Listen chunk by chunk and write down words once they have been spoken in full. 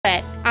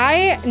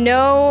I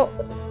know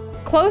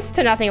close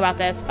to nothing about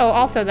this. Oh,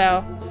 also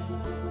though,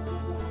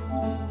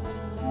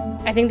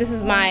 I think this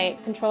is my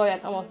controller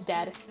that's almost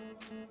dead.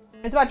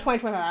 It's about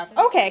 25 hours.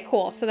 Okay,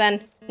 cool. So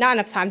then, not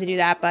enough time to do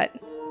that, but...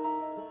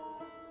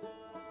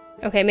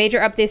 Okay, major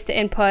updates to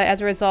input.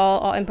 As a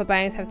result, all input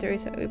bindings have to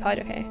reset. We applied.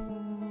 Okay.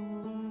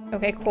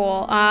 Okay,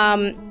 cool.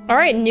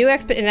 Alright, new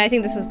and I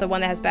think this is the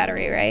one that has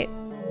battery, right?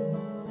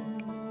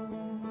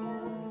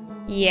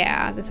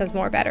 Yeah, this has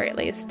more battery at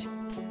least.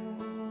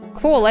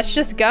 Cool, let's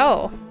just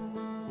go.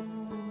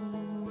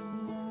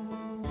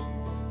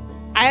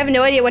 I have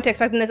no idea what to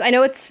expect in this. I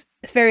know it's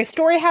very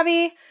story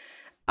heavy.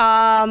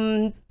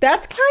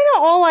 That's kind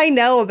of all I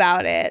know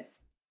about it.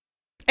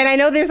 And I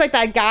know there's like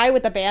that guy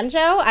with the banjo.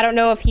 I don't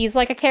know if he's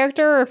like a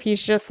character or if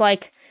he's just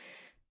like,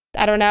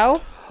 I don't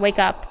know. Wake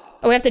up.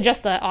 Oh, we have to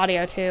adjust the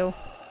audio too.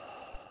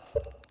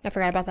 I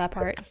forgot about that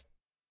part.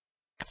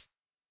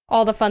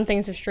 All the fun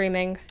things of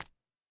streaming.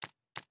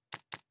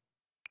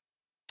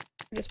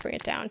 Just bring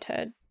it down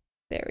to,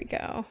 there we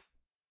go.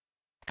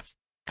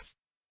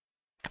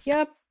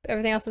 Yep,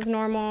 everything else is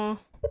normal.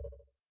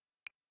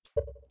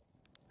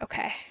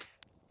 Okay.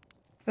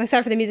 I'm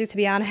excited for the music, to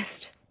be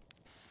honest.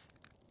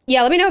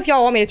 Yeah, let me know if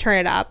y'all want me to turn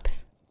it up.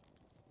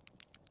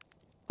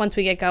 Once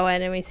we get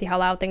going and we see how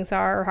loud things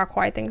are or how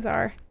quiet things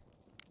are.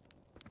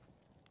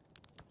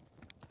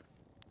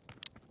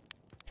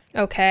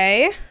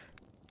 Okay.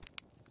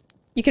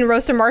 You can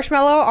roast a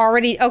marshmallow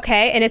already.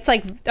 Okay, and it's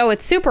like, oh,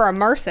 it's super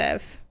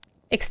immersive.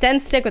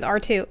 Extend stick with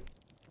R2.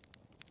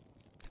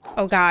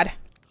 Oh, God.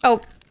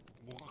 Oh.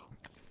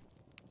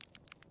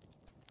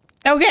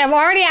 Okay, I'm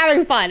already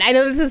having fun. I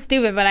know this is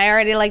stupid, but I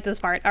already like this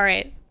part. All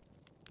right.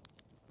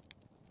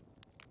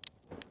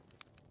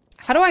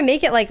 How do I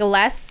make it, like,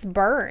 less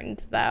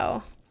burned,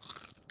 though?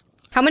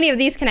 How many of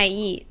these can I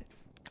eat?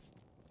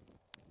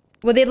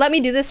 Would they let me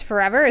do this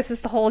forever? Is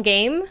this the whole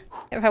game?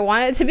 If I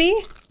want it to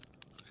be?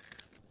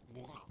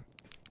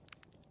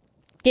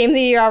 Game of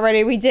the year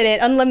already. We did it.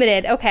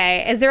 Unlimited.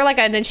 Okay. Is there, like,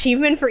 an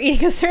achievement for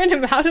eating a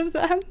certain amount of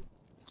them?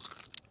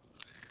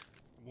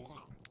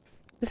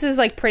 This is,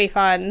 like, pretty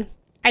fun.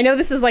 I know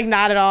this is, like,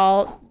 not at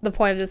all the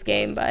point of this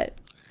game, but...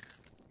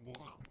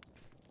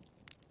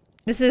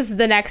 This is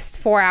the next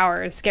 4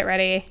 hours. Get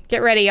ready.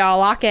 Get ready, y'all.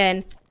 Lock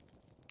in.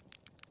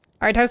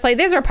 Alright, Tar's like,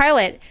 there's our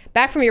pilot.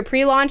 Back from your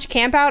pre-launch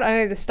campout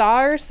under the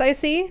stars, I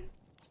see.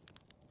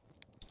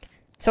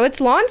 So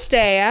it's launch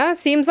day, huh?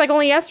 Seems like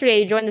only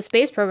yesterday you joined the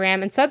space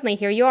program, and suddenly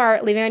here you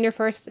are, leaving on your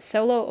first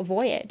solo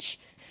voyage.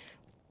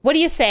 What do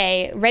you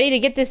say? Ready to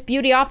get this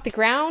beauty off the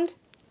ground?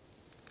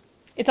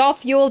 It's all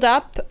fueled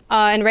up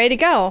and ready to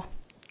go.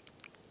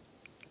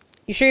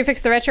 You sure you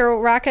fixed the retro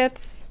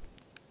rockets?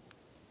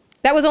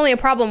 That was only a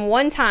problem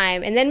one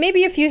time, and then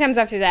maybe a few times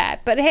after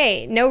that. But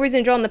hey, no reason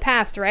to dwell in the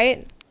past,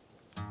 right?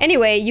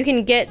 Anyway, you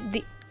can get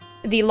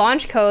the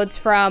launch codes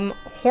from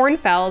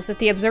Hornfels at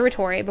the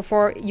observatory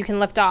before you can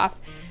lift off.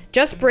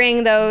 Just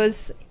bring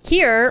those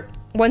here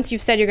once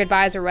you've said your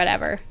goodbyes or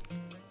whatever.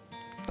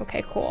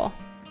 Okay, cool.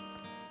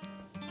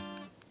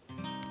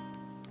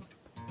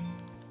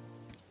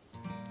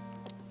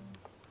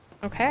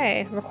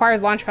 Okay,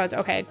 requires launch codes.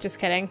 Okay, just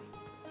kidding.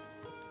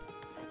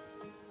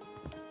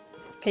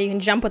 Okay, you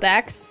can jump with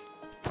X.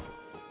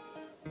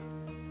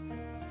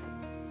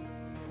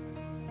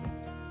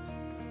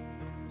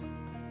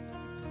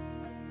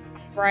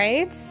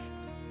 Right.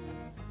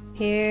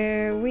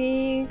 Here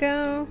we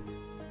go.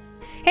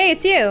 Hey,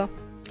 it's you.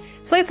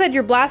 Slate said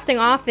you're blasting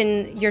off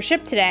in your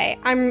ship today.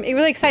 I'm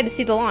really excited to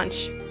see the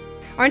launch.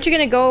 Aren't you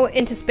gonna go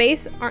into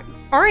space?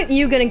 Aren't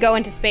you gonna go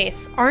into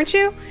space? Aren't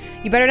you?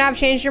 You better not have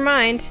changed your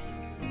mind.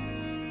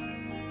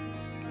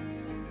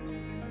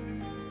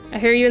 I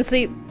hear you and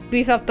Sleep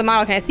beefed up the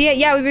model. Can I see it?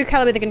 Yeah, we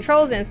recalibrated the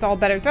controls and installed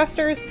better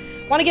thrusters.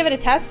 Want to give it a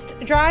test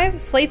drive?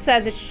 Slate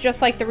says it's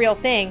just like the real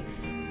thing.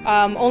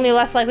 Only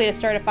less likely to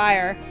start a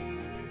fire.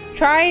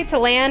 Try to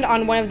land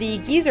on one of the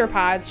geyser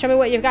pods. Show me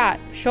what you've got.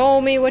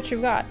 Show me what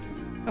you've got.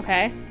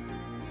 Okay.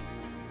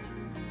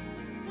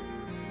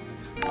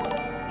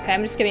 Okay,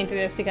 I'm just skipping through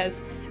this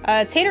because...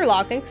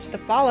 Taterlog, thanks for the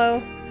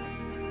follow.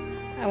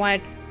 I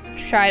want to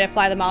try to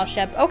fly the model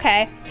ship.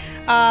 Okay.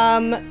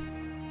 Sound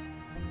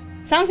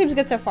seems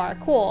good so far.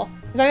 Cool.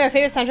 It's my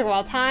favorite soundtrack of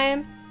all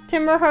time.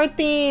 Timberheart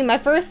theme. My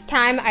first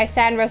time I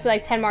sat and roasted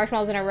like 10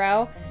 marshmallows in a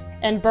row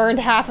and burned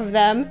half of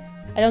them.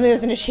 I don't think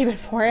there's an achievement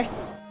for it.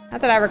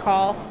 Not that I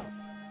recall.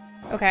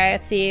 Okay,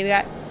 let's see. We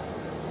got...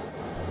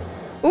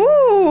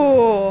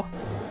 Ooh!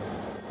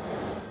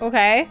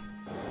 Okay.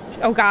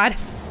 Oh god.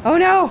 Oh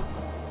no!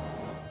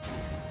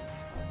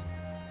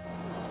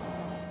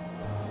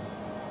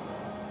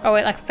 Oh,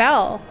 it like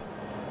fell.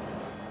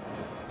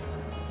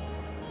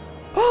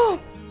 Oh!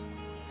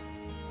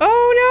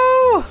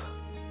 Oh no!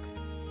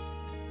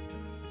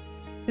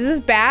 Is this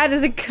bad?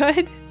 Is it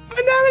good?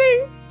 What's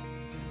happening?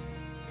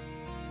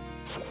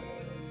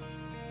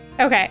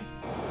 Okay.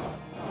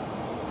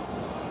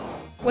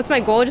 What's my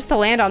goal? Just to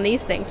land on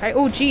these things, right?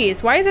 Oh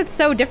geez, why is it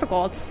so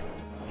difficult?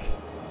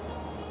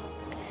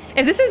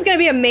 If this is gonna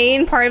be a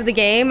main part of the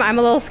game, I'm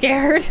a little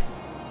scared.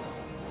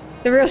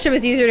 The real ship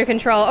is easier to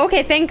control.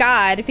 Okay, thank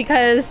God,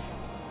 because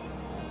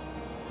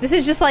this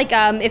is just like,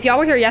 if y'all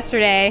were here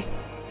yesterday,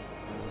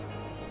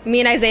 me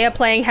and Isaiah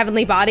playing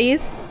Heavenly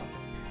Bodies,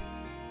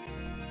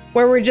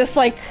 where we're just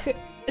like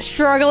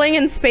struggling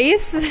in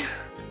space.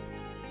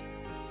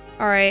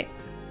 All right.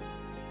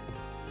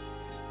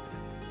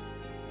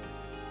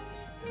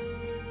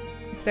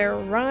 Is there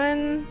a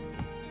run?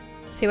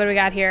 Let's see what we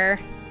got here.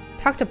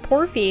 Talk to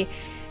Porfy.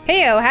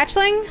 Heyo,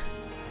 hatchling.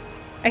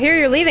 I hear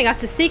you're leaving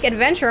us to seek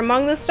adventure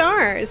among the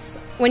stars.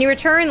 When you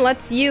return,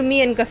 let's you,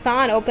 me, and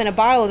Gassan open a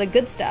bottle of the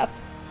good stuff.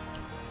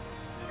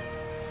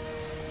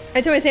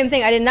 I told me the same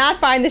thing. I did not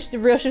find the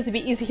real ship to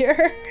be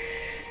easier.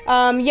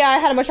 Yeah, I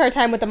had a much harder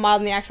time with the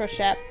mod than the actual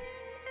ship.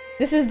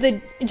 This is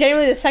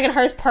genuinely the second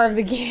hardest part of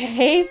the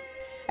game.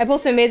 I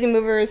pulled some amazing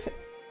movers,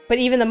 but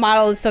even the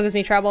model still gives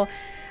me trouble.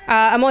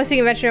 I'm only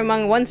seeking adventure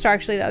among one star,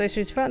 actually. The other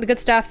is fun. The good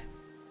stuff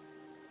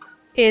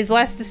is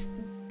less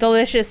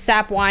delicious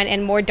sap wine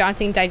and more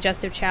daunting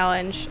digestive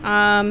challenge.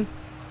 An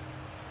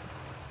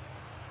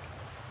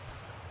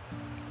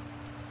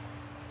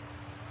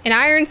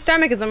iron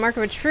stomach is the mark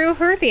of a true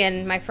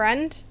Hearthian, my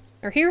friend.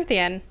 Or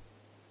Hearthian.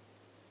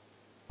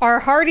 Our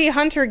hardy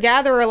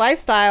hunter-gatherer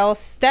lifestyle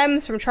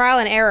stems from trial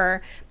and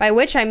error, by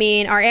which I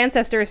mean our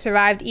ancestors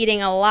survived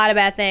eating a lot of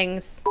bad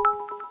things.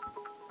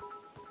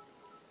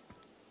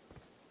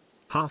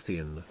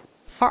 Hearthian.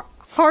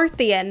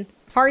 Hearthian.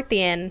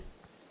 Hearthian.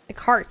 Like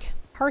heart.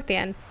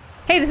 Hearthian.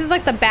 Hey, this is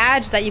like the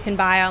badge that you can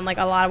buy on like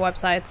a lot of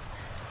websites.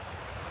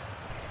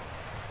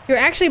 You're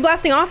actually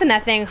blasting off in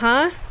that thing,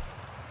 huh?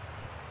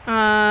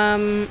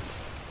 I'm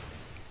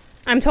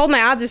told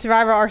my odds of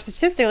survival are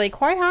statistically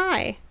quite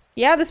high.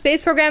 Yeah, the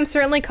space program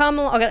certainly come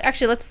along. Okay,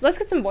 actually, let's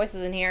get some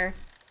voices in here.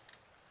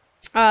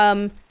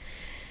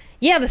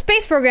 Yeah, the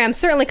space program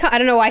certainly I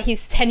don't know why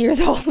he's 10 years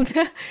old.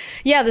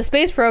 Yeah, the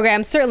space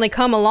program certainly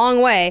come a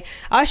long way.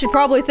 I should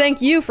probably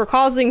thank you for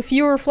causing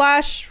fewer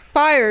flash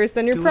fires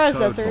than your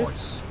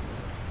predecessors.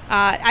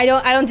 I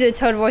don't do the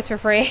Toad voice for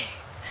free.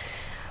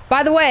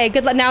 By the way,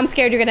 good luck. Now I'm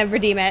scared you're gonna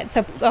redeem it.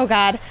 So, oh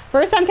god.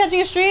 First time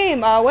catching a stream.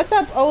 What's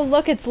up? Oh,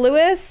 look, it's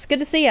Lewis. Good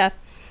to see ya.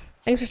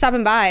 Thanks for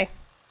stopping by.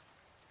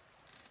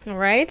 All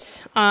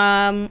right.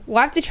 We'll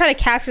have to try to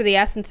capture the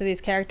essence of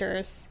these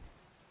characters.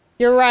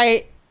 You're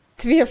right.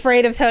 To be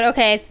afraid of Toad.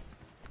 Okay.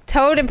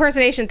 Toad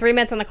impersonation, 3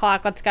 minutes on the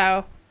clock. Let's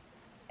go.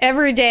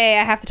 Every day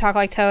I have to talk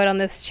like Toad on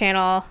this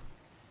channel.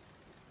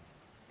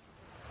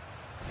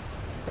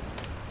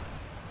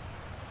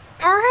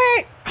 All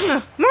right.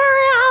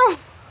 Mario!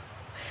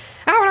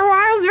 Outer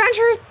Wilds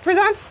Adventures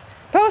presents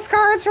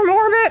postcards from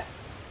orbit.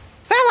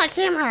 Satellite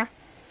camera.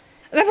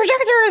 The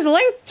projector is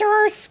linked to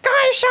our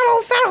Sky Shuttle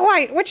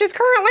satellite, which is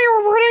currently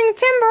orbiting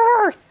Timber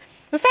Earth.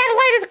 The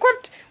satellite is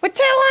equipped with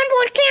 2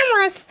 onboard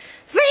cameras,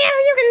 so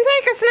if you can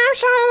take a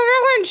snapshot of the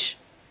village.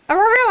 Of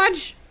our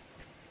village.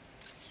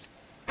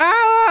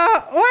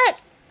 What?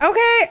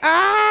 Okay,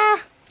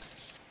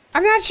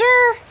 I'm not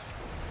sure.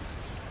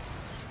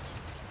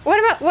 What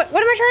am I trying to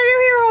do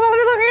here? Hold on, let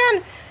me look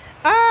again.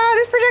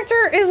 This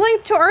projector is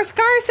linked to our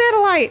Sky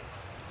satellite.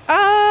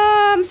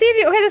 See if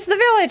you, okay, this is the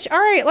village. All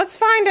right, let's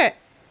find it.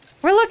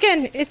 We're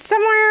looking. It's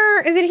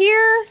somewhere. Is it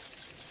here?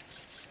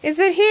 Is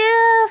it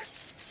here?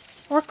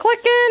 We're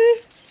clicking.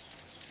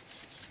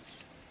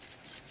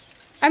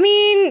 I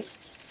mean,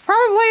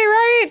 probably,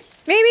 right?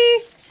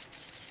 Maybe?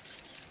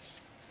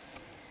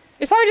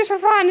 It's probably just for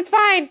fun. It's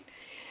fine.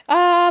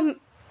 Oh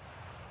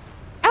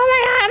my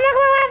god, I'm not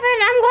gonna laugh at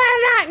it. I'm glad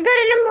I'm not good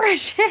at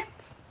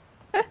impressions.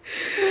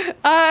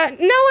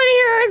 No one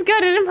here is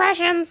good at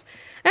impressions.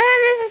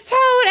 And this is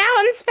Toad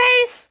out in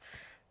space.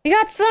 We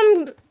got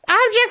some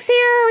objects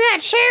here. We got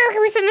a chair.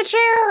 Can we sit in the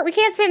chair? We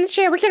can't sit in the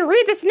chair. We can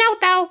read this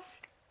note, though.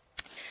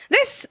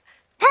 This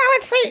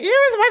pilot seat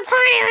used by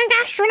pioneering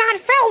astronaut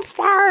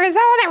Feldspar is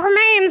all that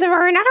remains of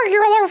our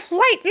inaugural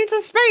flight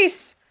into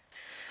space.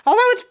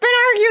 Although it's been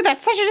argued that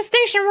such a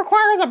distinction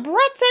requires a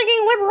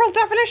breathtaking liberal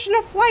definition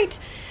of flight,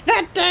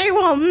 that day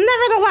will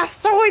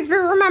nevertheless always be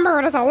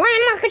remembered as a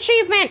landmark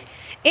achievement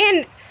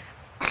in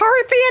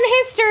Hearthian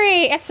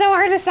history. It's so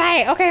hard to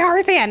say. Okay,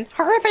 Hearthian.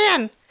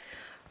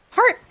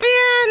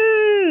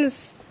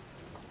 Hearthians!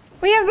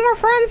 We have more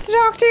friends to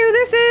talk to.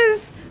 This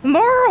is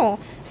Moral.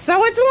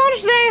 So it's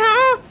launch day,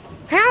 huh?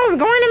 Hal's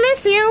going to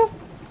miss you.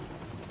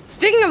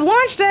 Speaking of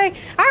launch day,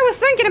 I was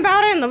thinking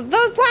about it, and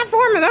the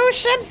platform of those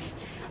ships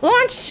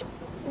launch...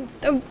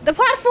 The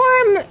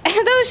platform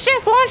those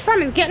ships launch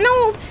from is getting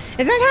old.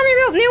 Is there time to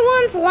build new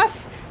ones,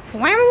 less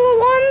flammable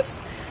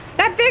ones?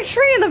 That big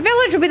tree in the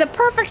village would be the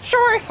perfect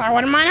choice. I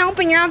wouldn't mind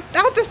helping you out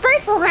the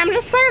space program.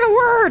 Just say the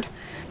word.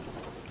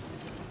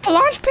 A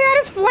launch pad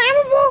is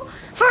flammable?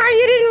 Hi,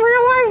 you didn't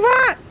realize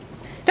that?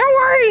 Don't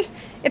worry.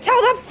 It's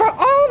held up for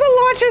all the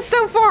launches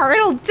so far.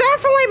 It'll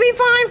definitely be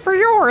fine for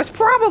yours.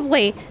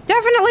 Probably.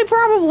 Definitely,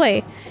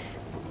 probably.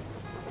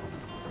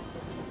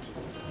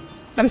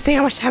 I'm seeing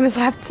how much time is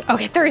left.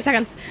 Okay, 30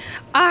 seconds.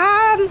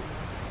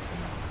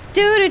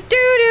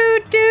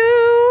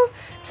 Do-do-do-do-do.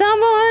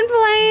 Someone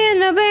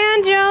playing a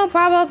banjo,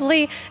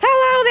 probably.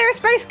 Hello there,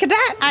 Space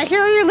Cadet. I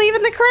hear you're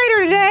leaving the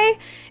crater today.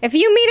 If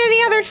you meet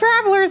any other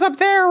travelers up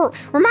there,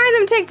 remind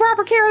them to take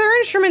proper care of their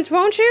instruments,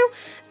 won't you?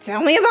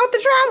 Tell me about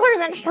the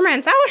travelers'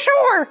 instruments. Oh,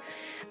 sure.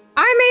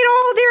 I made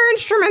all their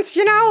instruments,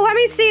 you know. Let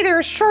me see.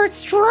 There's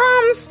Short's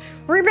drums,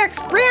 Rebec's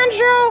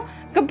banjo,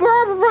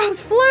 Gabrob's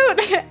flute.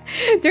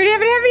 Dirty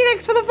Evan Heavy,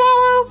 thanks for the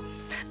follow.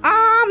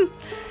 And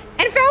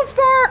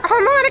Feldspar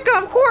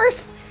harmonica, of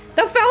course.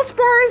 The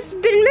Feldspor's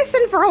been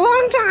missing for a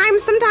long time.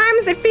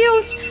 Sometimes it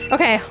feels...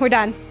 Okay, we're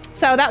done.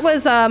 So that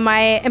was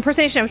my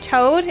impersonation of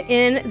Toad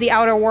in the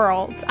Outer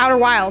Worlds. Outer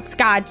Wilds.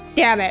 God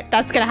damn it.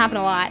 That's gonna happen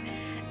a lot.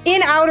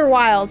 In Outer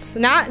Wilds,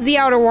 not the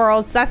Outer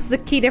Worlds. That's the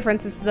key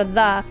difference, is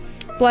the.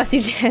 Bless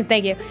you, Jen.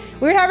 Thank you.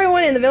 Weird how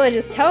everyone in the village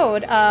is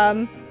Toad.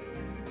 Yeah,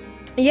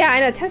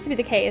 I know. It tends to be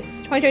the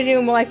case. 2022,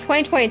 more like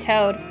 2020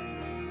 Toad.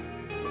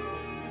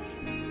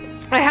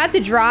 I had to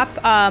drop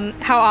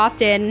how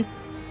often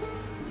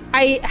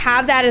I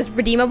have that as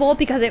redeemable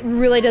because it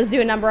really does do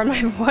a number on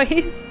my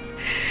voice.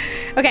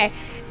 Okay.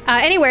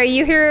 Anyway,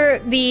 you hear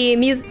the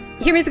music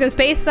in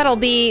space. That'll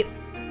be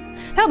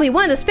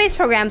one of the space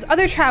program's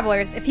other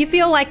travelers. If you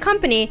feel like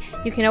company,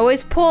 you can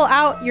always pull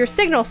out your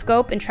signal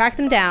scope and track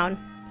them down.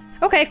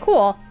 Okay,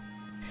 cool.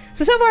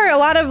 So far, a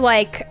lot of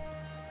like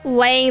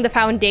laying the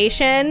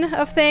foundation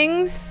of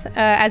things,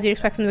 as you'd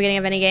expect from the beginning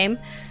of any game.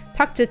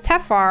 Talk to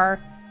Tefar.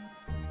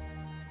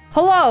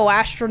 Hello,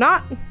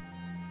 astronaut.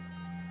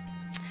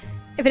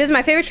 If it is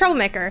my favorite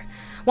troublemaker.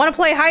 Want to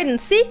play hide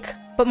and seek?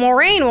 But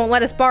Moraine won't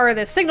let us borrow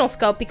the signal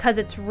scope because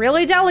it's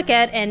really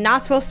delicate and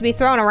not supposed to be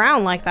thrown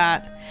around like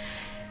that.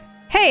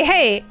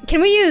 Hey,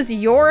 can we use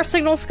your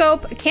signal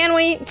scope? Can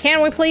we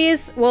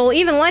please? We'll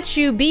even let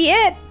you be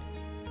it.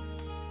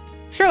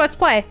 Sure, let's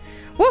play.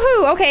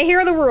 Woohoo! Okay, here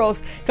are the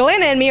rules.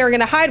 Galena and me are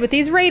gonna hide with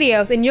these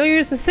radios and you'll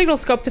use the signal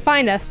scope to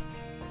find us.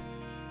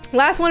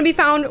 Last one to be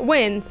found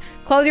wins.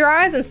 Close your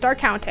eyes and start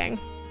counting.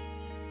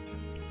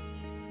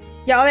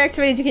 Yeah, all the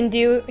activities you can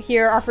do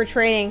here are for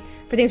training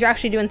for things you're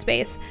actually doing in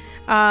space.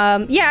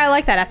 Yeah, I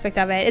like that aspect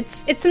of it.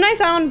 It's some nice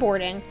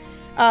onboarding.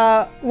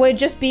 Would it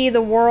just be the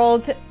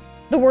word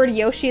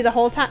Yoshi the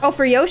whole time? Oh,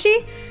 for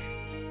Yoshi?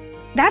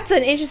 That's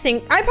an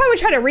interesting... I probably would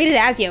try to read it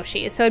as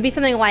Yoshi. So it'd be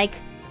something like...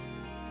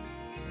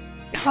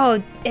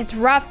 Oh, it's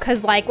rough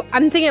because, like,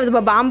 I'm thinking of the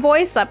Babam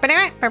voice. It'd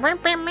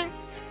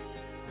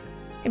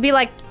be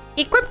like,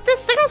 equip the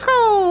signal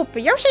scope,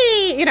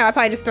 Yoshi! You know, I'd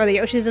probably just throw the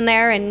Yoshis in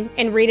there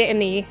and read it in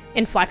the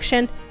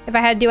inflection if I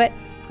had to do it.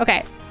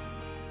 Okay.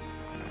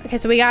 Okay,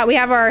 so we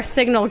have our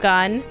signal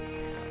gun.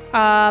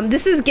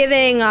 This is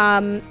giving,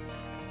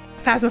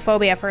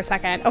 phasmophobia for a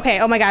second. Okay,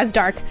 oh my god, it's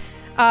dark.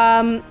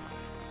 Okay,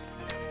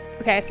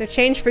 so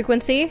change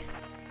frequency.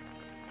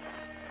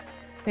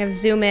 We have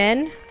zoom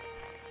in.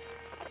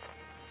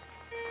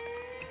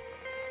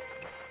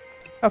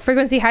 Oh,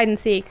 frequency hide and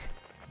seek.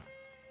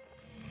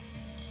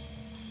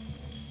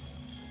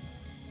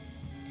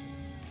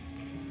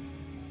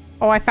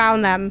 Oh, I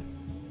found them.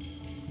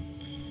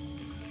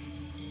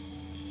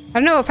 I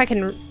don't know if I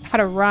can how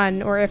to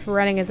run or if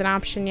running is an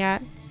option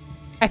yet.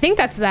 I think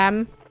that's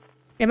them.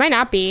 It might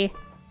not be.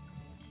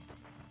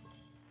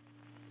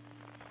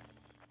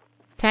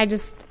 Can I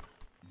just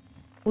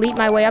leap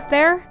my way up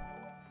there?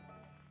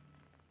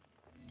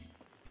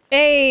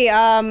 Hey,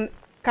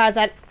 guys,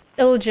 that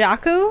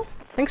Iljaku?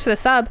 Thanks for the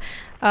sub.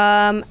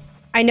 I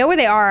know where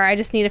they are. I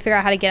just need to figure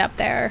out how to get up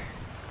there.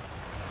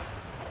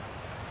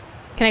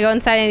 Can I go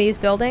inside any of these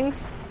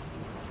buildings?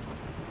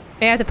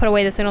 Maybe I have to put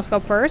away the signal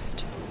scope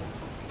first.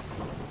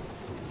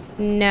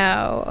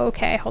 No.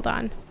 Okay, hold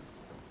on.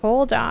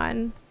 Hold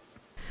on.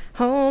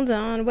 Hold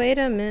on. Wait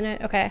a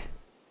minute. Okay.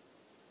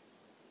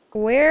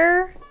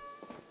 Where?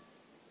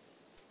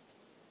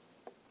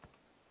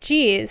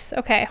 Jeez.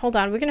 Okay, hold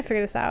on. We're gonna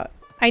figure this out.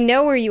 I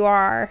know where you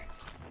are.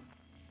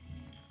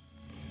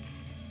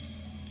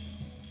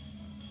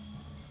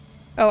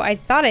 Oh, I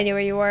thought I knew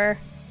where you were.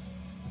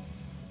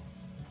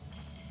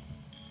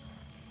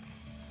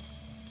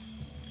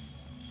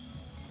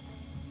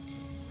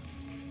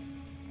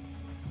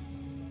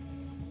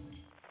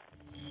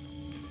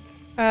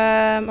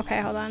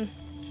 Okay, hold on.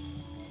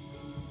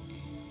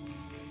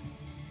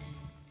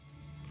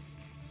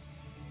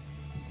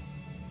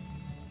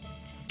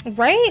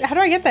 Right? How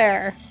do I get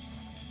there?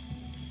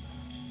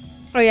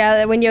 Oh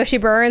yeah, when Yoshi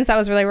burns, that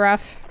was really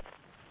rough.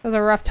 That was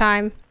a rough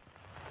time.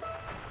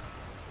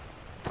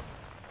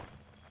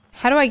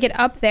 How do I get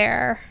up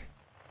there?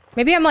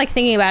 Maybe I'm like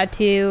thinking about it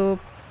too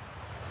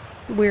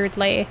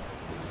weirdly.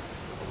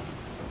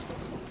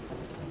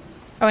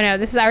 Oh no,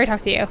 this is, I already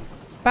talked to you.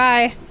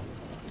 Bye.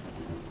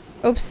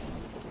 Oops.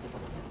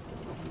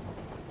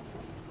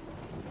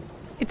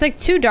 It's like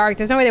too dark.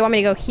 There's no way they want me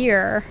to go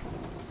here.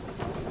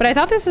 But I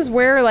thought this is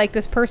where like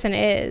this person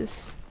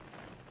is.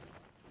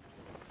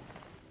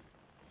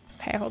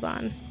 Okay, hold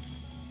on.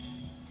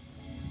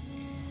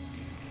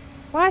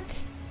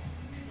 What?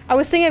 I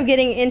was thinking of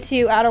getting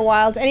into Outer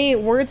Wilds. Any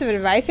words of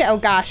advice yet? Oh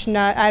gosh,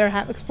 no, I don't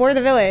have. Explore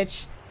the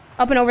village.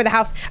 Up and over the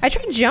house. I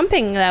tried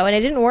jumping though, and it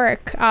didn't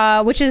work,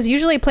 which is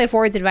usually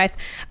PlayItForward's advice.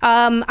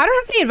 I don't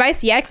have any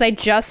advice yet because I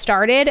just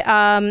started.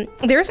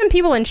 There are some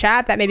people in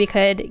chat that maybe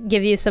could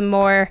give you some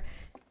more,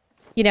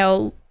 you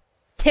know,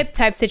 tip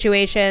type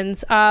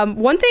situations.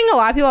 One thing a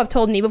lot of people have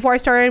told me before I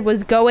started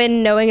was go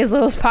in knowing as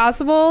little as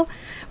possible,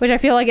 which I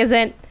feel like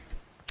isn't,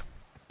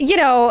 you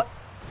know,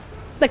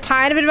 the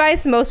kind of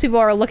advice most people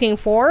are looking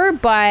for,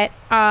 but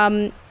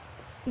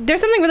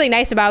there's something really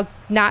nice about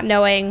not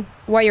knowing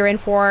what you're in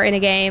for in a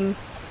game.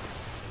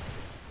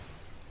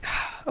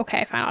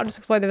 Okay, fine, I'll just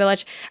explore the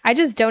village. I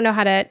just don't know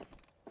how to...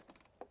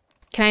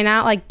 Can I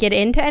not, like, get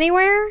into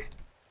anywhere?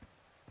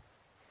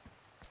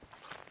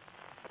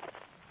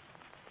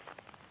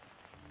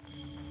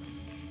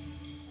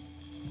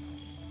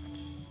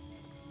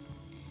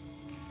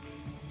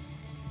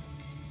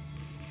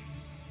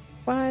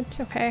 What?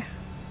 Okay.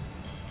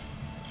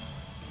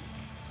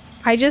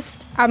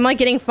 I'm like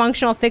getting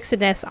functional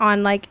fixedness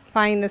on like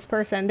finding this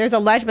person. There's a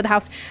ledge by the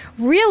house.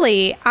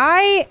 Really?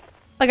 I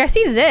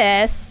see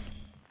this,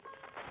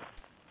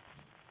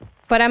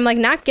 but I'm like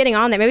not getting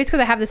on there. Maybe it's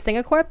because I have this thing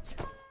equipped.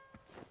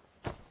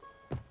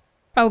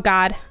 Oh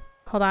God.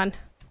 Hold on.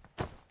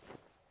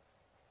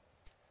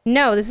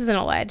 No, this isn't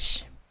a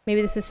ledge.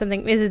 Maybe this is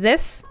something. Is it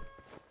this?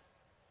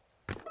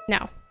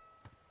 No.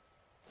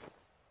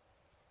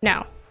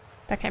 No.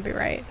 That can't be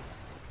right.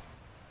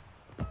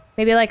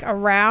 Maybe like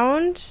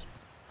around?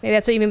 Maybe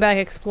that's what you mean by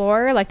like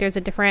explore? Like there's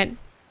a different...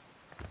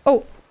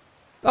 Oh!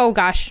 Oh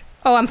gosh.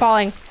 Oh, I'm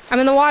falling. I'm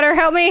in the water,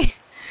 help me!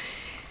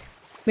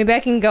 Maybe I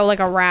can go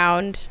like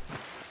around.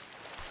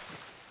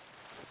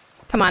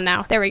 Come on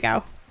now, there we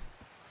go.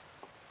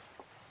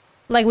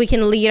 Like we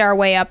can lead our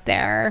way up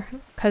there.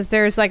 Cause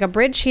there's like a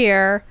bridge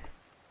here.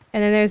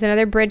 And then there's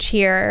another bridge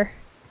here.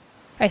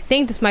 I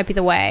think this might be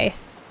the way.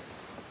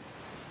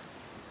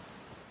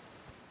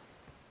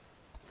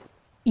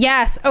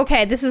 Yes,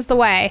 okay, this is the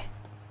way.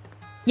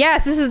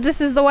 Yes,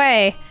 this is the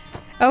way.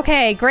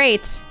 Okay,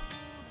 great.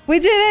 We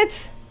did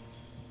it!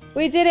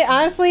 We did it.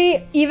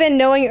 Honestly, even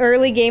knowing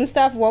early game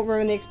stuff won't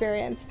ruin the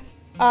experience.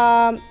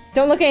 Don't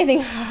look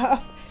anything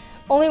up.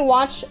 Only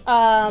watch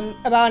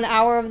about an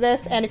hour of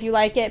this, and if you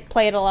like it,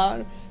 play it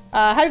alone.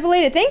 Happy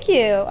belated, thank you.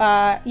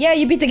 Yeah,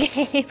 you beat the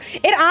game.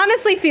 It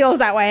honestly feels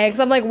that way, because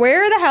I'm like,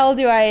 where the hell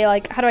do I,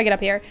 like, how do I get up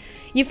here?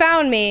 You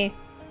found me.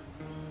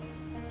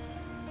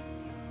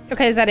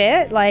 Okay, is that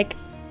it? Like,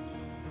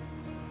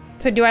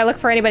 so do I look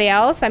for anybody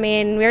else? I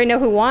mean, we already know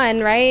who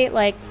won, right?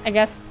 Like, I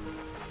guess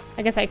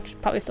I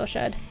probably still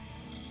should.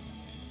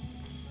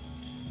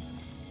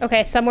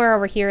 Okay, somewhere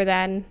over here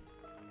then.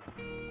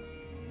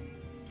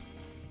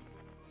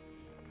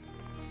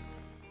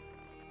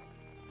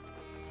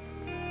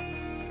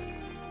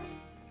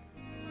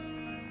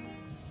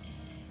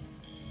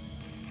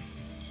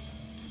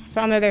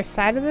 So on the other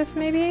side of this,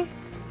 maybe?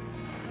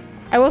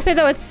 I will say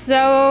though, it's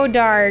so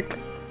dark.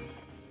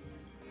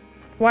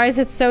 Why is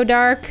it so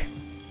dark?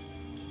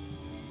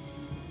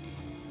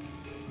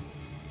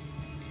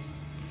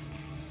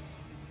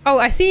 Oh,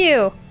 I see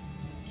you.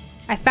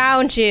 I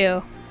found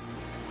you.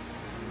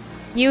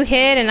 You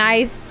hid and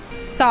I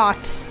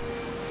sought.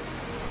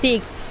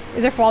 Seeked.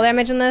 Is there fall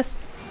damage in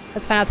this?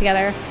 Let's find out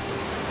together.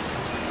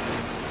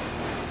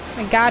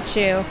 I got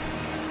you.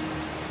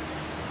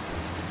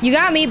 You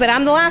got me, but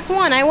I'm the last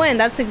one. I win.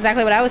 That's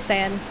exactly what I was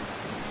saying.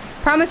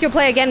 Promise you'll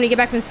play again when you get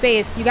back from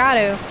space. You got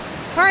to.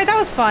 Alright, that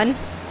was fun.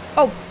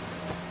 Oh.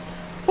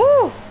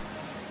 Woo!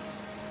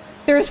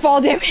 There was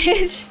fall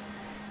damage.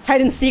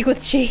 Hide and seek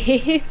with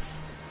cheats.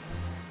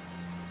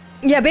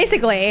 Yeah,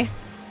 basically.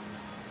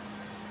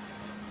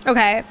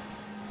 Okay.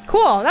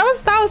 Cool. That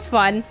was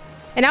fun.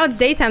 And now it's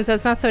daytime, so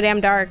it's not so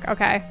damn dark.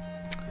 Okay.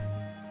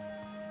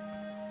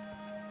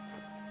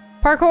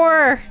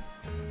 Parkour!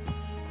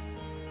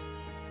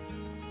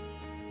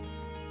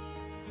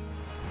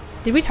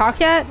 Did we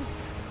talk yet?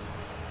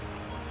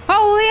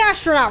 Oh, the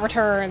astronaut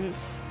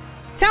returns.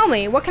 Tell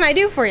me, what can I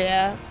do for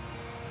you?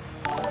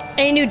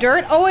 Any new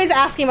dirt? Always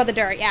asking about the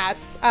dirt,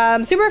 yes.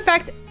 Super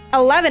Effect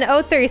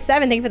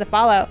 11037, thank you for the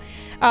follow.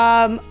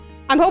 I'm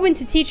hoping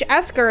to teach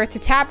Esker to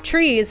tap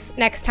trees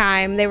next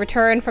time they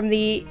return from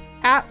the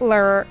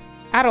Atl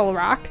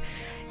Rock.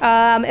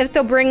 If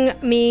they'll bring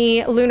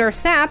me lunar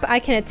sap, I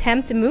can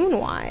attempt moon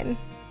wine.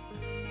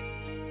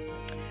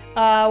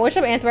 What's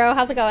up, Anthro?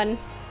 How's it going?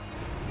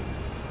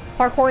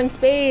 Parkour in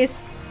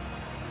space.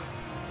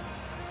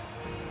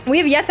 We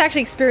have yet to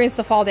actually experience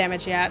the fall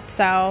damage yet,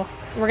 so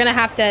we're gonna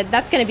have to.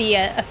 That's gonna be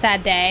a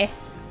sad day.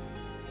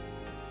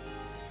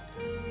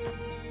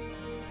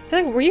 I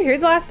feel like, were you here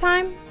the last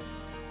time?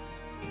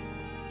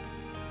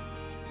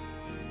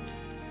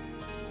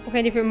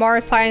 Okay, if your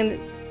Mars planning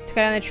to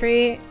go down the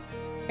tree, are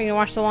you gonna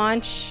watch the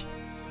launch?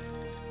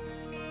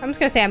 I'm just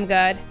gonna say I'm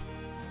good.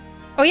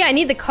 Oh yeah, I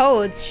need the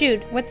codes.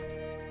 Shoot, what's...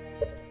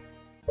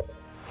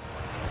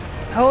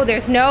 Oh,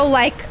 there's no,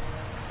 like...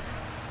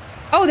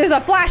 Oh, there's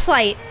a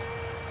flashlight!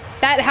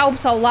 That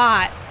helps a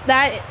lot.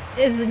 That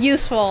is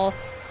useful.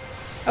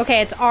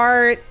 Okay, it's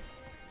R3.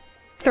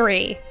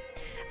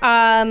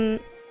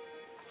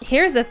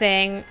 Here's the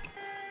thing.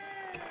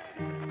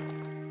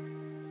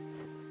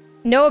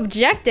 No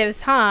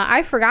objectives, huh?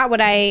 I forgot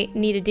what I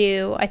need to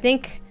do. I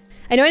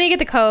know I need to get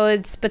the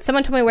codes, but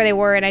someone told me where they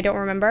were and I don't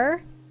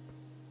remember.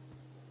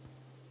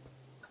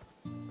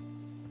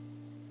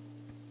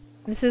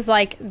 This is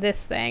like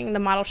this thing, the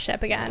model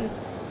ship again.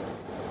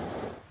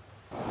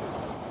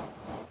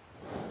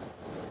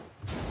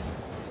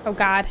 Oh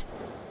god.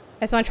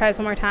 I just want to try this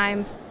one more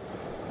time.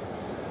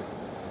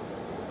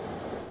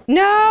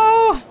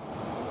 No!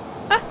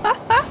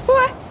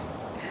 What?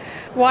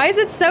 Why is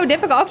it so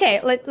difficult? Okay,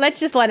 let's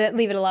just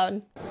leave it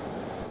alone.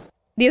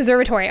 The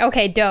observatory.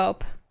 Okay,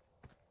 dope.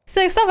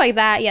 So stuff like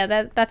that, yeah,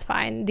 that's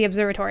fine. The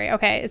observatory.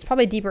 Okay, it's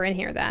probably deeper in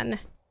here then.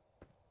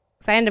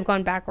 Because I ended up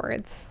going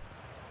backwards.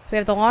 So we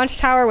have the launch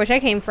tower, which I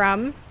came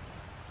from.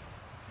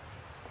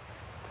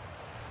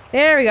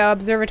 There we go,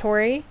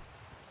 observatory.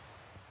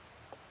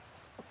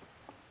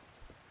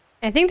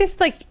 I think this is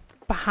like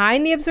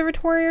behind the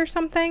observatory or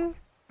something.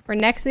 Or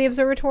next to the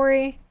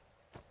observatory.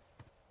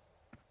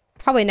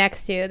 Probably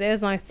next to. It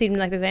doesn't seem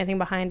like there's anything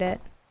behind it.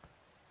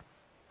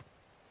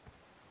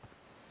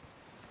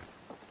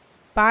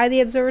 By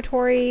the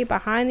observatory,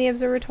 behind the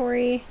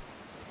observatory.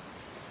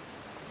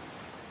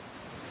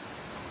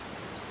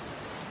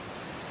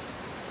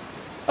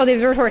 Oh, the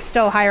observatory is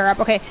still higher up.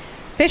 Okay.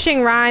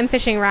 Fishing rhyme,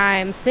 fishing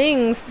rhyme.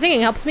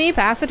 Singing helps me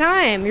pass the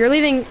time. You're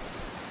leaving...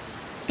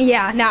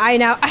 Yeah, I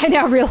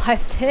now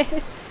realized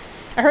it.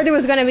 I heard there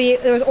was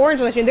orange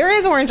on the stream. There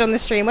is orange on the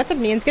stream. What's up,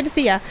 Neans? Good to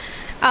see ya.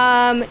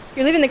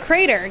 You're leaving the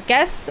crater.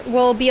 Guess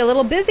we'll be a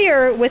little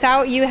busier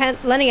without you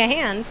lending a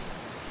hand.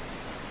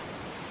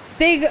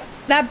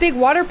 That big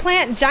water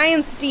plant,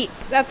 Giant's Deep.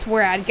 That's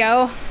where I'd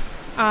go.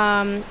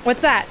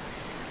 What's that?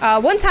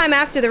 One time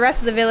after the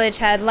rest of the village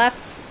had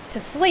left to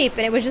sleep,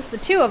 and it was just the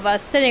two of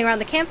us sitting around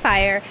the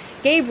campfire,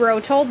 Gabriel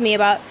told me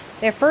about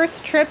their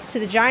first trip to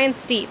the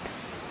Giant's Deep.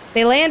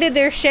 They landed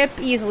their ship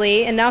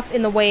easily enough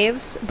in the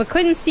waves, but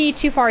couldn't see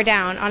too far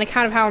down on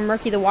account of how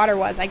murky the water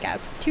was, I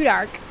guess. Too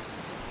dark.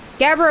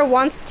 Gabbro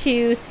wants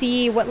to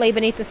see what lay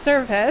beneath the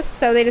surface,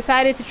 so they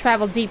decided to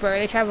travel deeper.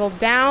 They traveled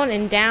down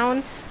and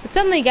down, but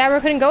suddenly Gabbro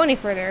couldn't go any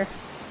further.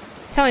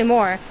 Tell me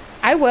more.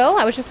 I will.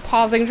 I was just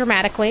pausing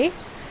dramatically.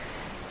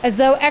 As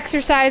though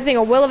exercising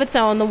a will of its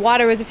own, the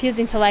water was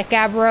refusing to let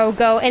Gabbro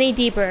go any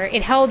deeper.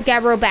 It held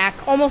Gabbro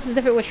back, almost as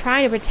if it was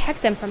trying to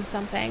protect them from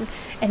something.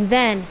 And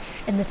then,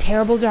 in the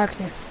terrible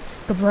darkness,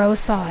 Gabbro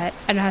saw it.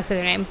 I don't know how to say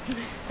their name.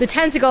 The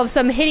tentacle of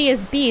some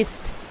hideous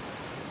beast.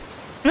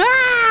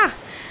 Ah!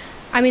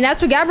 I mean,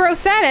 that's what Gabbro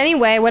said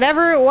anyway.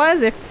 Whatever it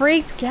was, it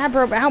freaked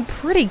Gabbro out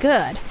pretty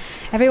good.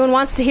 Everyone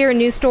wants to hear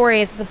new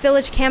stories. At the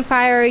village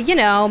campfire, you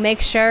know, make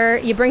sure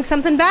you bring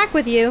something back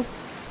with you.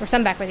 Or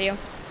some back with you.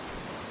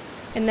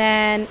 And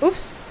then,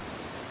 oops.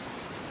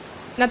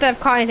 Not that I've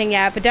caught anything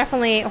yet, but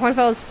definitely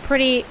Hornfell's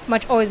pretty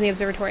much always in the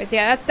observatories.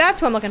 Yeah,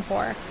 that's what I'm looking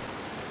for.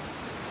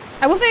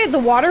 I will say the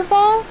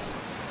waterfall,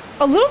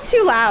 a little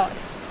too loud,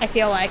 I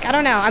feel like. I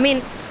don't know. I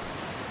mean,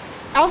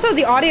 also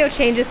the audio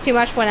changes too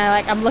much when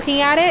I'm looking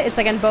at it. It's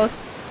like on both.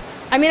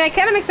 I mean, it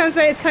kind of makes sense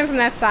that it's coming from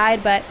that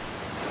side, but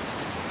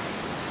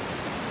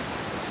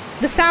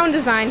the sound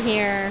design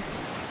here,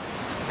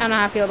 I don't know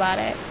how I feel about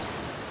it.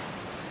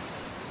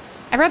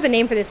 I forgot the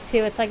name for this too.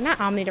 It's like not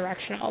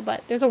omnidirectional,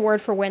 but there's a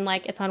word for when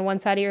like it's on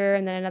one side of your ear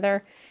and then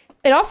another.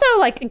 It also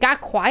like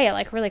got quiet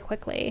like really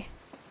quickly.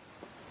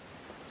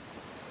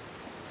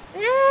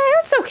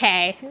 It's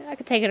okay. I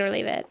could take it or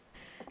leave it.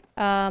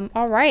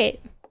 All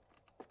right.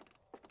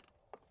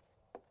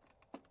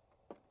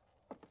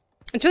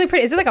 It's really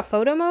pretty. Is there like a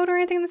photo mode or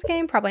anything in this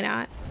game? Probably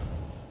not.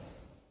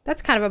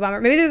 That's kind of a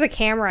bummer. Maybe there's a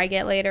camera I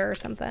get later or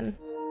something.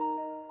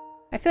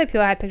 I feel like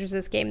people had pictures of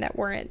this game that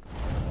weren't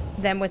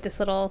them with this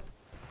little...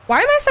 Why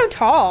am I so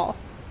tall?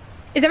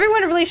 Is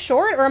everyone really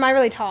short or am I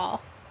really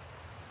tall?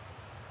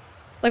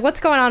 Like, what's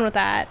going on with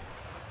that?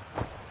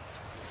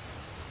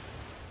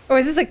 Or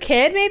is this a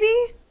kid,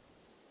 maybe?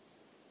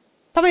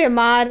 Probably a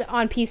mod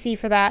on PC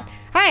for that.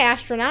 Hi,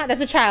 astronaut.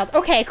 That's a child.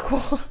 Okay,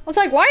 cool. I was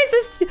like, why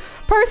is this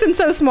person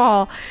so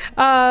small?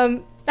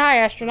 Hi,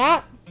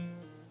 astronaut.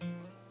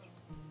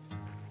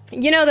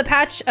 You know the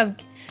patch of...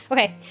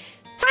 Okay.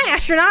 Hi,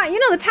 astronaut. You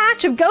know the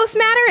patch of ghost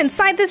matter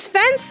inside this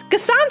fence?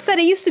 Gassan said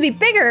it used to be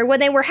bigger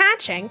when they were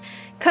hatching,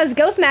 because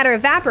ghost matter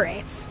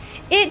evaporates.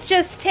 It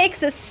just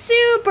takes a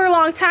super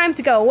long time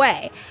to go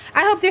away.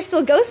 I hope there's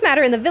still ghost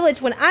matter in the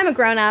village when I'm a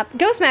grown-up.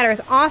 Ghost matter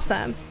is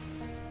awesome.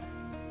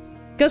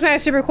 Ghost matter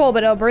is super cool,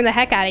 but it'll burn the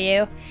heck out of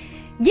you.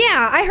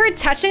 Yeah, I heard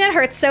touching it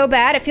hurts so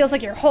bad it feels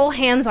like your whole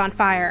hand's on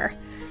fire.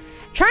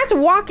 Try not to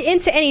walk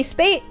into any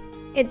space.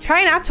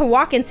 Try not to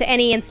walk into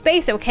any in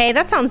space, okay?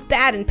 That sounds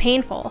bad and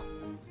painful.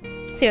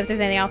 See if there's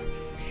anything else.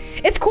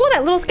 It's cool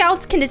that Little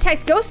Scouts can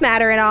detect ghost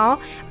matter and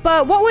all,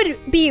 but what would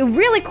be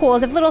really cool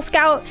is if Little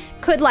Scout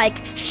could, like,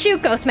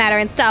 shoot ghost matter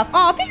and stuff.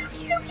 Oh, pew,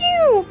 pew,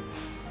 pew.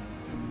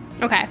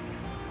 Okay.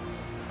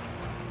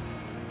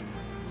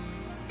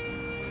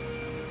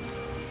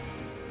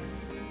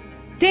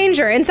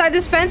 Danger! Inside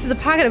this fence is a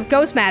pocket of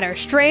ghost matter.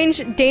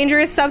 Strange,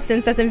 dangerous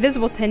substance that's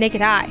invisible to the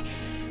naked eye.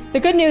 The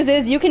good news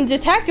is you can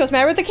detect ghost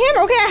matter with the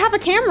camera. Okay, I have a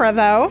camera,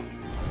 though.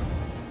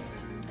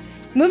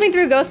 Moving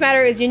through ghost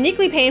matter is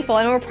uniquely painful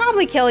and will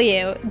probably kill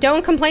you.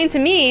 Don't complain to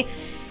me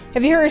if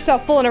you hear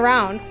yourself fooling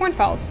around.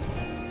 Hornfels.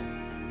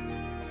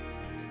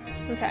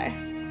 Okay.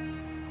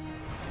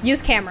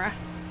 Use camera.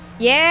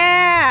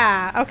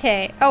 Yeah!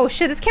 Okay. Oh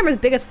shit, this camera's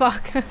big as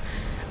fuck.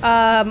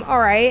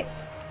 Alright.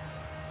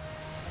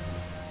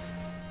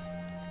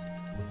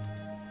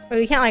 Oh,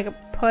 you can't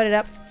like put it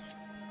up.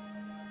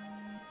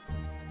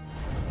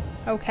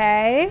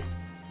 Okay.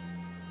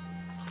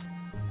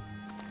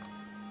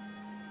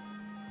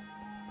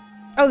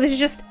 Oh, this is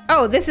just,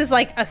 oh, this is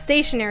like a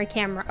stationary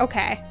camera.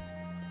 Okay.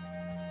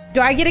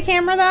 Do I get a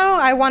camera though?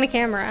 I want a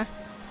camera.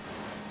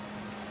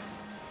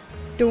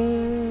 I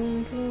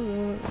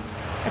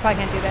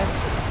probably can't do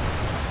this.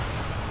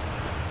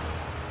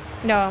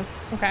 No.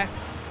 Okay.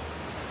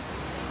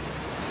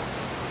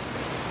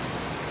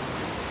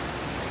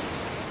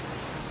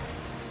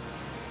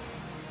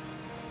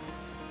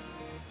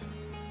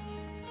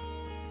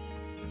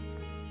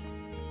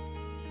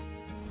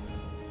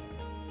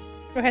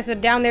 Okay, so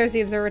down there's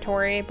the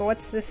observatory, but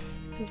what's this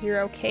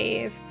zero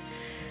cave?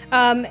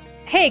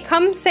 Hey,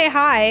 come say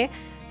hi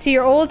to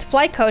your old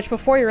flight coach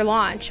before your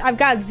launch. I've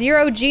got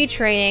 0G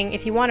training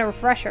if you want a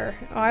refresher.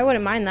 Oh, I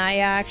wouldn't mind that,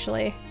 yeah,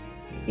 actually.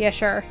 Yeah,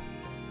 sure.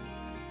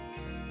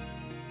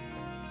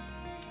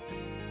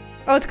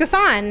 Oh, it's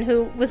Kahn,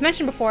 who was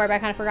mentioned before, but I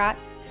kind of forgot.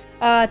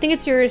 I think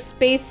it's your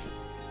space...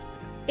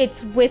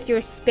 It's with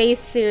your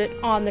spacesuit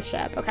on the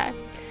ship, okay.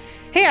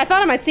 Hey, I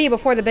thought I might see you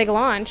before the big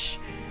launch.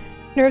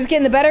 Nerves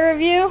getting the better of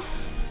you?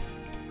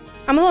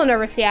 I'm a little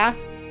nervous, yeah.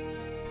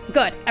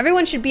 Good.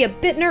 Everyone should be a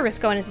bit nervous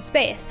going into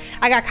space.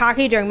 I got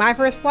cocky during my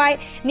first flight,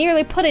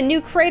 nearly put a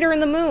new crater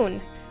in the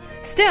moon.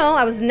 Still,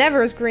 I was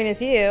never as green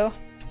as you.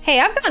 Hey,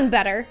 I've gotten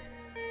better.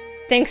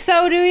 Think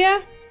so, do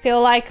ya?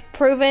 Feel like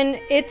proving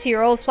it to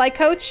your old flight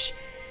coach?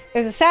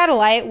 There's a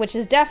satellite, which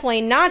is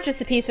definitely not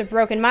just a piece of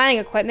broken mining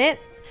equipment,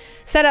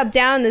 set up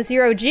down in the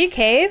 0G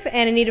cave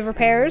and in need of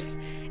repairs.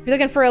 If you're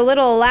looking for a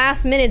little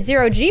last-minute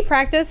 0G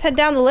practice, head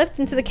down the lift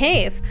into the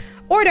cave.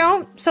 Or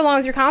don't, so long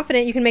as you're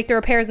confident you can make the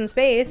repairs in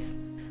space.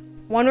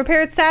 One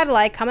repaired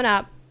satellite coming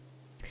up.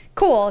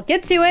 Cool,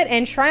 get to it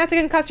and try not to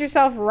concuss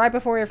yourself right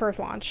before your first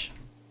launch.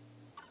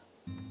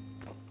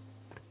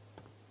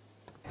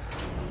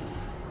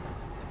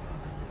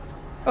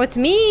 Oh, it's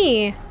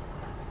me!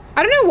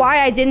 I don't know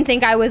why I didn't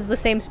think I was the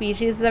same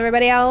species as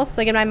everybody else.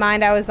 Like, in my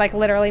mind, I was, like,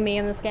 literally me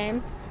in this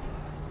game.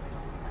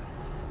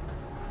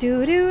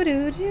 Do do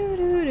do do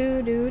do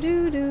do do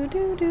do do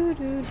do do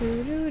do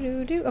do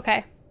do do.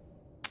 Okay.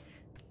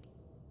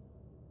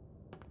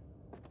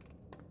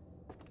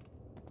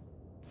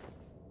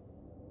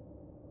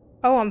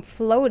 Oh, I'm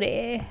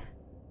floaty.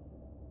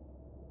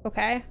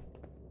 Okay.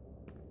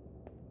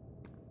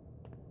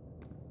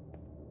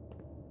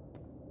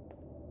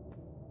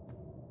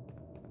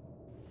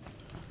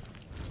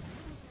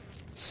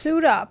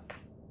 Suit up.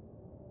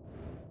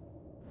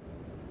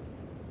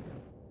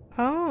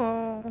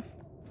 Oh.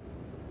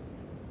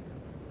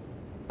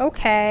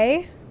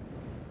 Okay.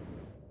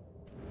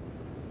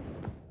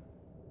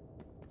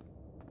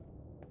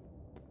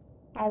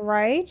 All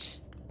right.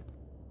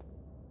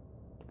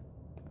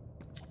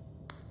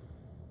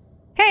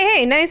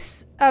 Hey,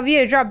 nice of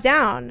you to drop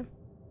down.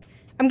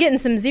 I'm getting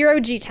some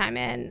 0G time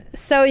in.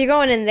 So you're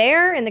going in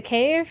there, in the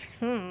cave?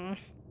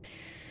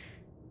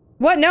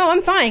 What? No,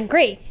 I'm fine.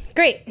 Great,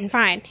 I'm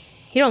fine.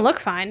 You don't look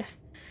fine.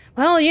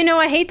 Well, you know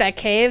I hate that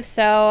cave,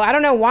 so I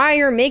don't know why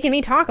you're making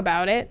me talk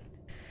about it.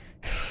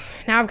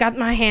 Now I've got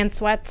my hand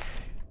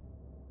sweats.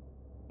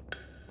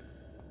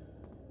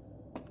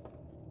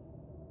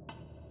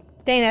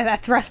 Dang,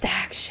 that thrust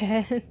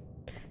action.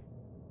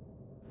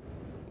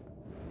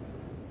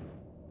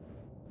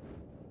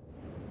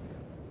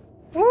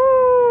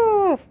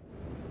 Woo!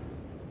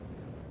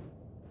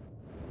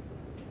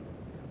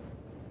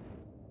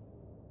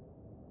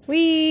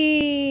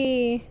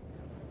 Whee!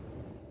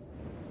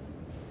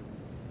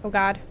 Oh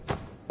god.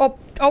 Oh!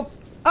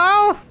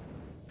 Oh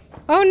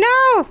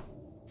no!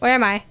 Where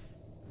am I?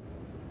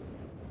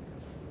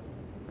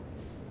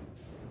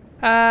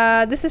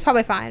 This is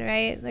probably fine,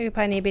 right? Like, we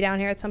probably need to be down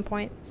here at some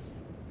point.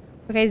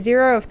 Okay,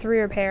 0 of 3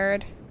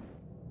 repaired.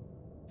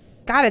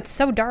 God, it's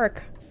so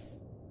dark.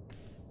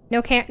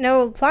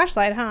 No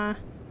flashlight, huh?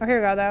 Oh, here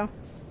we go, though.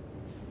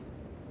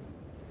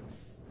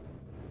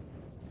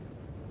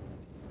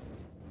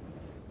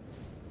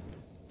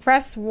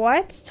 Press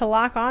what? To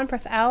lock on?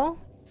 Press L?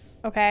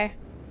 Okay.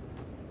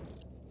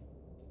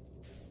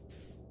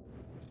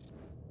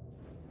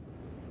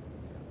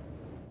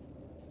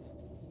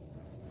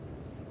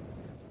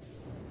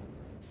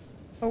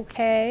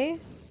 Okay.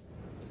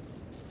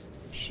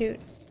 Shoot.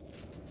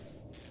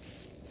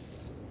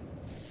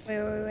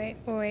 Wait.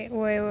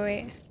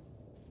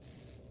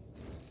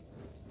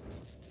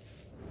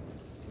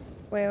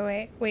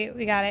 Wait,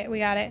 we got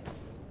it.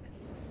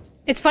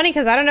 It's funny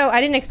because I don't know, I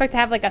didn't expect to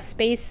have like a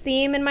space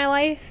theme in my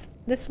life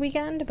this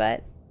weekend,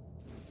 but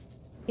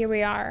here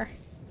we are.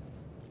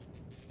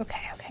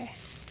 Okay.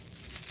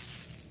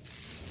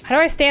 How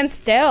do I stand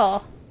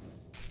still?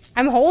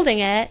 I'm holding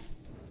it.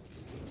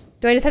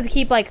 Do I just have to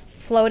keep like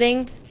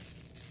floating?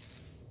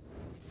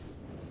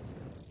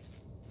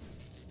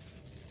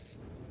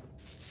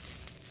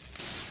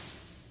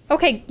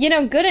 Okay, you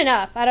know, good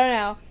enough. I don't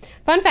know.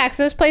 Fun facts,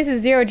 this place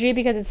is 0G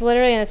because it's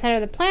literally in the center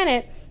of the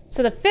planet,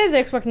 so the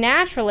physics work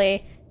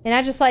naturally, and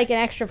not just like an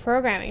extra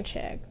programming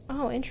check.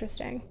 Oh,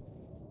 interesting.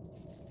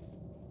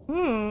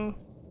 Match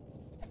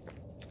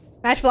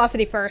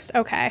velocity first.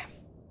 Okay.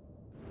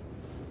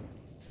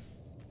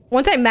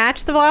 Once I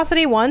match the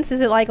velocity once,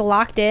 is it like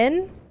locked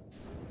in?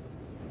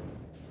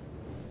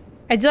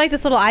 I do like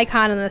this little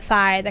icon on the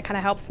side that kind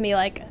of helps me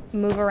like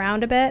move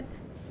around a bit.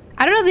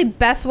 I don't know the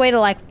best way to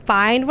like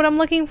find what I'm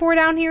looking for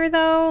down here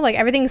though. Like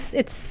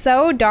it's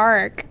so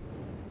dark.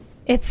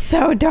 It's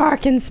so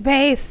dark in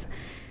space.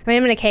 I mean,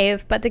 I'm in a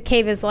cave, but the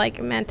cave is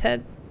like meant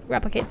to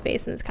replicate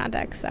space in this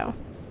context, so.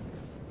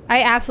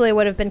 I absolutely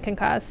would have been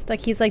concussed.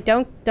 Like he's like,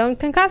 don't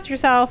concuss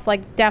yourself.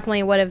 Like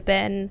definitely would have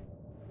been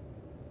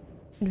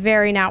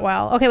very not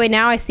well. Okay, wait,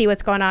 now I see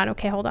what's going on.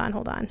 Okay, hold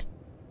on.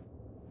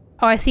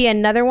 Oh, I see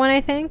another one,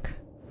 I think.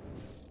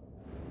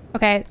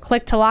 Okay,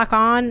 click to lock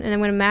on, and I'm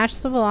gonna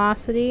match the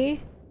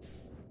velocity.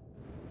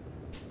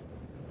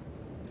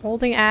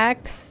 Holding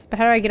X, but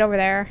how do I get over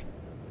there?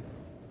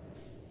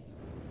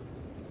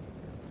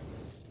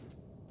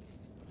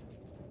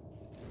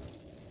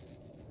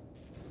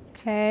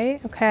 Okay.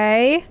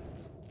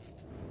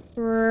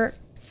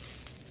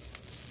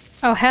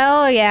 Oh,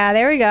 hell yeah,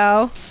 there we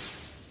go.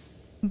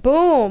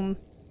 Boom!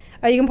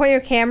 Oh, you can point your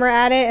camera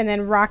at it and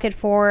then rock it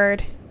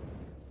forward.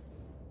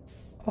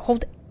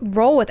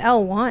 Roll with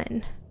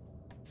L1.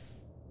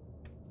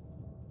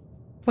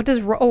 What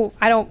does oh,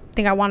 I don't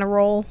think I want to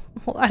roll.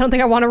 I don't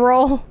think I want to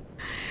roll.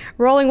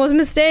 Rolling was a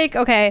mistake.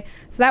 Okay,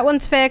 so that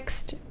one's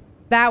fixed.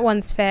 That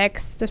one's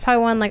fixed. There's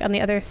probably one like on the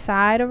other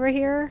side over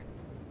here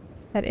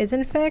that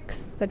isn't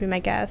fixed. That'd be my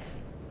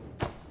guess.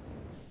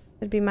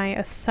 That'd be my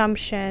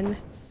assumption.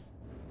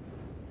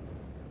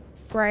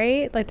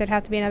 Right? Like there'd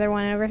have to be another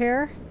one over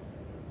here.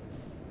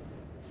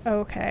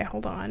 Okay,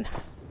 hold on.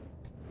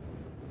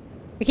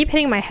 I keep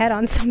hitting my head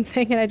on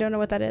something and I don't know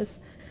what that is.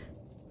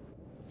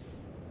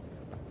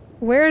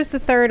 Where's the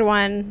third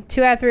one?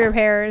 2 out of 3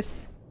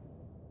 repairs.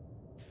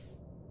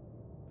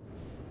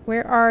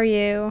 Where are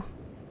you?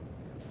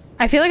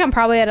 I feel like I'm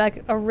probably at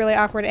like a really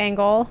awkward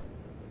angle.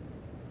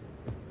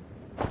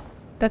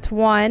 That's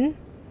 1.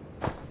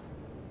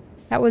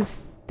 That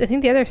was, I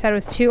think the other side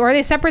was 2. Are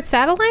they separate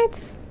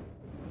satellites?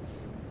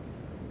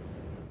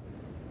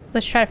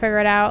 Let's try to figure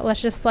it out.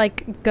 Let's just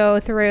like go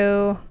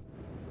through.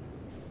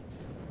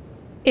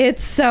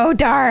 It's so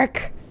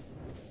dark.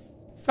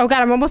 Oh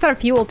god, I'm almost out of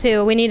fuel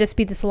too. We need to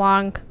speed this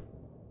along.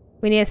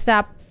 We need to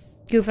stop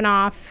goofing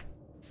off.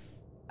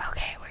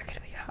 Okay, where could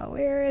we go?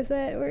 Where is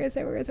it? Where is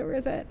it? Where is it? Where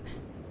is it?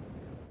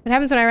 What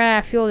happens when I run out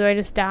of fuel? Do I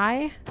just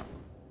die?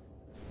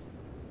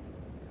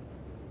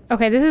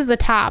 Okay, this is the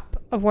top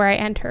of where I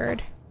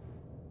entered.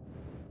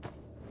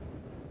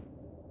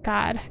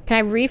 God. Can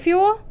I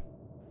refuel?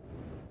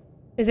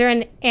 Is there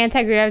an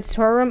anti-gravity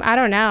tutorial room? I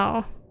don't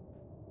know.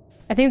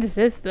 I think this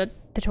is the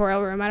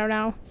tutorial room. I don't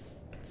know.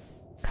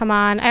 Come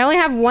on. I only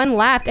have 1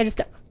 left. I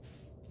just...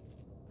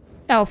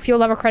 Oh, fuel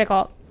level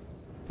critical.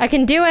 I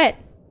can do it!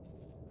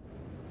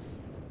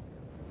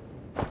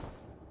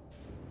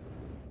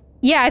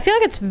 Yeah, I feel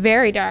like it's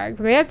very dark.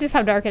 Maybe that's just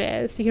how dark it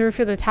is. You can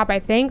refuel the top, I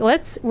think. We're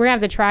gonna have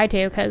to try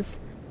to,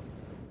 because...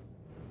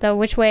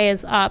 which way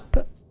is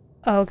up?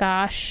 Oh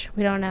gosh.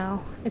 We don't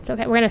know. It's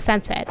okay. We're gonna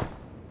sense it.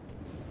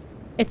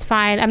 It's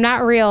fine. I'm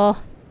not real.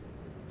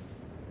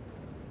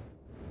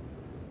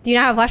 Do you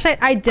not have a flashlight?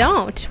 I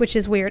don't, which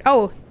is weird.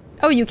 Oh,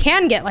 you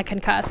can get like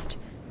concussed.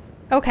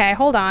 Okay,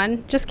 hold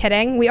on. Just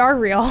kidding. We are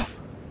real.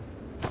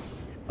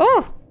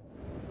 Oh.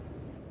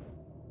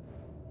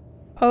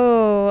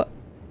 Oh.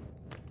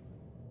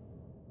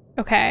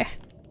 Okay.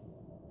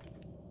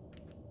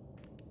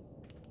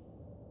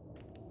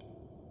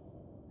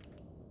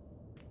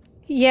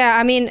 Yeah,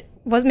 I mean,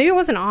 maybe it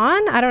wasn't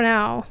on? I don't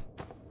know.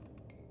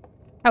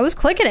 I was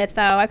clicking it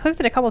though. I clicked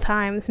it a couple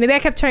times. Maybe I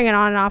kept turning it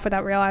on and off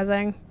without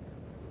realizing.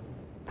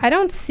 I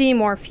don't see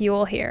more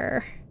fuel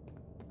here.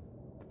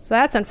 So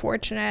that's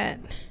unfortunate.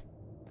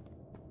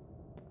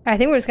 I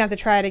think we're just gonna have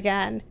to try it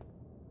again.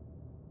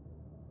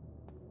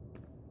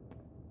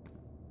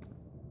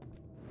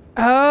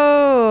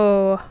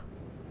 Oh.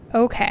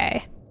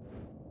 Okay.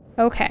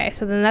 Okay,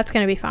 so then that's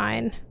gonna be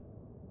fine.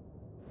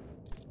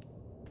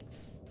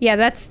 Yeah,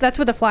 that's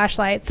with the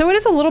flashlight. So it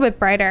is a little bit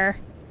brighter.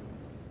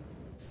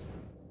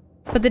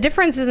 But the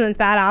difference isn't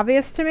that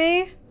obvious to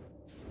me.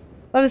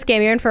 Love this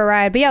game, you're in for a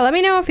ride. But yeah, let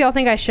me know if y'all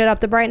think I should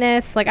up the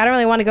brightness. Like, I don't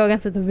really want to go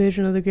against like, the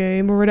vision of the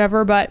game or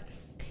whatever, but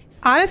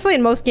honestly,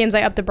 in most games,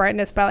 I up the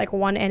brightness by like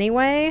 1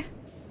 anyway.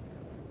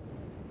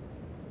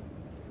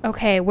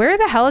 Okay, where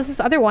the hell is this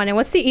other one? And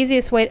what's the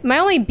easiest way? My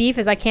only beef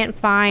is I can't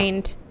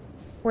find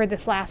where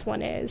this last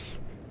one is.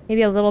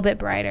 Maybe a little bit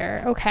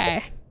brighter.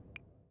 Okay.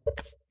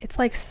 It's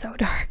like so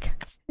dark.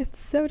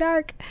 It's so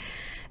dark.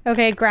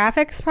 Okay,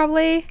 graphics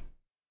probably.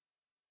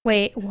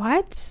 Wait,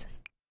 what?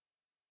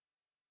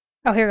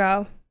 Oh, here we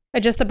go.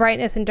 Adjust the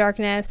brightness and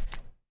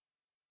darkness.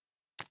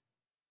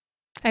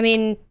 I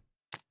mean,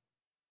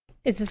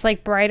 is this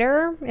like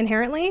brighter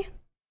inherently?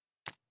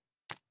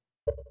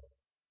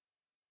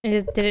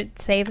 Did it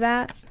save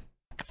that?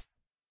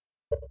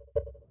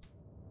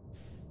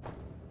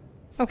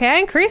 Okay, I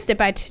increased it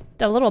by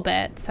a little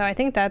bit, so I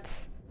think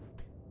this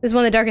is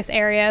one of the darkest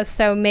areas,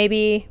 so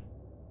maybe...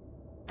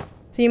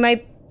 So you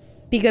might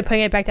be good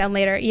putting it back down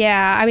later.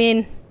 Yeah, I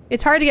mean,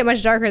 it's hard to get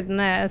much darker than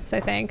this, I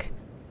think.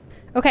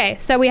 Okay,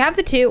 so we have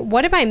the two.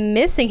 What am I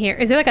missing here?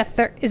 Is there like a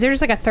third? Is there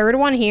just like a third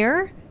one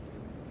here?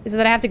 Is it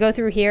that I have to go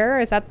through here?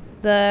 Is that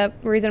the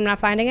reason I'm not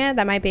finding it?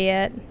 That might be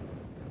it.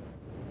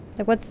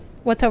 Like,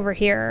 what's over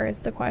here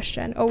is the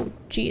question. Oh,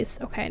 geez.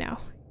 Okay, no.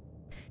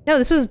 No,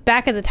 this was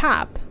back at the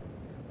top.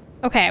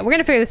 Okay, we're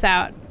gonna figure this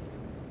out.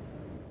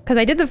 Because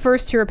I did the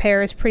first two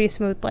repairs pretty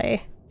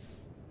smoothly.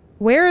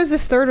 Where is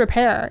this third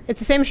repair? It's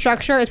the same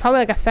structure. It's probably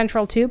like a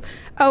central tube.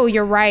 Oh,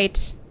 you're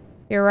right.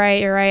 You're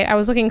right, you're right. I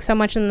was looking so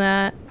much in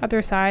the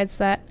other sides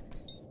that...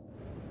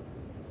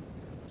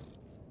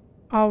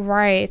 All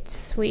right,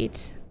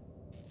 sweet.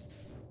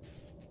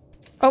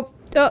 Oh,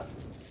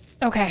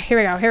 okay, here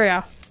we go, here we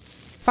go.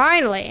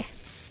 Finally.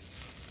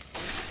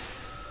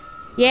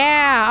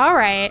 Yeah, all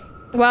right.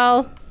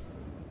 Well,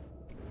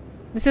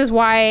 this is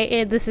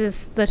why this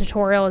is the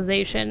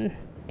tutorialization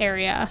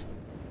area.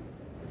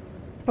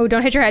 Oh,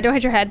 don't hit your head, don't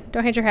hit your head,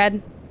 don't hit your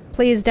head.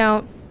 Please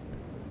don't.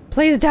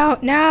 Please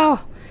don't, no!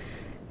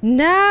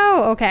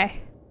 No!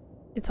 Okay.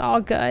 It's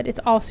all good. It's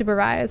all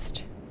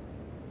supervised.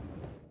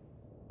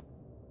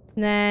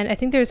 And then I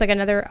think there's like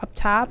another up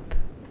top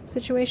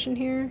situation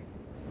here.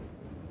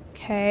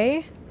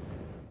 Okay.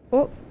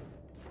 Oh.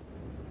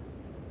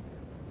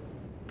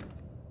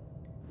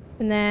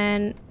 And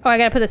then... Oh, I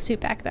gotta put the suit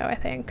back though, I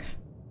think.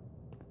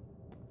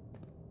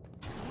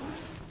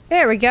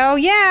 There we go.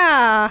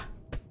 Yeah!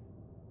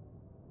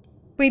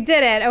 We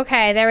did it.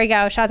 Okay, there we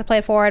go. Shot to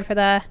play forward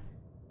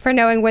for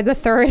knowing where the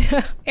third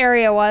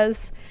area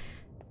was.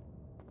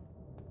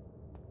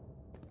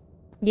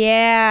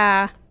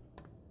 Yeah.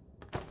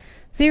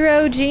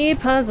 0G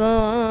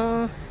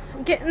puzzle.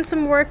 Getting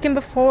some work in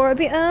before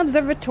the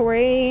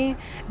observatory.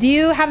 Do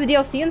you have the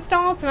DLC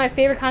installed? Some of my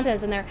favorite content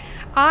is in there.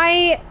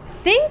 I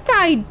think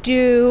I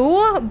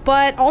do,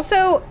 but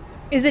also,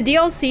 is a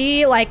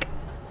DLC like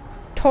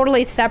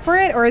totally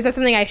separate, or is that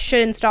something I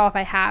should install if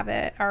I have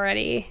it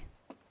already?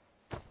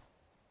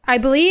 I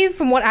believe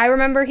from what I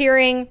remember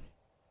hearing,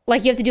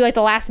 like you have to do like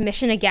the last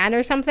mission again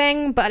or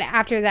something, but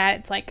after that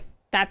it's like,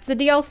 that's the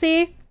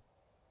DLC.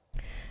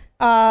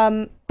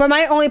 But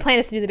my only plan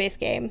is to do the base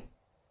game.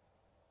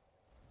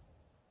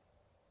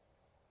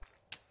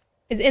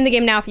 Is in the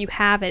game now. If you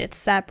have it, it's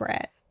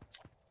separate.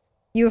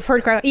 You have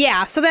heard correctly.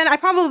 Yeah, so then I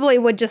probably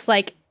would just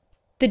like,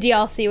 the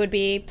DLC would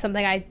be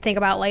something I'd think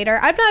about later.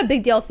 I'm not a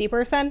big DLC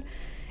person.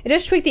 It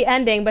does tweak the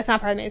ending, but it's not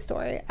part of the main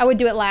story. I would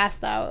do it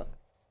last though.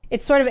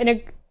 It's sort of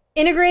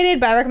integrated,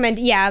 but I recommend,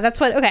 yeah, that's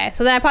what, okay.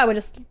 So then I probably would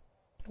just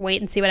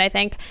wait and see what I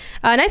think.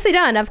 Nicely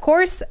done. Of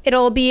course,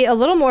 it'll be a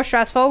little more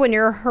stressful when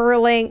you're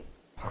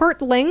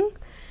hurtling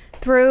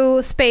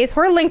through space.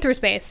 Hurtling through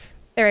space.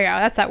 There we go.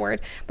 That's that word.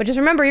 But just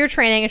remember you're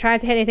training and try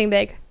not to hit anything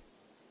big.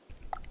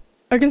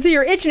 I can see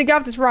you're itching to get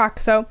off this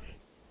rock, so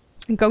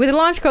go get the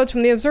launch codes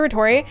from the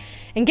observatory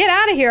and get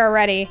out of here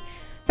already.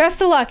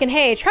 Best of luck, and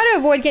hey, try to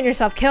avoid getting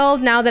yourself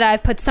killed now that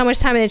I've put so much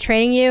time into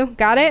training you.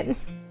 Got it?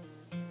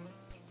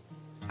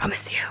 I'll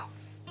miss you.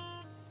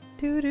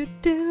 The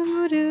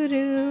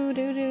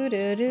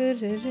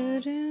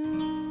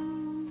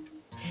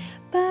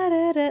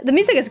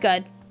music is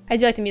good. I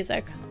do like the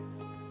music.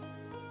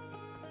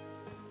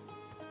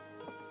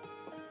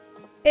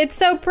 It's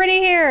so pretty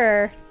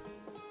here.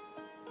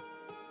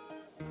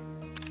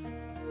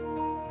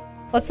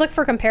 Let's look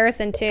for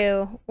comparison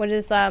too. What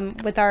is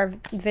with our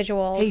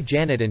visuals? Hey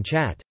Janet and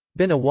chat.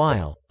 Been a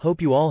while.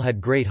 Hope you all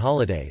had great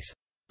holidays.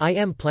 I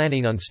am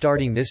planning on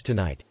starting this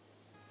tonight.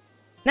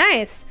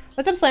 Nice.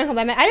 What's up, Slam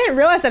Compliment? I didn't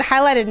realize that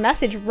highlighted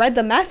message read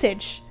the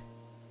message.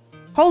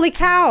 Holy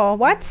cow!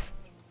 What?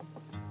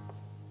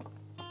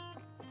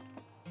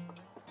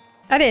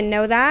 I didn't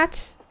know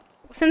that.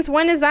 Since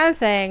when is that a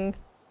thing?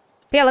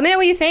 But yeah, let me know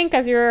what you think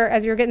as you're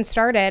getting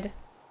started.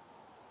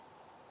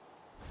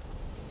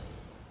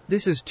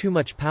 This is too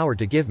much power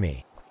to give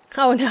me.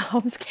 Oh no,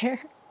 I'm scared.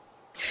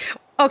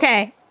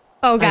 Okay.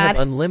 Oh god. I have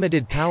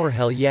unlimited power.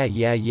 Hell yeah,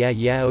 yeah, yeah,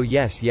 yeah. Oh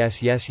yes,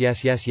 yes, yes,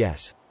 yes, yes,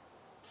 yes.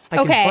 I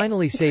can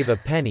finally save a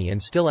penny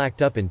and still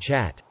act up in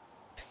chat.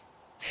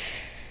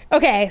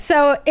 Okay,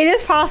 so it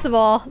is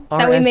possible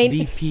that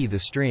RSVP the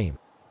stream.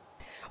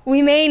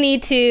 We may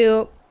need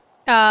to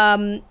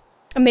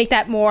make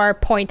that more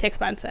point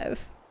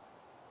expensive.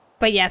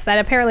 But yes, that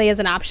apparently is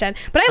an option.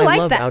 But I like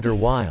love that. Outer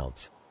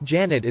Wilds.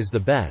 Janet is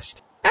the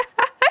best.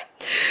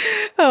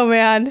 Oh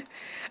man,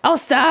 I'll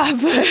stop.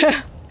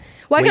 Well,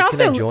 Wait,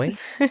 can I join?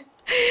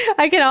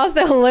 I can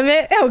also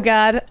limit. Oh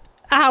god,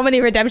 how many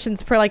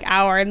redemptions per like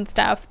hour and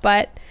stuff.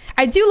 But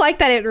I do like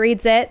that it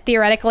reads it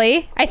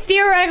theoretically. I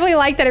theoretically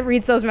like that it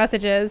reads those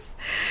messages.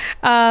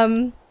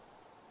 But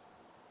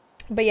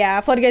yeah,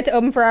 Floodgate to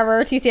open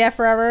forever. TCF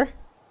forever.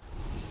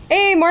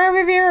 Hey, Mario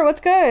Revere,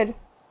 what's good?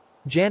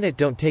 Janet,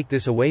 don't take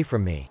this away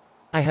from me.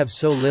 I have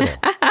so little.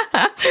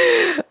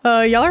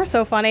 Y'all are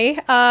so funny.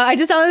 I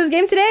just downloaded this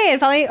game today and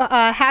finally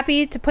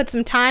happy to put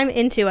some time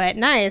into it.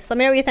 Nice. Let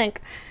me know what you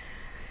think.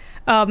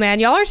 Oh man,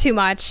 y'all are too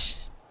much.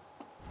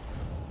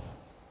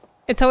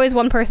 It's always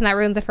one person that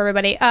ruins it for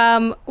everybody.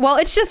 Well,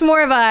 it's just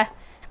more of a...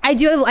 I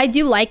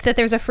do like that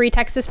there's a free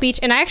text-to-speech,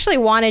 and I actually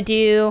want to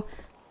do...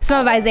 Some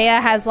of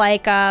Isaiah has,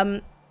 like,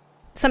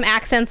 some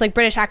accents, like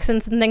British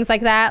accents and things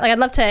like that. Like, I'd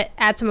love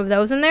to add some of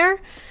those in there.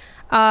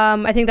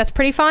 I think that's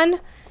pretty fun.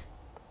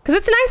 Because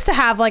it's nice to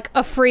have, like,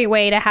 a free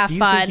way to have fun.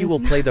 Do you think you will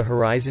play the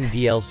Horizon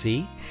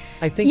DLC?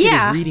 I think it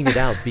is reading it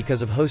out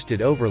because of hosted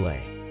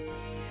overlay.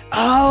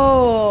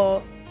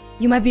 Oh,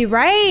 you might be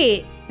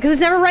right. Because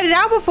it's never read it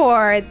out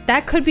before.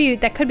 That could be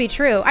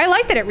true. I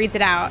like that it reads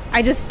it out.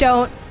 I just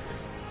don't...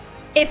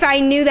 If I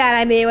knew that,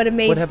 I would have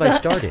made... What have I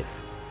started?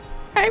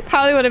 I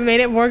probably would have made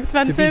it more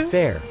expensive. To be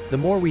fair, the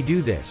more we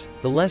do this,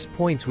 the less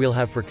points we'll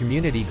have for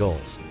community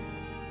goals.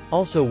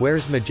 Also,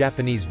 where's my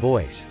Japanese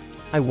voice?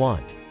 I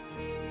want.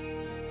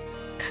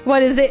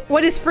 What is it?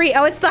 What is free?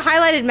 Oh, it's the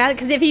highlighted message.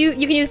 Because if you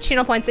can use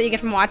channel points that you get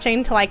from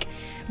watching to like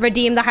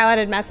redeem the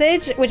highlighted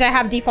message, which I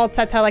have default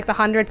set to like the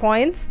 100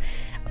 points.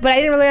 But I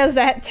didn't realize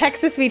that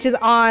text-to-speech is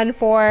on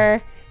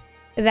for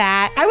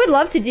that. I would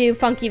love to do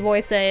funky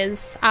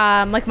voices,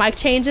 like mic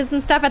changes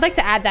and stuff. I'd like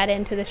to add that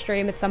into the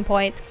stream at some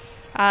point.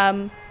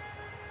 Oh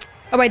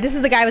wait, this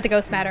is the guy with the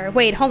ghost matter.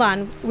 Wait, hold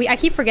on. I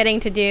keep forgetting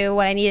to do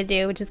what I need to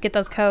do, which is get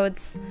those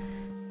codes.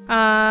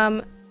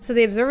 So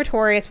the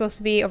observatory is supposed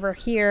to be over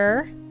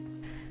here.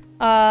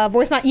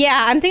 Voice mod.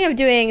 Yeah, I'm thinking of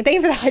doing.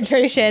 Thank you for the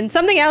hydration.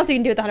 Something else you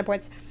can do with the 100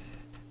 points.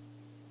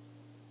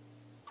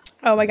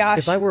 Oh my gosh.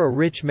 If I were a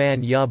rich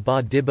man, ya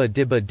ba dibba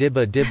dibba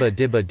dibba dibba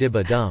dibba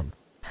dibba dum.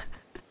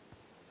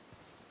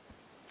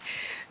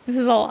 This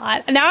is a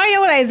lot. Now I know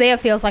what Isaiah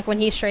feels like when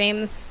he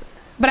streams.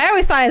 But I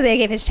always thought Isaiah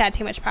gave his chat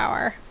too much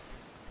power.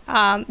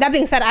 That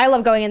being said, I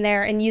love going in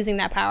there and using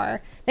that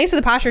power. Thanks for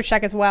the posture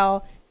check as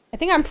well. I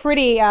think I'm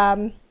pretty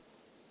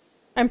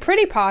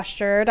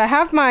postured. I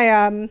have my,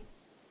 I'm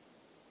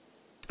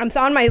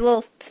on my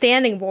little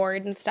standing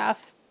board and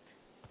stuff.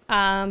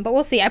 But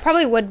we'll see. I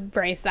probably would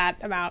brace that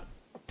amount,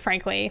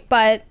 frankly.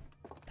 But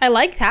I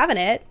liked having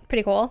it.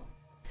 Pretty cool.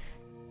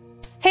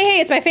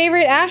 Hey, it's my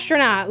favorite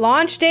astronaut.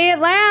 Launch day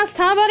at last,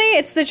 huh, buddy?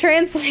 It's the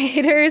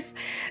translators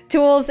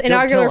tools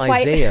inaugural Don't tell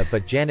flight. Isaiah,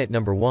 but Janet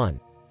 #1.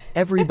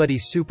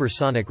 Everybody's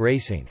supersonic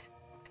racing.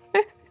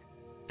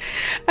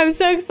 I'm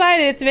so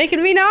excited. It's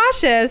making me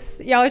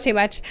nauseous. Y'all are too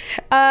much.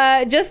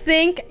 Just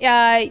think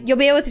you'll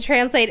be able to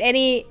translate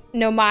any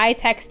Nomai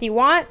text you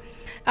want.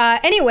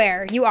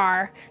 Anywhere you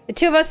are. The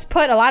two of us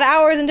put a lot of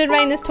hours into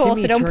inventing this tool,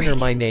 Timmy so don't Turner,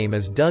 my name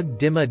is Doug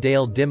Dimma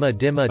Dale Dimma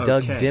Dimma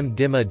Doug Dim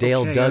Dimma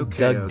Dale Doug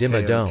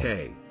Dimma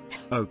Dome.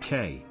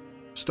 Okay.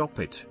 Stop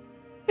it.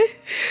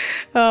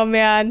 Oh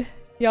man.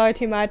 Y'all are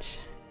too much.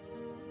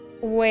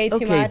 Way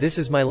too much. Okay, this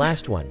is my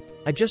last one.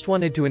 I just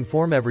wanted to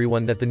inform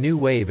everyone that the new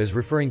wave is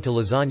referring to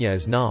lasagna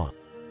as na.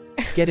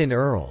 Get in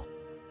Earl.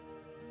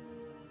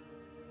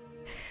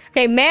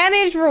 Okay,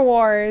 manage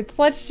rewards.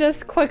 Let's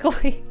just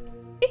quickly...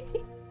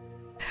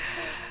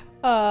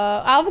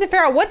 I'll have to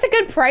figure out what's a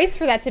good price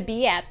for that to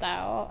be at,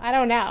 though. I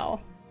don't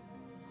know.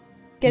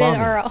 Get Mommy.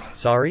 in Earl.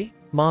 Sorry?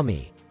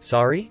 Mommy.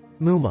 Sorry?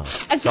 Muma.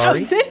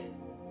 Sorry?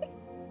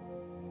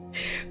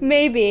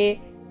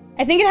 Maybe.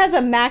 I think it has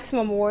a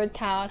maximum word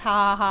count.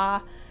 Ha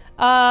ha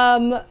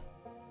ha.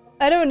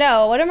 I don't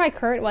know. What are my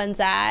current ones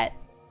at?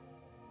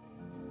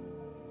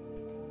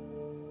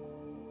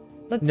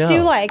 Let's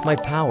do like... my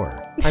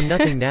power. I'm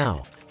nothing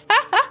now.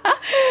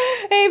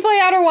 Hey, Play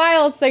Outer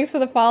Wilds. Thanks for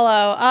the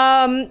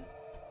follow.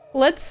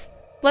 Let's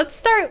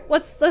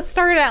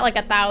start at like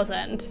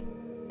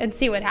 1,000 and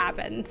see what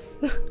happens.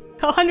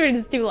 100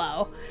 is too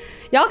low.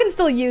 Y'all can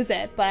still use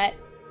it, but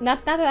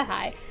not that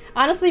high.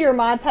 Honestly, your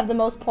mods have the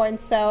most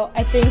points, so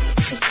I think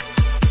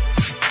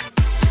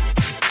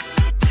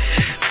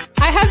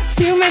I have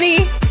too many.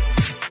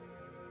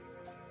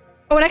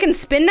 Oh, and I can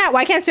spin that?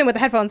 Well, I can't spin with the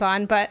headphones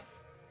on, but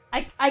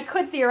I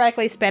could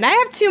theoretically spin. I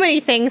have too many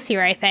things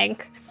here, I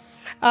think.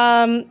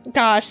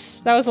 Gosh,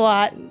 that was a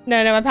lot.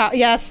 No, my power.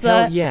 Yes,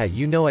 Hell yeah,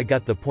 you know I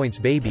got the points,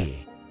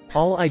 baby.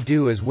 All I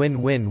do is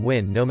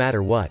win, no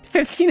matter what.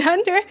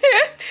 1,500.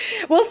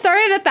 We'll start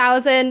at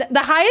 1,000. The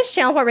highest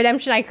channel point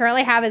redemption I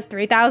currently have is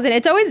 3,000.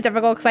 It's always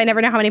difficult because I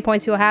never know how many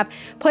points people have.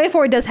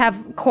 Play4 does have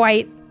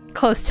quite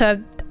close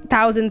to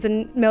thousands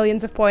and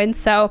millions of points,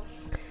 so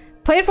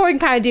Play4 can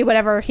kind of do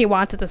whatever he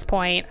wants at this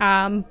point.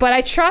 But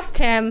I trust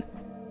him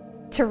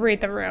to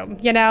read the room,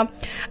 you know?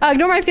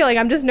 Ignore my feeling.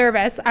 I'm just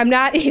nervous. I'm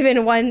not even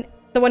the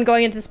one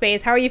going into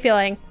space. How are you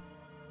feeling?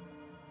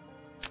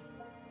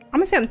 I'm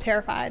gonna say I'm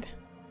terrified.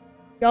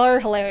 Y'all are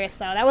hilarious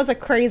though. That was a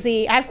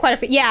crazy... I have quite a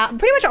few... Yeah,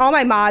 pretty much all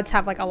my mods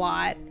have like a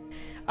lot.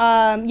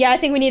 Yeah, I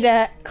think we need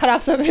to cut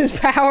off some of his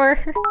power.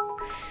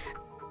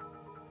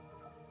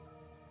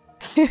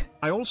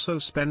 I also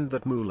spend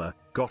that moolah,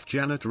 got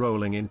Janet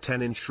rolling in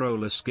 10-inch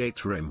roller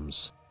skate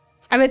rims.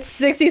 I'm at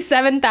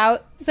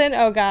 67,000.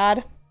 Oh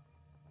god.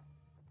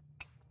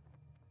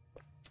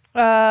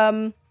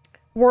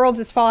 Worlds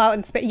is Fallout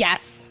in space.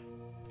 Yes.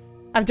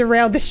 I've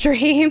derailed the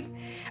stream.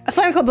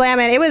 Slam Kablam,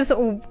 it was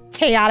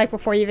chaotic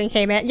before you even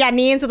came in. Yeah,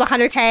 Neens with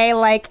 100K,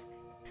 like,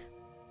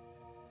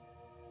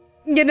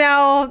 you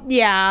know,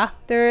 yeah.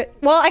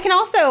 Well, I can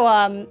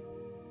also,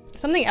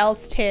 something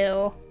else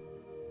too.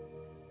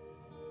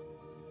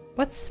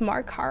 What's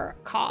smart car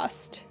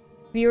cost?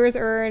 Viewers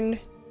earn,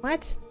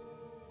 what?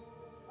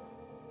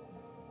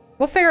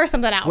 We'll figure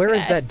something out. Where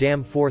is that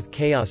damn 4th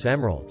Chaos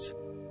Emeralds?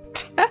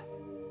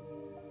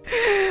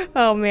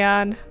 Oh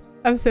man,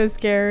 I'm so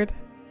scared.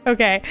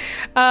 Okay,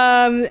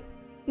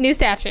 new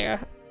statue.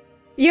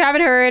 You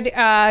haven't heard,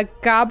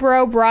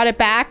 Gabro brought it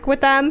back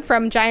with them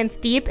from Giant's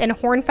Deep, and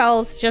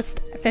Hornfell's just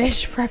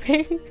finished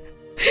prepping.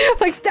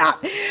 Like,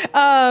 stop.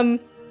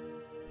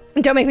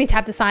 Don't make me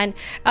tap the sign.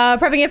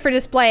 Prepping it for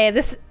display.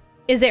 This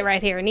is it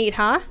right here. Neat,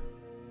 huh?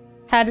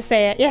 Had to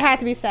say it. It had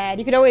to be said.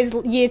 You could always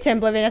yeet to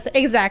oblivion.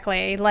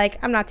 Exactly.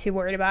 Like, I'm not too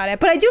worried about it.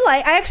 But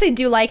I actually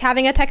do like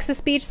having a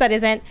text-to-speech that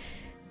isn't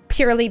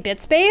purely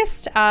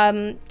bits-based.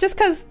 Just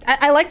because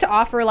I like to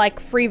offer, like,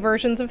 free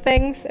versions of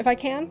things, if I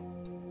can.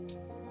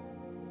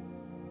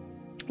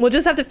 We'll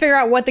just have to figure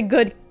out what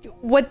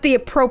the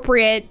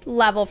appropriate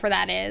level for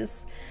that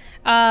is.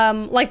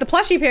 Like, the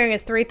plushie appearing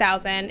is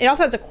 3,000. It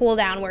also has a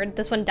cooldown where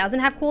this one doesn't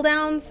have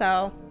cooldown,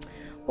 so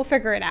we'll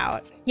figure it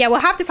out. Yeah, we'll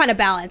have to find a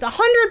balance.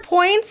 100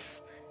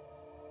 points?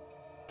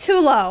 Too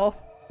low.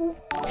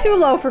 Too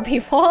low for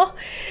people.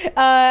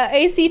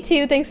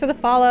 AC2, thanks for the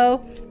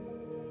follow.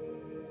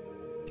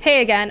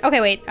 Hey again.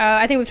 Okay, wait.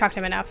 I think we've talked to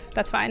him enough.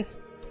 That's fine.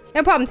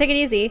 No problem. Take it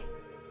easy.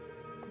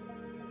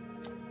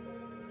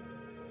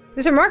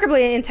 This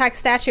remarkably intact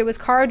statue was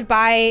carved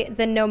by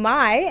the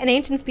Nomai, an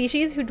ancient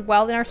species who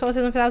dwelled in our solar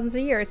system for thousands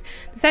of years.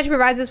 The statue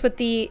provides us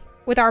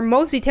with our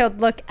most detailed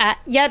look at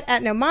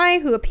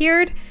Nomai, who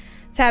appeared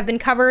to have been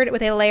covered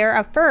with a layer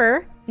of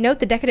fur. Note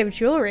the decorative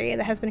jewelry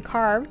that has been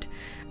carved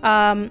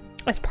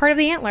as part of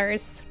the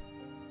antlers.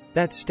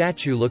 That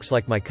statue looks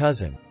like my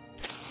cousin.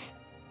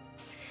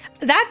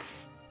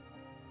 That's,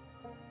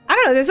 I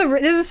don't know,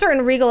 there's a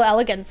certain regal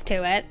elegance to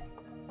it.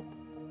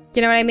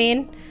 You know what I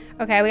mean?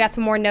 Okay, we got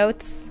some more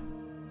notes.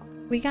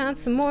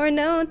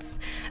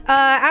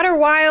 Outer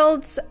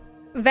Wilds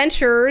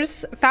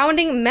Ventures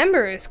founding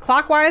members,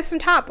 clockwise from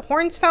top.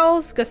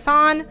 Hornsfells,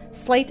 Gassan,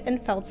 Slate,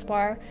 and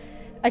Feldspar.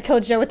 I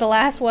killed Joe with the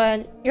last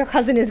one. Your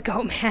cousin is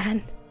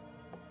Goatman.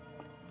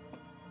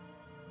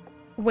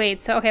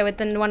 Wait, so, okay,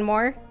 then one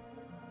more.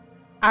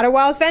 Outer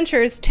Wilds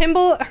Ventures,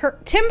 Timber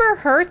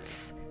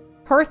Hearths,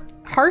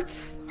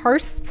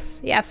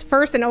 yes,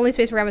 first and only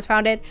space program was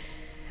founded.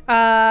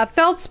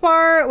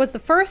 Feldspar was the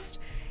first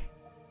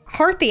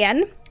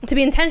Hearthian to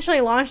be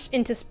intentionally launched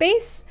into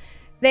space.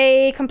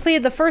 They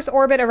completed the first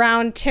orbit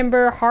around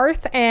Timber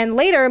Hearth and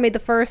later made the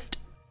first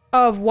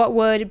of what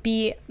would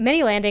be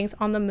many landings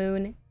on the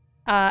moon,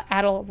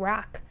 Adel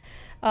Rock.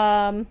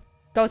 Go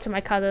to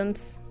my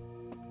cousins.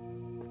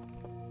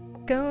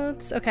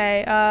 Goats,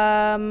 okay,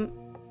 oh,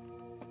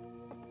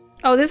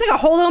 there's like a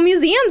whole little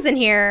museums in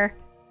here.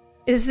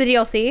 Is this the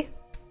DLC?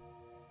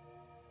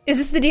 Is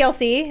this the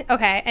DLC?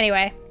 Okay,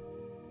 anyway.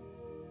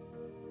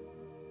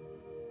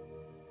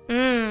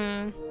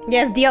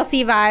 Yes,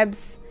 DLC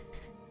vibes.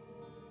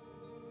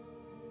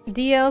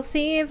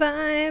 DLC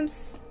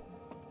vibes.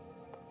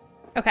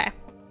 Okay.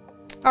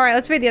 All right,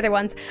 let's read the other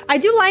ones. I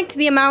do like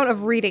the amount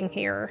of reading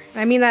here.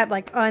 I mean that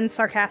like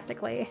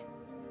unsarcastically.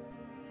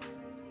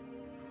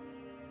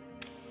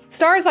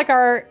 Stars like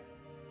our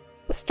sun.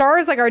 Oh,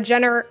 stars like our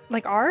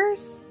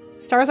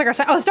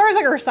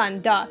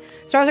sun, duh.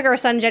 Stars like our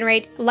sun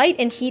generate light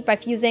and heat by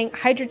fusing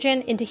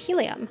hydrogen into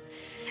helium.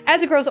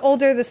 As it grows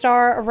older, the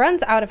star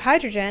runs out of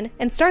hydrogen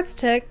and starts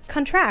to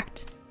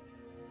contract.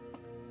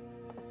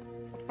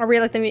 I'll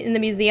read like in the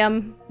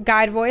museum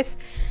guide voice.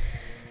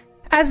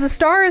 As the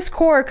star's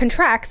core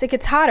contracts, it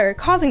gets hotter,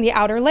 causing the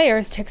outer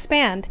layers to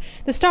expand.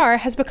 The star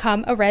has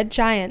become a red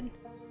giant.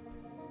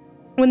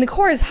 When the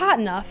core is hot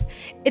enough,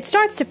 it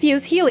starts to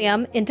fuse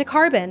helium into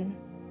carbon.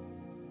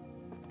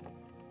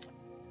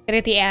 Gotta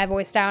get the AI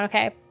voice down,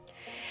 okay.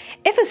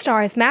 If a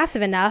star is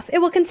massive enough, it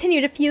will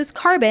continue to fuse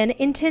carbon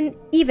into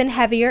even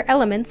heavier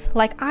elements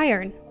like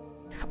iron.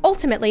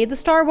 Ultimately, the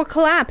star will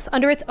collapse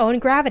under its own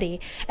gravity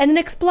and then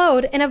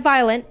explode in a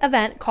violent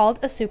event called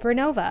a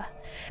supernova.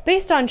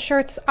 Based on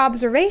Schurtz's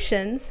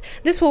observations,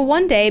 this will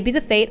one day be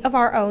the fate of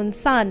our own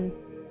sun.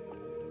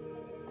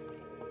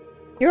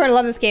 You're gonna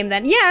love this game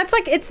then. Yeah, it's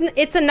like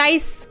it's a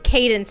nice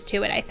cadence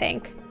to it, I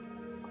think.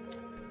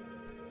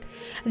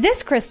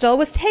 This crystal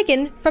was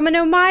taken from an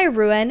Nomai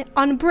ruin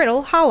on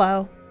Brittle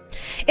Hollow.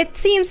 It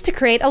seems to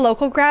create a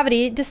local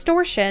gravity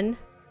distortion.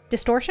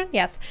 Distortion?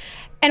 Yes.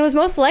 And was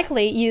most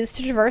likely used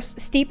to traverse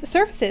steep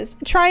surfaces.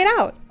 Try it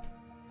out.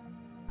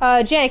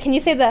 Janet, can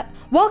you say the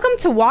welcome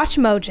to Watch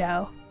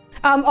Mojo?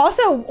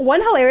 Also,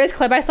 one hilarious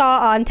clip I saw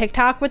on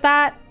TikTok with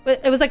that,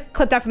 it was like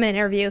clipped out from an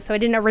interview, so it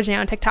didn't originate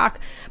on TikTok,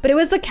 but it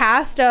was the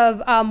cast of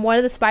one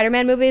of the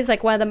Spider-Man movies,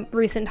 like one of the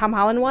recent Tom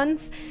Holland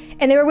ones,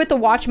 and they were with the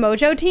Watch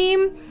Mojo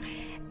team.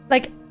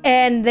 Like,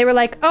 And they were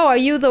like, oh, are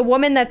you the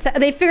woman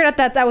they figured out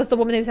that was the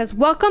woman who says,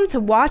 welcome to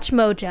Watch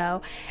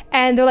Mojo.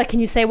 And they're like, can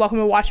you say welcome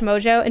to Watch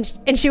Mojo?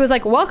 And she was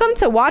like, welcome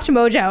to Watch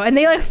Mojo. And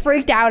they like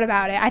freaked out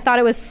about it. I thought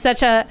it was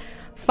such a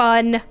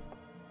fun,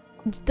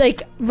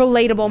 like,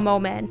 relatable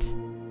moment.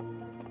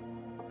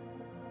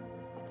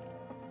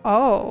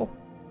 Oh.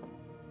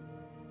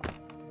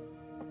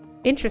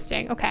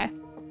 Interesting. Okay.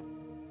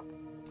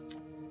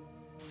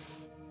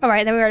 All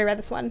right, then we already read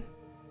this one.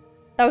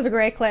 That was a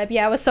great clip.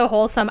 Yeah, it was so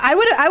wholesome. I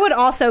would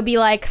also be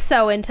like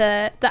so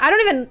into I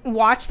don't even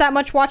watch that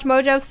much Watch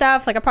Mojo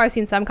stuff. Like I've probably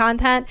seen some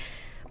content,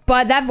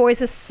 but that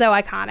voice is so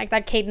iconic.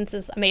 That cadence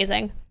is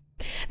amazing.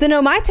 The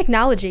Nomai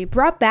technology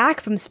brought back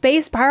from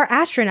space by our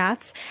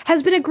astronauts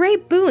has been a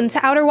great boon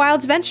to Outer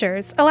Wilds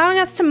ventures, allowing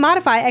us to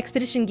modify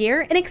expedition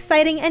gear in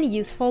exciting and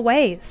useful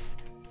ways.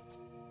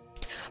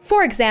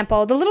 For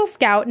example, the Little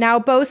Scout now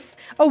boasts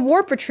a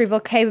warp retrieval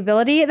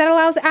capability that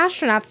allows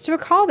astronauts to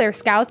recall their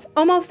scouts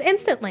almost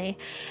instantly.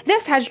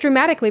 This has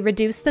dramatically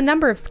reduced the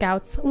number of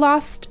scouts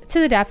lost to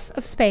the depths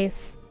of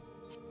space.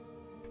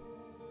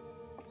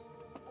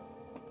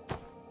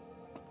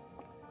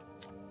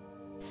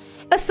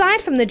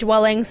 Aside from the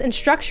dwellings and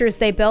structures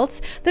they built,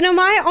 the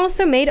Nomai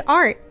also made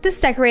art. This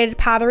decorated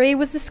pottery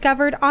was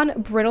discovered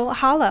on Brittle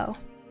Hollow.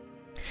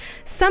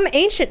 Some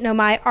ancient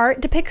Nomai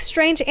art depicts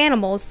strange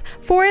animals,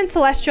 foreign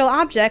celestial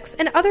objects,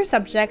 and other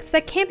subjects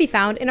that can't be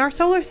found in our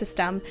solar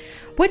system,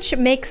 which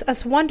makes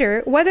us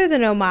wonder whether the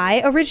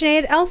Nomai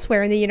originated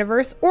elsewhere in the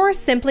universe or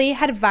simply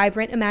had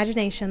vibrant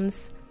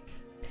imaginations.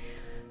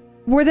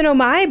 Were the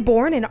Nomai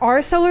born in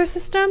our solar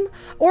system,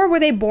 or were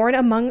they born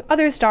among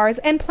other stars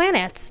and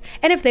planets?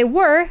 And if they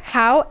were,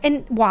 how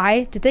and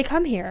why did they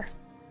come here?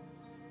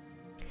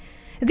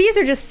 These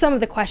are just some of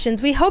the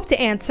questions we hope to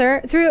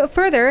answer through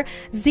further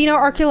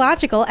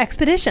xenoarchaeological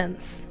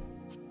expeditions.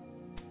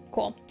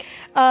 Cool.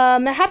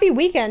 Happy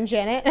weekend,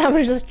 Janet. I'm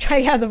gonna just try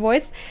to get out the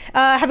voice.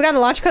 Have I gotten the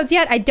launch codes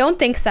yet? I don't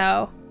think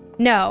so.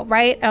 No,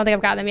 right? I don't think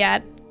I've gotten them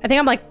yet. I think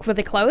I'm like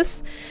really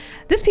close.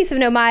 This piece of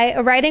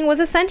Nomai writing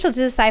was essential to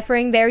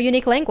deciphering their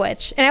unique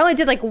language. And I only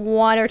did like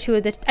one or two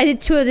of the, I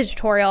did two of the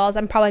tutorials.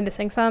 I'm probably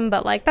missing some,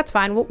 but like, that's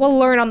fine. We'll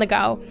learn on the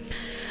go.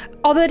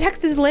 Although the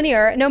text is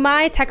linear,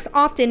 Nomai text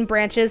often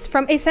branches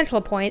from a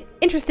central point.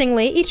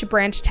 Interestingly, each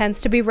branch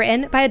tends to be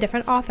written by a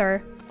different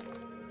author.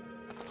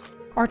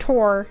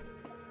 Artur.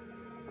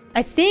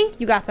 I think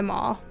you got them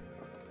all.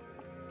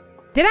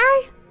 Did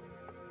I?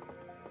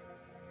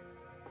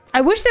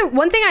 I wish there,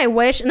 one thing I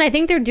wish, and I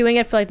think they're doing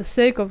it for like the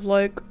sake of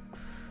like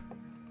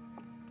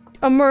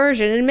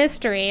immersion and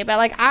mystery, but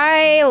like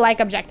I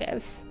like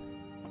objectives.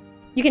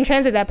 You can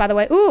translate that, by the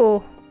way.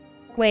 Ooh,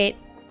 wait,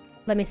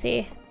 let me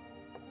see.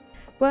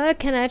 What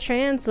can I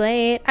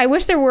translate? I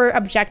wish there were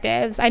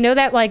objectives. I know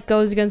that like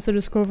goes against the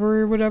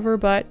discovery or whatever,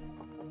 but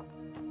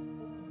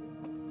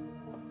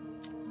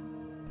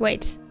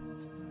wait.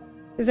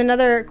 There's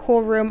another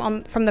cool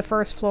room from the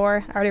first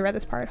floor. I already read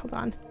this part. Hold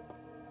on.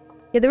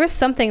 Yeah, there was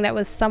something that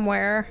was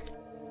somewhere.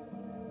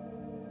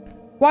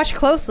 Watch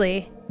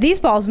closely. These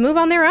balls move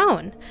on their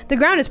own. The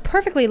ground is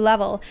perfectly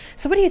level.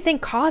 So what do you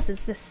think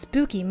causes this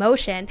spooky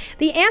motion?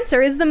 The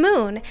answer is the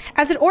moon.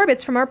 As it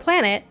orbits from our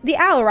planet, the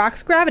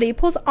Alarock's gravity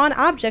pulls on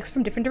objects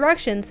from different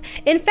directions.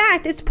 In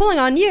fact, it's pulling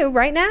on you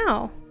right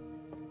now.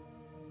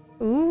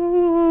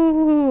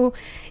 Ooh.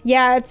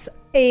 Yeah, it's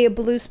a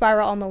blue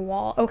spiral on the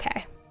wall.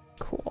 Okay,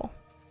 cool.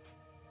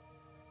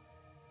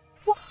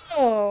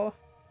 Whoa.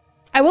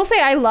 I will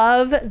say I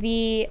love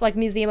the like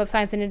Museum of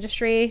Science and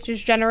Industry,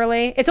 just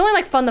generally. It's only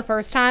like fun the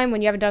first time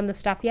when you haven't done the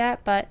stuff yet,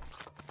 but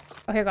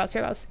oh, here goes,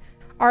 here goes.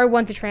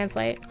 R1 to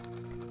translate.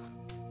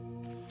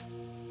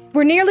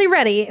 We're nearly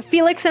ready.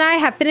 Felix and I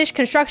have finished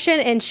construction,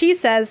 and she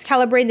says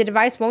calibrating the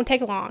device won't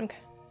take long.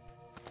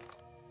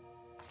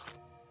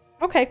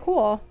 Okay,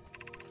 cool.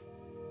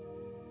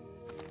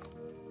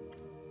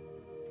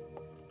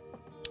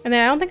 And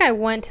then I don't think I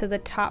went to the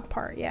top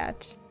part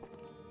yet.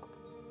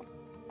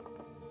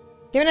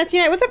 Giving us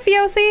unite. What's up,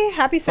 Fiosi?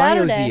 Happy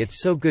Saturday. Fiosi,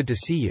 it's so good to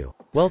see you.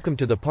 Welcome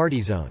to the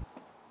party zone.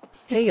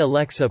 Hey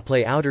Alexa,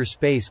 play Outer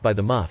Space by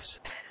the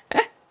Muffs.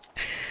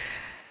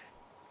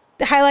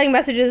 Highlighting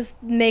messages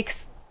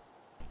makes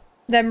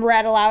them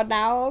read aloud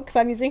now because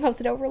I'm using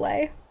hosted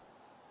overlay.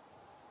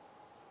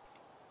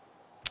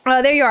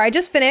 There you are. I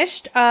just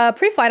finished.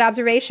 Pre-flight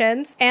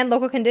observations and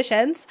local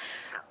conditions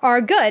are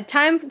good.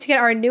 Time to get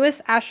our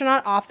newest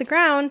astronaut off the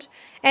ground.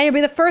 And you'll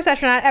be the first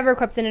astronaut ever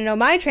equipped in a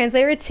Nomai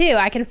translator too.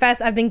 I confess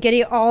I've been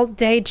giddy all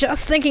day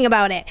just thinking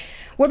about it.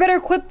 We're better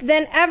equipped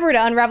than ever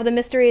to unravel the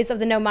mysteries of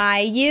the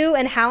Nomai. You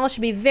and Hal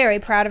should be very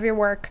proud of your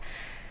work.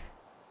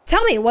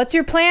 Tell me, what's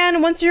your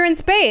plan once you're in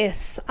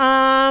space?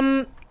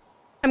 I'm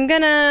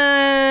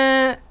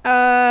gonna,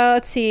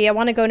 let's see. I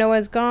want to go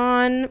Noah's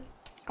Gone.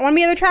 I want to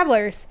meet other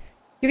travelers.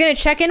 You're gonna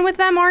check in with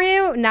them, are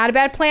you? Not a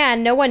bad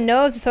plan. No one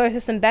knows the solar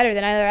system better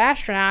than other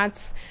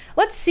astronauts.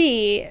 Let's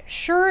see.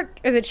 Shirt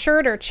or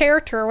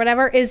Chert or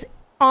whatever is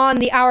on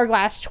the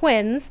Hourglass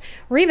Twins.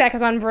 Revek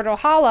is on Brittle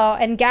Hollow,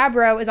 and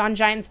Gabbro is on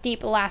Giant's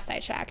Deep last I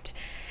checked.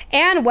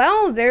 And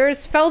well,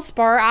 there's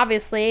Feldspar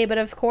obviously, but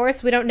of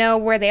course we don't know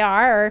where they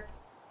are or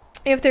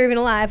If they're even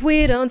alive,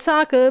 we don't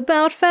talk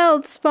about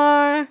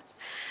Feldspar.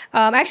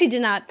 I actually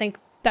did not think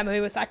that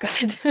movie was that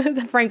good,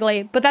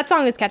 frankly, but that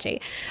song is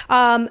catchy.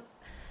 That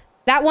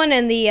one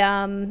and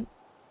the,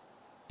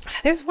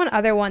 there's one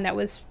other one that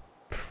was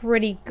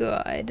pretty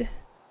good.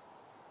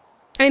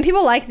 I mean,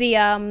 people like the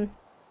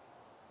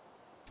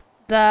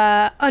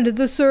Under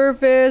the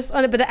Surface,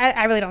 but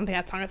I really don't think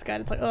that song is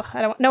good. It's like, ugh,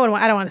 I don't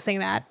want to sing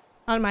that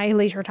on my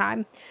leisure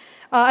time.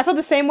 I feel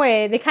the same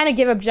way. They kind of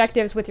give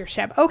objectives with your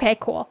ship. Okay,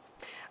 cool.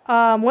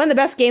 One of the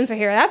best games right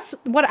here. That's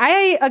what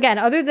again,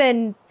 other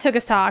than Took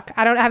Talk,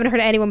 I haven't heard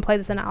anyone play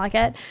this and not like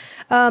it.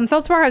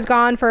 Feldspar has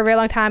gone for a very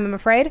long time, I'm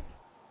afraid.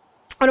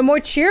 On a more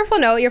cheerful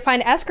note, you'll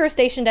find Esker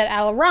stationed at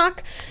Owl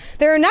Rock.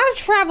 They're not a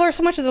traveler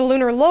so much as a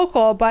lunar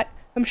local, but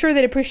I'm sure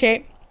they'd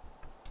appreciate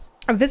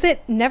a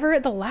visit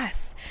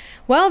nevertheless.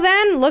 Well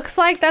then, looks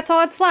like that's all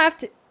that's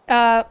left.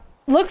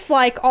 Looks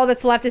like all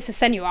that's left is to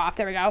send you off.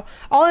 There we go.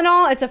 All in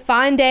all, it's a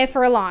fine day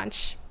for a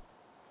launch.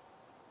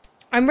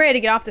 I'm ready to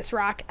get off this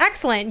rock.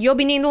 Excellent. You'll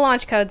be needing the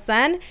launch codes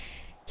then.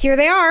 Here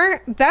they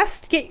are.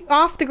 Best get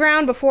off the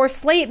ground before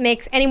Slate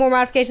makes any more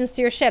modifications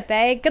to your ship,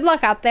 eh? Good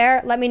luck out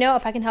there. Let me know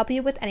if I can help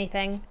you with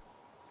anything.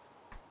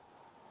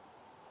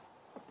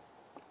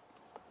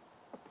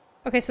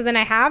 Okay, so then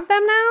I have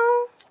them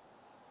now?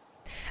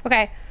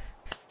 Okay.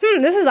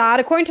 This is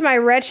odd. According to my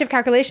redshift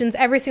calculations,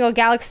 every single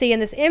galaxy in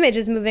this image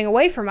is moving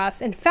away from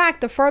us. In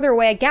fact, the further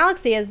away a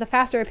galaxy is, the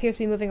faster it appears to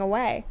be moving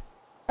away.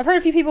 I've heard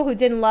a few people who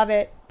didn't love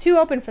it. Too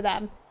open for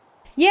them.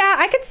 Yeah,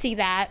 I could see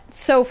that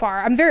so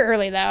far. I'm very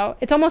early, though.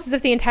 It's almost as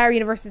if the entire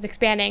universe is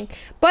expanding.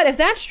 But if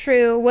that's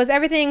true, was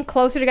everything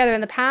closer together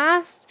in the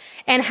past?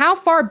 And how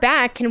far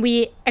back can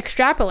we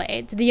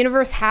extrapolate? Did the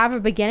universe have a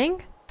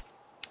beginning?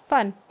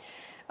 Fun.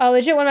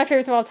 Legit one of my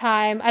favorites of all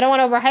time. I don't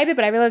want to overhype it,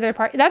 but I realize they're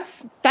part.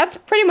 That's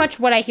pretty much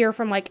what I hear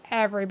from like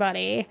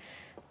everybody.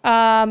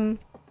 I'm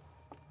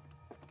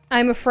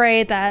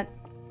afraid that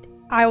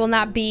I will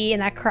not be in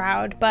that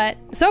crowd, but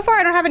so far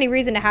I don't have any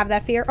reason to have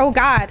that fear. Oh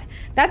God,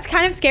 that's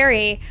kind of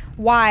scary.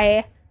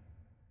 Why?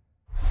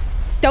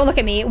 Don't look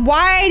at me.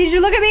 Why did you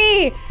look at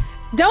me?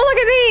 Don't look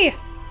at me.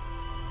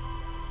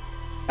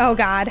 Oh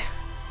God.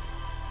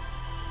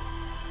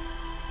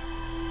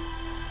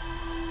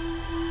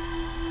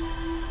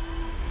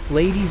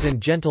 Ladies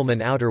and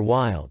gentlemen, Outer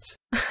Wilds.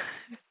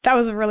 That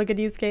was a really good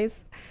use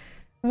case.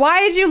 Why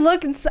did you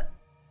look inside?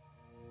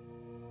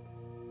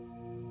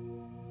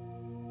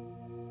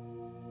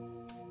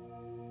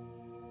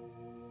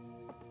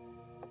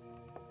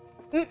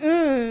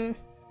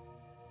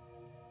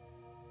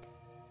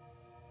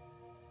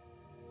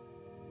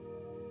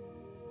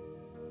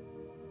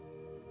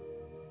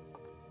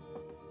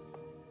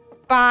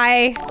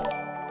 Bye.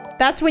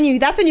 That's when you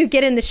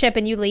get in the ship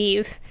and you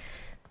leave.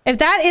 If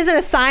that isn't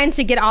a sign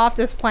to get off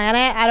this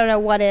planet, I don't know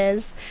what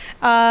is.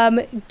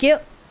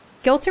 Gilterium,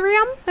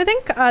 I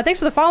think. Thanks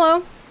for the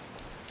follow.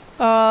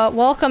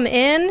 Welcome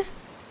in.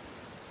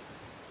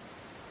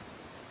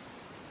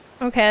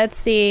 Okay, let's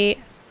see.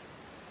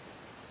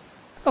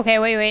 Okay,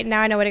 wait.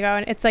 Now I know where to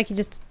go. It's like you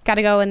just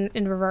gotta go in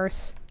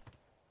reverse.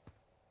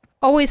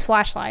 Always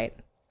flashlight.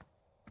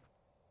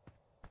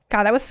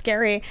 God, that was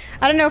scary.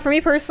 I don't know, for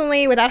me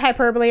personally, without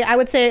hyperbole, I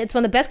would say it's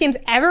one of the best games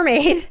ever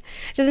made.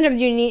 Just in terms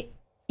of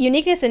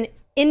uniqueness and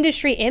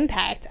industry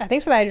impact.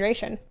 Thanks for the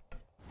hydration.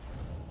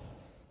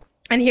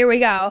 And here we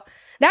go.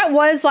 That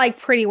was like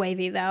pretty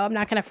wavy though. I'm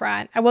not gonna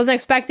front. I wasn't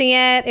expecting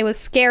it. It was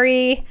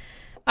scary.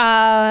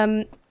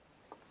 It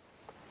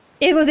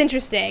was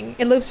interesting.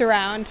 It loops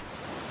around.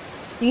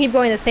 You can keep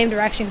going the same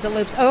direction because it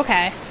loops. Oh,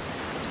 okay.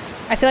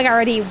 I feel like I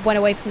already went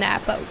away from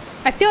that, but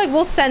I feel like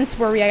we'll sense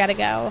where we gotta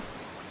go.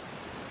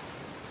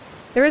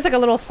 There is like a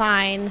little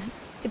sign.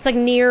 It's like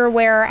near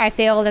where I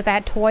failed at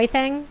that toy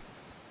thing.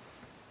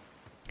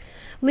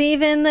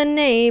 Leaving the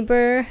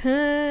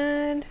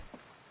neighborhood.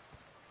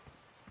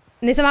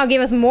 And they somehow gave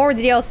us more with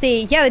the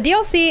DLC. Yeah, the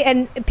DLC,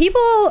 and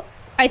people,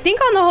 I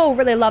think on the whole,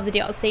 really love the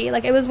DLC.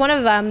 Like, it was one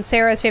of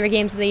Sarah's favorite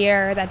games of the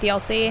year, that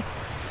DLC.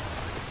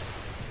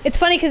 It's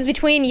funny because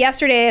between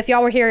yesterday, if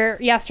y'all were here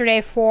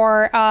yesterday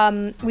for,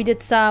 we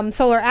did some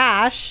Solar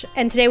Ash,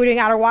 and today we're doing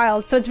Outer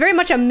Wilds. So it's very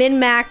much a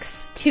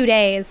min-max 2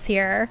 days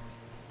here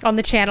on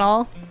the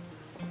channel.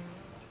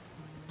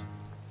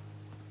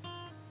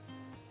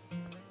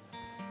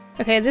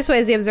 Okay, this way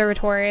is the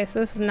observatory, so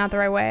this is not the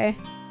right way.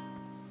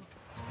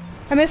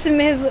 I missed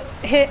his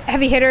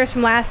heavy hitters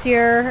from last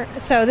year,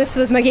 so this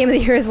was my game of the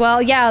year as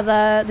well. Yeah,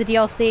 the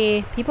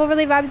DLC. People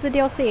really vibed with the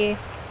DLC.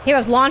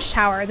 Heroes Launch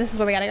Tower. This is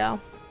where we gotta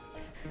go.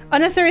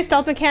 Unnecessary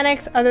stealth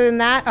mechanics. Other than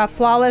that,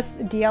 flawless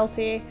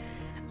DLC.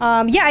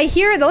 Yeah, I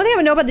hear the only thing I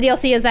would know about the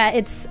DLC is that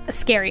it's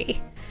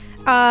scary.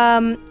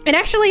 And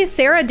actually,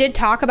 Sarah did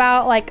talk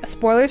about like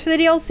spoilers for the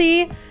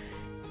DLC.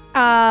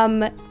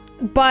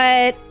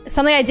 But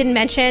something I didn't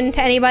mention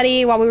to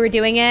anybody while we were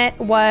doing it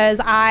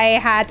was I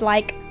had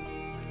like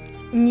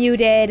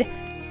muted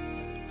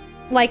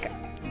like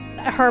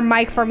her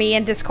mic for me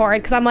in Discord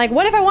because I'm like,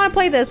 what if I want to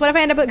play this? What if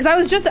I end up, because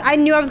I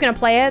knew I was gonna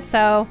play it,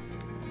 so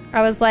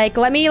I was like,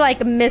 let me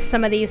like miss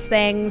some of these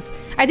things.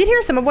 I did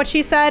hear some of what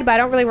she said, but I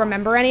don't really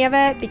remember any of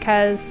it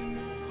because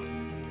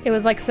it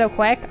was like so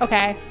quick.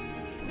 Okay.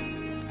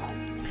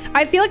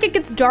 I feel like it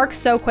gets dark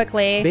so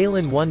quickly.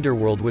 Balin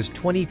Wonderworld was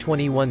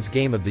 2021's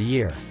game of the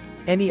year.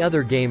 Any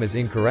other game is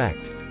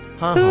incorrect.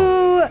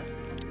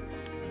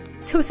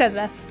 Who said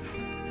this?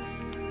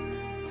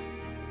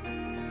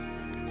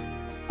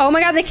 Oh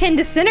my god, they can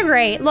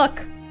disintegrate.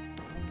 Look.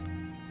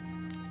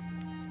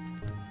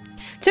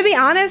 To be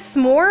honest,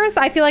 s'mores,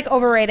 I feel like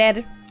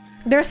overrated.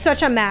 They're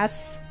such a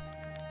mess.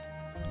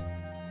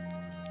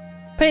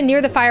 Put it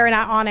near the fire and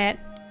not on it.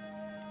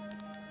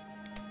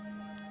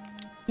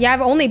 Yeah,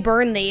 I've only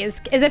burned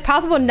these. Is it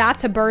possible not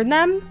to burn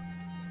them?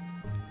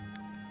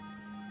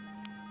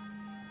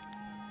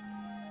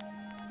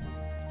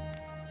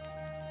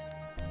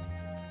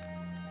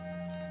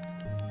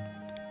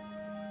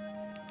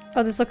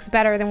 Oh, this looks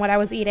better than what I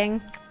was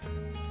eating.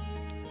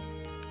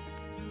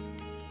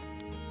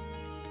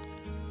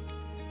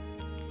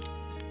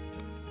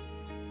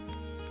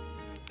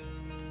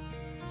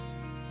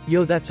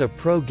 Yo, that's a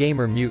pro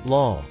gamer mute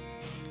lol.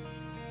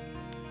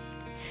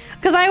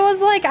 Cause I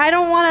was like, I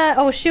don't wanna,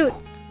 oh shoot.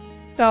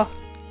 Oh.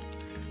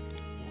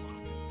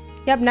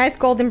 Yep, nice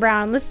golden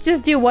brown. Let's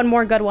just do one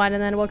more good one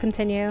and then we'll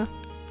continue.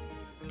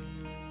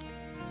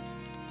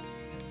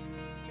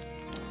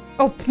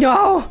 Oh,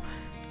 no!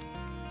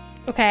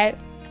 Okay.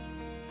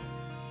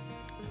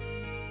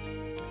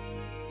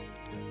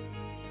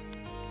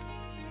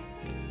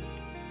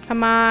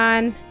 Come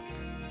on.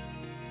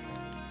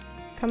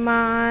 Come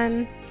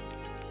on.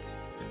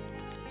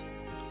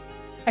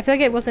 I feel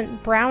like it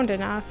wasn't browned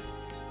enough.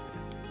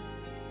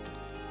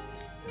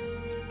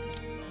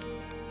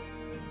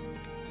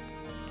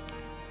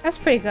 That's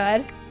pretty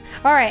good.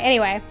 Alright,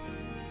 anyway.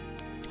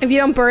 If you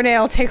don't burn it,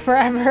 it'll take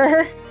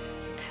forever.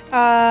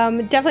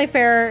 Definitely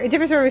fair, a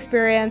different sort of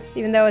experience,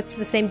 even though it's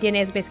the same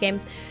DNA as the base game.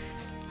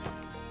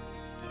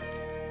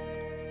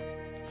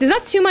 There's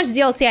not too much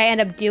DLC I end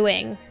up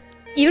doing.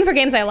 Even for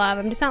games I love,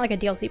 I'm just not like a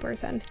DLC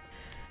person.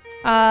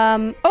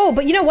 Oh,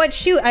 but you know what?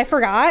 Shoot, I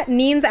forgot.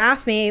 Neens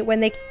asked me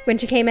when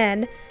she came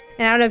in,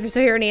 and I don't know if you're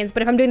still here, Neens,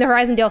 but if I'm doing the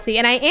Horizon DLC,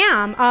 and I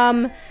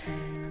am,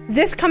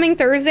 this coming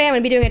Thursday, I'm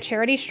gonna be doing a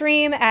charity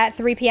stream at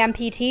 3 p.m.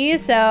 PT,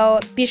 so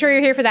be sure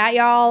you're here for that,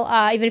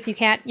 y'all. Even if you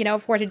can't, you know,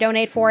 afford to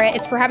donate for it.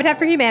 It's for Habitat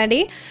for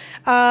Humanity.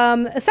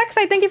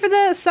 Sexite, thank you for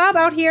the sub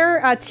out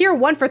here. Tier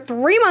 1 for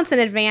 3 months in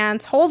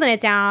advance, holding it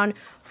down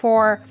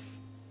for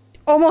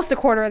almost a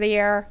quarter of the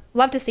year.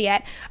 Love to see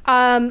it.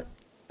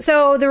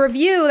 So the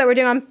review that we're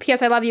doing on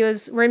PS I Love You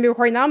is, we're gonna be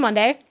recording that on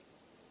Monday.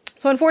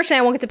 So unfortunately,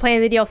 I won't get to play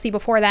any of the DLC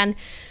before then.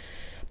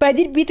 But I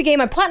did beat the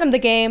game, I platinumed the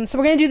game, so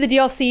we're gonna do the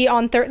DLC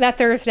on that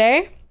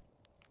Thursday.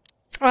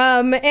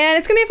 And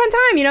it's gonna be a fun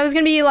time, you know, there's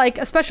gonna be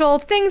like special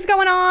things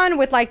going on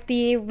with like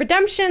the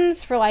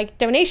redemptions for like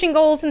donation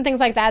goals and things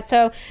like that.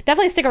 So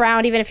definitely stick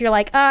around, even if you're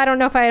like, I don't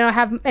know if I don't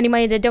have any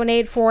money to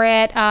donate for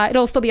it.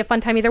 It'll still be a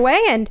fun time either way.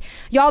 And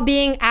y'all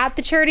being at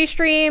the charity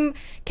stream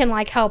can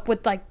like help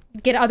with like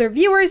get other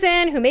viewers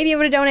in who may be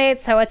able to donate,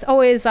 so it's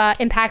always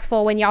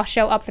impactful when y'all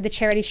show up for the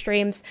charity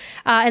streams.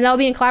 And that'll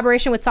be in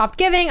collaboration with Soft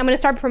Giving. I'm going to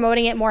start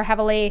promoting it more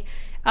heavily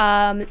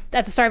at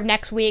the start of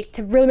next week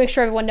to really make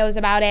sure everyone knows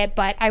about it,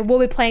 but I will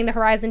be playing the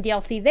Horizon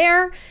DLC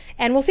there,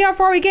 and we'll see how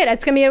far we get.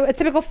 It's going to be a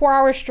typical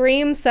 4-hour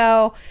stream,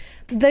 so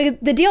the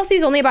DLC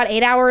is only about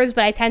 8 hours,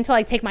 but I tend to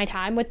like take my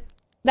time with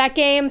that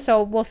game,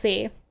 so we'll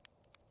see.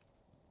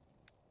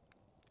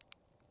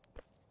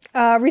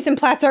 Recent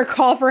plats are a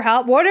call for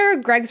help. What are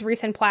Greg's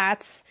recent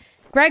plats?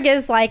 Greg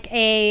is like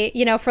a,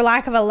 you know, for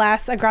lack of a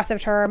less aggressive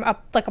term,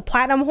 like a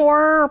platinum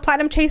whore or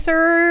platinum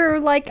chaser, or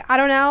like, I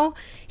don't know.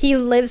 He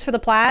lives for the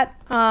plat.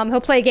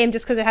 He'll play a game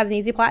just because it has an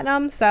easy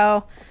platinum.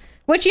 So,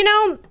 which, you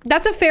know,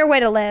 that's a fair way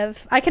to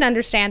live. I can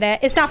understand it.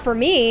 It's not for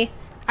me.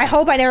 I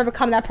hope I never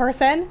become that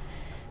person.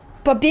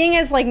 But being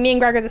as like me and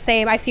Greg are the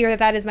same, I fear that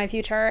that is my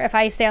future if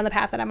I stay on the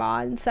path that I'm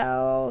on.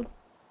 So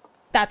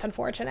that's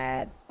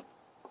unfortunate.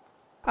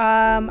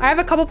 I have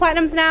a couple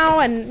platinums now,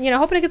 and, you know,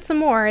 hoping to get some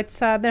more. It's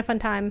been a fun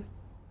time.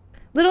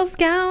 Little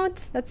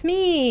Scout, that's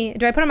me.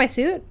 Do I put on my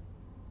suit?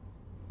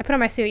 I put on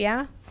my suit,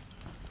 yeah?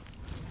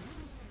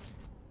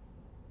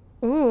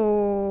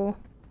 Ooh.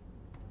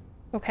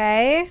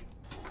 Okay.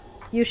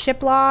 Use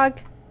ship log.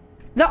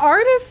 The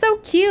art is so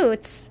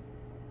cute.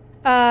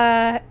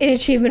 An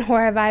achievement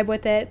horror vibe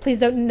with it.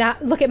 Please don't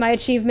not look at my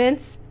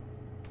achievements.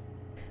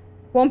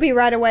 Won't be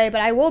right away, but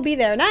I will be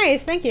there.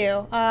 Nice, thank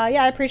you.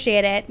 Yeah, I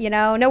appreciate it. You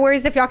know, no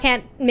worries if y'all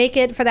can't make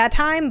it for that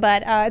time,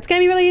 but it's gonna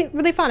be really,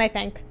 really fun, I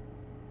think.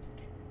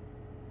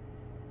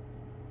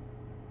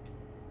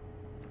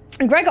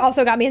 Greg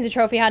also got me into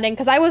trophy hunting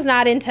because I was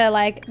not into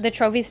like the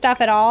trophy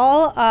stuff at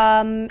all.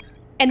 And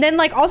then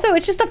like also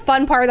it's just a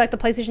fun part of like the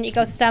PlayStation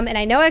ecosystem, and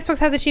I know Xbox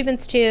has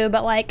achievements too,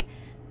 but like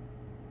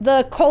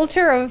the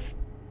culture of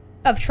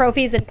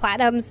trophies and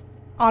platinums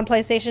on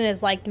PlayStation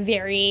is like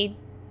very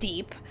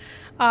deep.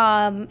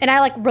 And I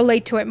like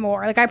relate to it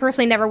more. Like I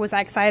personally never was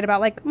that excited about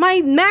like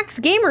my max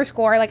gamer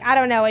score. Like I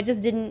don't know, it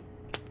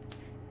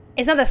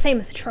it's not the same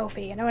as a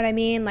trophy, you know what I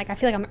mean? Like, I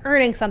feel like I'm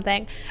earning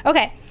something.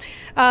 Okay,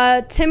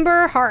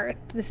 Timber Hearth.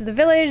 This is the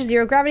village,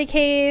 Zero Gravity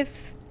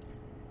Cave.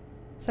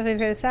 Something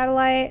for the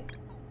satellite.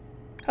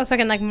 Oh, so I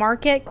can like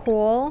mark it,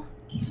 cool.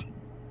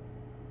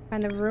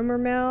 Find the rumor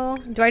mill.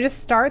 Do I just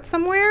start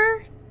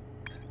somewhere?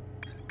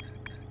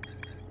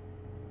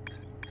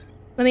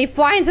 Let me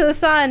fly into the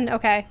sun,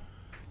 okay.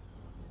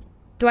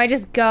 Do I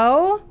just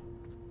go?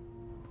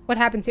 What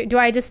happens here? Do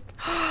I just...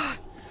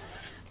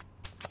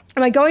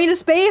 Am I going into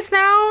space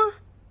now?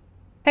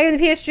 Hey,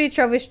 the PS3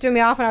 trophies threw me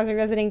off when I was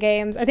revisiting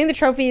games. I think the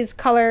trophies,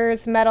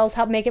 colors, medals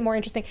help make it more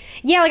interesting.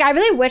 Yeah, like I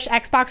really wish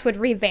Xbox would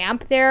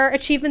revamp their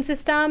achievement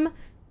system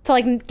to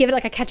like give it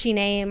like a catchy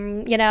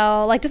name, you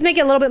know? Like just make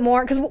it a little bit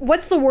more, because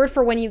what's the word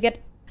for when you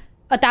get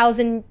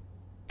 1,000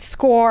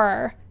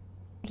 score?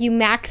 You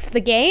max the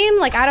game?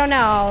 Like, I don't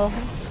know.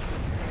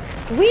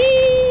 Whee!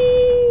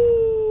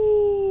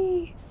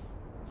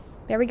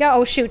 There we go.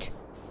 Oh, shoot.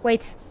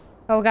 Wait.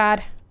 Oh,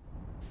 God.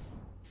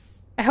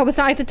 I hope it's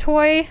not like the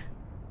toy.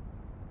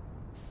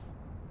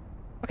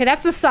 Okay,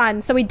 that's the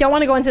sun, so we don't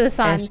want to go into the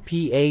sun.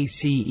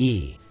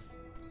 SPACE.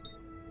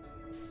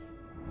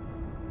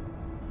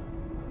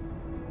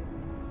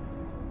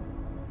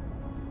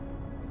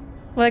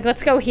 Like,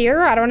 let's go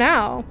here? I don't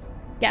know.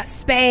 Yeah,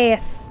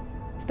 space.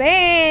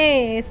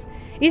 Space.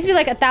 It used to be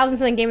like 1,000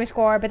 something gamer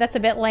score, but that's a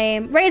bit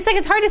lame. Right, it's like,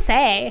 it's hard to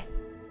say.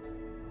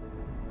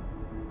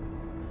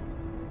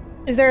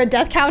 Is there a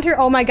death counter?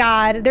 Oh my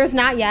God, there's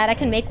not yet. I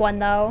can make one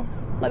though.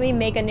 Let me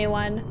make a new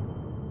one.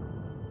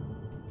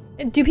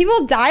 Do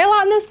people die a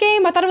lot in this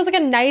game? I thought it was like a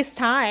nice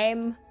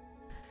time.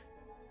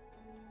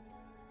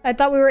 I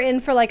thought we were in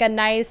for like a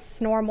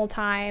nice normal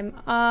time.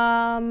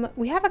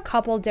 We have a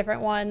couple different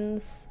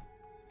ones.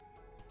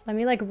 Let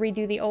me like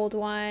redo the old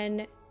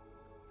one.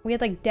 We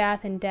had like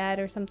death and dead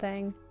or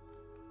something.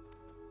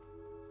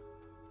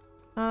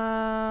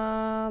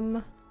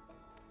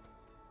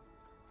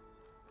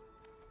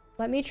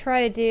 Let me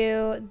try to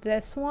do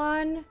this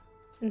one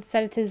and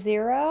set it to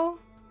 0.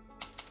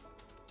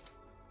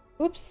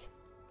 Oops.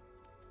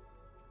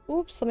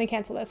 Oops, let me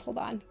cancel this. Hold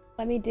on.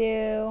 Let me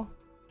do...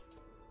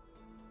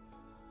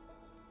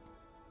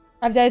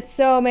 I've died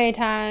so many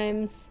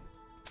times.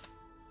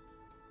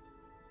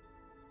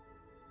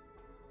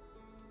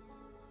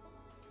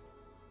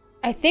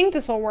 I think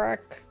this will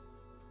work.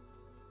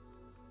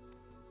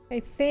 I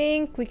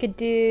think we could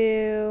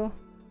do...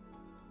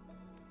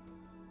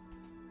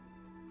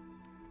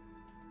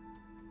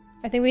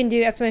 I think we can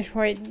do exclamation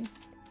point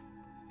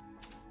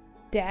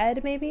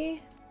dead,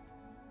 maybe?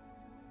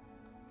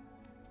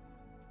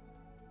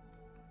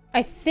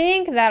 I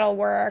think that'll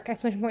work.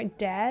 Exclamation point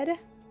dead.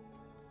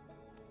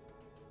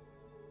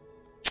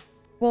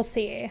 We'll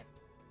see.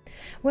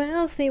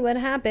 We'll see what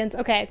happens.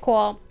 Okay,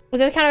 cool. Well,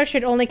 this counter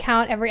should only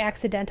count every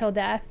accidental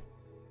death.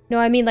 No,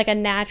 I mean like a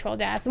natural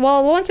death.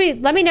 Well, once we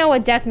let me know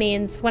what death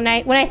means. When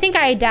I think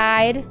I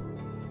died,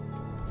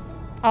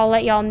 I'll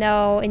let y'all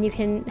know and you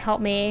can help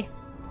me.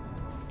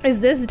 Is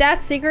this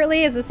death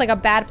secretly? Is this like a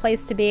bad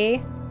place to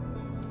be?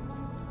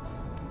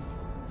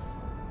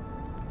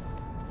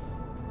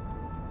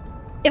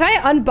 If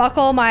I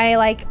unbuckle my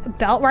like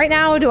belt right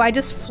now, do I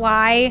just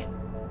fly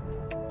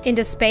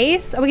into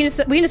space? We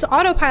can just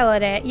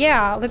autopilot it.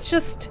 Yeah, let's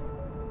just.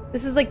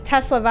 This is like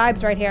Tesla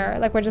vibes right here.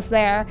 Like we're just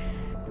there.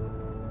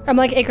 I'm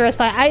like Icarus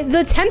flying.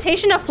 The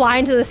temptation to fly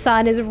into the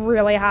sun is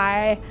really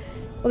high.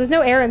 Well, there's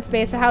no air in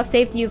space, so how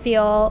safe do you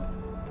feel?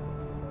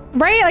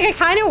 Right? Like I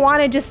kind of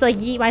want to just like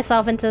yeet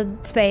myself into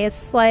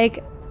space.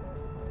 Like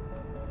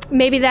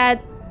maybe I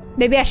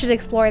should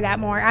explore that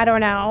more. I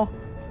don't know.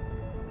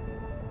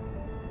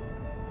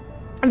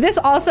 This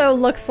also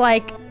looks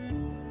like,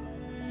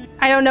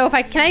 I don't know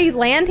if can I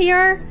land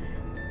here?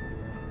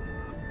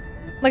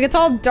 Like it's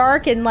all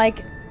dark and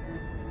like,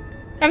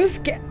 I'm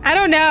scared. I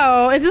don't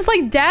know. Is this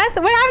like death?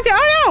 What happens here?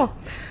 Oh no!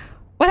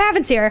 What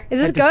happens here? Is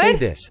this good? Say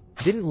this.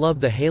 Didn't love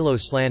the Halo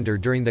slander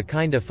during the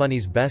Kinda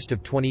Funny's Best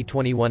of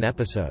 2021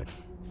 episode.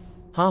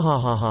 Ha ha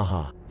ha ha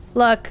ha.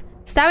 Look,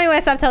 stop me when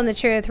I stop telling the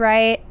truth,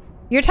 right?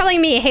 You're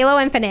telling me Halo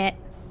Infinite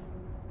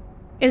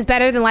is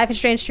better than Life is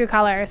Strange True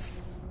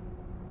Colors.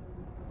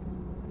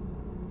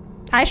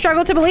 I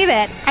struggle to believe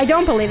it. I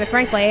don't believe it,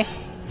 frankly.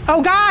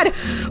 Oh God!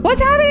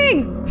 What's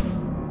happening?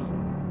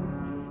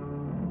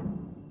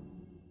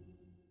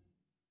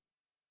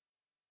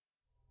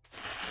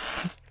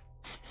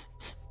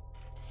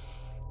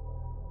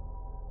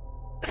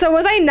 So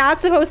was I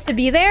not supposed to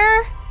be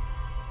there?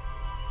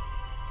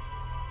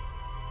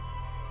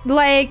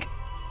 Like,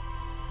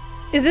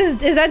 is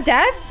that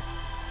death?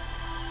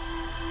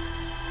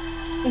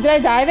 Did I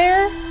die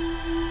there?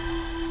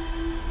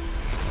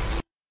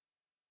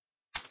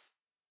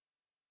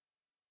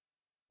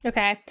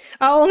 Okay.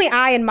 Only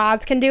I and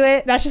mods can do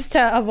it. That's just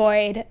to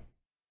avoid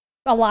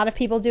a lot of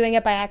people doing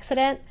it by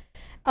accident.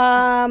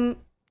 I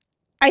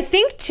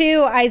think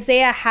too,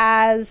 Isaiah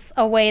has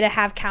a way to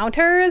have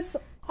counters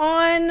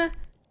on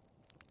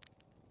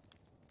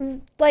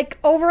like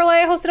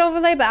overlay, hosted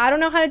overlay, but I don't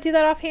know how to do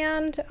that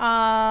offhand.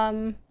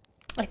 I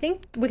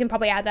think we can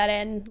probably add that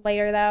in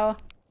later though.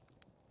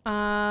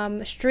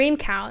 Stream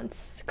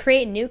counts.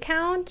 Create new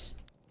count.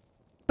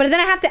 But then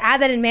I have to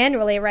add that in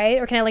manually,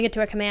 right? Or can I link it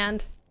to a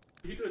command?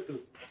 You can do it too.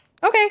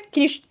 Okay.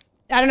 Can you?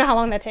 I don't know how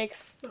long that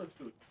takes. No, it's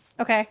good.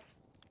 Okay.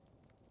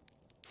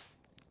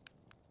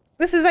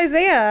 This is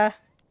Isaiah.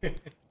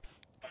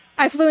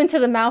 I flew into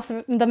the mouth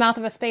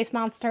of a space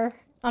monster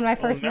on my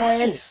first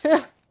nice.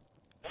 voyage.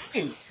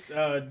 Nice.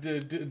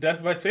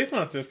 Death by Space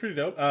Monster is pretty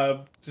dope.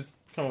 Just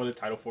come up with a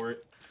title for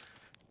it.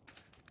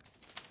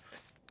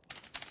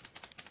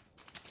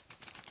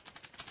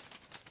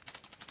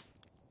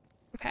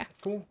 Okay.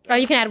 Cool. Oh,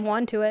 you can add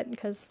 1 to it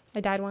because I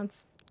died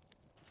once.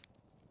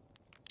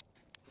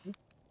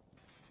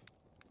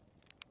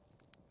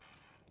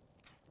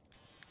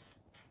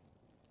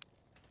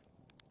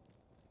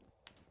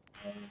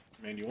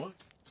 Man, you want?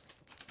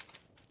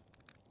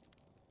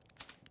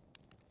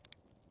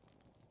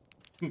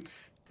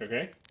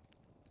 Okay.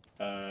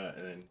 And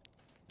then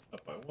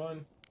up by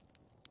 1.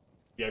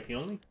 VIP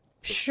only?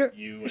 So Sure.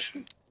 You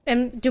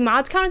And do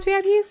mods count as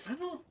VIPs? I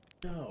don't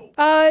know.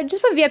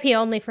 Just put VIP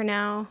only for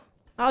now.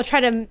 I'll try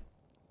to...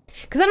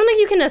 Because I don't think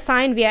you can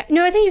assign VIP...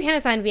 No, I think you can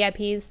assign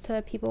VIPs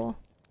to people.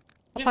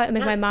 I'll probably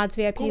make my mods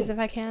VIPs if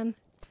I can.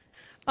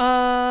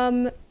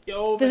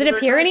 Does it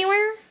appear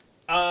anywhere?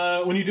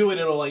 When you do it,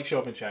 it'll like show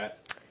up in chat.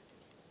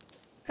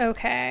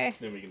 Okay.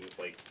 Then we can just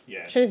like,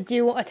 yeah. Should I just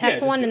do a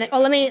test one and then... Oh,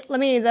 let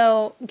me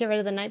though get rid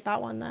of the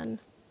Nightbot one then.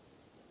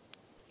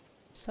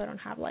 So I don't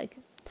have like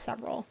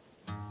several.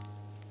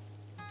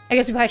 I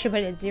guess we probably should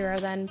put it at 0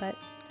 then, but...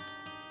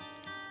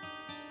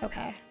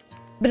 Okay.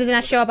 But does it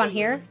not show up on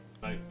here?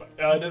 It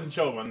doesn't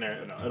show up on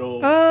there. No,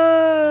 it'll...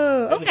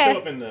 Oh, okay. It'll show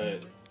up in the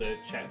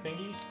chat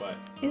thingy, but...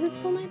 Is it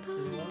still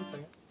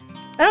Nightbot?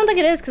 I don't think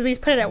it is because we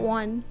just put it at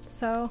 1,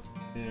 so...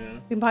 Yeah.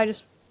 We can probably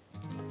just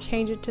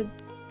change it to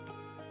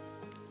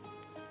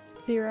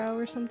 0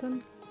 or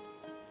something.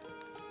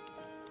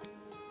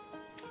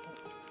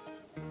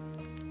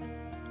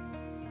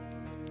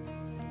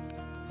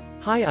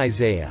 Hi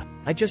Isaiah,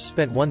 I just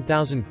spent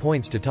 1,000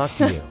 points to talk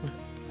to you.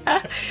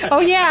 Oh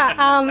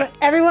yeah,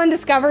 everyone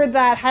discovered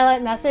that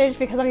highlight message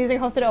because I'm using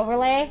hosted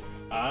overlay.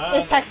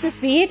 It's text to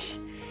speech,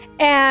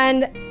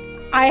 and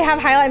I have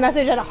highlight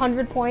message at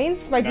 100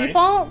 points by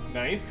default.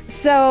 Nice.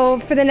 So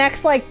for the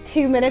next like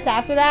 2 minutes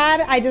after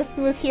that, I just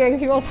was hearing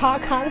people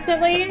talk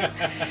constantly,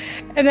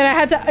 and then I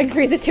had to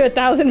increase it to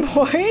 1,000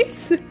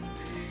 points. Let's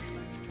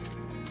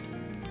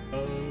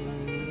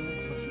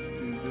just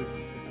do this.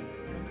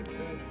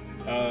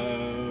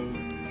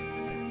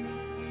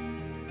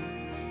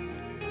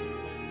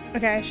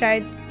 Okay, should I?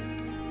 Yeah,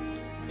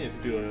 let's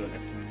do a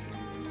excellent.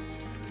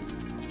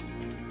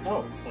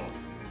 Oh,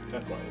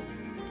 that's why.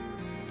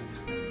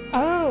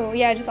 Oh,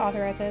 yeah, just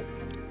authorize it.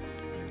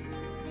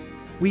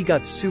 We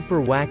got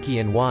super wacky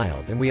and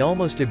wild and we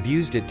almost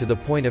abused it to the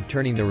point of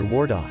turning the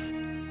reward off.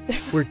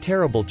 We're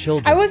terrible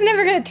children. I was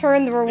never gonna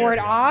turn the reward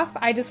off.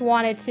 I just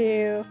wanted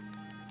to...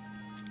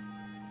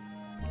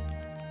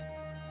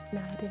 No,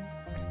 I didn't.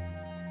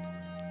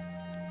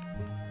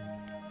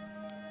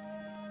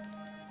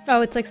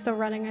 Oh, it's like still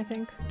running, I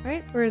think,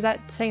 right? Or is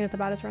that saying that the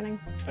bot is running?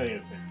 I think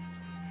it's the same.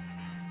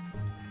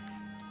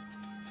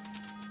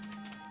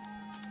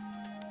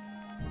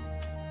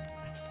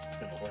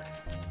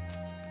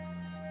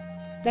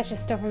 That's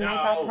just still from the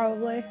iPad,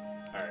 probably.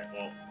 Alright,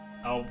 well,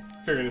 I'll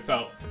figure this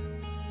out.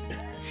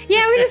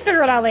 Yeah, we just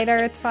figure it out later.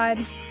 It's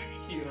fine.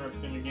 Keep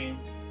in your game.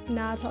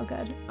 Nah, it's all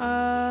good.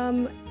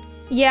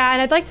 Yeah,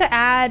 and I'd like to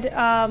add,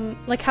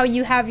 like how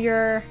you have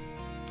your...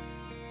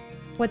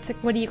 What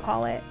do you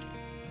call it?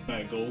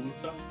 Goals and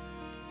stuff?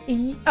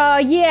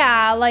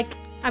 Yeah, like,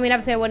 I mean,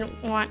 obviously I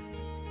wouldn't want...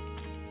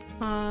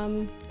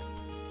 Hold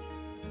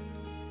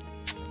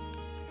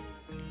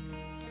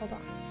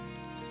on.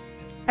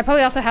 I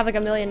probably also have like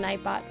a million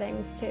Nightbot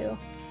things too.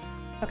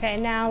 Okay,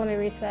 now let me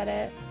reset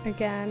it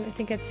again. I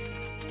think it's...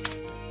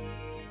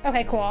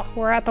 Okay, cool.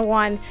 We're at the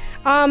 1.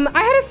 I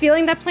had a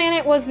feeling that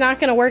planet was not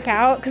gonna work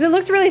out because it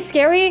looked really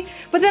scary,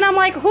 but then I'm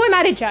like, who am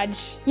I to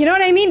judge? You know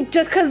what I mean?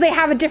 Just because they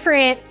have a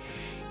different,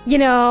 you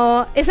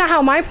know, it's not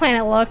how my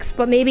planet looks,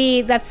 but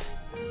maybe that's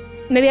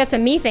a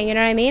me thing, you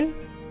know what I mean?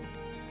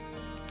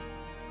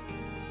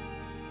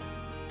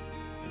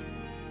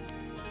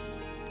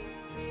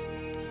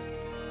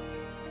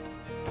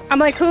 I'm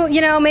like, who,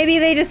 you know, maybe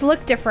they just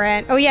look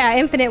different. Oh yeah,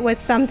 Infinite was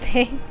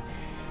something.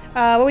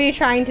 What were you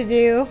trying to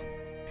do?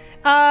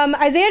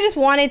 Isaiah just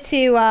wanted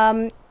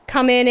to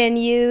come in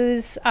and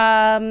use, so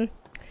I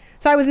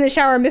was in the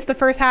shower, missed the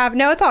first half.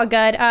 No, it's all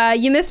good.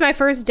 You missed my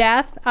first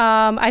death.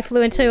 I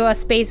flew into a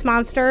space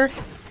monster,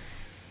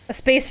 a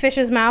space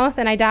fish's mouth,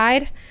 and I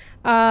died.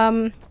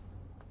 So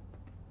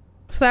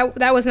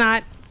that was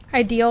not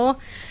ideal.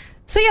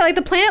 So yeah, like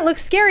the planet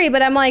looks scary,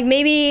 but I'm like,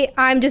 maybe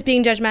I'm just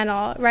being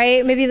judgmental,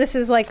 right? Maybe this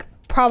is like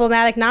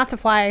problematic not to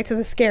fly to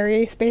the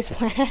scary space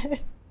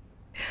planet.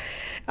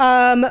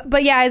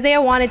 But yeah,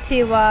 Isaiah wanted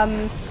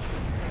to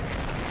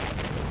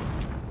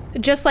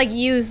just like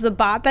use the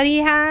bot that he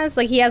has.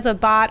 Like he has a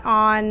bot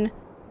on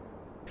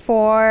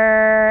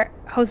for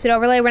hosted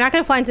overlay. We're not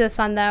gonna fly into the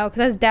sun though, because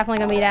that's definitely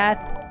gonna be death.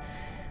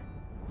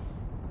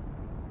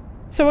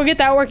 So we'll get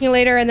that working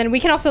later, and then we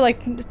can also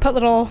like put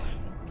little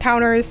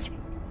counters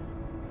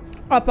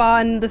up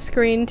on the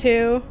screen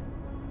too.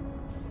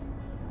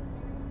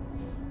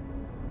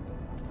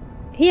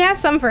 He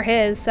has some for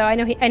his, so I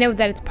know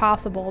that it's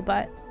possible,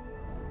 but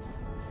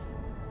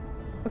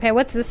okay,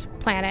 what's this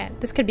planet?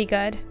 This could be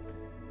good.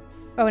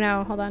 Oh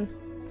no, hold on.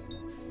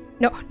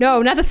 No,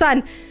 no, not the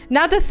sun!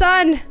 Not the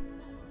sun!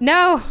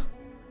 No!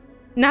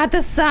 Not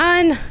the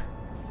sun!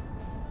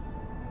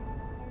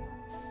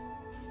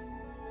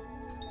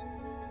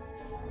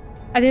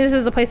 I think this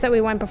is the place that we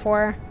went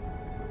before.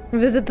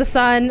 Visit the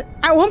sun.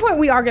 At one point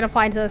we are gonna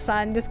fly into the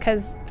sun, just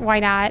cause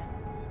why not?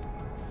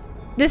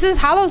 This is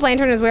Hollow's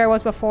Lantern is where it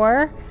was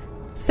before.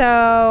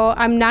 So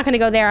I'm not gonna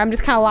go there. I'm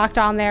just kinda locked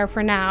on there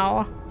for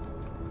now.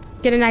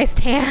 Get a nice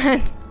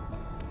tan.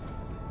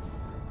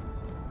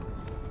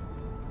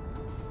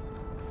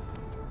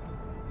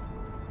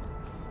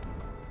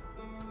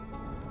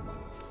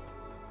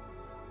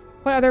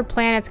 What other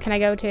planets can I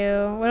go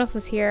to? What else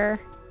is here?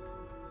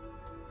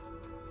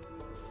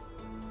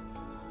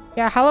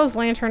 Yeah, Hollow's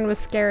Lantern was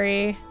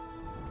scary.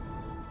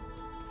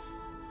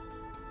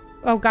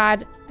 Oh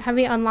god, have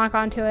me unlock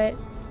onto it.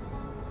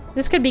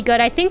 This could be good.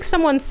 I think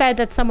someone said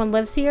that someone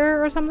lives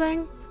here or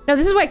something. No,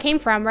 this is where it came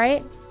from,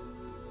 right?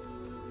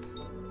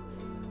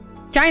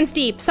 Giant's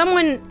Deep. Didn't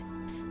someone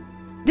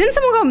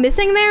go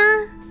missing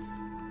there?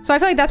 So I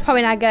feel like that's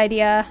probably not a good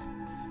idea.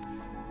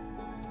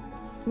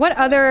 What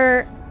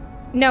other...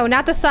 No,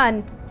 not the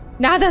sun.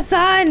 Not the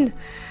sun!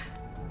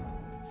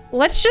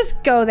 Let's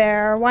just go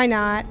there. Why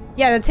not?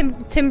 Yeah, the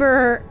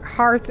Timber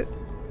Hearth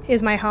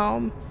is my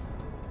home.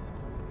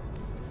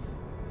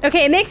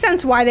 Okay, it makes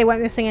sense why they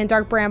went missing in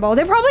Dark Bramble.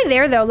 They're probably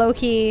there though,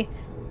 low-key.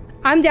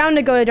 I'm down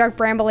to go to Dark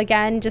Bramble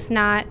again, just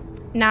not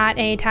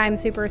anytime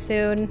super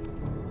soon.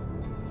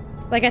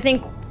 Like, I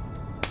think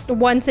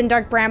once in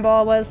Dark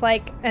Bramble was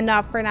like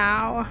enough for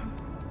now.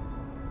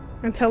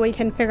 Until we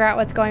can figure out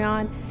what's going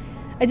on.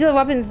 I do love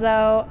weapons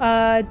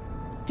though.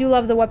 Do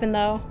love the weapon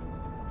though.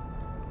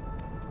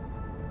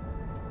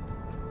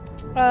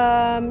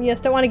 Yes,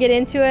 don't want to get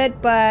into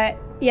it, but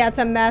yeah, it's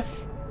a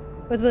mess.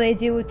 Was what they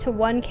do to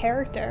one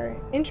character.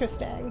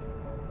 Interesting.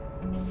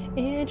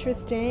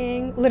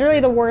 Interesting. Literally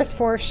the worst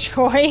force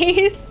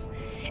choice.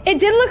 It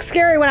did look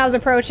scary when I was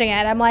approaching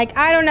it. I'm like,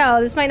 I don't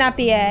know, this might not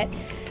be it.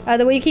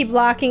 The way you keep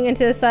locking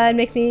into the sun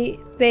makes me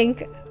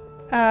think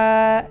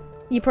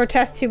you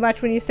protest too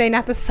much when you say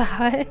not the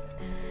sun.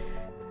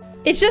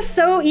 It's just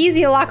so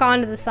easy to lock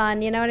onto the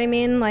sun, you know what I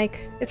mean?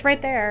 Like, it's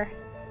right there.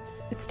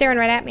 It's staring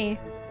right at me.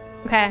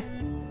 Okay.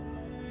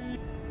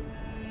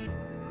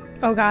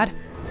 Oh god.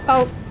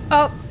 Oh.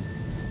 Oh.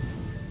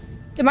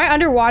 Am I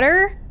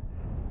underwater?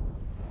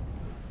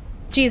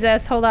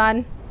 Jesus, hold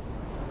on.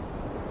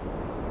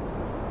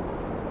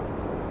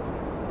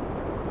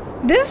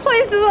 This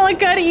place doesn't look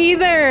good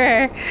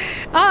either.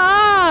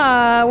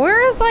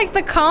 Where's like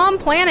the calm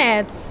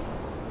planets?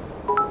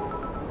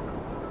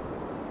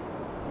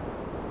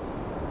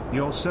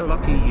 You're so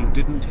lucky you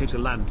didn't hit a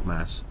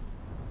landmass.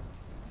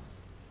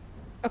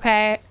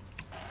 Okay.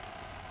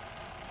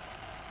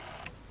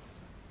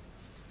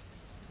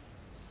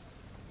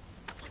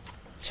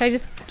 Should I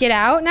just get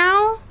out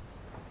now?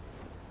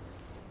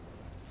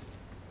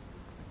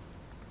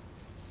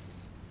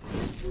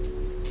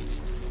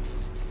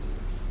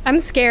 I'm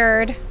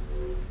scared.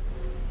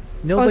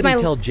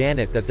 Nobody tell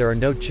Janet that there are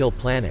no chill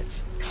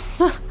planets.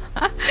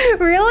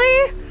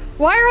 Really?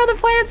 Why are all the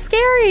planets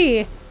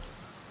scary?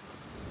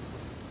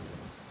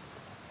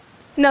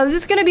 No, this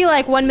is gonna be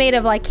like one made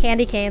of like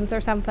candy canes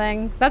or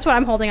something. That's what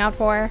I'm holding out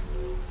for.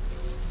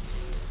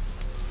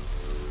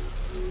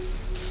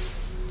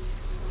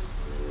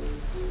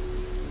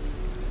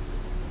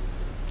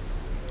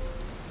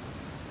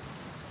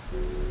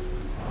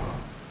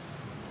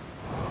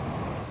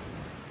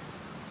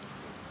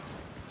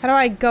 How do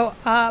I go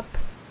up?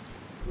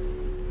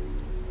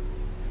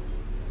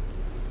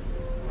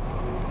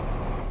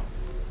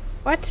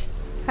 What?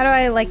 How do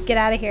I like get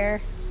out of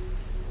here?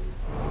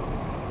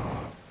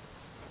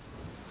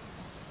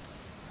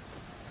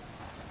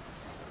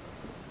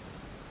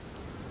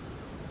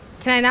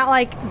 Can I not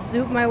like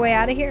zoop my way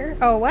out of here?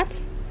 Oh,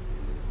 what?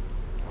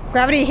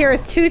 Gravity here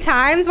is 2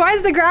 times? Why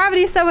is the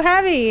gravity so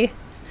heavy?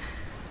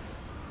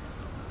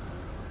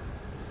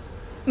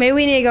 Maybe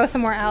we need to go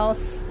somewhere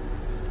else.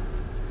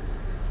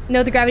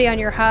 Note the gravity on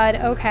your HUD.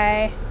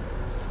 Okay.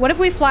 What if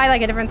we fly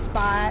like a different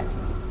spot? I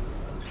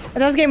thought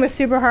this game was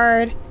super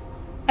hard.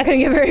 I couldn't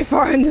get very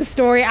far in the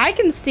story. I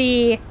can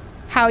see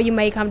how you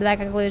may come to that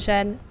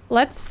conclusion.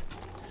 Let's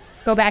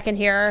go back in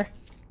here.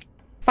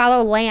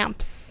 Follow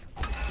lamps.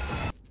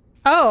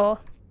 Oh.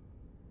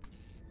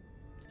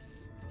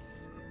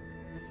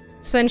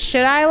 So then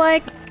should I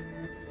like...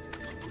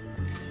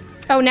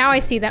 Oh, now I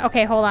see that.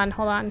 Okay, hold on,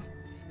 hold on.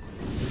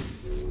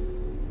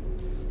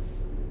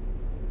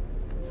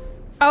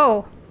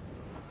 Oh.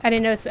 I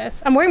didn't notice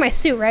this. I'm wearing my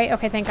suit, right?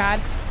 Okay, thank God.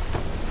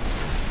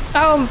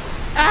 Oh.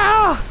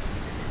 Ow!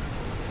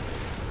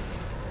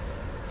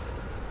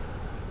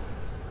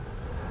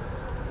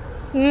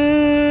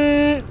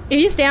 If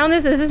you stand on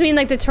this, does this mean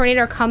like the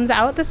tornado comes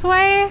out this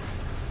way?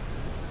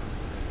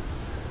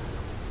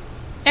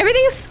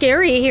 Everything's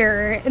scary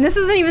here. And this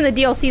isn't even the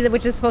DLC,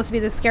 which is supposed to be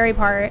the scary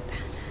part.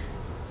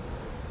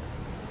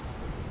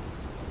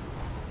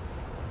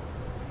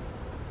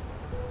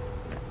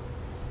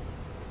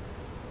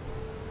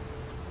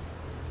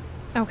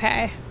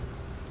 Okay.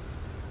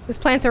 This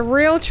plant's a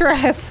real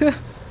trip.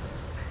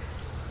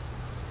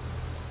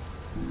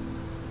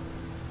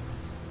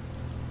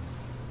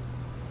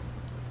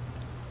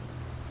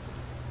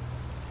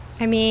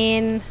 I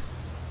mean...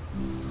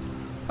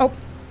 Oh,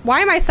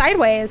 why am I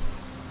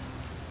sideways?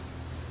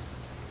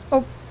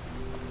 Oh.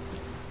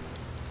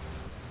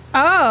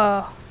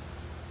 Oh.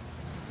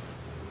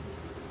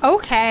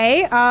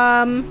 Okay,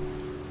 oh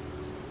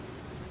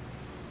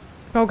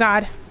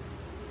God.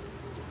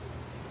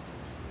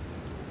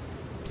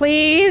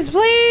 Please,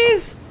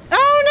 please!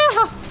 Oh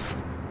no!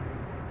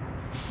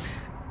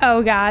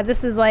 Oh God,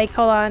 this is like,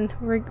 hold on.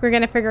 We're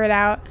gonna figure it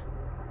out.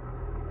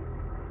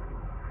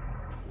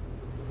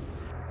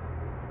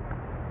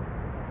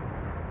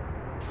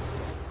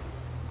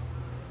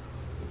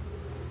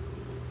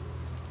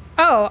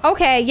 Oh,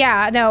 okay,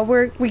 yeah, no,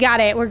 we got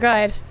it. We're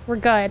good. We're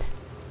good.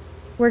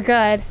 We're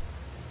good.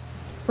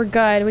 We're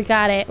good. We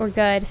got it. We're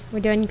good.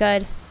 We're doing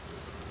good.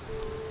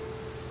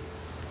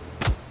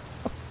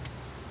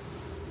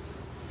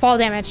 Fall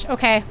damage.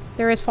 Okay,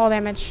 there is fall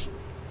damage.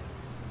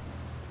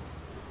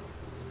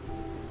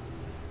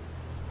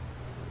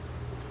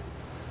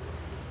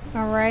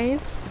 All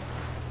right.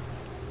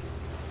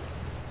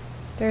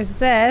 There's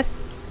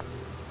this.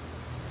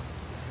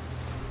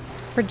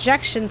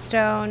 Projection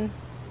stone.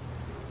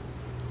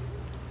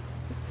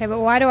 Okay, but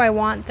why do I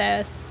want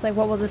this? Like,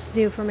 what will this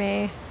do for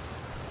me?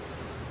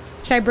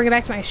 Should I bring it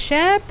back to my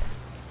ship?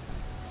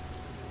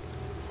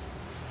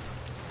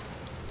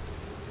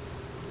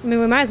 I mean,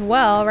 we might as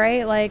well,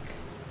 right? Like...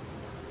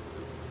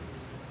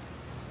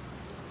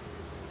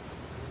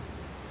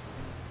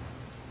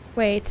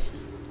 Wait.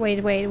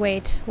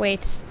 Wait.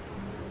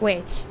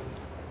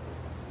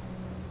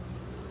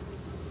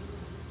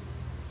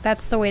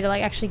 That's the way to,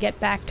 like, actually get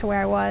back to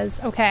where I was.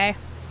 Okay.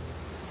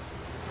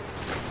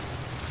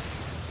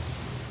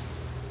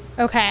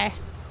 Okay.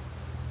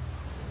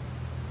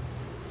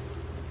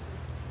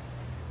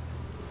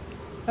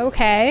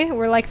 Okay,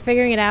 we're, like,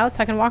 figuring it out,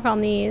 so I can walk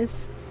on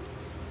these.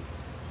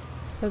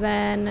 So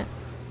then,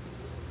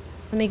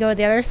 let me go to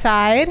the other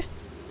side.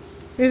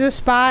 There's a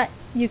spot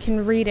you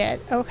can read it.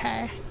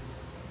 Okay.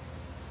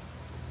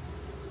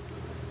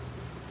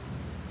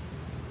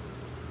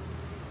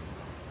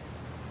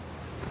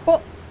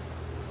 Well.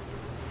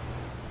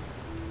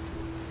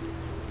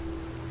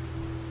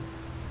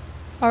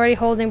 Already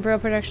holding bro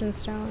projection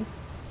stone.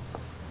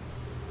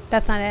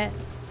 That's not it.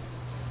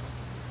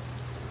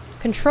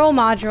 Control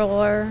module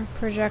or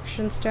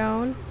projection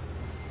stone.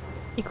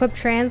 Equip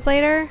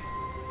translator.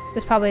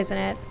 This probably isn't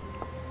it.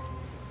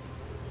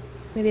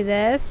 Maybe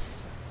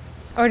this?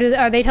 Or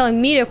are they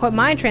telling me to equip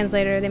my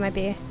translator? They might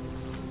be.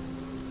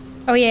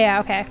 Oh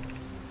yeah, okay.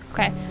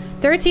 Okay.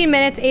 13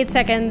 minutes, 8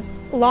 seconds.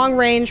 Long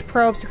range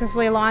probe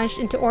successfully launched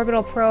into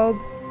orbital probe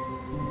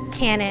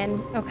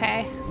cannon.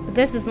 Okay. But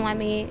this doesn't let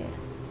me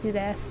do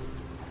this.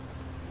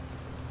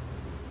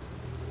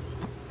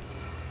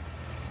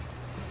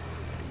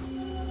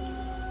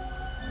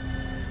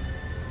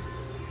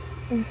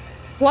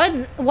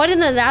 What in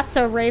the That's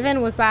So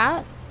Raven was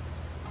that?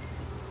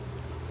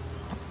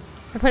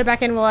 I put it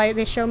back in, will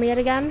they show me it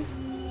again?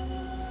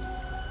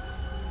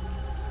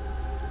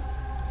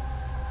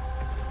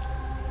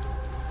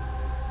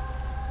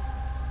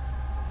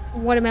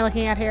 What am I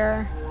looking at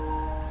here?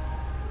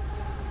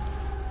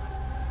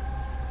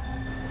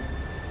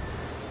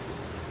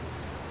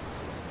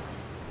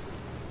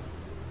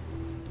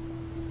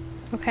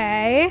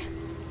 Okay.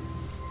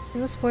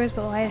 No spoilers,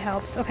 but light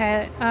helps.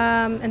 Okay,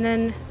 and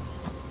then...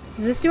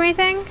 Does this do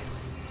anything?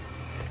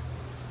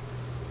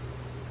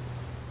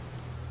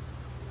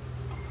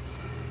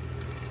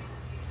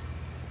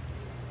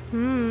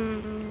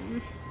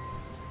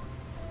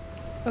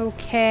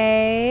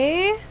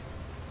 Okay.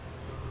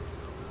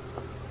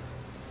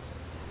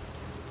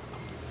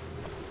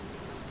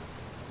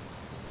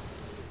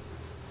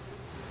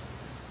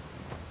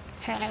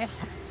 Okay.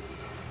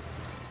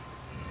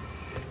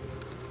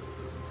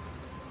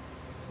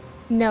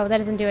 No, that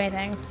doesn't do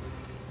anything.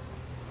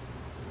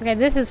 Okay,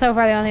 this is so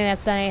far the only thing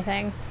that's done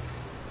anything.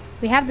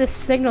 We have this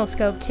signal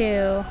scope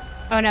too.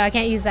 Oh no, I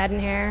can't use that in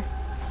here.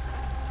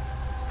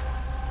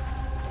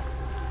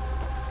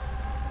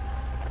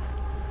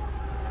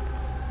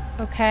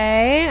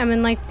 Okay, I'm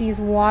in like these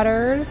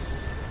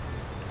waters.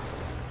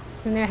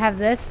 And they have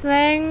this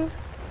thing.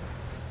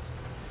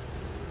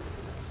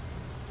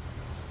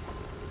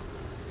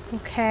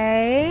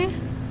 Okay.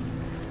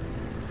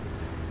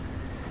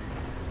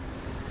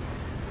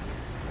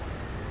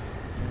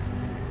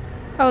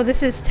 Oh,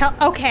 this is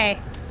okay.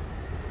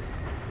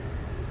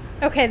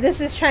 Okay, this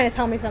is trying to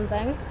tell me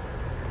something.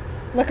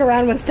 Look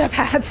around when stuff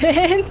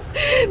happens.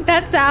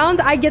 That sounds,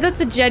 I get that's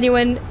a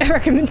genuine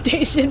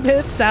recommendation,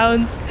 but it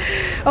sounds,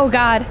 oh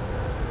God.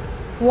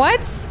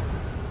 What?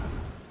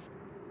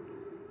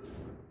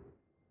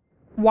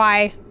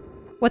 Why?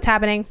 What's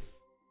happening?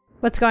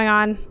 What's going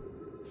on?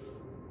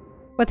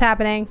 What's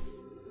happening?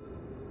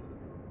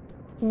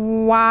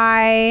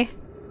 Why?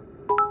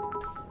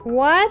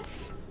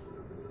 What?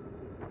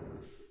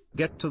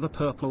 Get to the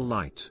purple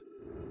light.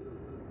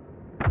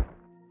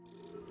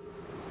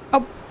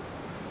 Oh.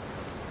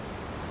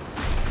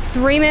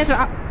 3 minutes.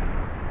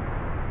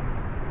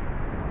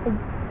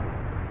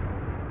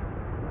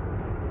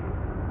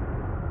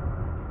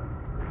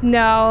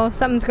 No,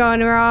 something's going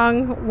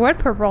wrong. What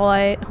purple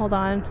light? Hold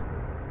on.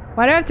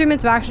 Why do I have 3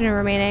 minutes of oxygen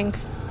remaining?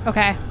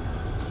 Okay.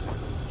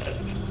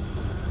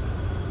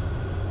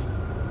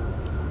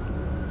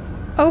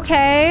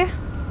 Okay.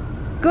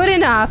 Good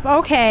enough.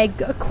 Okay,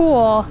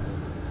 cool.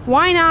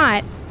 Why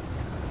not?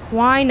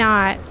 Why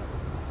not?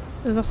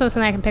 There's also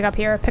something I can pick up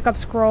here. Pick up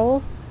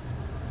scroll.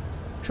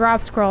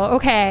 Drop scroll.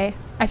 Okay.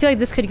 I feel like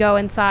this could go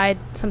inside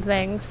some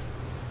things.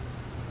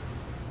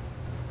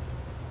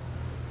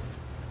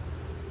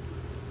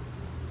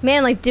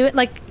 Man, like do it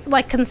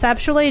like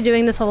conceptually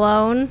doing this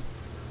alone.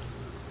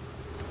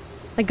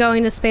 Like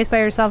going to space by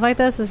yourself like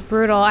this is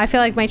brutal. I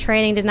feel like my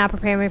training did not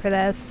prepare me for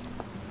this.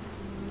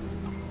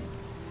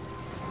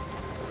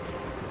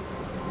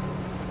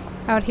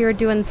 Out here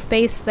doing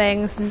space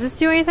things. Does this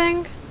do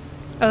anything?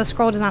 Oh, the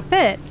scroll does not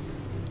fit.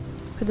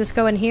 Could this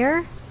go in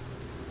here?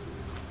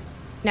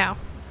 No.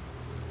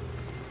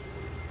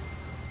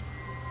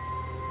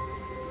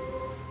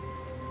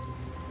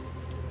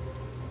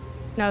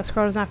 No, the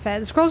scroll does not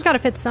fit. The scroll's gotta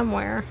fit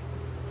somewhere.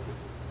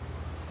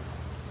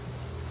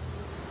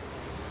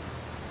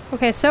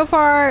 Okay, so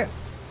far,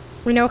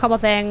 we know a couple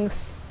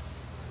things.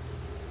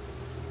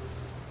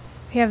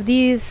 We have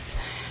these.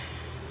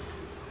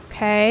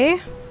 Okay.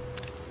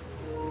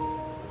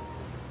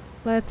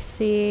 Let's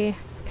see.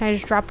 Can I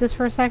just drop this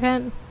for a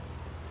second?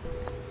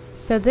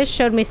 So this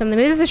showed me something.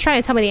 Maybe this is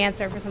trying to tell me the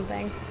answer for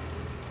something.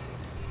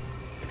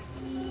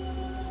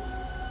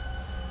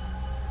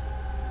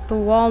 The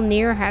wall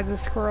near has a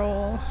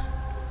scroll.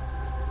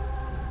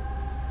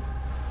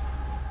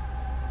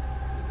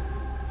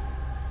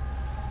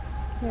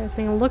 I was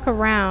saying, look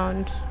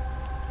around.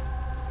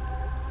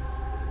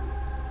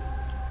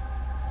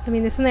 I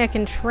mean, there's something I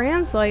can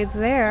translate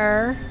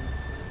there.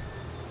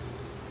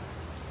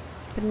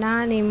 But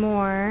not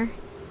anymore.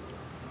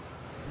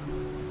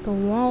 The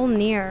wall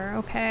near,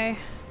 okay.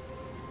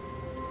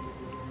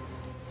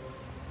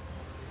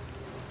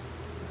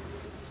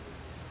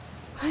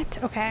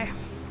 What? Okay.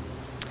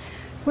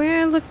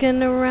 We're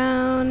looking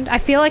around. I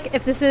feel like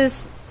if this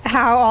is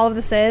how all of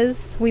this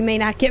is, we may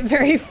not get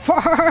very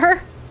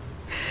far.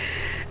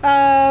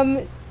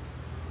 Oh,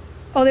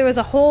 there was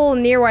a hole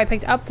near where I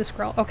picked up the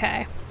scroll.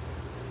 Okay.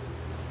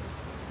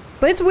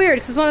 But it's weird,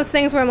 because it's one of those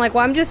things where I'm like,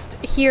 well, I'm just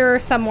here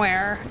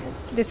somewhere.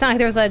 It's not like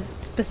there was a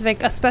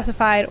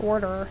specified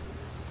order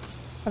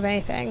of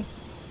anything.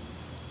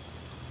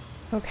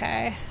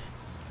 Okay.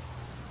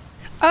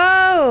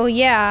 Oh,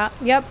 yeah.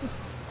 Yep.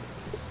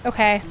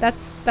 Okay,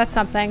 that's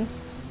something.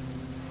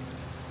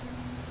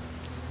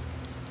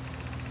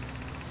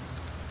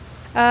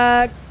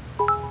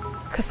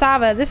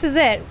 Cassava, this is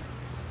it.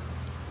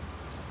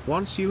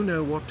 Once you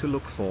know what to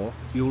look for,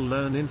 you'll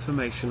learn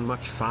information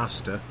much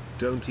faster.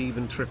 Don't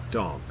even trip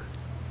dog.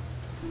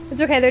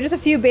 It's okay, there are just a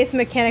few basic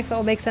mechanics that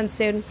will make sense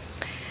soon.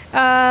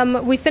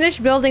 We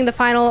finished building the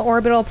final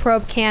orbital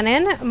probe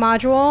cannon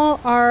module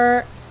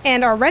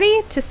and are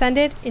ready to send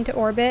it into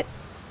orbit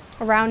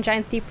around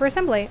Giant's Deep for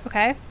assembly.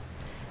 Okay.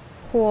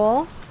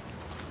 Cool.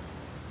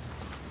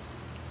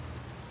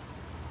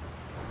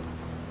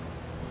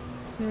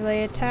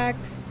 Relay a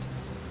text.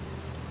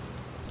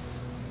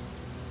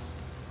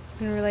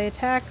 And relay a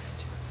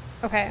text.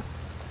 Okay.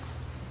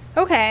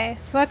 Okay,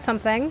 so that's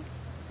something.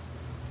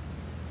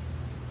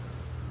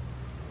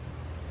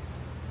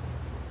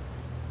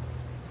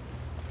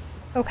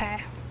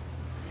 Okay.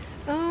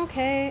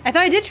 Okay. I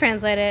thought I did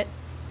translate it.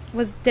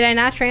 Did I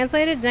not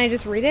translate it? Did I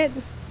just read it?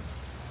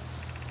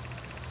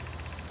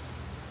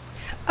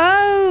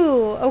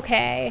 Oh,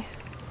 okay.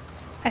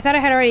 I thought I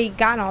had already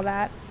gotten all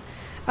that.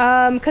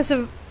 Because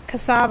of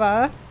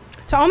cassava.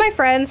 To all my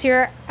friends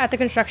here at the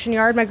construction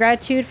yard, my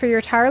gratitude for your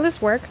tireless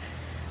work.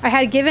 I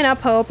had given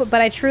up hope,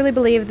 but I truly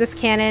believe this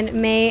cannon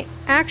may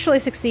actually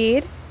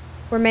succeed,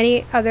 where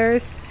many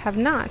others have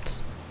not.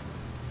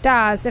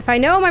 Daz, if I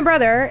know my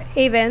brother,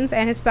 Avens,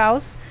 and his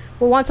spouse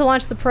will want to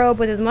launch the probe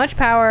with as much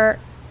power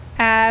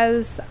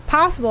as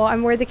possible,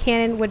 I'm worried the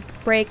cannon would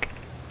break.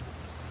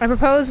 I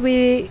propose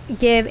we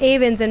give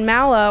Avens and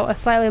Mallow a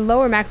slightly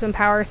lower maximum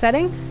power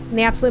setting and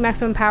the absolute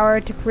maximum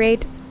power to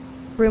create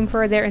room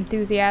for their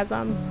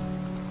enthusiasm.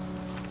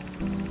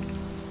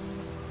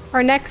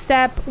 Our next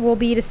step will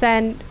be to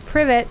send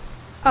Privet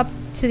up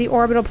to the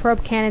orbital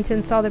probe cannon to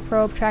install the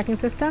probe tracking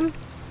system.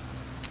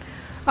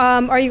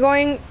 Are you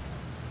going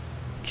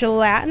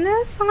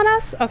gelatinous on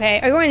us? Okay,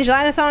 are you going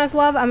gelatinous on us,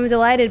 love? I'm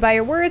delighted by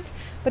your words,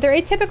 but they're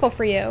atypical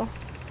for you.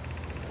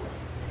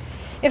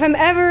 If I'm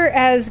ever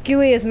as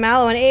gooey as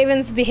Mallow and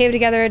Avens behave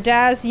together at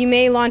Daz, you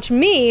may launch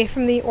me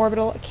from the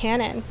orbital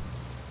cannon.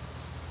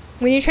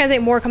 When you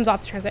translate, more comes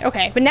off the translate.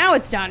 Okay, but now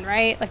it's done,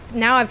 right? Like,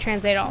 now I've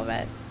translated all of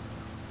it.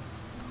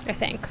 I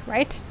think,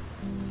 right?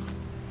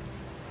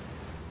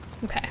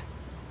 Okay.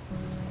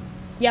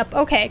 Yep,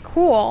 okay,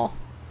 cool.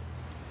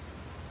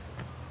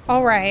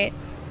 Alright.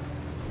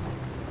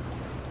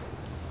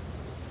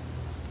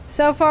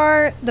 So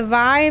far, the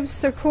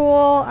vibes are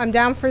cool. I'm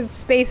down for the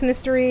space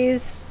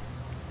mysteries.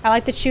 I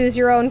like to choose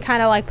your own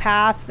kind of like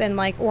path and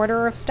like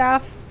order of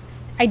stuff.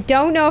 I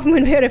don't know if I'm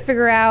going to be able to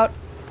figure out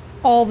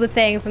all the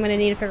things I'm going to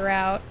need to figure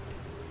out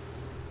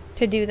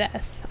to do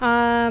this.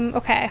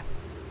 Okay.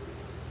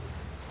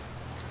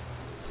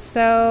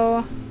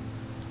 So...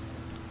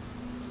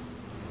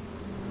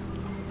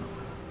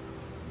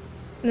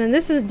 And then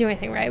this doesn't do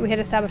anything, right? We had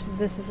established that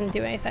this doesn't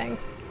do anything.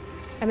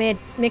 I may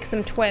make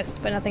some twists,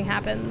 but nothing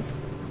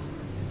happens.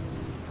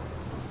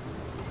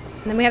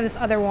 And then we have this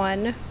other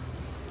one.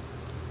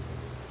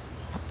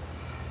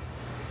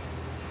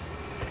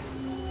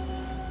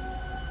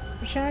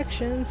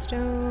 Projection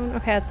stone.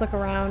 Okay, let's look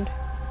around.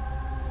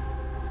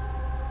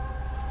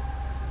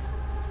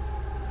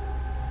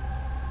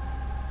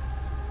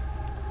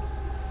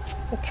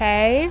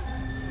 Okay.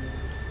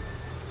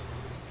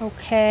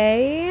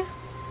 Okay.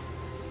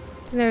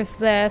 There's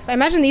this. I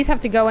imagine these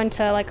have to go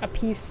into like a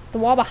piece, the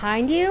wall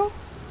behind you?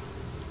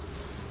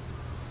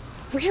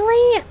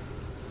 Really?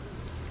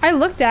 I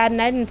looked at it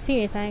and I didn't see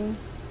anything.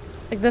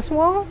 Like this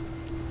wall?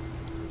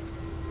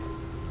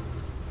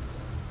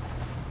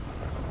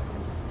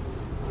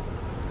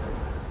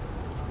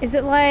 Is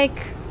it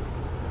like,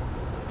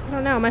 I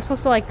don't know, am I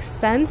supposed to like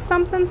sense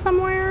something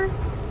somewhere?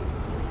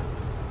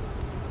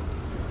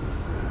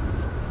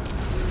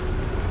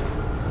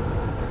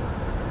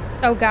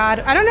 Oh god,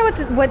 I don't know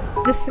what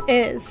this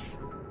is.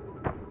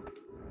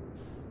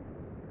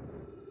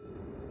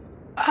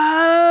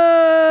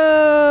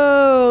 Oh,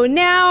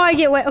 now I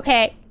get what,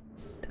 okay.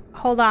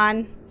 Hold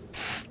on.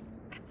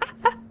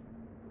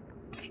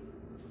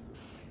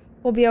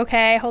 We'll be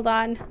okay, hold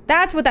on.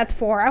 That's what that's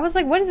for. I was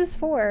like, what is this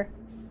for?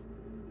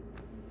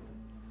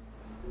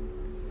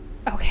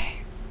 Okay.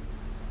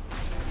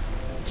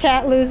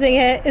 Chat losing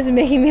it is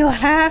making me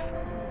laugh.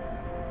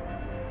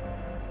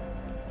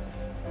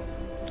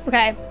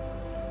 Okay.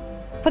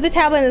 Put the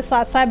tablet in the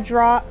slot. Slab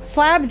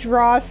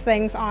draws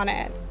things on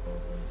it.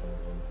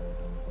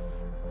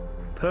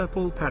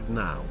 Purple pad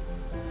now.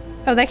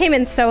 Oh, that came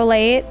in so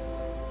late.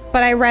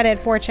 But I read it,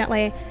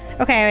 fortunately.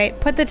 Okay, wait.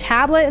 Put the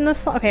tablet in the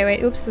slot. Okay,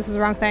 wait. Oops, this is the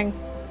wrong thing.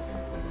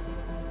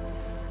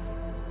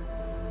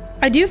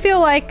 I do feel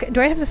like...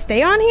 Do I have to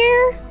stay on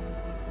here?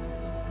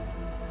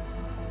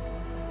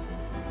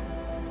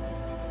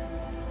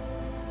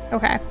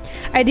 Okay.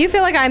 I do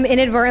feel like I'm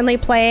inadvertently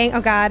playing... Oh,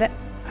 God.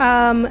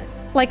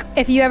 Like,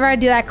 if you ever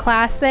do that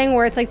class thing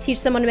where it's like teach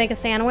someone to make a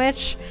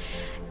sandwich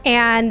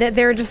and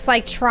they're just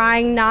like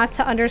trying not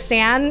to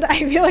understand,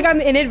 I feel like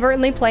I'm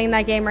inadvertently playing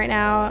that game right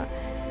now.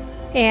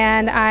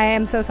 And I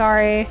am so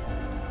sorry.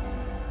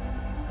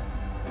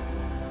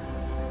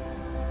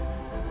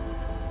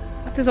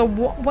 There's a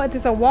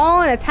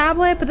wall and a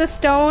tablet, but the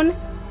stone.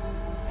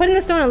 Put in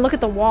the stone and look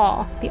at the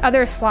wall. The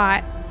other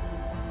slot.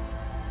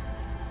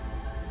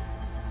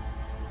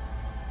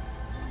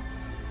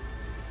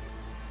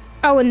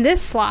 Oh, in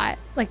this slot,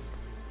 like.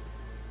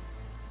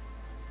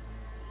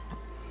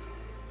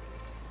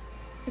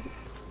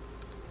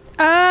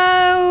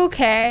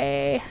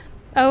 Okay.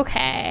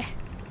 Okay.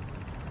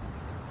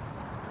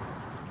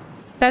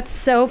 That's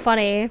so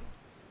funny.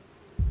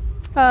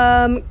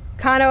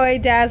 Conway,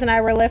 Daz, and I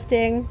were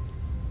lifting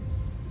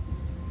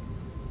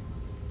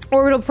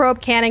orbital probe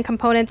cannon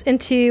components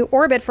into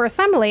orbit for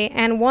assembly,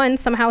 and one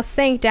somehow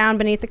sank down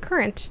beneath the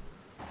current.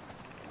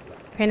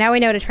 Okay, now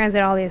we know to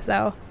translate all these,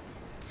 though.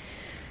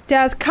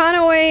 Daz,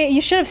 Conway,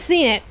 you should have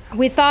seen it.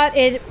 We thought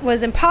it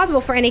was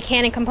impossible for any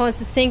cannon components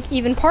to sink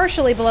even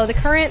partially below the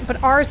current,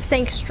 but ours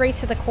sank straight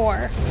to the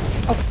core.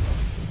 Oh.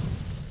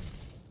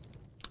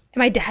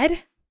 Am I dead?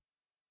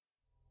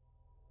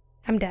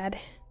 I'm dead.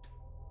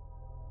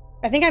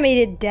 I think I made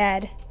it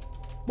dead.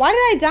 Why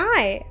did I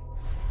die?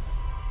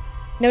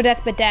 No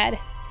death but dead.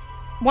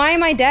 Why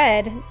am I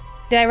dead?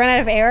 Did I run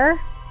out of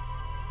air?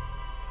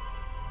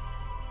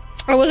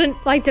 Or wasn't,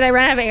 like, did I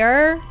run out of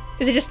air?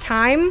 Is it just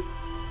time?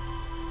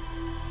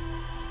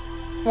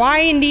 Why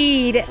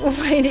indeed?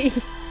 Why indeed?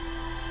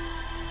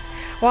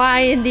 Why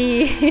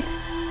indeed?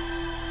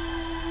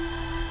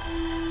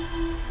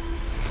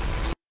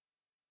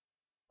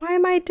 Why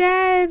am I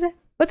dead?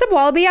 What's up,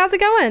 Wallaby? How's it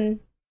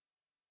going?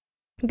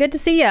 Good to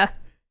see ya.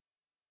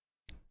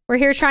 We're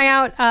here trying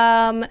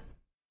out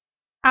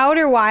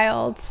Outer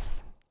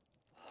Wilds.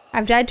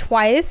 I've died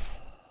twice.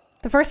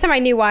 The first time I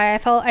knew why.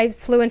 I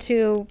flew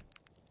into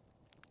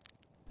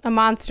a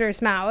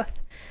monster's mouth.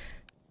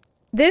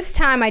 This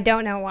time I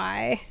don't know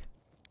why.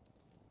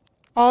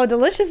 Oh,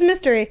 delicious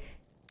mystery.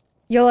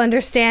 You'll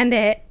understand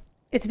it.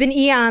 It's been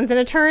eons, an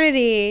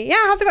eternity. Yeah,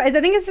 how's it going?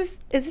 I think is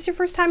this your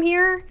first time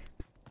here?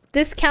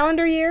 This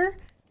calendar year?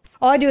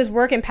 All I do is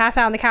work and pass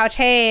out on the couch.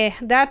 Hey,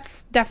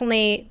 that's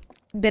definitely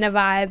been a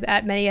vibe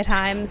at many a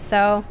times,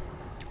 so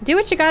do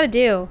what you gotta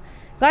do.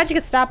 Glad you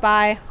could stop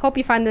by. Hope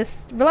you find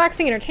this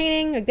relaxing,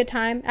 entertaining, a good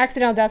time.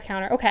 Accidental death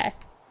counter. Okay.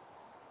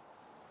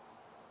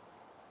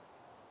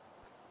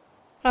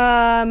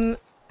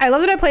 I love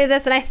that I played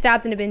this and I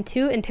stabbed and have been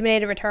too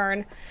intimidated to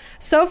return.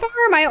 So far,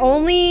 the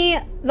only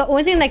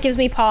thing that gives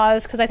me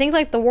pause, because I think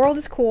like the world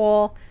is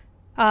cool.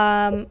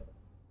 Jetpack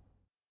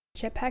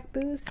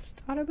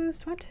boost, auto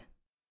boost, what?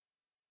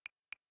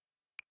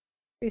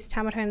 Freeze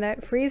time, what time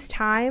that? Freeze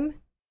time?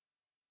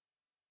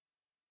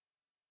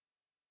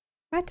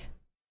 What?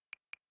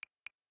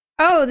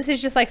 Oh, this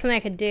is just like something I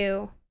could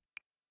do.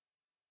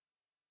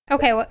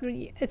 Okay, well,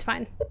 it's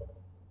fine.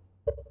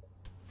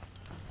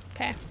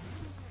 Okay.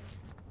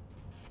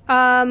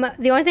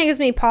 The only thing that gives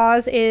me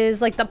pause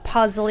is like the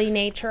puzzly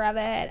nature of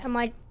it. I'm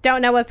like,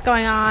 don't know what's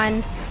going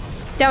on.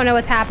 Don't know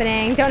what's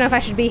happening. Don't know if I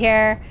should be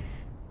here.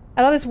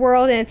 I love this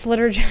world and its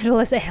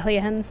literalist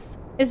aliens.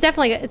 It's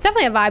definitely a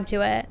vibe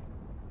to it.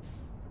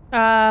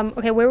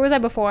 Okay, where was I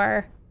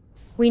before?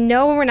 We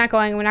know where we're not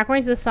going. We're not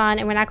going to the sun,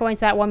 and we're not going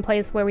to that one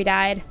place where we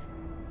died.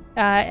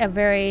 A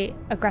very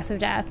aggressive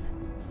death.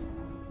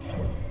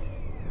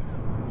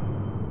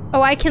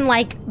 Oh, I can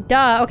like,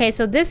 duh. Okay,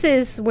 so this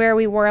is where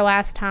we were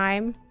last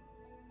time.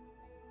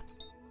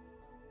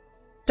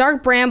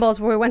 Dark Brambles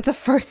where we went the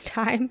first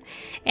time.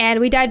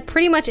 And we died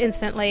pretty much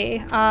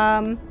instantly.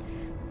 So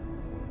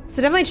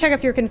definitely check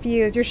if you're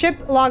confused. Your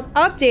ship log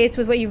updates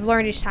with what you've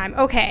learned each time.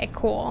 Okay,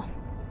 cool.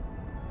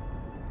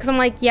 Because I'm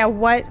like, yeah,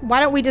 what? Why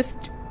don't we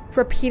just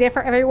repeat it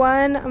for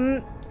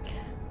everyone?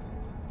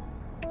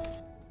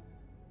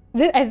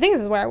 I think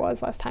this is where I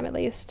was last time, at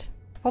least.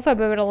 Hopefully I'll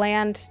be able to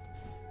land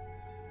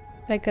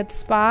at a good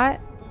spot.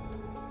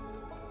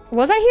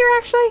 Was I here,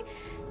 actually?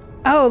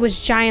 Oh, it was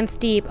Giants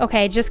Deep.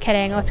 Okay, just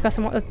kidding. Let's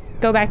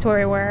go back to where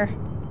we were.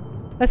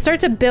 Let's start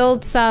to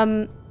build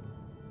some...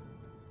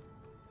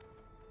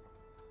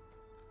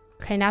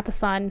 Okay, not the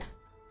sun.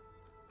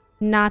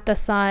 Not the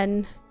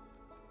sun.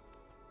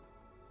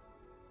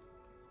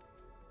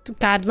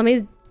 God, let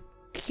me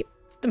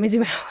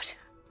zoom out.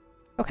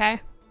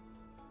 Okay.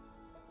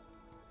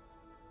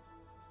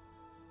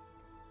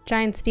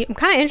 Giant Steep. I'm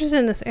kind of interested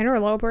in this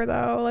interloper,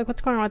 though. Like,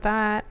 what's going on with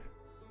that?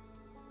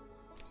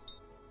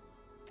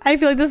 I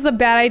feel like this is a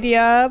bad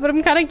idea, but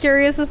I'm kind of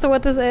curious as to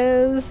what this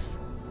is.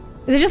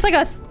 Is it just like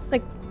a...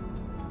 like...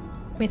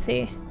 Let me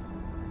see.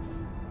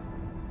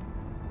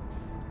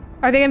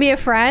 Are they gonna be a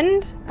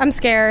friend? I'm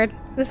scared.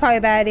 This is probably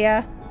a bad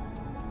idea.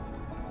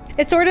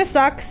 It sort of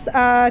sucks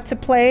to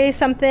play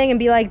something and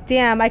be like,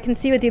 damn, I can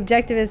see what the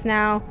objective is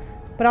now.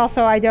 But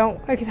also I don't...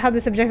 I can have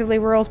this objectively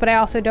rules, but I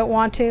also don't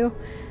want to.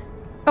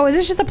 Oh, is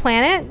this just a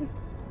planet? Well,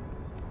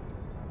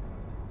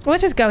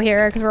 let's just go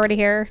here, because we're already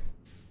here.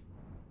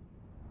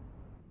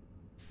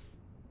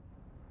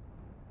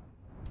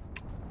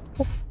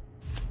 Oh.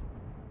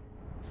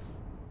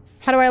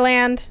 How do I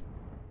land?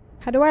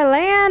 How do I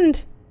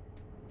land?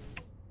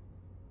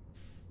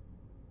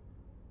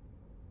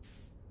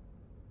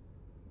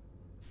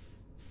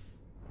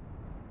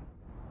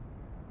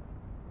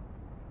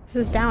 This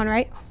is down,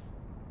 right?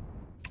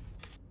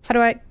 How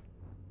do I...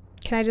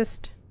 Can I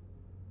just...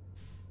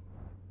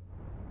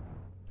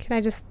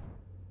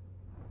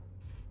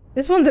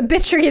 This one's a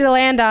bit tricky to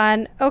land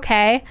on.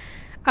 Okay.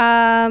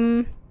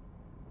 Is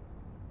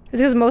it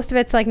because most of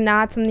it's like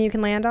not something you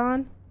can land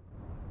on?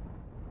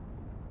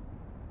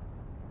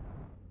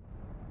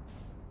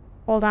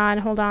 Hold on,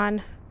 hold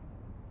on.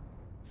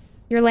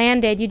 You're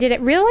landed. You did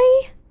it.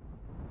 Really?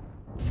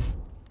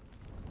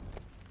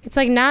 It's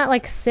like not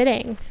like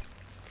sitting.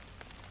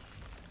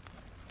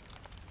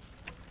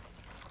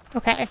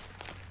 Okay.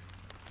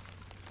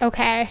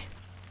 Okay.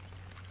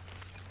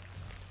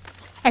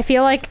 I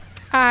feel like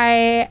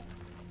I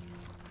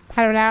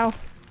don't know.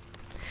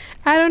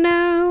 I don't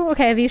know.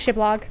 Okay, view ship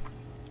log.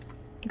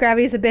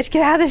 Gravity's a bitch.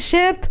 Get out of the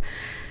ship.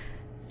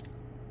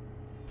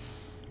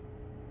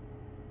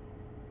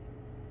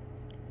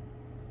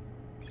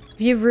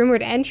 View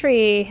rumored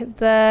entry.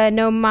 The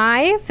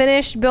Nomai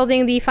finished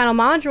building the final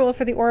module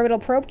for the orbital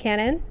probe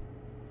cannon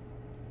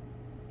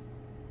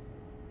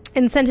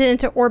and sent it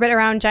into orbit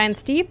around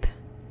Giant's Deep.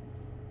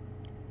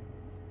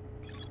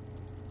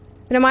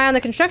 The Nomai on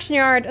the construction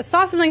yard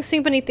saw something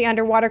sink beneath the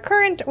underwater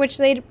current, which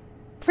they'd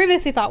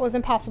previously thought was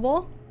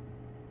impossible.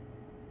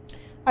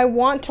 I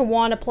want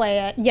to play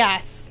it.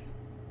 Yes.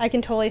 I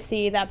can totally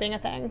see that being a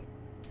thing.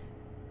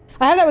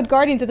 I have that with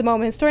Guardians at the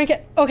moment.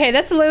 Okay,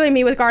 that's literally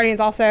me with Guardians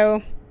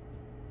also.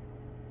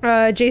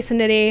 Jason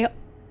Nitty.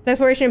 The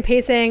exploration and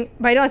pacing,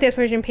 but I don't like the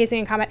exploration and pacing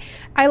in combat.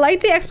 I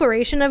like the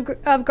exploration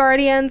of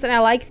Guardians, and I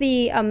like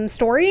the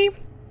story,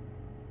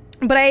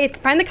 but I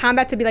find the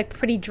combat to be like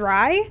pretty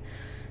dry.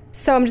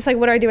 So I'm just like,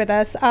 what do I do with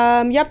this?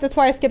 Yep, that's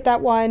why I skipped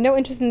that one. No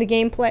interest in the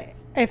gameplay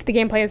if the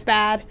gameplay is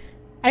bad.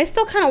 I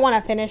still kind of want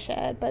to finish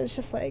it, but it's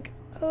just like,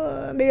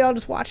 maybe I'll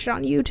just watch it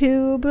on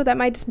YouTube. That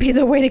might just be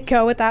the way to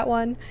go with that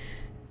one.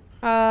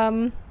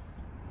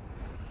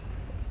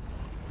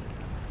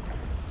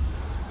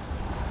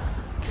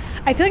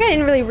 I feel like I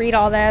didn't really read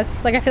all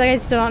this. Like, I feel like I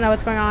still don't know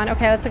what's going on.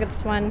 Okay, let's look at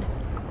this one.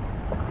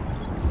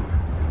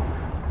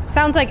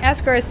 Sounds like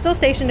Esker is still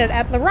stationed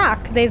at the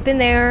Rock. They've been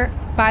there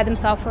by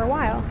themselves for a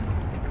while.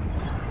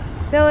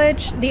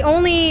 Village. The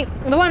one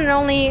and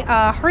only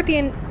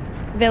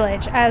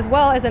village, as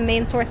well as a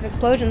main source of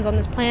explosions on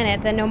this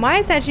planet. The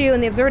Nomai statue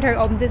in the observatory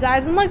opened his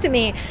eyes and looked at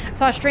me. I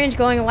saw a strange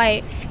glowing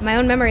light, and my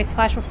own memories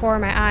flashed before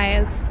my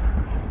eyes.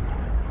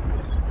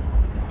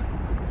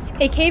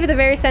 A cave at the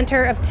very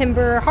center of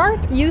Timber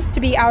Hearth used to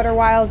be Outer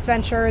Wilds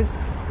Ventures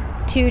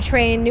to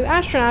train new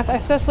astronauts. I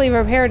successfully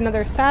repaired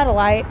another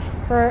satellite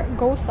for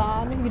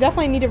Gosan. You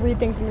definitely need to read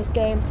things in this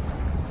game.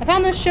 I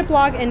found this ship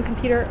log and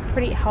computer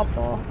pretty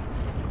helpful.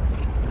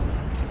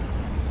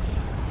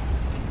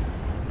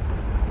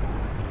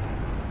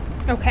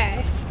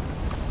 Okay.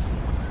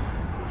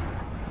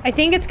 I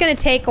think it's gonna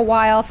take a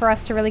while for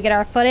us to really get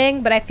our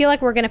footing, but I feel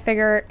like we're gonna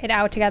figure it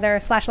out together.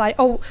 /light.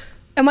 Oh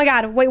my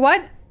god. Wait,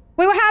 what?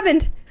 Wait, what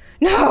happened?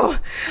 No!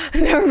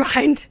 Never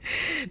mind.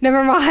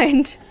 Never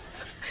mind.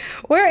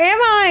 Where am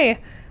I?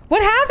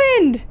 What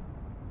happened?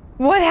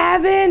 What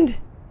happened?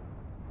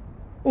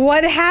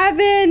 What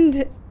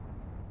happened?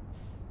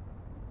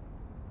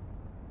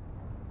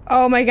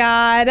 Oh my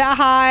god.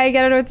 Hi,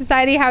 Get Out of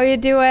Society. How are you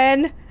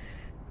doing?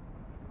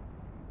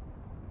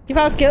 You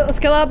follow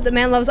skill up? The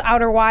man loves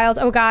Outer Wilds.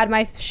 Oh god,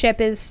 my ship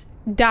is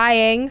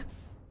dying.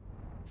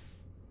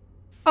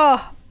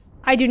 Oh,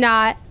 I do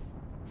not.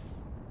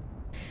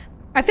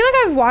 I feel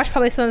like I've watched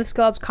probably some of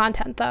Skill Up's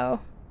content, though.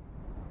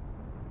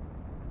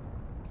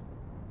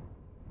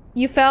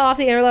 You fell off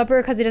the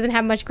interloper because he doesn't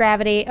have much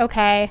gravity.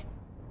 Okay.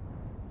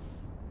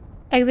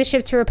 Exit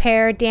ship to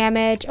repair.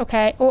 Damage.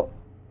 Okay. Oh,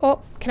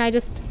 can I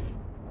just...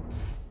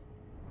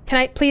 Can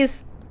I,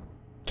 please...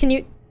 Can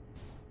you...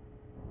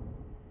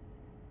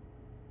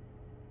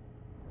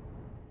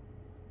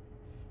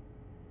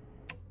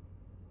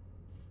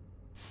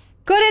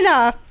 Good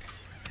enough!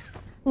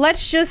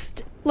 Let's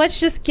just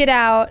get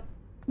out.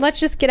 Let's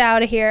just get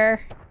out of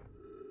here.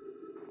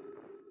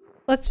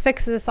 Let's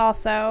fix this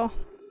also.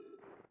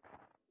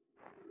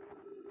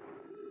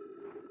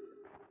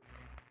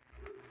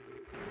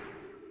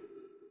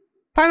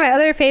 Probably my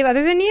other fave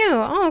other than you.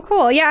 Oh,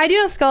 cool. Yeah, I do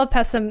know Skull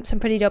has some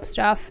pretty dope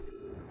stuff.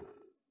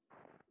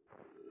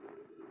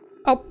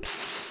 Oh.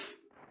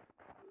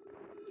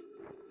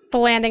 The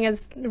landing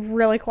is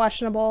really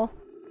questionable.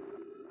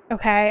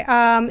 Okay,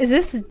 is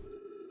this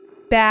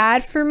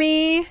bad for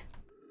me?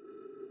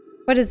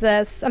 What is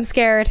this? I'm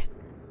scared.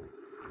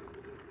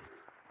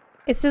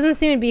 It doesn't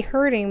seem to be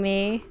hurting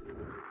me.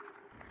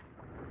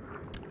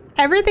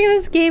 Everything in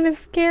this game is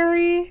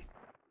scary.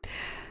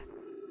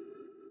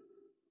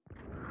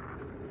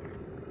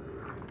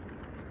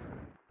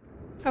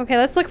 Okay,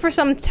 let's look for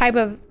some type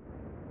of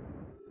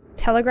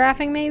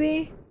telegraphing,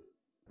 maybe?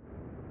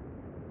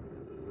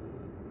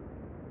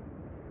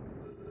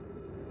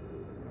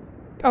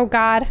 Oh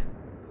god.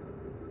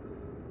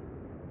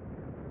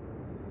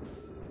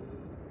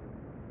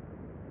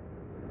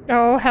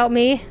 Oh, help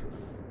me.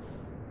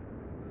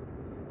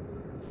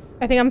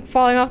 I think I'm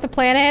falling off the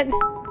planet.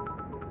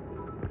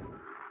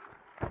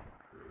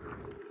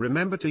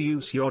 Remember to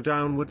use your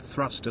downward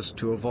thrusters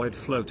to avoid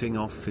floating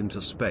off into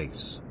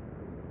space.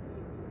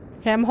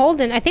 Okay,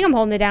 I think I'm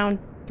holding the down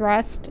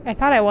thrust. I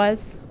thought I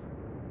was.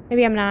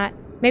 Maybe I'm not.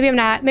 Maybe I'm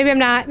not. Maybe I'm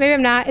not. Maybe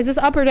I'm not. Is this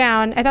up or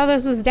down? I thought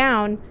this was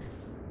down.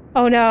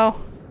 Oh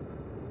no.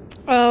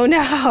 Oh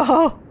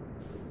no.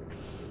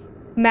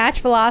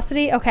 Match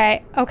velocity?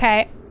 Okay.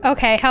 Okay.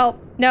 Okay,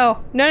 help.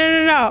 No. No,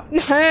 no, no, no.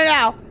 No, no,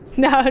 no.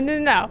 No, no,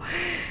 no.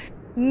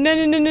 No,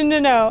 no, no, no, no,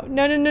 no.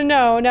 No, no, no,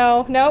 no.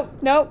 No.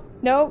 Nope. Nope.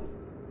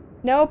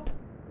 Nope. Nope.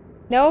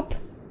 Nope.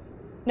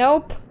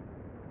 Nope.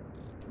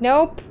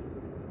 Nope.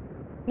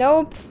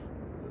 Nope.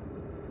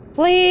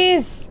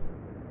 Please.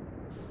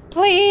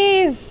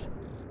 Please.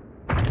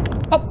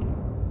 Oh.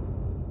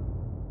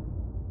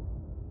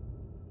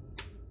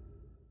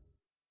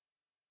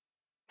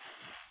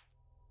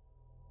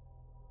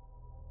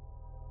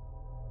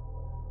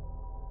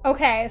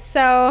 Okay,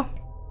 so...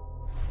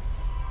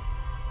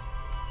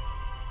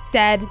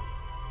 Dead.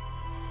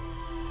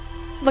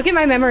 Look at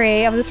my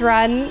memory of this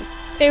run.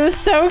 It was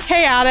so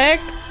chaotic.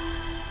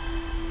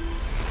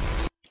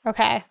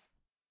 Okay.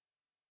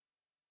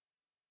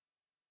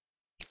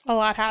 A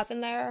lot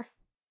happened there.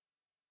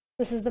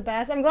 This is the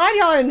best. I'm glad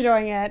y'all are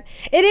enjoying it.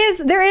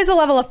 There is a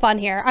level of fun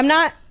here. I'm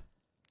not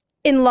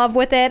in love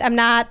with it. I'm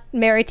not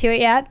married to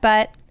it yet,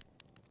 but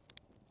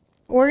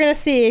we're gonna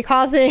see.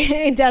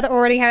 Causing death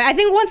already happened. I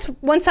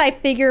think once I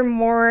figure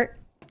more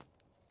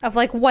of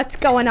like what's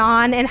going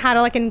on and how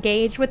to like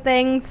engage with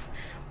things,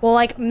 we'll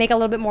like make a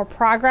little bit more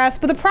progress.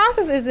 But the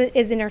process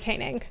is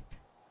entertaining.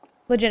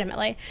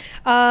 Legitimately.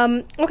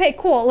 Okay,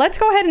 cool. Let's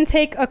go ahead and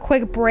take a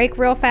quick break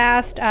real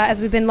fast, as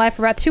we've been live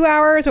for about 2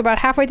 hours. We're about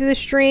halfway through the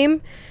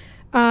stream.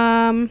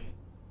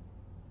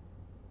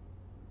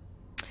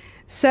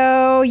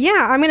 So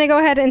yeah, I'm gonna go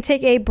ahead and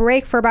take a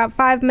break for about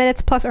 5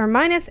 minutes plus or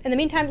minus. In the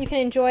meantime, you can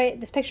enjoy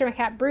this picture of my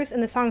cat Bruce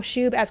and the song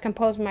Shoob as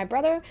composed by my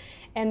brother,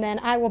 and then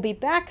I will be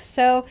back.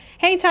 So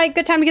hang tight,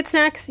 good time to get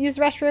snacks, use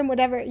the restroom,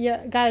 whatever you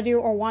gotta do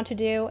or want to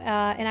do,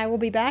 and I will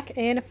be back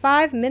in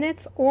 5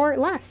 minutes or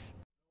less.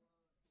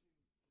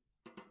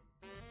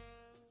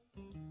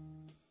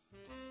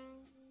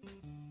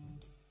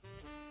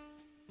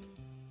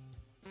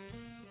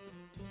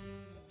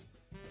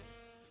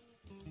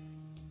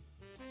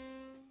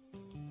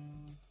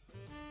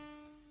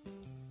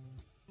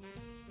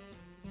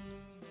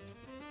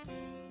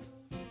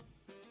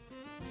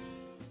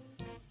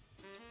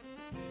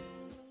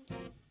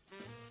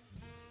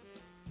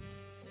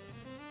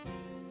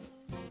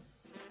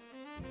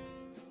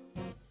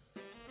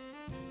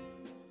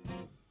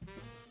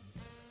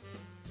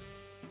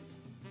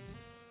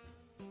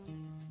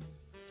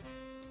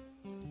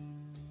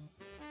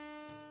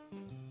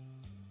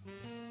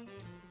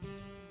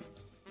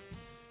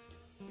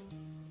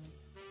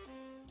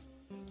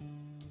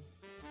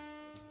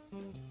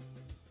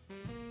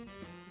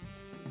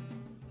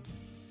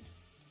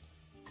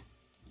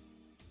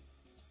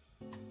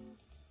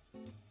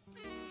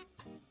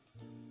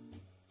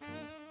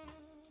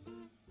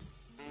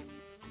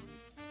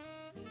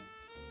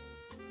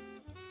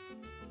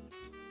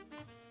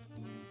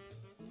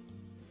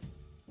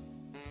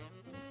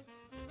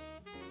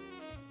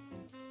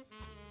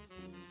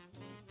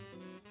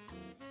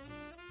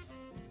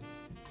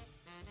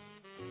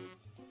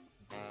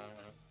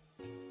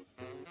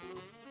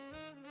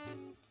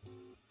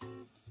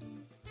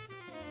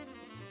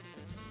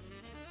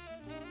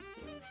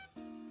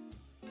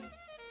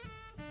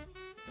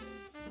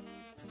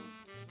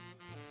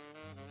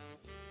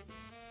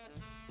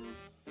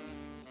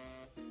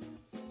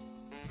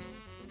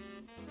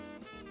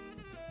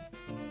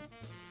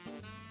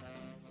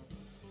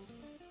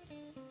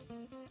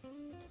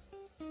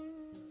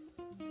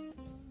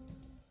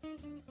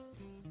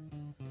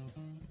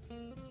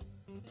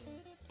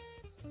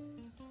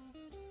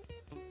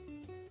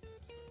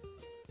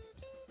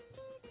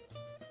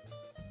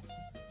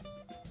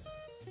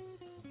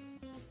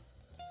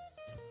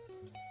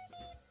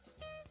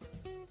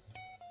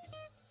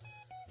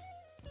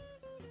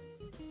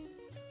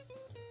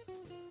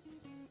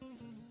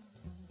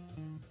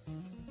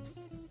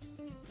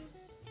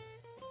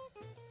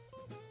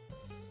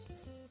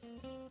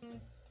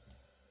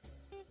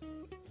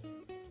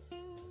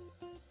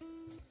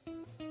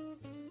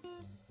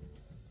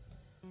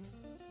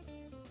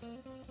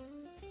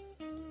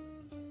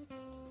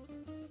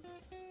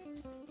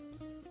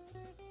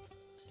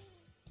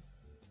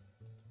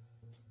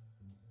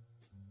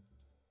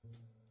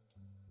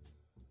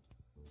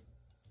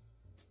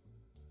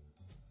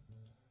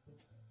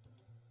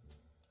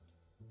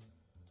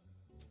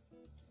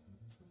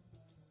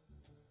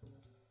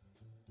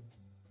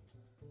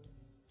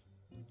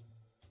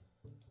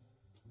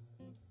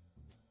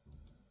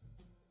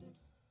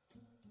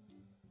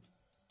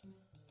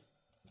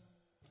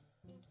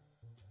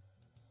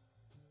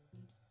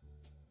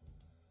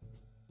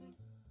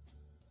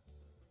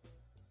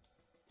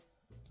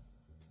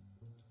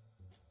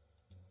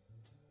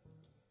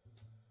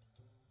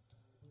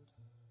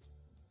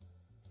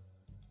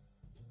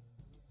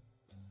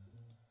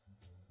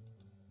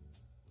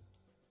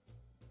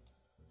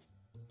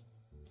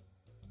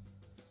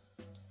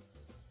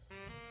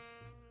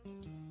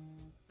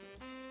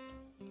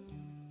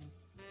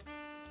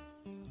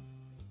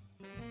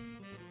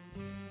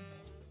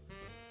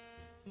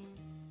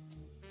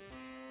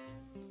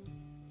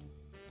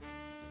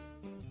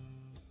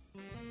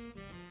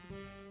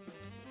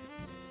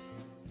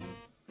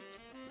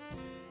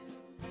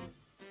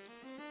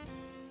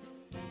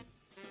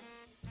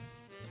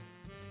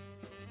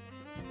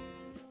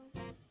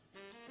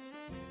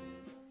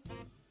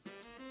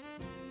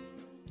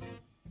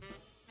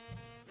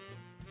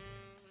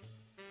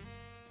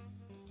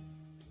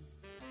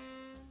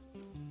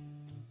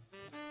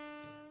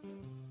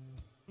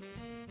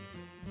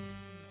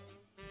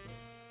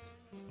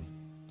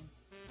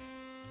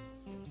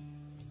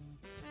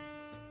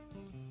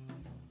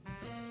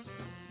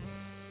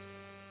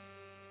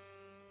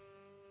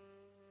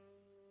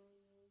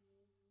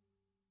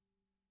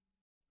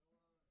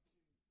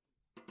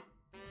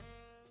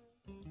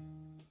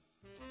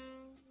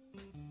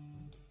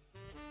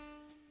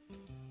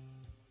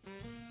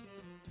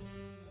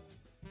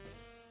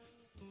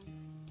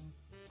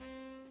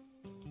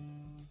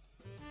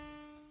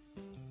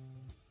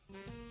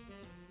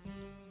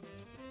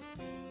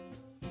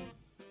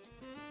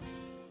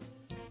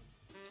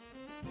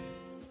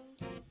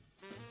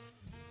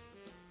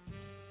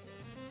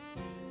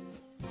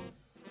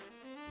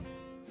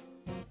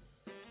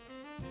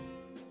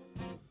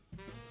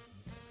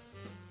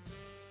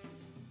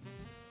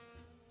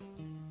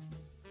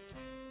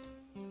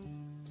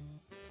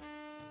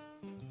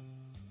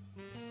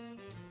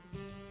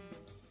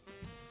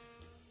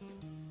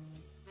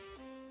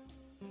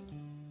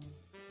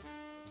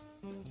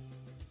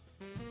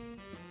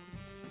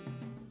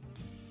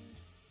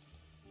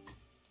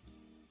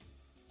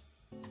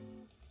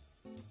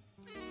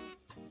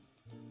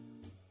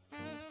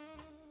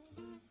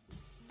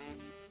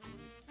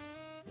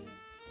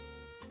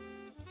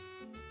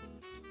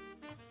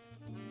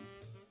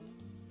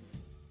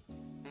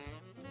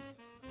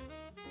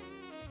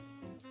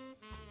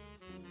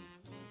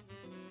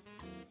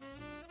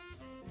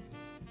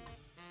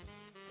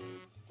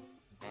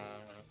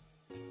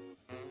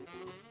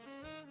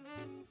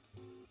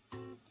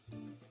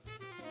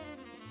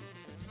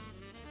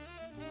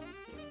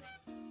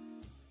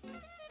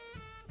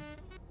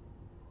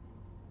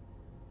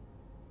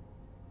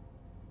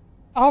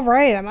 All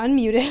right, I'm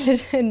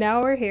unmuted, and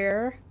now we're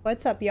here.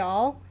 What's up,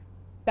 y'all?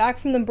 Back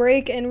from the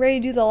break and ready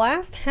to do the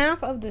last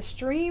half of the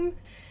stream.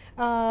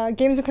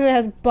 Games because it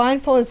has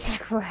blindfolded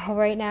Sekiro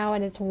right now,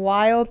 and it's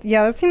wild.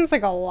 Yeah, that seems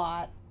like a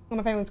lot. I don't know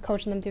if anyone's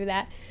coaching them to do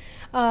that.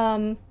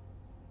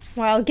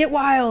 Wild, get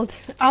wild,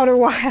 outer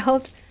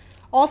wild.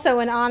 Also,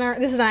 in honor,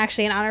 this is not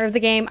actually in honor of the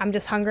game, I'm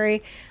just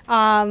hungry.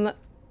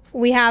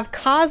 We have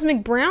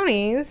cosmic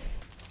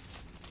brownies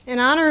in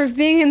honor of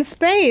being in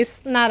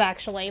space. Not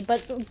actually,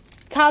 but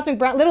cosmic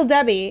brown. Little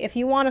Debbie, if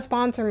you want to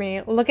sponsor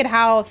me, look at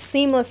how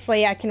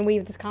seamlessly I can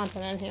weave this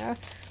content in here.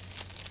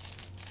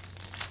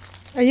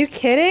 Are you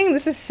kidding?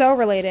 This is so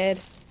related.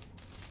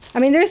 I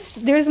mean,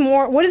 there's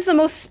more. What is the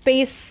most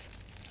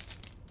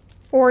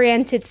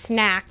space-oriented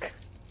snack?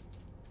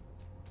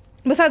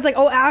 Besides, like,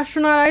 oh,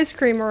 astronaut ice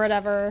cream or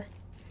whatever.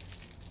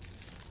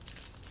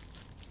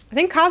 I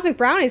think cosmic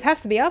brownies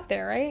has to be up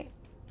there, right?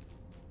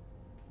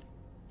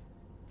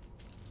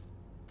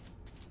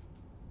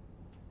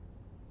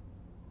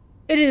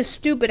 It is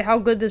stupid how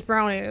good this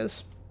brownie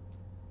is.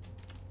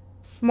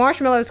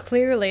 Marshmallows,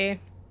 clearly.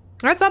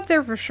 That's up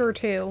there for sure,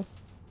 too.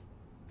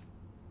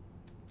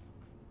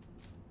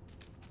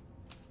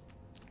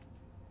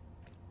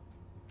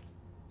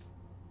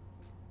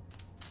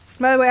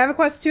 By the way, I have a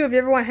quest too. If you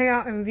ever want to hang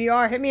out in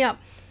VR, hit me up.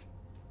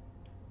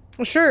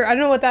 Well, sure, I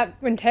don't know what that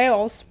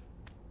entails.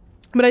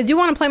 But I do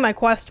want to play my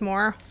quest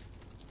more.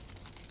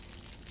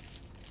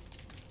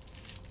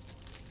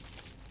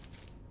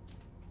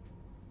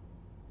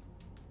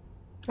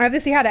 I have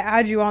to see how to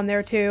add you on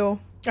there too.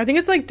 I think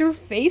it's like through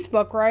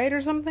Facebook, right?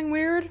 Or something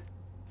weird.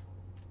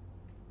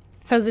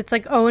 Because it's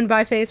like owned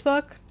by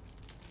Facebook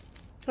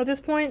at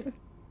this point.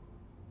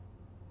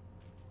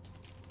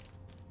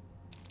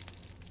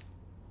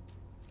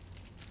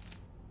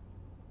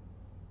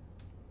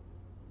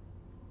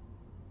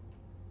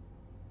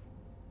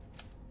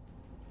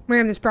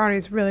 Man, this brownie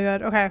is really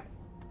good. Okay.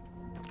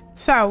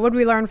 So, what did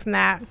we learn from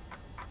that?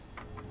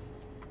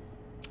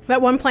 That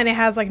one planet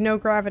has, like, no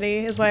gravity,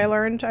 is what I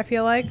learned, I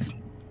feel like.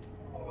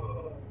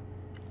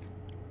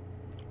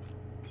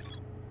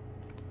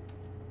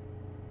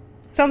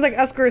 Sounds like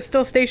Esker is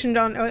still stationed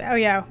on... Oh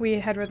yeah,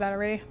 we had read that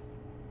already.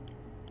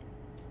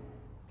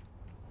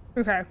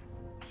 Okay.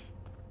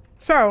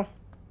 So.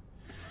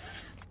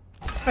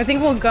 I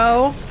think we'll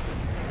go...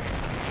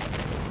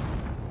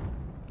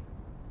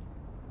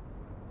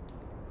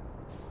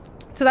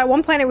 to that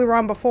one planet we were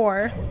on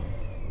before.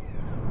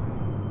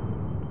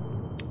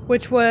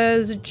 Which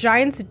was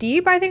Giant's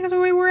Deep, I think is where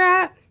we were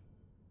at.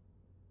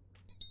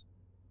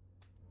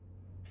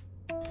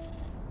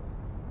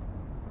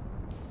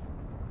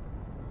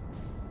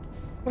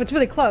 Well, it's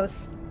really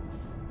close.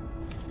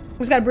 We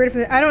just got a bird for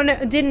the... I don't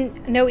know,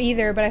 didn't know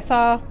either, but I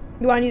saw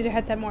you want to use your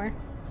headset more.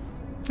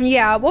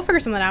 Yeah, we'll figure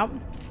something out.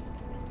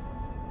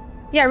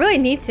 Yeah, I really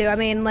need to. I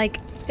mean, like,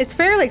 it's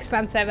fairly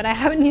expensive, and I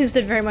haven't used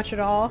it very much at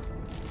all.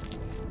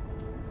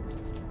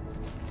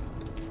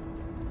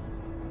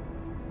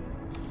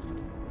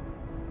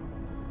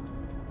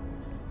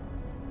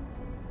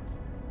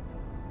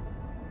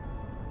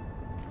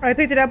 I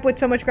picked it up with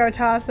so much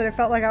gravitas that it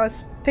felt like I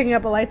was picking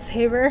up a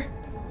lightsaber.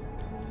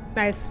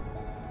 Nice.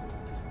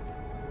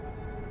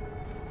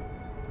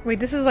 Wait,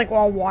 this is like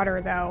all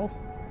water though.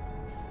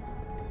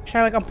 Should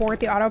I like abort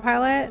the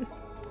autopilot?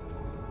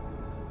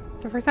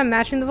 So first I'm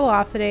matching the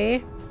velocity.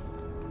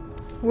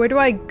 Where do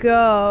I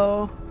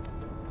go?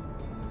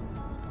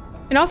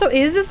 And also,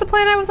 is this the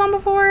planet I was on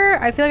before?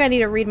 I feel like I need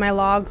to read my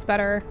logs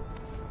better.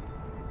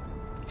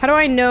 How do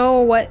I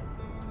know what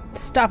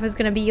stuff is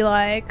gonna be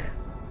like?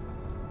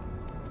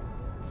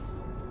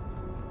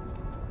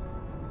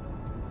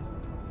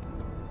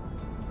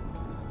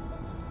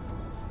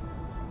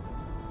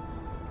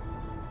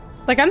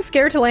 Like, I'm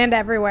scared to land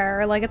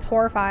everywhere. Like, it's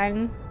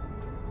horrifying.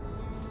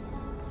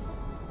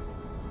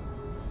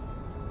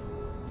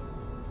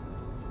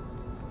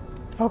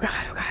 Oh god,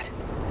 oh god.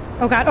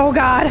 Oh god, oh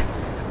god!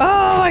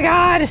 Oh my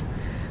god!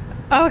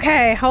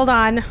 Okay, hold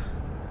on.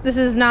 This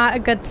is not a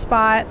good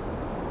spot.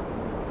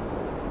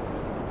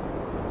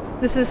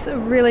 This is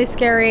really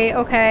scary.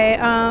 Okay,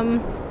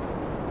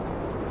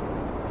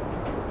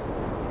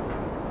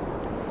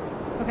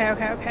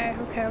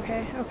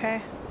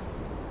 Okay.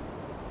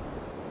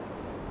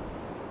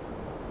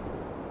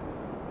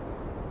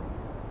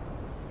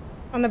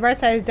 On the bright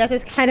side, death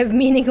is kind of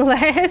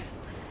meaningless.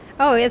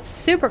 Oh, it's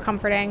super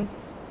comforting.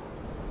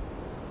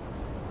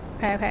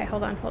 Okay,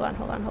 hold on. Ooh, hold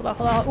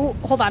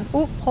on.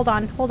 Ooh, hold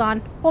on.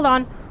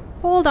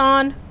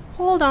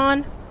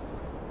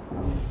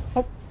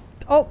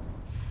 Oh.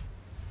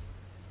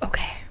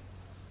 Okay.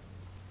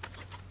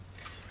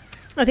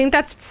 I think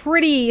that's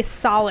pretty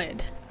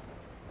solid.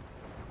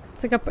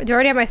 It's like do I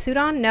already have my suit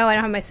on? No, I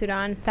don't have my suit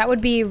on. That would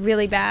be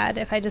really bad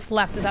if I just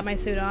left without my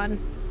suit on.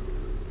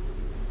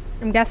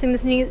 I'm guessing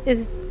this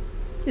is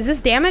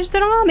this damaged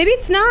at all? Maybe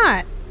it's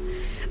not.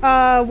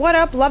 What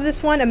up? Love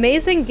this one.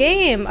 Amazing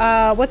game.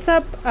 What's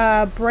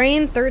up?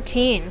 Brain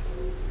 13.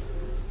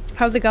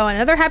 How's it going?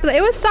 Another happy...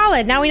 It was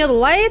solid. Now we know the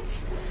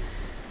lights.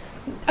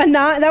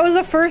 That was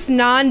the first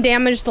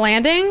non-damaged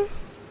landing.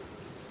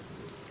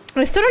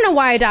 I still don't know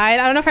why I died.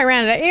 I don't know if I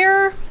ran out of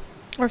air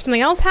or if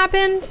something else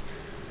happened.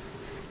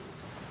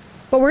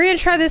 But we're gonna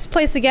try this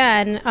place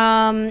again.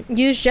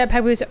 Use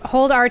jetpack boost,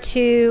 hold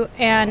R2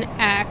 and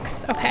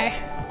X. Okay.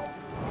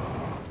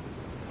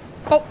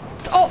 Oh,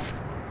 oh,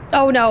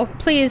 oh no,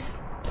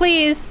 please,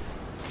 please,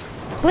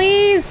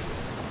 please.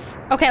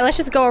 Okay, let's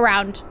just go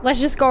around. Let's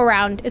just go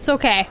around. It's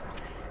okay.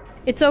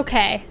 It's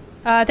okay.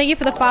 Thank you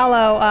for the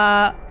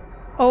follow,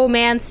 oh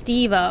man,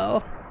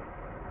 Steve-O.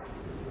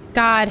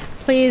 God,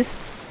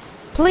 please,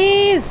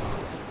 please.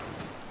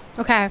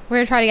 Okay, we're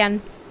gonna try it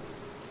again.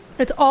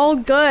 It's all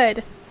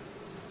good.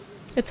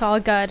 It's all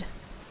good.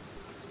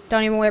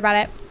 Don't even worry about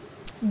it.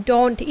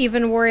 Don't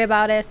even worry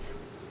about it.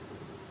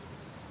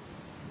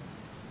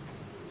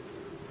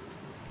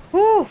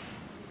 Whew.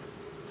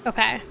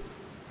 Okay.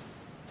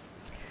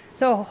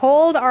 So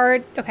hold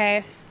our...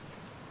 Okay.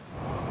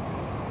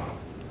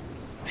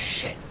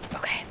 Shit.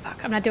 Okay,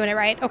 fuck. I'm not doing it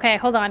right. Okay,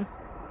 hold on.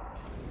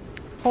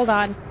 Hold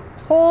on.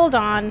 Hold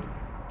on.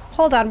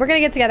 Hold on. We're gonna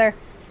get together.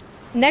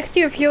 Next to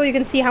your fuel, you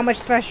can see how much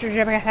thrust your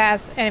jetpack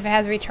has and if it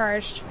has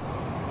recharged.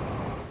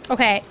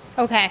 Okay.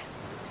 Okay.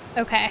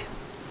 Okay.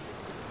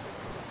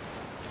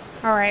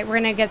 Alright, we're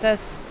gonna get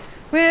this.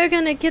 We're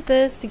gonna get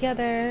this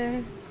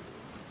together.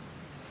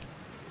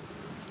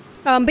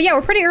 But yeah,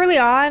 we're pretty early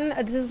on.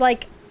 This is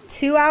like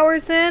 2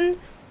 hours in.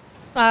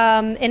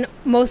 And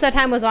most of that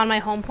time was on my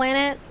home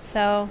planet,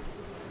 so.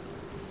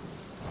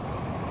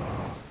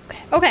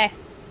 Okay. Okay.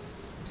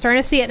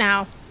 Starting to see it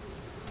now.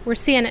 We're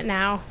seeing it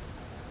now.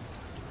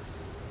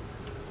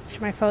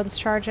 Sure, my phone's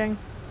charging.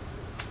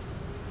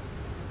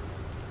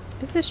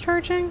 Is this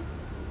charging?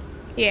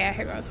 Yeah,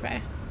 here goes.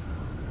 Okay.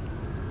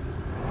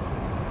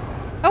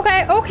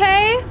 Okay,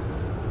 okay.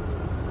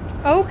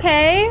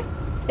 Okay.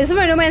 Is this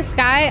my No Man's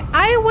Sky?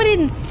 I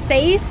wouldn't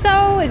say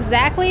so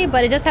exactly,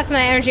 but it does have some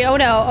energy. Oh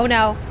no, oh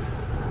no.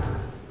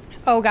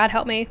 Oh God,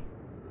 help me.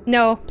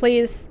 No,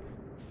 please.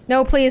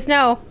 No, please,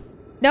 no.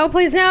 No,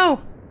 please,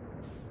 no.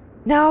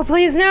 No,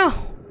 please, no.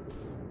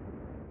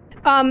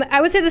 I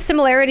would say the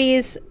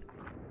similarities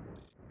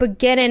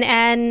begin and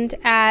end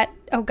at,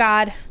 oh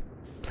God.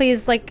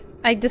 Please, like,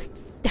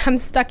 I'm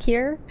stuck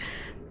here.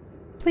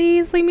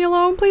 Please leave me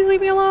alone. Please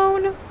leave me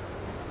alone.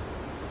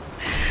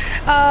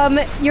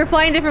 You're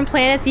flying different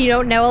planets and you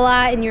don't know a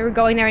lot and you're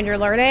going there and you're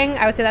learning.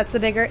 I would say that's the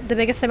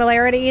biggest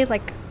similarity.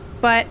 Like,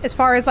 but as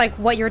far as like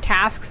what your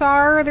tasks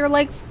are, they're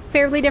like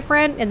fairly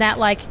different in that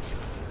like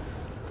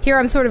here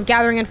I'm sort of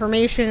gathering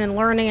information and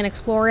learning and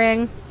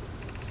exploring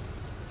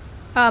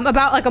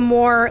about like a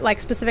more like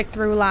specific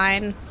through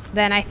line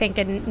than I think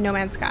in No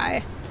Man's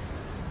Sky.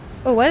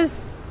 Oh, what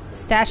is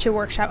statue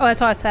workshop? Oh,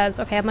 that's all it says.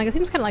 Okay, I'm like, it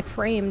seems kind of like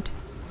framed.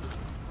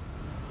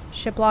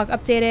 Ship log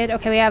updated.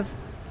 Okay, we have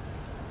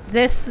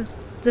this,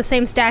 the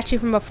same statue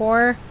from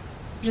before,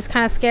 which is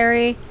kind of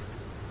scary.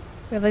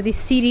 We have like these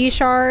CD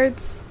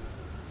shards.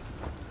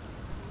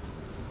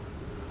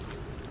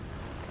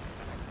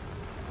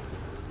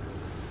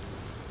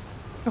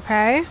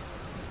 Okay.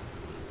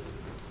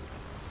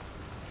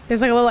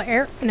 There's like a little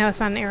arrow. No, it's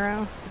not an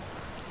arrow.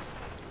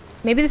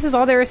 Maybe this is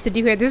all there is to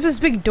do here. There's this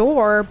big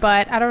door,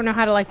 but I don't know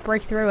how to like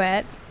break through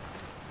it.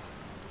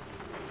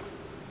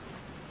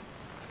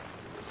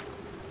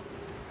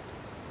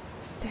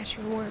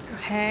 Statue work.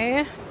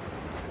 Okay.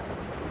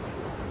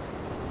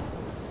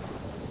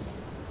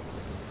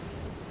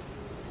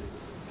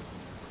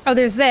 Oh,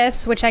 there's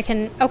this, which I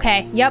can...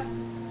 Okay, yep.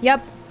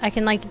 Yep. I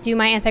can like do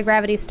my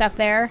anti-gravity stuff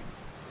there.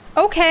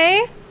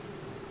 Okay.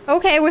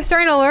 Okay, we're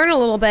starting to learn a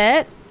little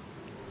bit.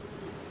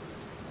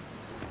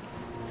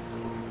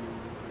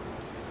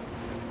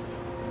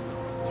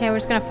 Okay, we're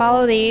just gonna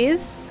follow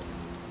these.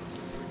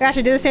 Gosh,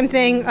 I did the same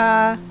thing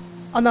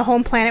on the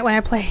home planet when I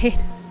played.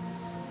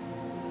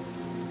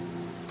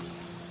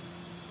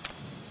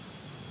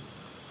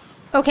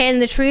 Okay,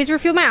 and the trees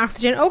refuel my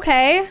oxygen.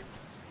 Okay.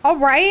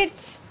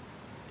 Alright.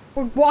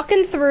 We're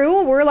walking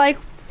through. We're like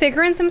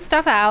figuring some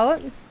stuff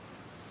out.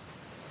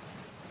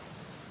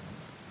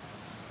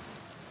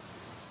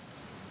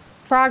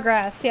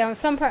 Progress. Yeah,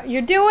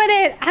 you're doing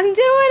it. I'm doing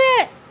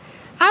it.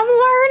 I'm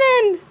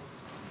learning.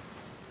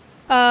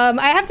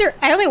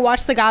 I only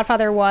watched The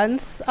Godfather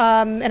once,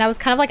 and I was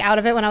kind of like out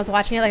of it when I was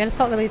watching it. Like I just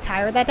felt really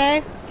tired that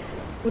day,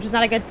 which was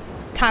not a good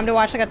time to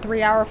watch like a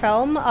 3-hour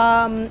film.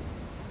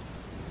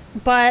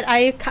 But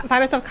I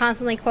find myself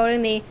constantly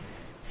quoting the,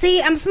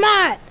 "See, I'm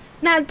smart,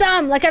 not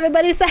dumb, like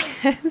everybody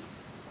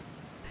says."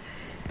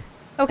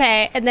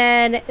 Okay, and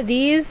then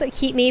these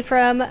keep me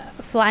from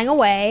flying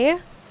away.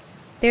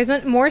 There's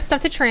more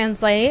stuff to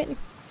translate.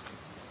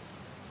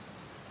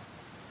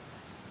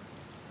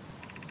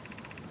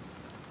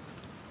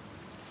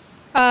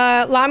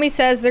 Lami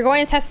says they're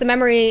going to test the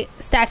memory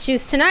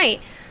statues tonight.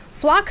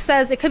 Flock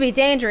says it could be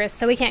dangerous,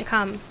 so we can't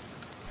come.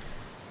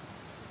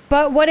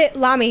 But what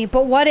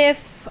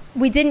if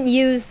we didn't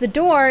use the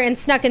door and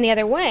snuck in the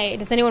other way?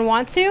 Does anyone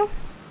want to?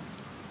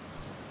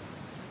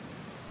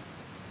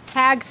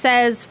 Tag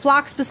says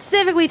Flock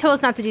specifically told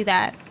us not to do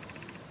that.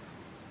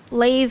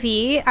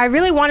 Lavy, I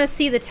really want to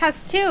see the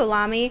test too,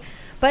 Lami,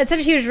 but it's such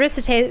a huge risk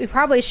to take. We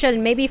probably should,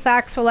 and maybe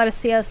Fax will let us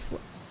see us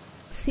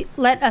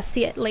let us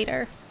see it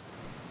later.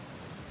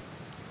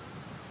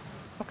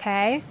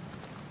 Okay.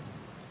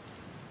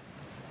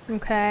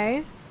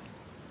 Okay.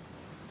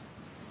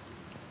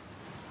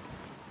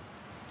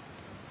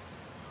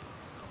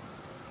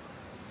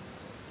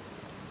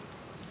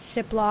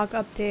 Ship log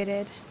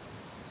updated.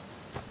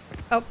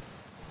 Oh.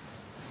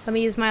 Let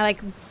me use my,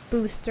 like,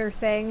 booster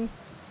thing.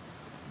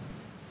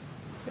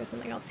 There's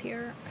something else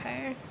here.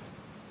 Okay.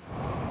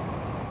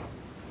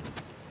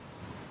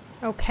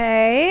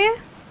 Okay. And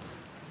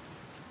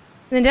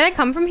then did I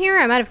come from here?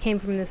 I might have came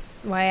from this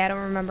way. I don't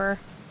remember.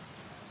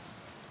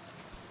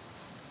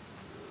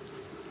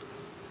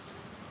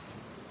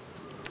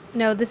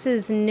 No, this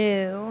is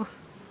new.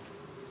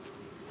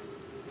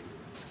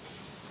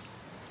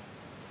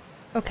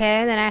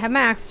 Okay, then I have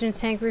my oxygen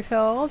tank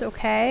refilled.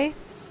 Okay.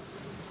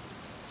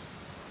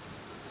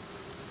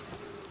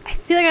 I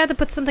feel like I have to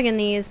put something in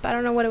these, but I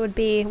don't know what it would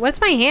be. What's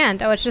my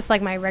hand? Oh, it's just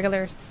like my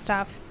regular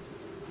stuff.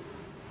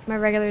 My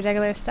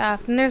regular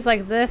stuff. And there's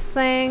like this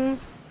thing.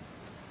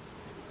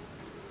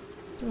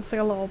 Looks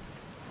like a little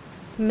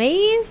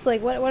maze?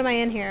 Like, what am I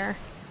in here?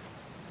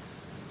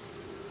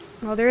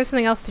 Well, there is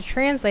something else to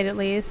translate at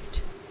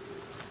least.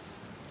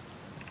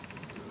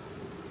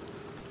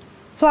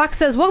 Flock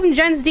says, welcome to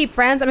Giants Deep,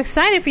 friends. I'm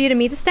excited for you to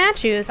meet the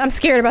statues. I'm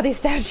scared about these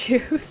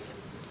statues.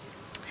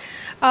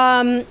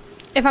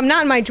 If I'm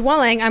not in my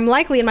dwelling, I'm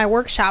likely in my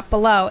workshop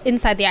below,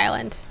 inside the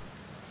island.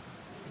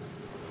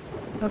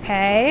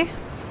 Okay.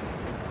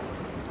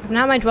 If I'm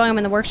not in my dwelling, I'm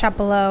in the workshop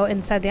below,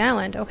 inside the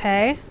island.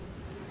 Okay.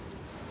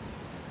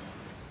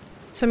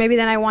 So maybe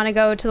then I want to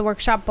go to the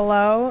workshop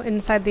below,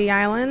 inside the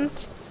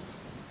island.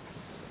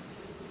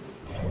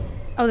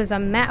 Oh, there's a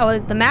map. Oh,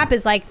 the map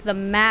is like the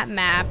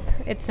map.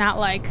 It's not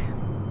like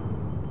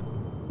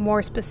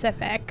more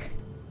specific.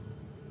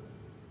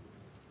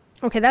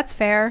 Okay, that's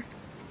fair.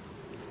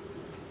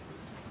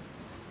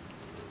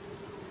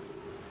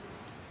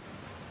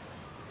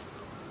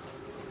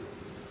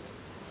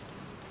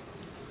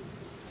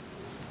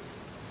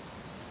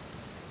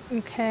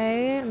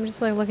 Okay, I'm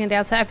just like looking at the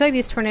outside. I feel like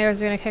these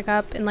tornadoes are gonna kick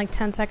up in like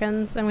 10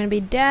 seconds. I'm gonna be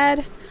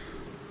dead.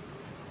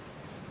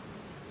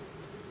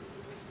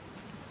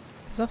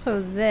 There's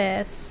also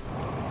this.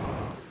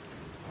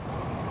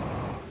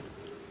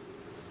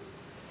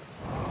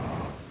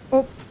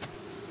 Oh.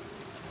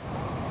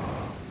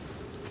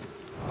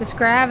 This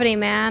gravity,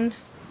 man.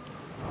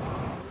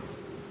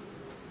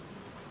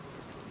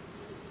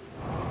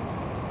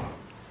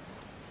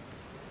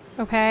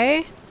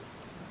 Okay.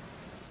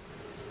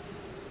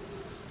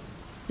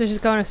 They're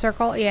just going in a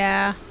circle?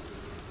 Yeah.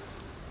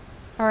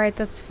 Alright,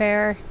 that's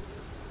fair.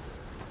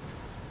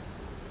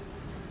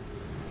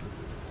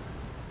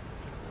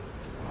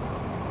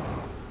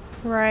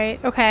 Right,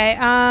 okay,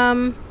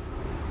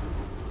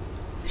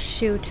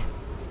 shoot.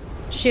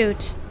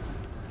 Shoot.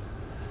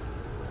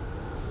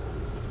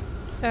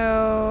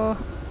 Oh,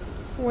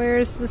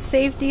 where's the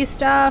safety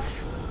stuff?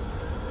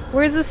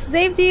 Where's the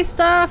safety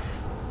stuff?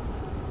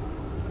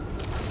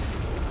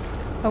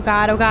 Oh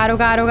god, oh god, oh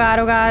god, oh god,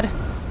 oh god.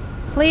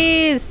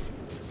 Please!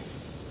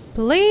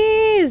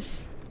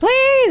 Please!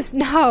 Please!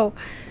 No!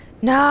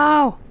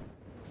 No!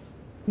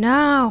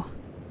 No!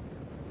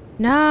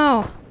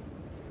 No!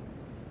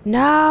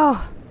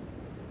 No!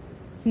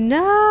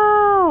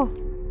 No!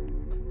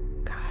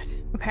 God.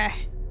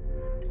 Okay.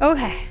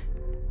 Okay.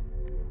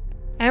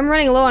 I'm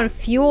running low on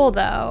fuel,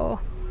 though.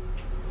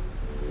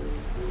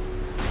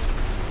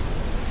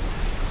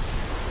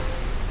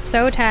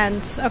 So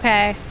tense.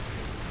 Okay.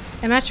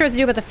 I'm not sure what to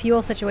do about the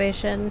fuel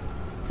situation.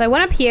 So I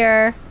went up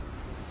here.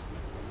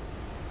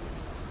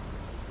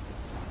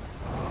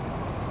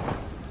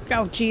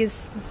 Oh,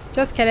 jeez.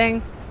 Just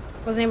kidding.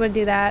 Wasn't able to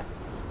do that.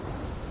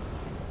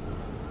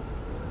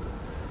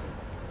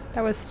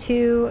 That was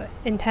too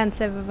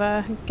intensive of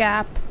a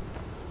gap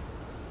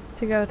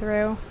to go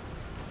through.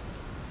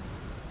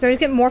 Do I just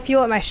get more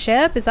fuel at my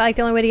ship? Is that like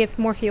the only way to get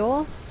more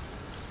fuel?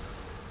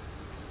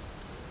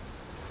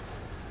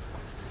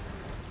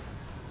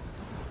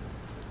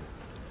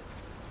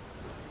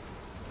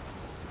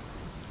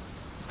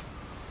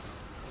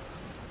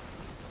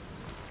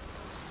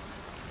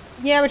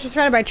 Yeah, but you're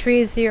surrounded by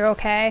trees, so you're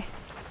okay.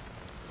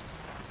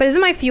 But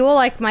isn't my fuel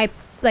like my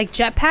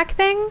jetpack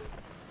thing?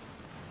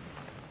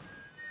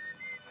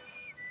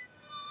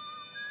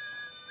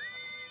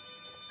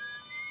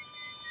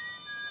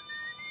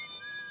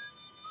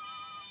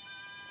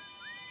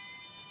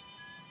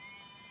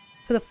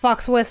 Who the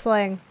fuck's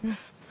whistling?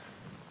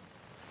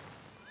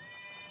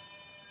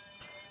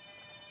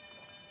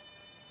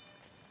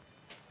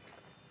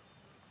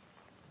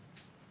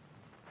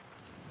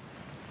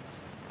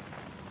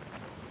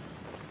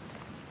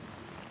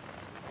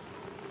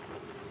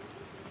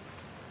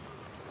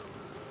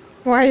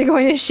 Why are you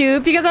going to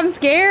shoot? Because I'm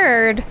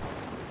scared.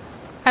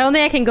 I don't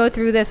think I can go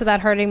through this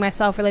without hurting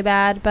myself really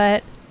bad,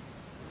 but...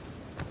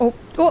 Oh,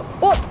 oh,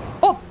 oh,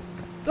 oh,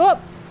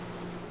 oh!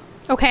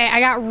 Okay, I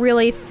got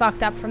really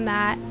fucked up from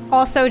that.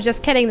 Also,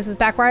 just kidding, this is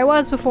back where I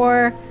was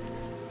before.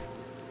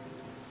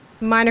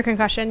 Minor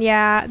concussion,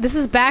 yeah. This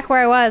is back where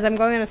I was. I'm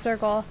going in a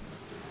circle.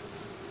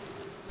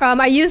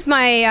 I used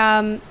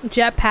my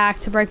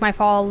jetpack to break my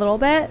fall a little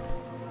bit.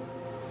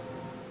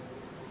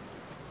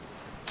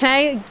 Can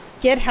I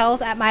get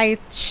health at my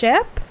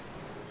ship?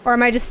 Or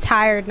am I just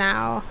tired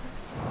now?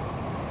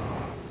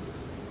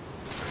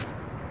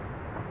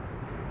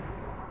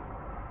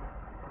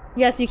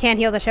 Yes, you can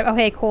heal the ship.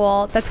 Okay,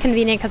 cool. That's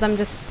convenient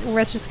because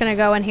we're just gonna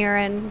go in here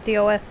and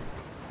deal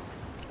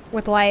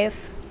with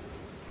life.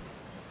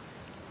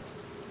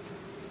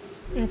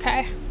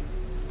 Okay.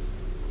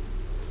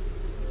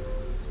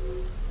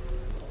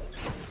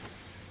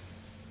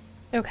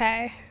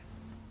 Okay.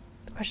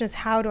 The question is,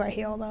 how do I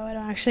heal though? I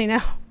don't actually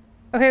know.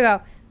 Okay, we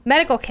go.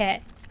 Medical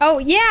kit. Oh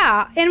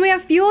yeah, and we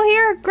have fuel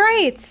here?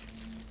 Great!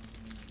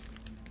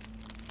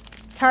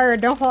 Tired,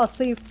 don't fall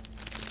asleep.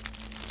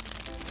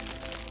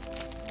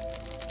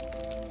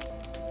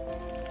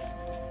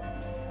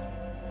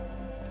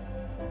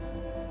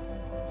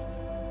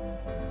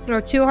 No,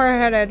 too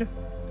hard-headed.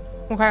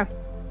 Okay.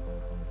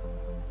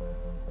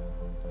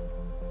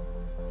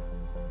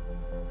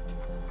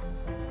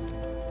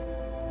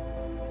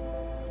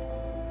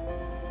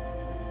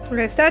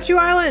 Okay, Statue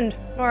Island!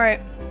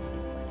 Alright.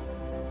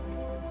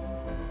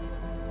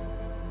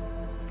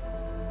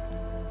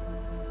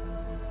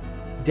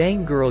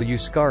 Dang girl, you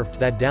scarfed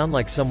that down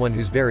like someone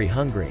who's very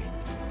hungry.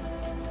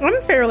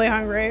 I'm fairly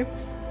hungry.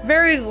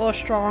 Very a little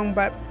strong,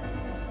 but...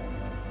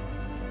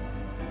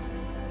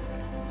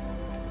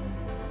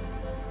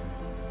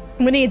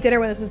 I'm gonna eat dinner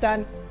when this is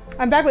done.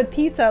 I'm back with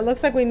pizza.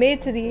 Looks like we made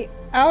it to the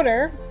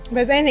outer. But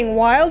has anything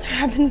wild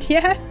happened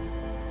yet?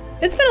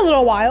 It's been a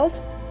little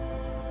wild.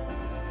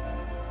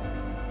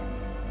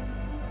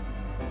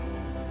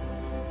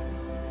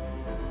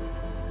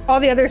 All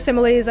the other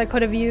similes I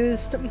could have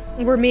used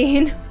were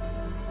mean.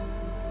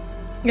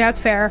 Yeah, that's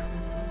fair.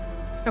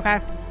 Okay.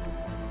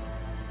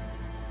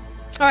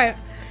 Alright.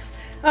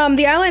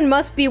 The island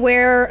must be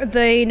where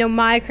the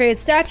Nomai created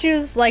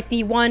statues like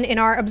the one in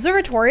our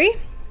observatory.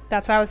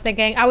 That's what I was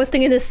thinking. I was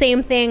thinking the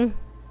same thing.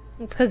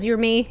 It's because you're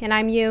me and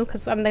I'm you,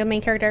 because I'm the main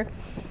character.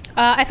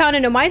 I found a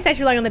Nomai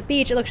statue lying on the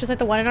beach. It looks just like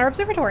the one in our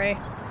observatory.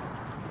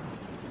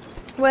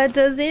 What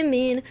does it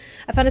mean?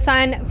 I found a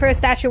sign for a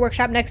statue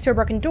workshop next to a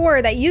broken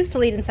door that used to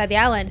lead inside the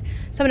island.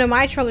 Some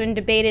Nomai children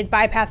debated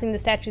bypassing the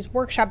statue's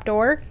workshop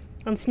door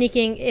and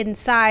sneaking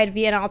inside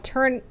via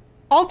an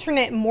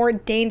alternate, more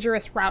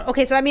dangerous route.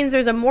 Okay, so that means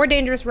there's a more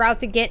dangerous route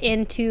to get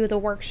into the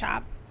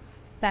workshop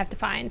that I have to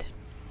find.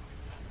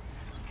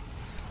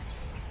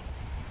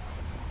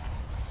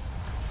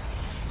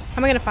 How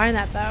am I gonna find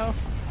that, though?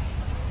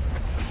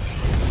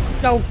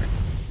 No.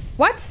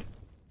 What?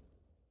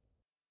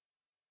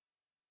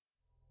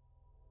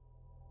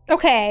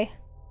 Okay.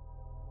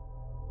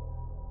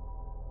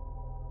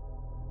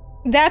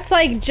 That's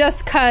like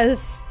just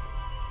 'cause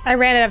I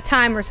ran out of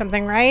time or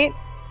something, right?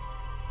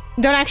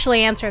 Don't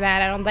actually answer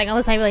that, I don't think,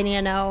 unless I really need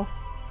to know.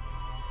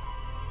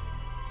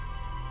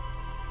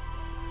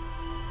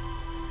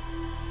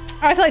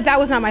 I feel like that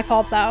was not my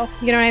fault, though.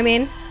 You know what I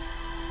mean?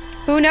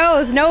 Who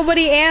knows?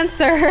 Nobody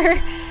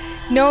answer.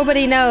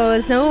 Nobody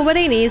knows.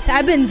 Nobody needs.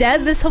 I've been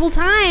dead this whole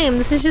time.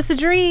 This is just a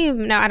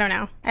dream. No, I don't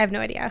know. I have no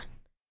idea.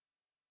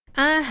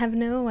 I have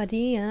no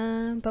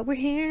idea. But we're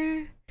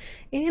here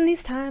in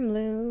these time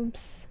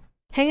loops.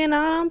 Hanging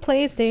out on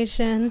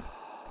PlayStation.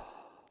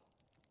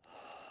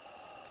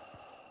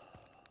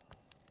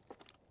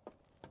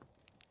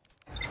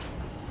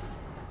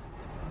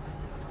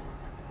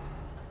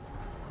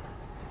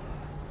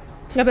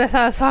 Yep, that's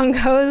how the song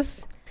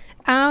goes.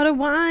 Outer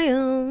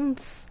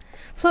wilds,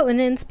 floating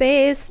in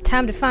space.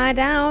 Time to find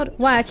out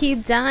why I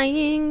keep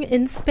dying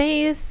in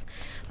space.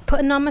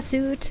 Putting on my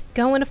suit,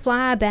 going to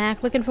fly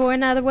back, looking for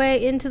another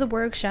way into the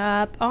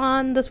workshop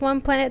on this one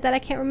planet that I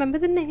can't remember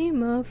the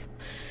name of.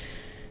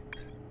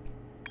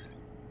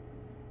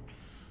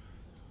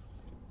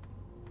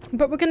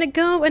 But we're gonna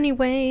go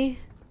anyway.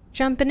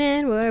 Jumping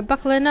in, we're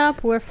buckling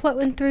up, we're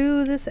floating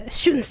through this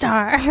shooting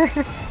star.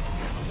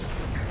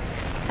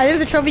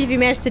 There's a trophy if you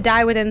manage to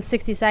die within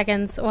 60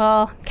 seconds.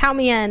 Well, count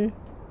me in.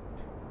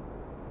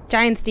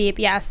 Giants deep,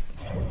 yes.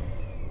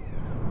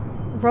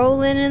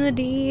 Rolling in the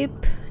deep.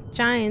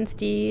 Giants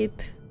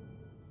deep.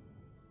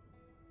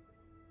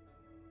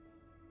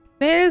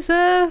 There's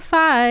a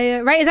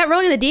fire. Right, is that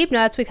rolling in the deep? No,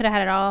 that's we could have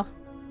had it all.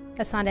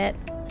 That's not it.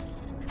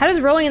 How does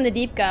rolling in the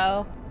deep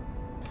go?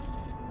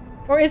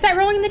 Or is that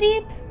rolling in the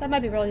deep? That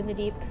might be rolling in the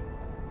deep.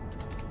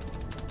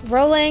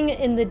 Rolling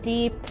in the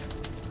deep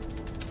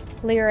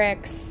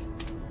lyrics.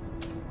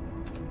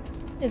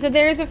 Is it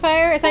there's a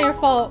fire? It's not your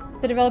fault.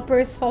 The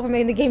developers' fault for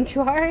making the game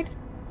too hard.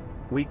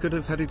 We could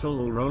have had it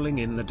all rolling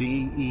in the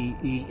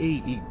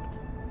D-E-E-E-E.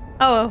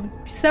 Oh,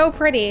 so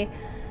pretty.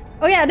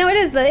 Oh yeah, no, it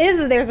is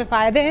the there's a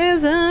fire.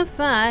 There's a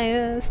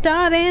fire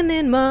starting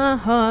in my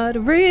heart,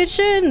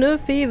 reaching the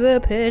fever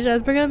pitch.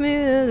 Let's bring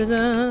me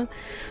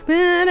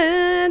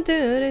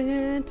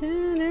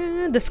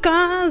the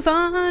scars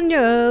on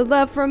your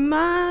love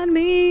remind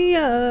me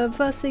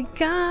of us. It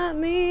got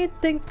me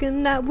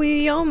thinking that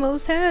we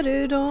almost had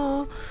it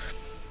all.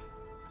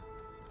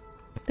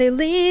 They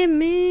leave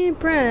me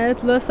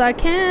breathless. I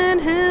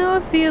can't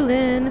help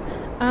feeling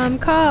I'm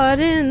caught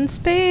in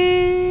space,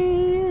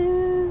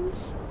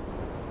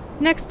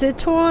 next to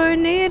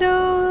tornadoes.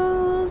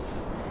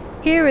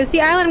 Here is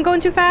the island. I'm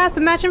going too fast.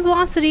 I'm matching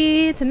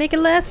velocity to make it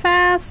less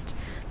fast.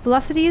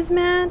 Velocity is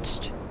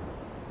matched.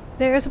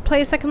 There is a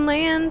place I can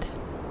land.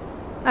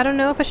 I don't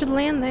know if I should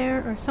land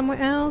there or somewhere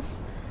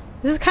else.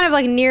 This is kind of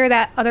like near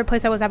that other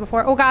place I was at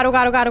before. Oh god, oh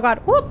god, oh god, oh god.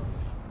 Whoop!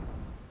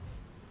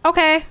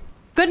 Okay,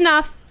 good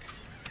enough.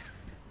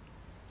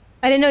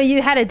 I didn't know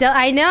you had a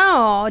I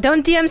know!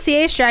 Don't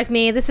DMCA strike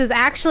me. This is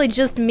actually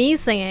just me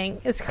singing.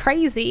 It's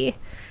crazy.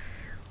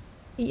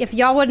 If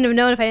y'all wouldn't have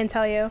known if I didn't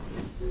tell you.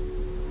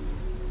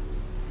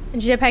 And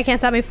jetpack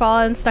can't stop me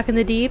falling, stuck in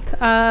the deep.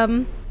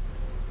 I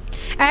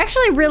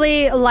actually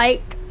really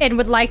like and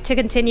would like to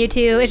continue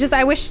to. It's just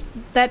I wish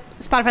that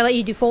Spotify let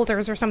you do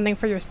folders or something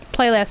for your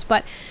playlist,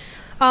 but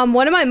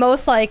one of my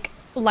most liked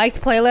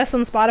playlists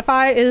on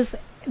Spotify is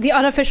the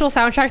unofficial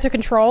soundtrack to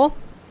Control.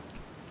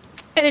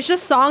 And it's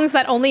just songs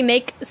that only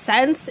make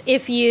sense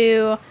if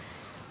you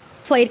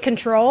played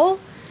Control.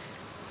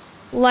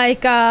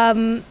 Like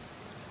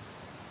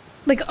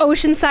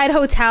Oceanside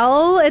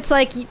Hotel. It's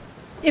like,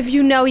 if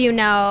you know, you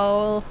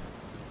know.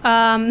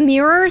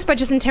 Mirrors by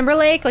Justin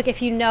Timberlake. Like,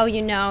 if you know,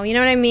 you know. You know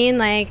what I mean?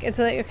 Like, it's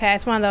like, okay,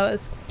 it's one of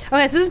those.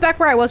 Okay, so this is back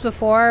where I was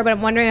before, but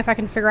I'm wondering if I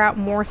can figure out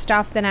more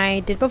stuff than I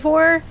did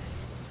before.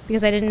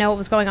 Because I didn't know what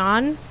was going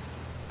on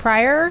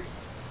prior.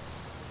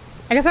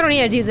 I guess I don't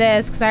need to do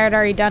this, because I had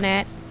already done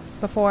it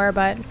before,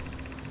 but...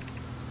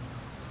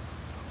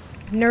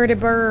 Nerdy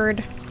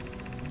bird.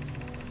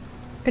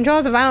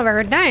 Controls a vinyl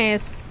record.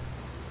 Nice.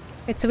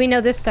 Right, so we know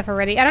this stuff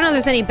already. I don't know if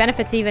there's any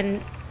benefits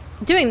even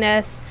doing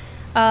this.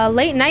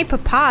 Late night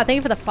papa, thank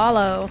you for the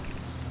follow.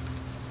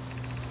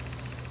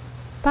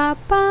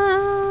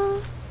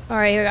 Papa.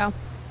 Alright, here we go.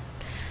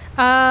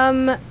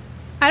 I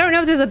don't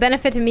know if there's a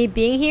benefit to me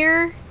being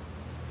here.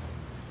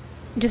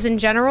 Just in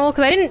general,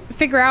 because I didn't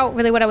figure out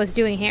really what I was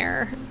doing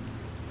here.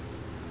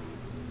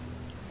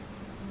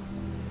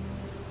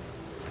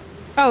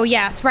 Oh,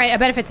 yes, right, a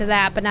benefit to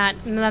that, but not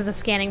the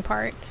scanning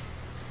part.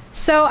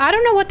 So, I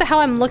don't know what the hell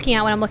I'm looking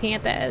at when I'm looking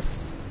at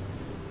this.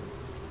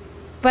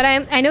 But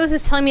I know this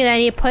is telling me that I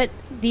need to put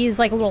these,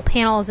 like, little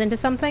panels into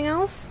something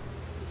else.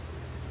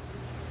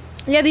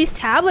 Yeah, these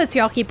tablets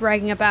y'all keep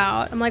bragging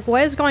about. I'm like,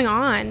 what is going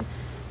on?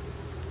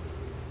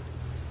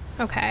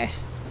 Okay.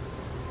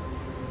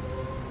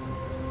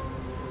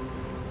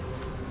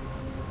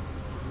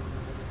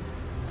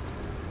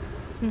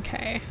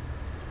 Okay.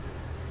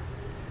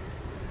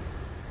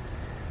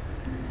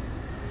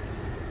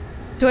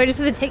 Do I just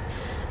have to take...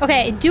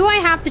 Okay, do I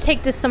have to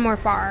take this somewhere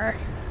far?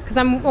 Because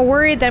I'm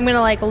worried that I'm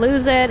gonna, like,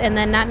 lose it and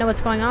then not know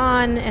what's going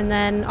on and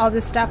then all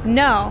this stuff.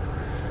 No.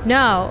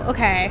 No.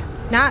 Okay.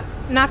 Not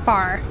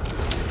far.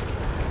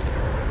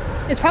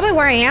 It's probably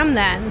where I am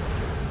then.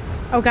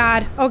 Oh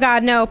god. Oh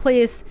god, no.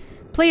 Please.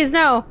 Please,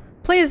 no.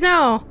 Please,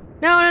 no.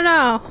 No, no,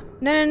 no.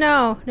 No, no,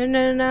 no. No,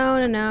 no, no,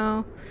 no,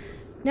 no.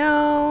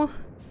 No.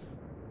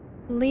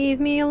 Leave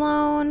me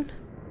alone.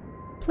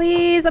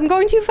 Please, I'm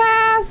going too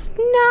fast.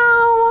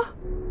 No.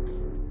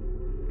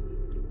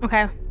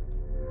 Okay.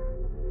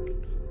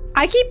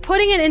 I keep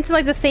putting it into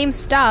like the same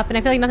stuff and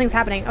I feel like nothing's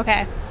happening.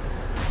 Okay.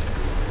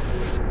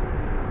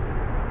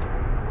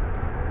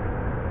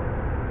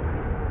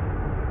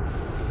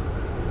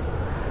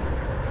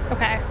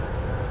 Okay.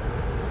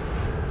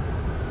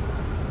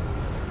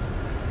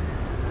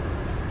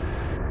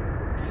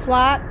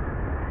 Slot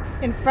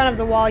in front of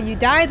the wall. You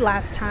died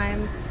last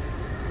time.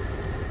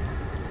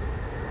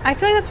 I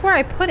feel like that's where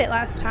I put it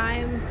last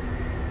time.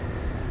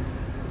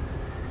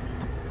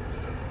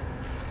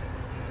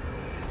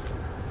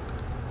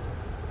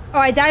 Oh,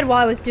 I died while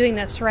I was doing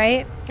this,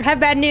 right? I have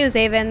bad news,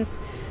 Avens.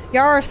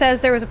 Yara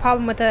says there was a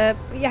problem with the...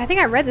 Yeah, I think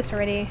I read this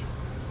already.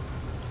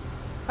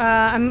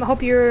 I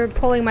hope you're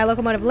pulling my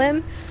locomotive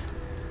limb.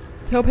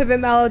 So pivot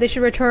mellow, they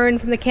should return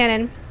from the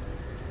cannon.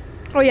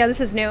 Oh yeah,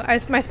 this is new.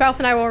 My spouse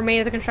and I will remain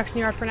at the construction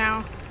yard for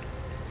now.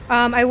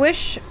 I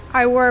wish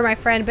I were my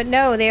friend, but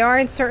no, they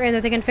aren't certain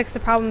that they can fix the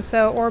problem,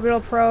 so orbital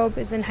probe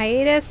is in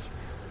hiatus.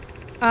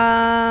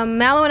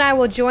 Mallow and I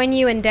will join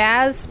you and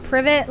Daz.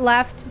 Privet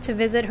left to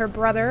visit her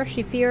brother.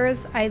 She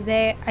fears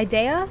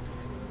Idea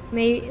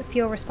may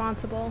feel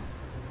responsible.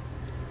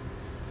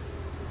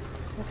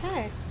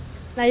 Okay.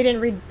 Now you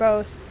didn't read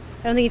both.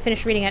 I don't think you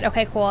finished reading it.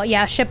 Okay, cool.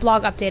 Yeah, ship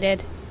log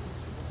updated.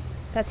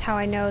 That's how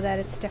I know that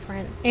it's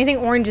different. Anything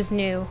orange is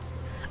new.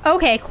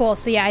 Okay, cool.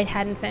 So yeah, I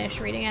hadn't finished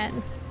reading it.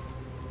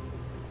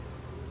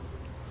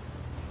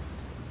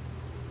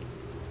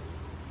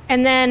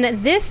 And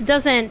then this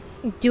doesn't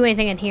do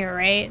anything in here,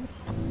 right?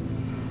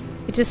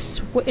 It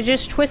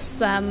just twists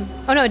them.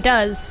 Oh no, it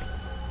does.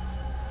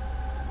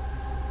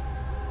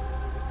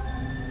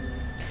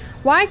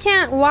 Why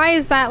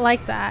is that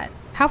like that?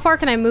 How far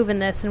can I move in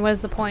this and what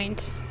is the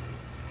point?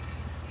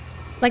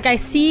 Like I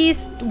see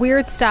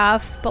weird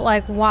stuff, but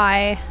like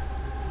why?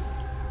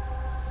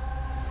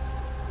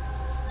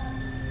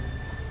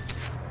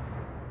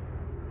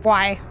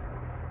 Why?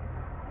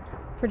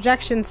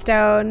 Projection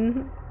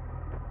stone.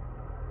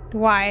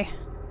 Why?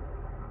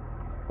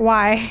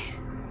 Why?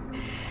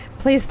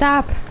 Please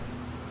stop.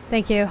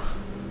 Thank you.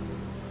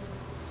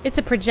 It's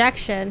a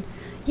projection.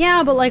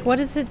 Yeah, but like, what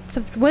is it?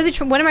 What is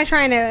it? What am I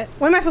trying to?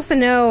 What am I supposed to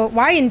know?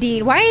 Why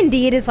indeed? Why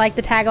indeed is like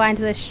the tagline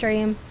to this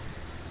stream.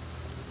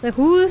 Like,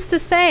 who's to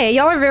say?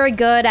 Y'all are very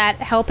good at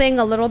helping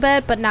a little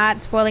bit, but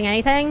not spoiling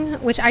anything,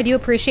 which I do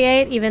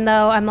appreciate, even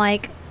though I'm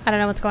like, I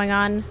don't know what's going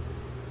on.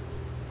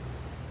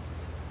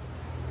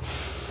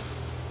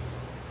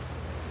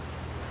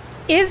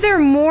 Is there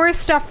more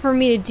stuff for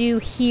me to do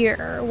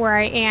here where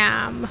I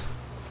am?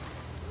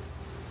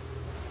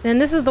 Then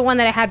this is the one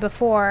that I had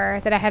before,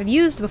 that I had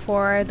used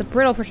before, the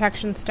brittle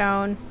protection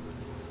stone.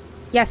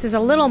 Yes, there's a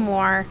little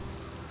more.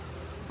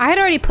 I had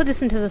already put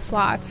this into the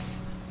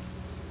slots.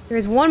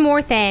 There's one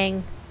more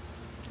thing.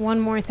 One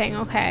more thing,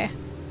 okay.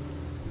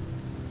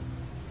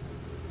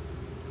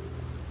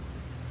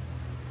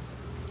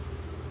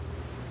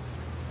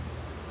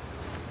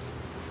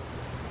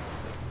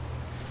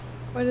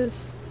 What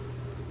is...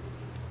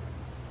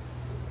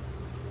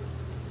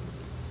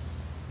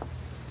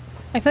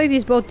 I feel like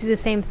these both do the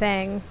same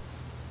thing.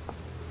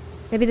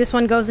 Maybe this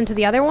one goes into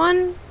the other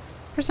one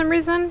for some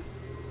reason?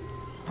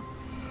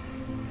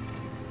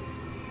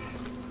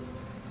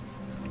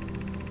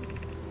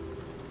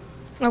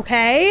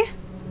 Okay.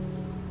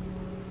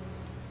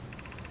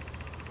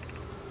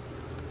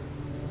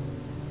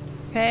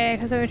 Okay,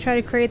 because I'm gonna try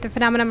to create the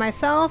phenomenon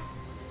myself.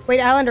 Wait,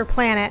 island or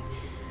planet?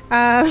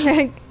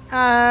 Very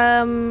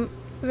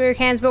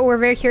cans, but we're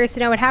very curious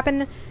to know what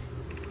happened.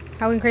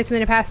 How we can create something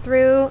to pass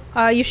through.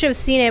 You should have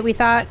seen it. We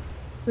thought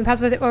we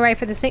passed with it. All right,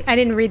 for this thing. I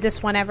didn't read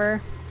this one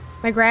ever.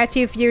 My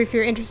gratitude for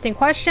your interesting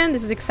question.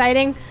 This is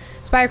exciting.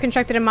 Spire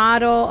constructed a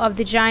model of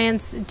the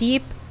Giant's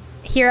Deep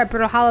here at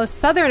Brittle Hollow's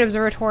Southern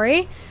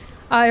Observatory.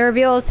 It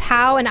reveals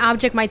how an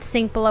object might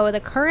sink below the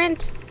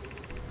current.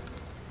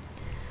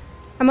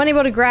 I'm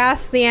unable to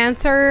grasp the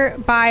answer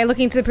by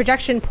looking to the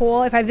projection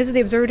pool. If I visit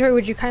the observatory,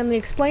 would you kindly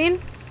explain?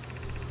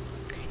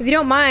 If you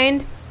don't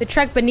mind, the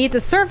trek beneath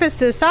the surface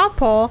to the South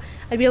Pole,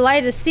 I'd be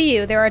delighted to see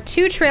you. There are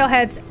 2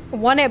 trailheads,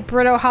 one at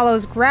Brittle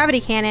Hollow's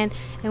Gravity Cannon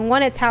and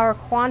one at Tower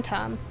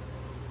Quantum.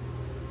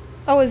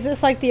 Oh, is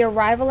this like the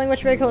arrival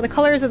language? Very cool. The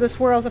colors of the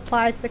swirls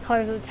apply to the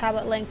colors of the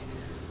tablet linked.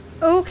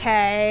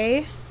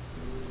 Okay.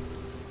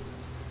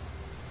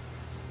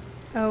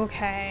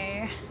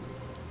 Okay.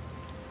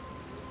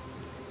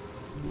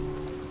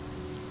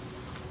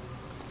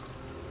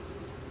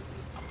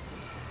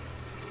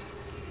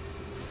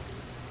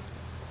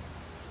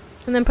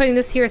 And then putting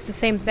this here is the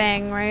same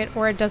thing, right?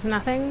 Or it does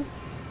nothing.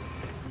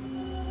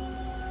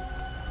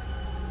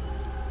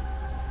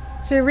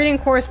 So your reading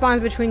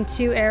corresponds between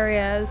 2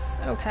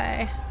 areas.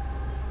 Okay.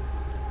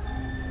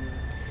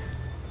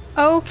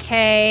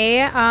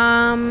 Okay,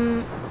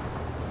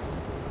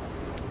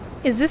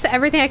 is this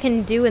everything I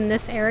can do in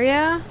this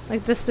area?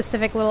 Like this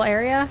specific little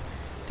area?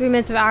 3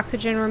 minutes of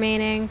oxygen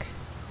remaining.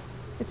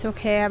 It's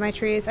okay at my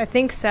trees. I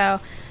think so.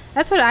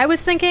 That's what I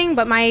was thinking,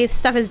 but my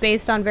stuff is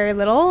based on very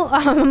little.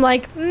 I'm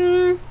like,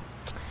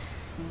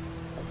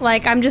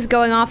 like, I'm just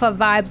going off of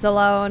vibes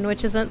alone,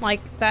 which isn't,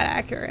 like, that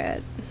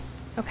accurate.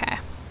 Okay.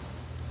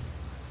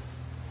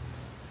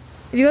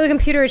 If you go to the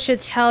computer, it should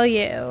tell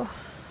you.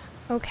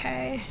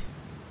 Okay.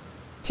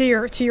 To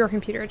your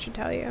computer, it should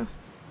tell you.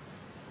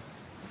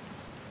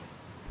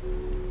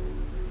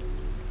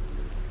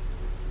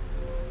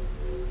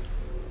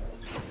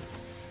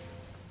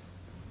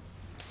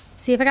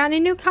 See if I got any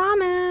new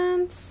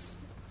comments.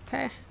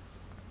 Okay.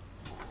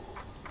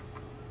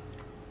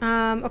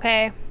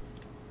 Okay.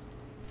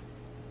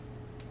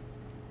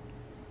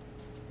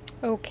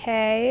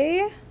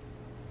 Okay.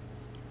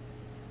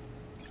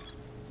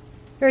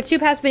 There are 2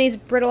 paths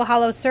beneath Brittle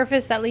Hollow's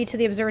surface that lead to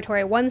the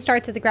observatory. One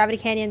starts at the Gravity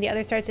Canyon, the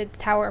other starts at the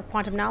Tower of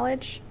Quantum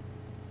Knowledge.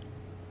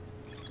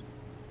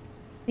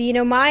 The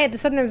Nomai at the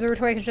Southern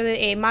Observatory constructed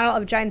a model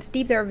of Giant's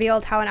Deep that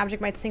revealed how an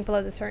object might sink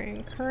below the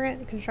certain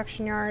current.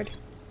 Construction yard.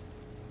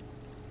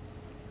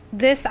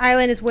 This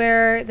island is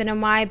where the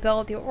Nomai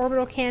built the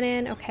orbital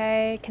cannon.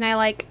 Okay. Can I,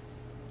 like...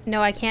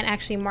 No, I can't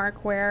actually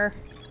mark where...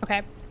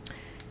 Okay.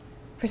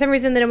 For some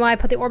reason, the Nomai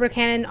put the orbital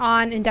cannon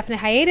on indefinite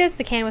hiatus.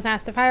 The cannon was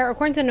asked to fire.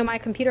 According to the Nomai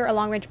computer, a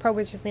long-range probe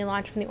was recently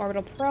launched from the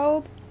orbital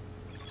probe.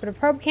 Orbital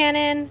probe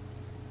cannon.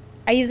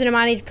 I used an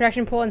Nomai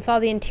projection pole and saw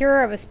the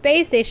interior of a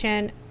space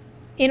station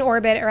in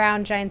orbit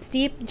around Giant's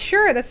Deep.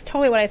 Sure, that's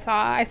totally what I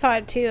saw. I saw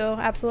it too.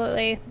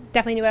 Absolutely.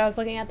 Definitely knew what I was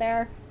looking at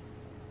there.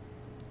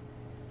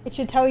 It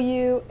should tell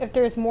you if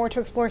there's more to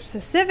explore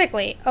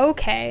specifically.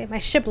 Okay, my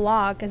ship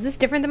log. Is this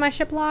different than my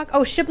ship log?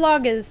 Oh, ship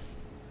log is...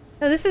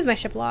 No, this is my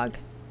ship log.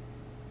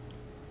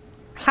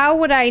 How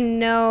would I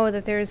know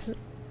that there's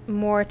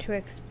more to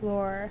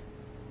explore?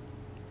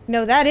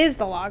 No, that is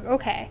the log.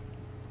 Okay.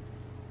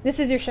 This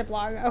is your ship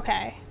log.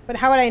 Okay. But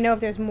how would I know if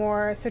there's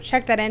more? So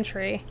check that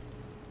entry.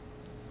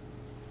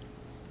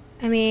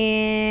 I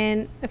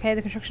mean... Okay,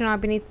 the construction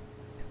log beneath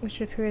which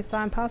would previously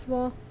thought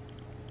impossible.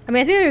 I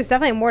mean, I think there's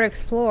definitely more to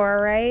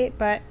explore, right?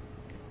 But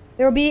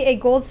there will be a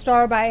gold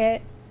star by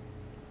it,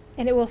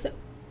 and it will...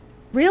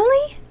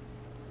 Really?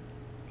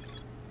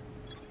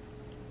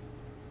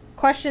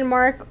 Question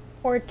mark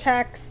or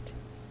text.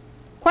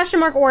 Question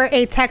mark or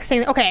a text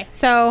saying, okay,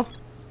 so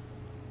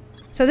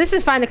this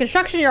is fine. The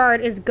construction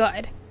yard is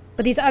good.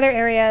 But these other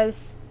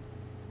areas,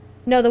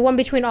 no, the one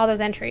between all those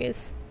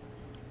entries.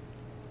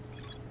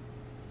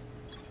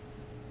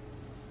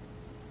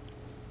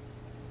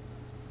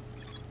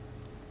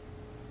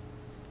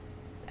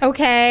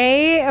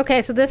 Okay,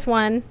 okay, so this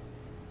one.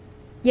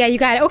 Yeah, you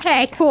got it.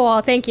 Okay,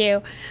 cool, thank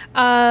you.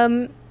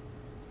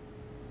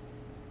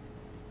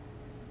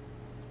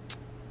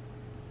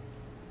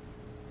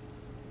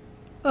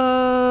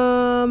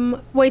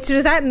 Wait, so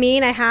does that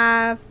mean I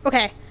have...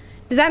 Okay,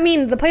 does that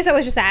mean the place I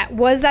was just at,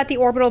 was that the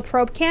orbital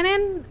probe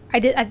cannon?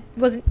 I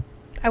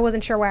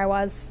wasn't sure where I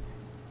was.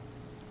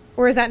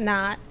 Or is that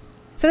not?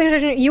 So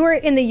you were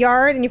in the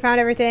yard and you found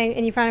everything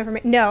and you found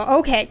information. No,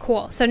 okay,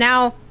 cool. So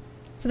now,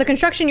 so the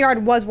construction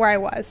yard was where I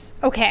was.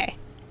 Okay.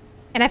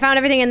 And I found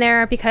everything in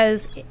there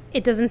because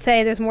it doesn't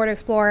say there's more to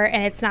explore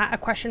and it's not a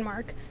question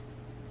mark.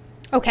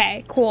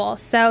 Okay, cool.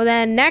 So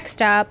then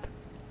next up,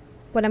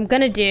 what I'm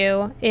gonna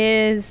do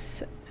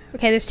is,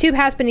 okay, there's 2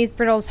 paths beneath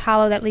Brittle's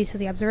Hollow that leads to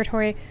the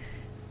observatory,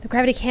 the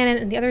gravity cannon,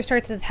 and the other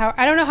starts at the tower.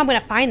 I don't know how I'm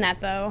gonna find that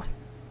though.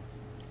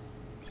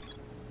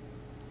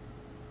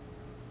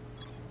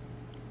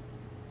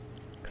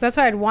 Because that's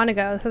where I'd want to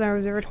go, the Southern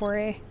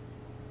Observatory.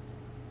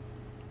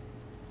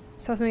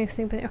 So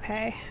something,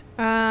 okay.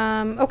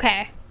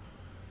 Okay.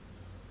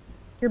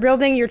 You're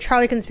building your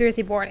Charlie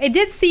conspiracy board. It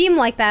did seem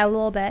like that a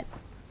little bit.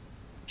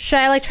 Should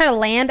I like try to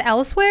land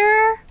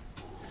elsewhere?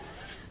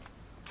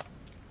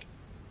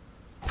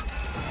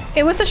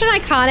 It was such an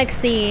iconic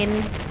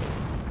scene.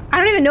 I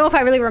don't even know if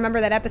I really remember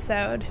that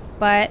episode,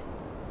 but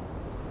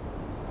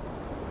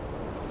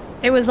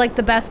it was like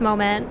the best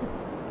moment.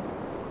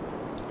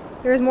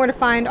 There is more to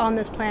find on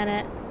this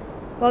planet.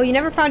 Well, you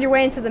never found your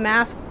way into the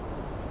mask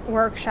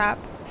workshop.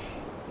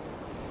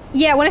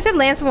 Yeah, when I said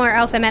land somewhere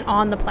else, I meant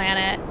on the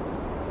planet.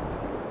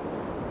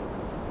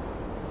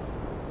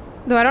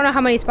 Though I don't know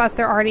how many spots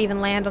there are to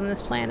even land on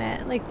this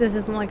planet. Like, this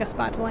isn't like a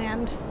spot to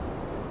land.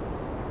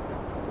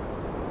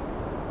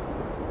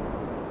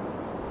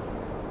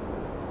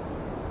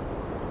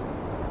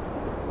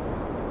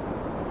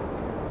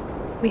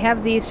 We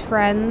have these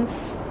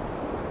friends.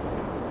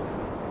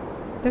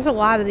 There's a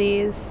lot of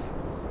these.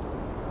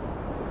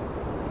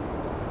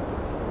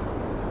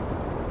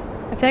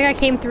 I feel like I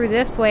came through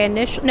this way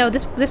initially. No,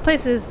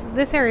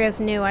 this area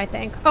is new, I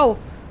think. Oh!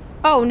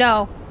 Oh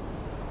no!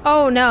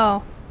 Oh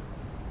no!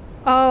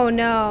 Oh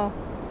no.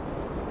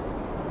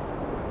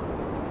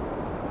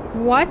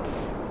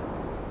 What?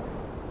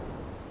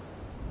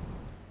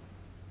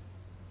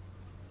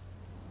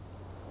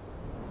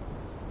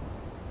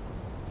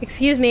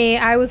 Excuse me,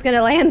 I was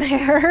gonna land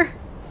there.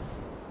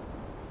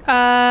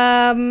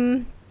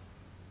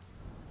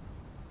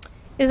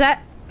 Is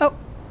that... Oh.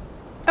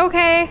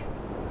 Okay.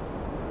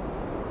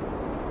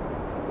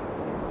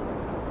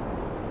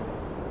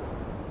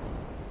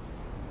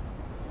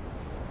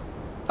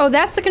 Oh,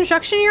 that's the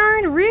construction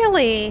yard?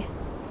 Really?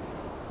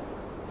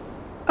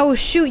 Oh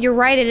shoot, you're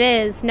right, it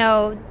is.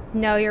 No,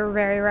 you're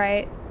very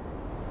right.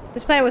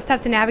 This planet was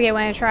tough to navigate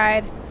when I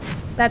tried.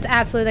 That's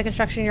absolutely the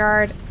construction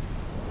yard.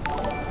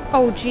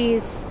 Oh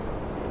jeez.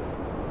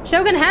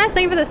 Shogun has,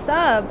 thank you for the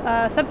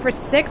sub. Sub for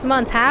 6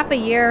 months, half a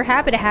year.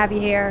 Happy to have you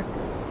here.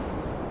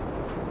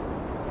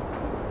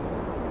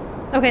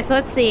 Okay, so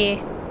let's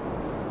see.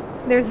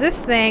 There's this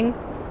thing.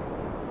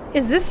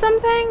 Is this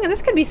something?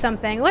 This could be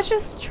something. Let's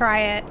just try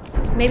it.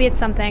 Maybe it's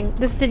something.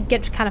 This did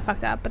get kind of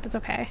fucked up, but that's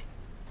okay.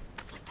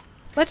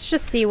 Let's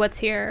just see what's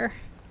here.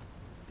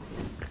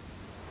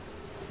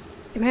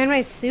 Am I in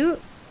my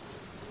suit?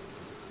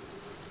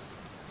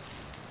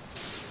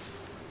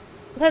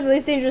 We'll have the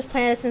least dangerous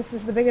planet since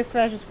it's the biggest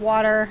threat is just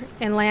water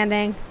and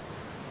landing.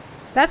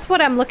 That's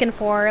what I'm looking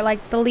for.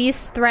 Like, the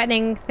least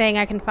threatening thing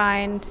I can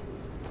find.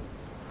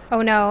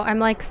 Oh no, I'm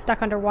like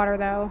stuck underwater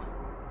though.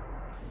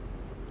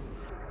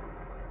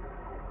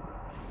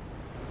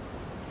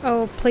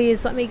 Oh,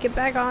 please let me get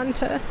back on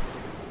to...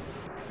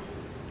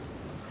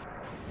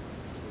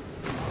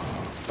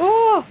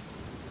 Oh!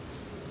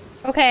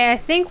 Okay, I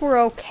think we're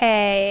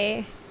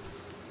okay.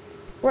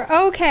 We're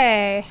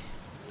okay.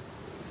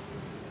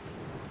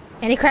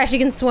 Any crash you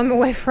can swim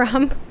away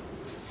from.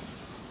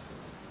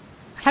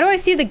 How do I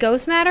see the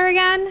ghost matter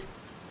again?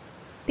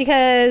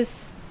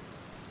 Because...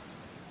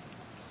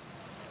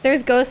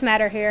 there's ghost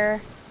matter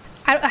here.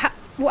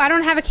 Well, I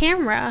don't have a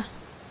camera.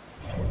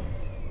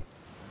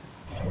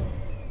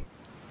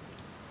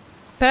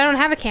 But I don't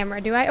have a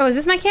camera, do I? Oh, is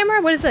this my camera?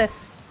 What is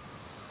this?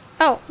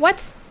 Oh,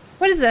 what?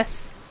 What is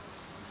this?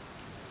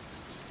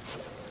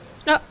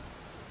 Oh.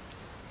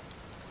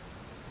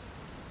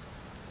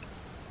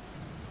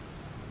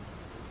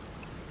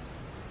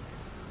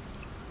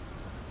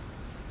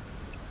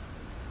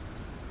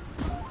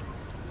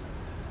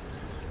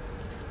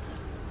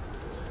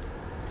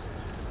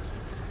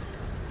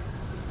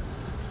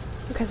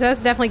 Okay, so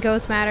that's definitely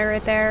ghost matter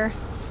right there.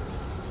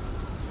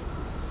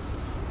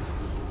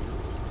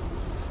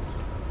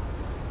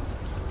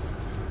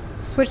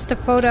 Switch to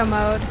photo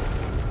mode.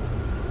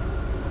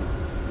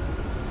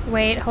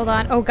 Wait, hold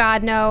on. Oh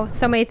god, no.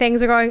 So many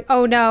things are going.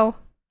 Oh no.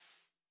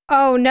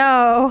 Oh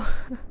no.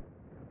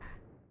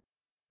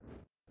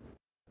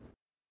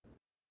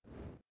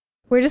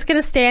 We're just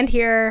gonna stand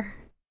here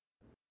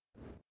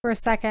for a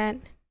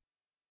second.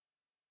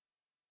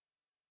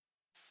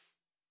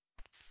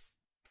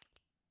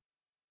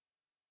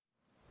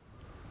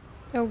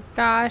 Oh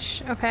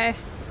gosh, okay.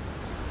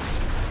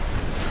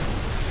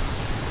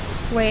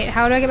 Wait,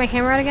 how do I get my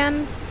camera out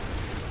again?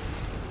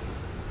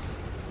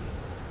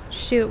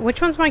 Shoot,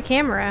 which one's my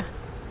camera?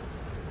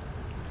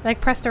 I like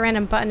pressed a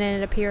random button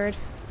and it appeared.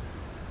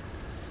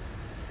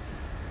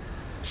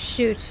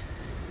 Shoot.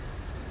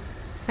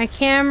 My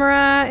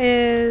camera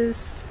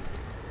is...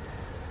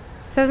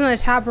 It says on the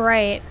top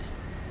right.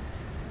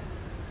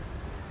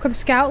 Equip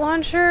scout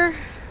launcher?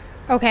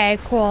 Okay,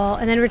 cool.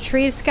 And then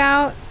retrieve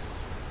scout.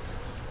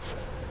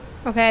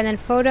 Okay, and then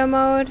photo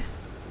mode.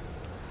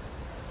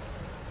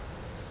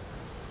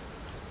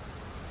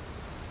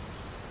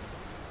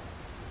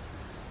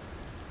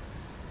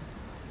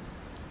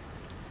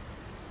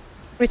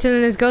 Wait, so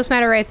then there's ghost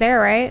matter right there,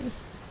 right?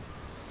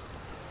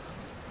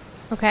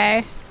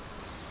 Okay.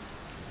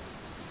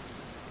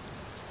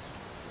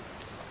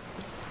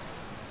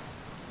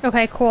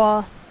 Okay,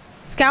 cool.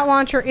 Scout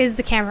launcher is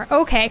the camera.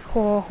 Okay,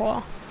 cool,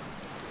 cool.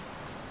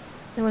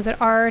 Then was it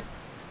R?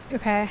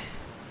 Okay.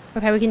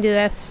 Okay, we can do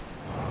this.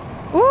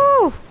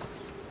 Ooh!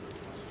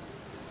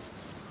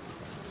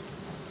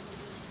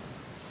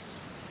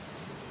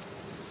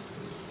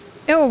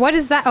 Ew, what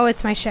is that? Oh,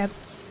 it's my ship.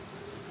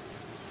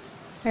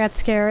 I got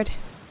scared.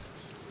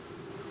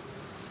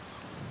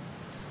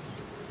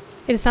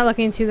 It's not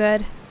looking too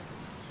good.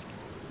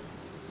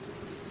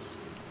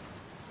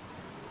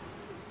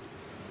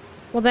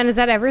 Well then, is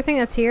that everything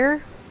that's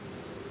here?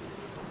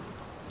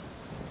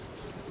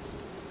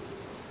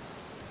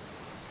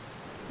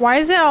 Why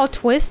is it all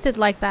twisted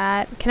like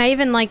that? Can I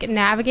even, like,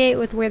 navigate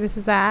with where this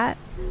is at?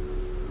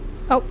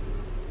 Oh.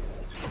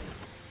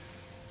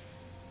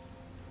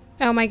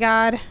 Oh my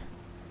god.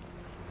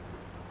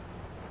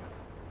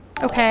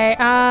 Okay,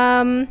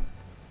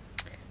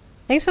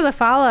 thanks for the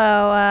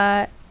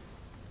follow,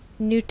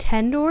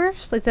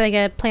 Nintendorfs? Let's say I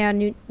get play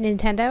on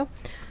Nintendo.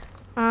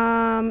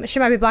 She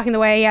might be blocking the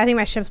way. Yeah, I think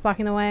my ship's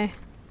blocking the way.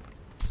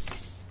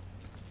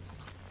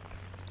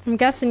 I'm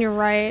guessing you're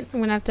right. I'm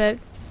gonna have to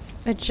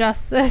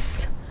adjust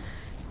this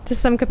to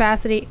some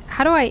capacity.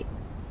 How do I...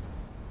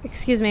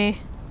 Excuse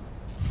me.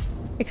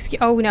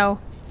 Oh no.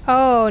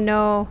 Oh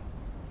no.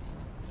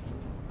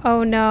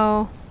 Oh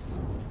no.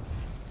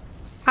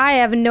 I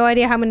have no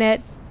idea how I'm gonna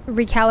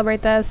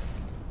recalibrate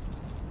this.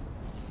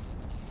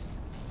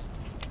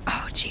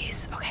 Oh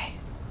jeez. Okay.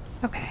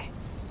 Okay.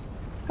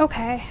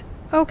 Okay.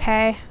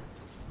 Okay.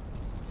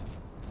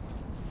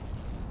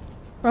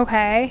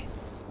 Okay.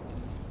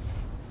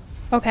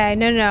 Okay,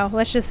 no.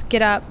 Let's just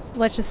get up.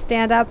 Let's just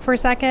stand up for a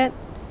second.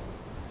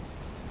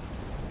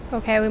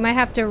 Okay, we might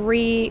have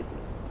to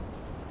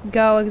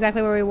go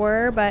exactly where we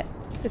were, but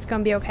it's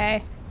gonna be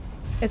okay.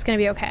 It's gonna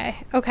be okay.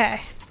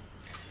 Okay.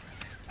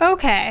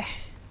 Okay.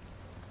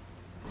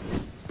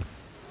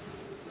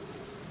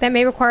 That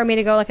may require me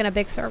to go like in a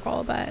big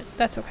circle, but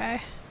that's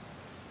okay.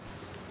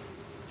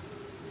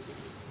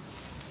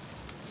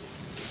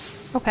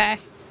 Okay.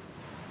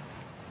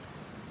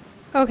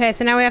 Okay,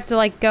 so now we have to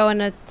like go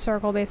in a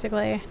circle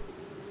basically.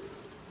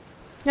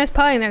 Nice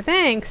putting there,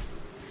 thanks!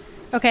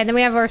 Okay, then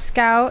we have our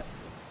scout,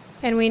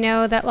 and we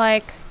know that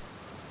like...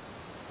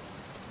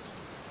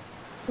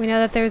 We know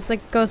that there's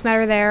like ghost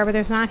matter there, but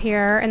there's not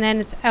here, and then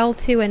it's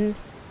L2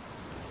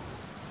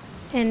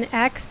 and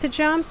X to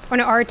jump? Or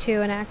no,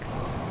 R2 and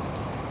X.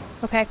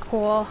 Okay,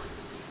 cool.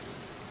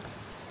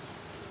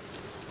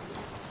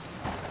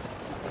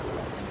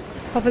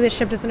 Hopefully this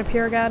ship doesn't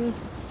appear again.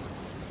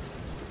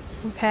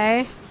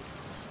 Okay.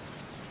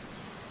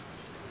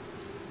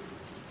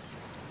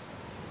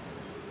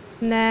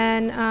 And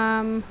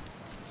then,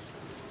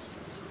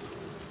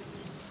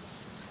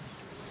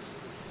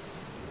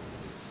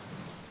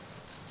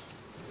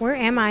 where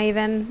am I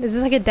even? Is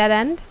this like a dead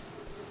end?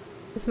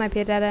 This might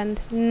be a dead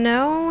end.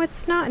 No,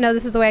 it's not. No,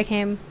 this is the way I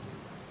came.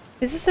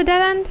 Is this a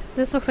dead end?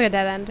 This looks like a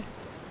dead end.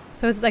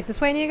 So is it like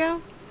this way I need to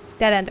go?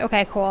 Dead end.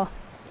 Okay, cool.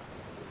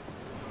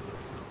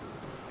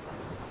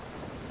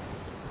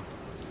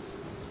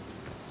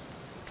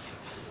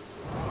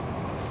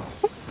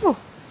 Ooh.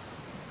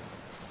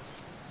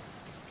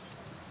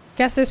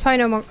 Guess there's probably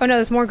no more. Oh no,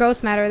 there's more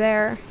ghost matter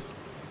there.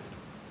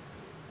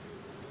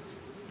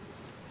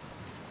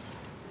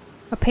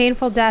 A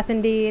painful death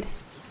indeed.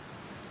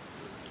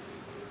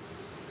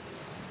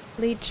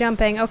 Lead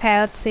jumping. Okay,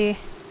 let's see.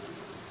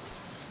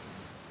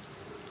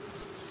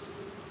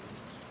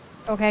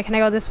 Okay, can I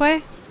go this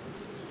way?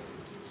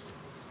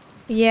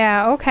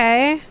 Yeah,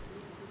 okay.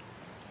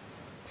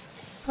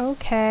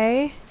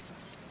 Okay.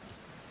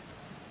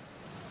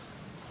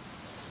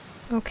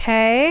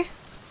 Okay.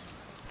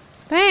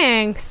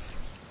 Thanks.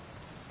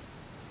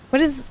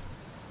 What is...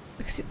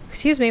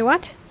 Excuse me,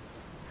 what?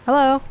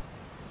 Hello?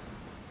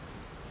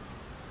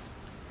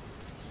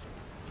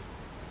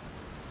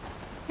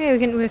 Hey,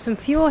 we have some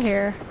fuel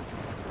here.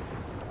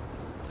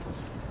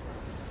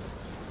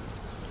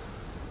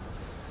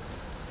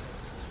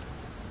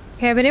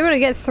 Okay, I've been able to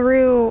get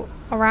through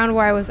around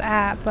where I was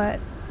at, but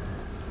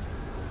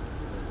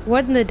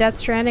what in the Death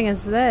Stranding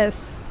is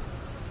this?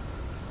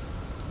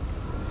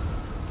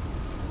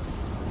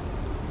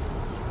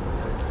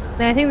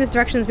 And I think this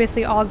direction is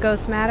basically all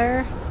ghost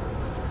matter.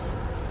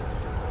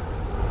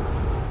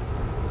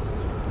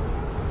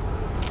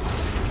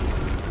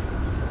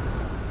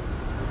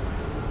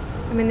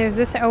 I mean, there's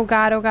this. Oh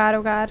god, oh god,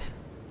 oh god.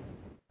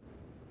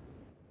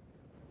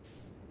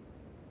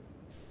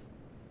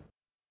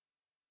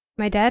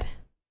 Am I dead?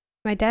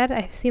 Am I dead?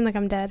 I seem like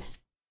I'm dead.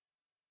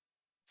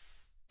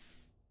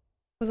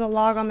 There's a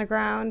log on the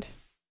ground.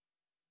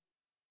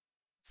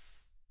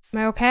 Am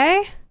I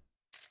okay?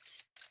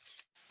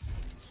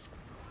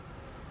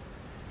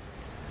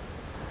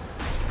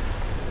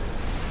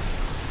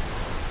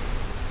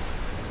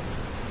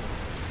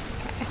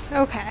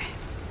 Okay.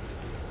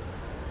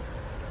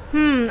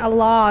 A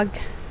log.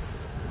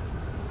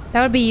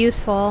 That would be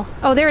useful.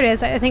 Oh, there it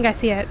is. I think I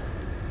see it.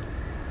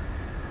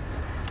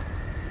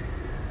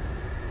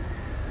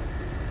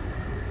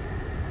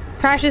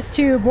 Crashes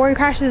 2. Boring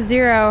crashes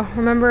 0.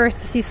 Remember to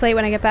see Slate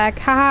when I get back.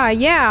 Haha,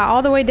 yeah,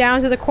 all the way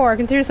down to the core.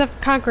 Consider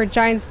yourself conquered,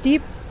 giants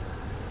deep.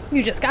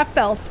 You just got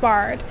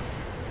feldsparred.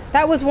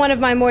 That was one of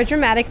my more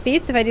dramatic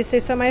feats, if I do say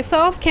so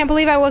myself. Can't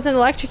believe I wasn't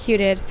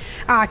electrocuted.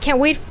 Can't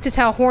wait to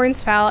tell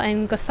Hornsfell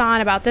and Gassan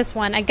about this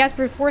one. I guess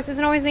brute force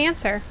isn't always the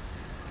answer.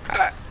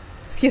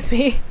 Excuse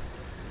me.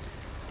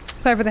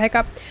 Sorry for the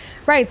hiccup.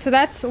 Right, so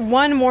that's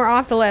one more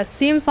off the list.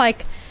 Seems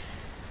like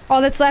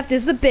all that's left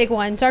is the big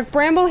one. Dark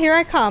Bramble, here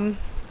I come.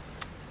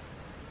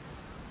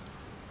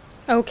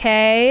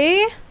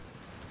 Okay.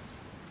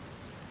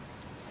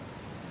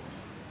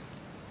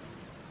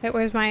 Wait,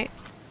 where's my...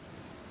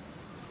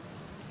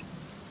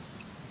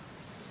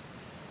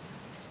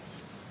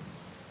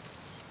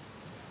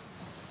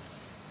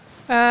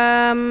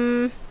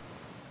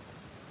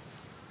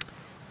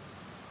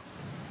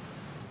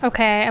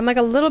 Okay, I'm like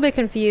a little bit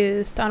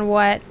confused on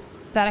what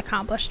that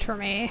accomplished for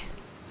me.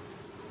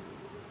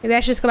 Maybe I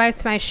should just go back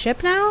to my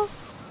ship now?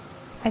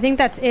 I think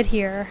that's it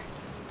here.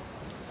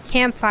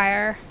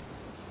 Campfire.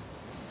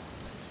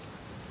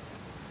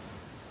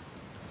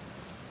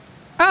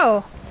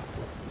 Oh.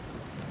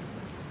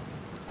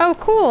 Oh,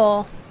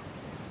 cool.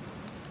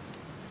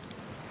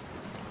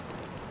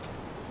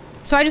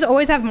 So I just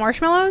always have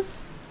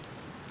marshmallows?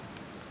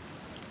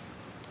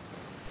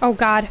 Oh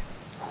god.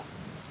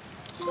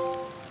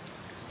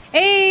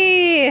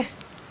 Hey!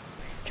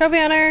 Trophy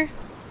honor.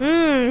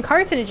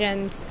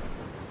 Carcinogens.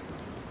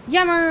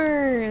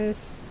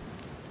 Yummers!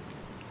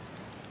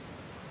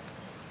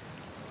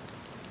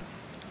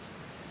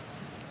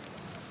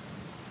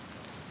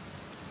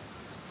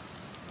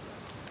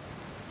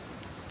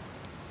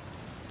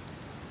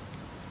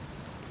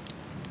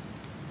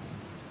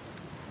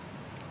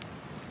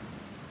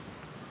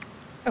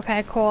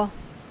 Okay, cool.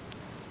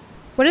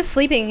 What does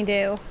sleeping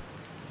do?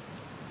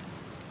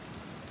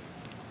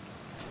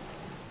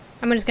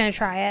 I'm just gonna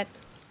try it.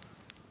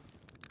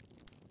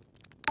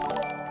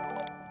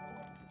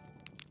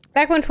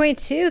 Back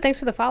 122, thanks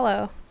for the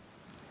follow.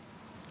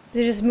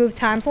 Does it just move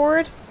time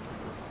forward?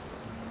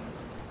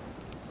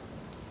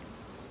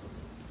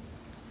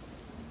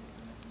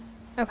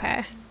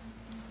 Okay.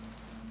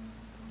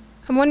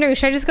 I'm wondering,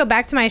 should I just go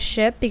back to my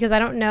ship? Because I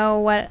don't know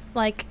what,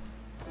 like,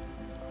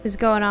 is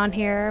going on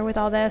here with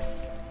all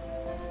this.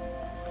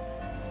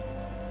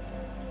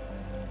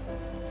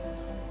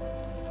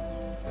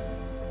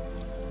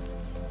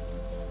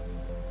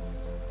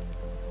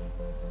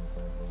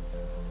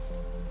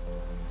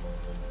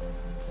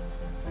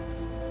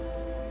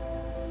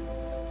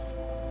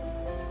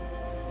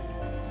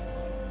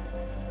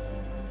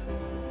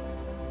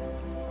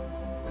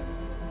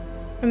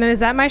 And then is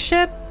that my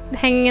ship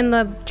hanging in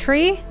the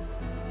tree?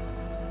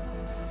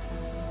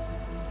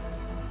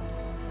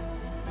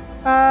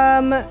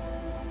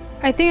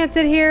 I think that's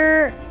it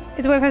here.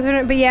 It's way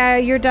faster, but yeah,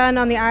 you're done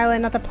on the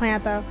island, not the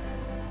plant though.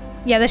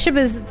 Yeah, the ship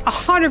is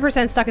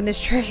 100% stuck in this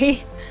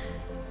tree.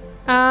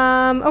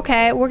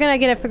 Okay, we're gonna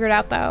get it figured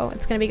out though.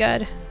 It's gonna be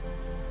good.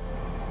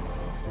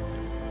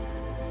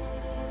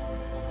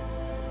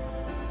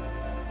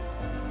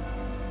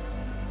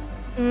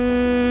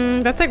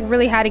 That's like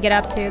really high to get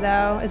up to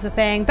though, is the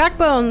thing.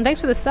 Backbone, thanks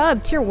for the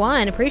sub, tier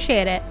 1,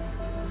 appreciate it.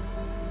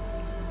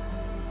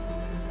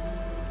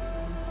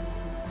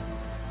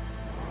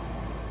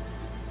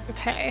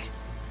 Okay.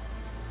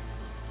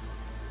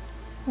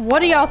 What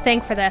do y'all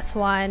think for this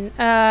one?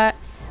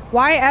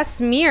 YS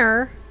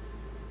Mir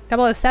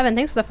 007,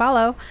 thanks for the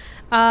follow.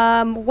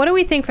 What do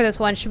we think for this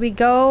one? Should we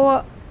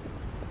go...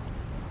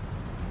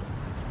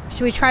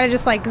 Should we try to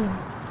just like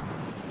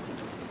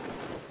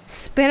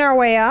spin our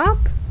way up?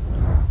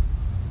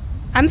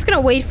 I'm just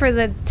gonna wait for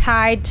the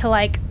tide to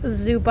like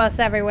zoop us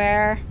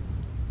everywhere.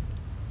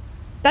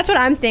 That's what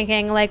I'm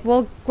thinking. Like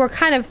we'll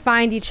kind of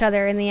find each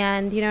other in the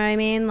end, you know what I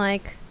mean?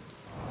 Like,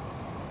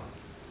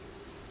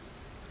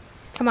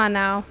 come on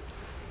now.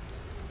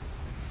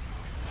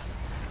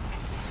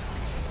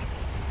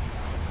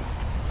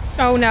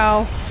 Oh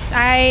no.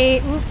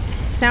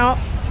 Now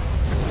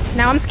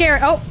I'm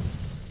scared. Oh.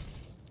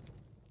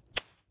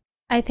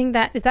 I think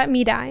that, is that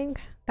me dying?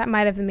 That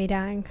might have been me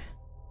dying.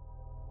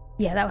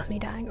 Yeah, that was me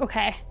dying.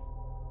 Okay.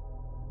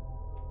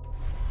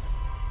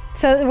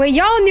 So, well,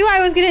 y'all knew I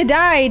was gonna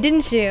die,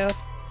 didn't you?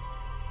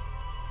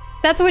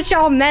 That's what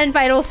y'all meant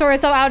by it'll sort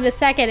itself out in a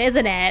second,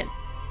 isn't it?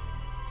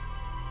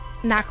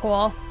 Not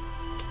cool.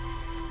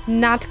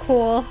 Not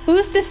cool.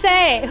 Who's to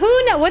say?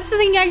 Who knows? What's the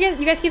thing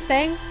you guys keep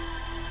saying?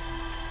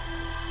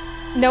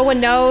 No one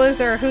knows,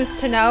 or who's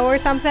to know, or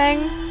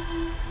something?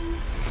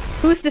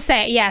 Who's to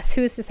say? Yes,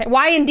 who's to say?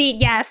 Why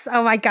indeed? Yes.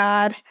 Oh my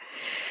god.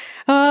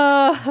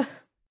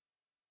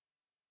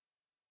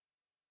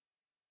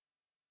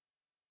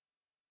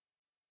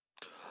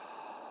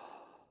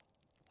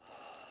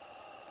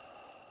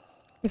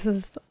 This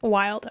is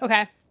wild.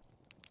 Okay.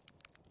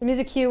 The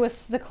music cue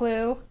was the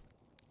clue.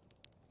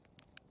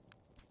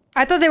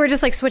 I thought they were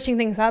just like switching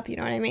things up, you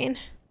know what I mean?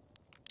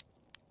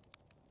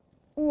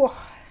 Ooh.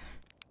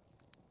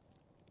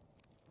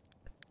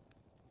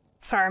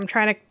 Sorry, I'm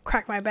trying to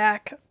crack my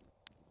back.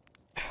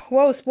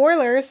 Whoa,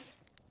 spoilers.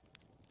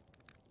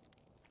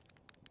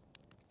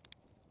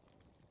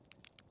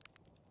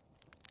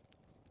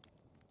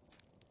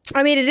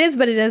 I mean, it is,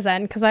 but it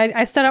isn't, because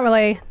I still don't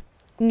really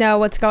know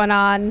what's going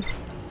on.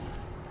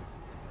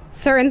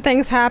 Certain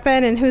things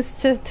happen, and who's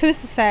to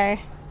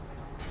say?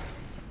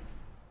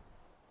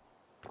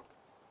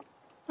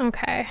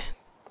 Okay.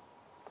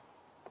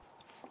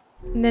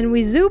 And then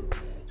we zoop.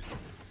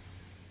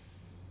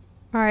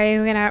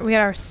 Alright, we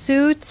got our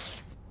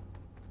suit.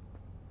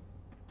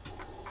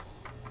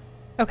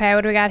 Okay,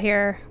 what do we got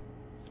here?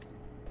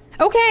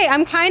 Okay,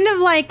 I'm kind of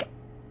like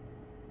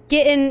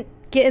getting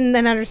an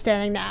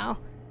understanding now.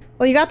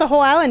 Well, you got the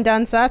whole island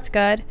done, so that's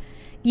good.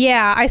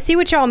 Yeah, I see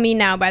what y'all mean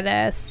now by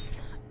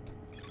this.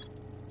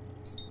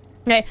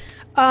 Okay,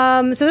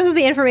 so this is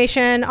the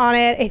information on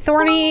it.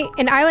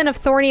 An island of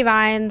thorny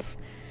vines,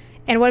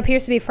 and what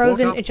appears to be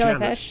frozen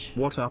jellyfish. Janet?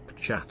 What up,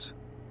 chat?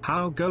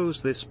 How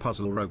goes this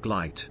puzzle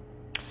roguelite?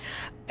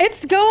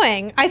 It's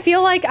going. I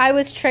feel like I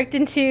was tricked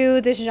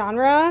into this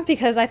genre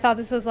because I thought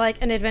this was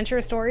like an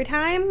adventure story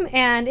time,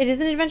 and it is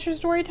an adventure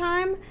story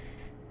time,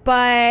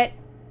 but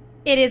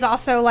it is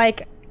also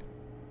like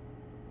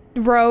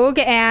rogue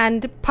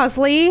and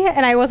puzzly,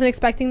 and I wasn't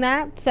expecting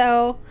that.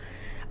 So,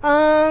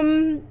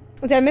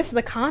 did I miss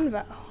the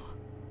convo?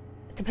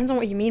 It depends on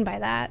what you mean by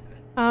that.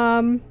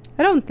 I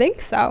don't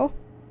think so.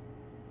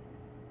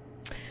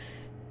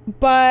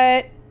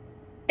 But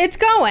it's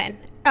going.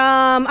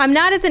 I'm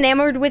not as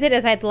enamored with it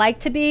as I'd like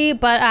to be,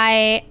 but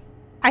I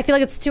feel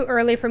like it's too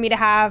early for me to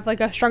have like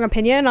a strong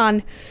opinion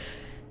on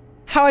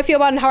how I feel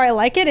about it and how I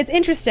like it. It's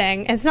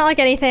interesting. It's not like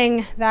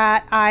anything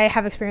that I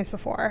have experienced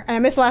before. And I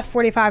missed the last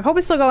 45. Hope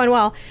it's still going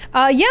well.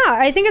 Yeah,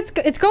 I think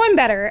it's going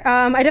better.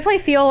 I definitely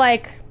feel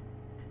like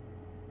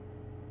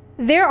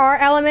there are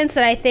elements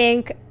that I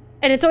think,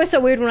 and it's always so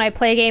weird when I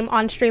play a game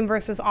on stream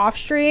versus off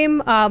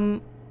stream.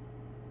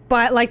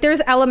 But like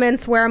there's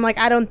elements where I'm like,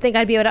 I don't think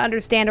I'd be able to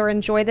understand or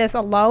enjoy this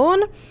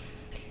alone.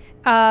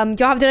 Y'all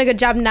have done a good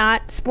job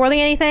not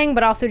spoiling anything,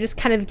 but also just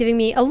kind of giving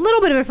me a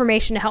little bit of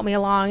information to help me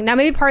along. Now,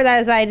 maybe part of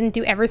that is I didn't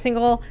do every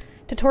single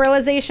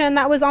tutorialization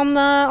that was on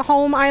the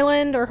home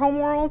island or home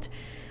world.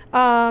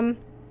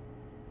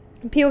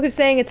 People keep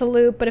saying it's a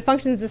loop, but it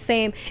functions the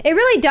same. It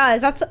really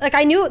does. That's like,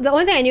 the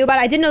only thing I knew about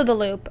it, I didn't know the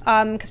loop,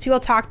 because people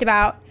talked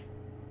about,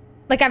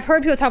 like I've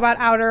heard people talk about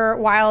Outer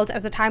Wilds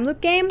as a time loop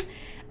game.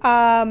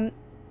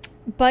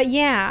 But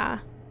yeah,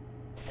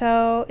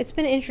 so it's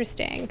been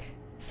interesting.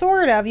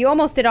 Sort of. You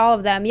almost did all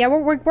of them. Yeah,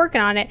 we're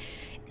working on it.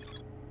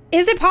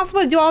 Is it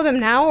possible to do all of them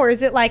now, or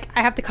is it like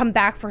I have to come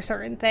back for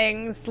certain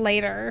things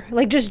later?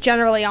 Like just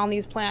generally on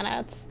these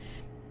planets.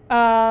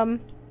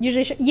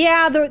 Usually,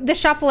 yeah, the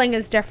shuffling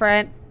is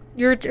different.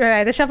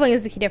 The shuffling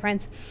is the key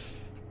difference.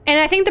 And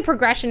I think the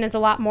progression is a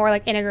lot more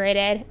like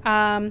integrated.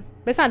 But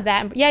it's not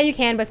that. Yeah, you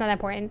can, but it's not that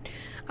important.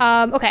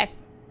 Okay.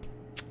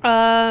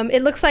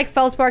 It looks like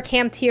Feldspar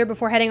camped here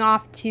before heading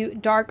off to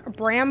Dark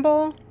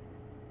Bramble.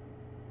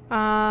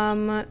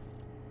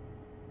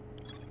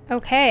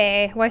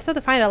 Okay. Well, I still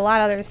have to find a lot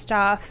of other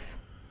stuff.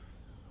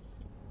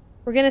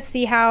 We're gonna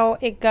see how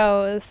it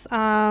goes.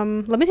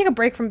 Let me take a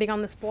break from being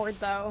on this board,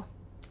 though.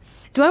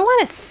 Do I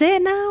want to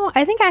sit now?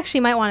 I think I actually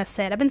might want to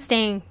sit. I've been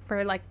staying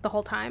for, like, the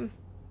whole time.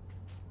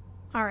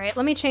 Alright,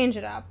 let me change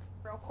it up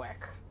real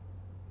quick.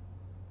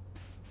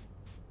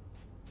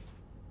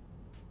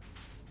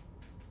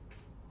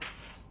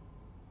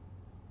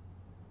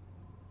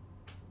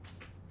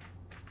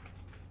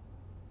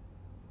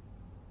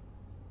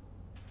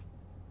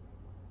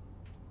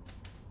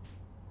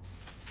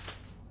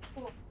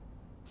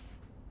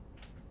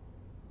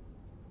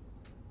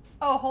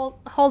 Oh,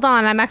 hold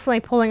on. I'm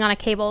accidentally pulling on a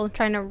cable,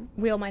 trying to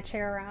wheel my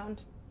chair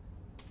around.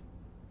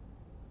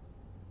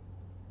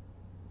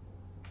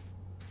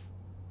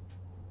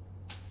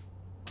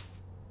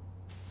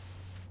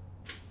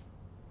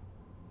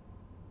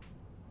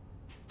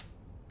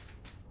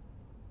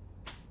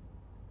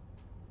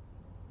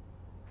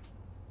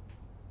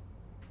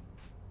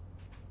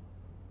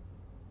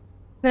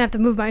 Then I have to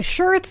move my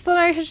shirts that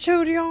I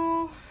showed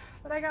y'all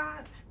that I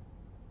got.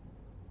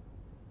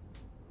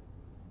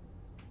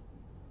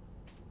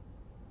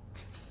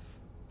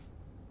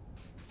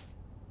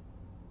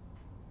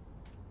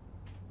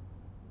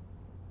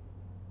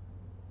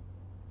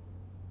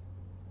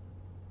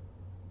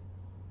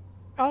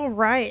 All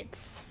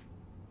right.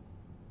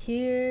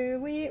 Here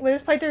will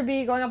this playthrough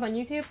be going up on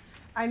YouTube?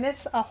 I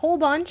missed a whole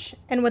bunch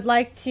and would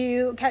like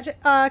to catch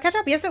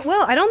up. Yes, it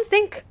will. I don't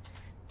think...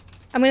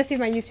 I'm going to see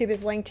if my YouTube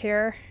is linked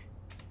here.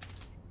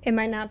 It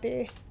might not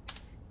be.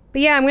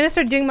 But yeah, I'm going to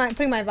start putting my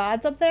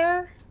VODs up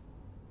there.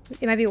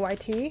 It might be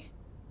YT.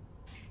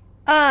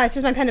 It's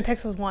just my Pen to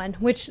Pixels one,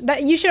 which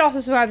you should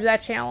also subscribe to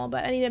that channel,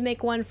 but I need to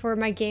make one for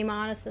my Game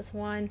Honestus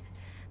one.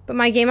 But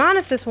my Game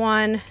Honestus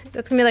one,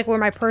 that's going to be like where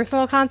my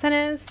personal content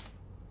is.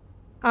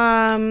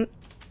 Because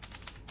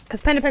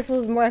Pen to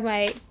Pixels is more like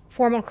my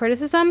formal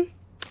criticism.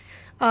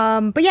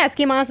 But yeah, it's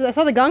Game Honestus. I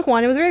saw the Gunk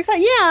one. It was very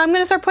exciting. Yeah, I'm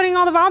going to start putting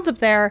all the VODs up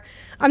there.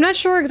 I'm not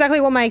sure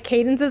exactly what my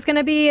cadence is going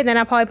to be, and then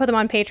I'll probably put them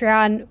on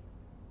Patreon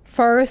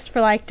first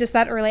for like just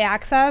that early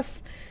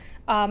access.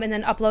 And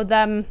then upload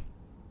them,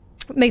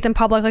 make them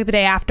public like the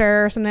day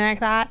after or something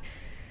like that.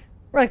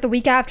 Or like the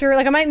week after.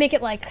 Like I might make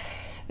it like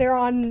they're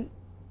on...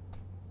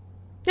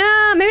 maybe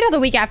not the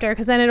week after,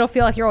 because then it'll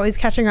feel like you're always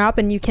catching up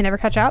and you can never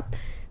catch up.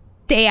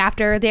 Day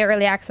after, the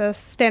early access,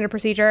 standard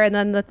procedure, and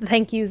then the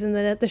thank yous and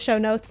the show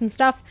notes and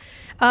stuff.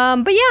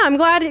 But yeah, I'm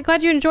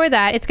glad you enjoyed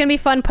that. It's gonna be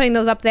fun putting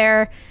those up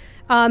there.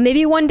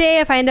 Maybe one day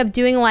if I end up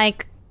doing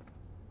like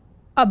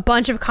a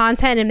bunch of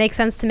content and it makes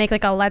sense to make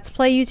like a Let's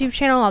Play YouTube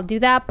channel, I'll do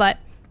that. But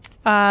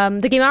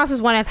the Game House is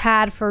one I've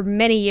had for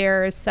many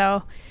years,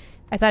 so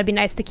I thought it'd be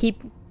nice to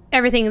keep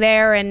everything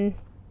there and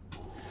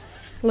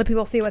let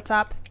people see what's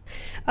up.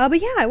 But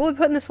yeah, I will be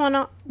putting this one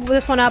up.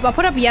 I'll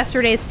put up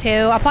yesterday's too.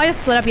 I'll probably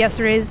split up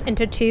yesterday's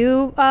into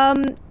two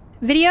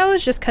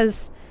videos just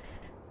because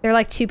they're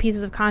like two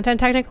pieces of content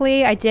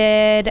technically. I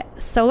did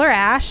Solar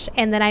Ash,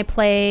 and then I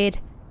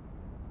played...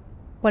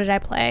 What did I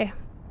play?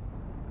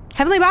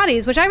 Heavenly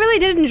Bodies, which I really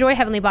did enjoy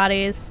Heavenly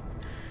Bodies.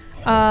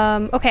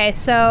 Okay,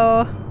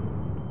 so...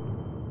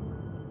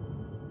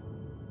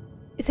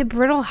 Is it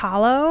Brittle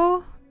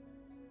Hollow?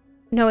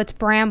 No, it's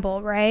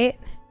Bramble, right?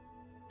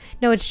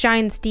 No, it's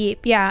Giant's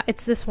Deep. Yeah,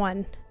 it's this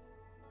one.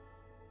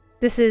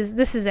 This is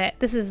it.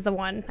 This is the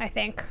one, I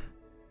think.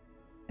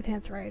 I think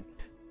that's right.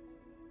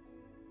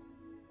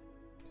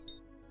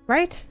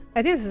 Right?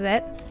 I think this is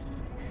it.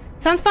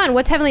 Sounds fun.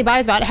 What's Heavenly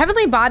Bodies about?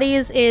 Heavenly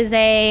Bodies is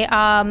a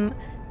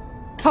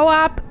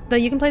co-op, though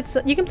you can play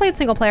it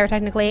single player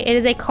technically. It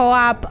is a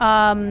co-op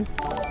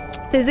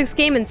physics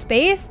game in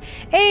space.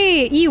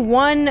 Hey,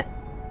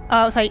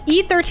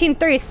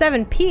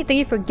 E1337 Pete, thank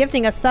you for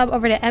gifting a sub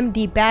over to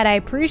MD Bad. I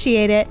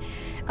appreciate it.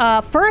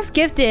 First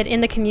gifted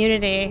in the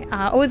community.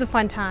 Always a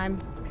fun time.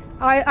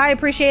 I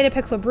appreciate it.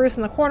 Pixel Bruce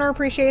in the corner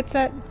appreciates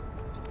it.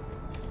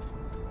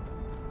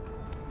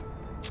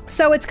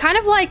 So it's kind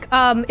of like,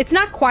 it's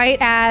not quite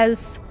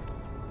as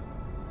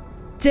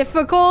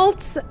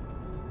difficult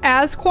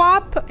as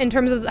QWOP in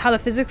terms of how the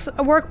physics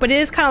work, but it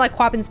is kind of like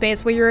QWOP in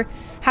space where you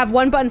have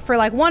one button for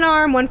like one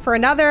arm, one for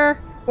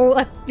another. Or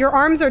like your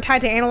arms are tied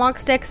to analog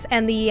sticks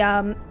and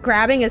the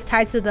grabbing is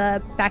tied to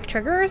the back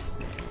triggers.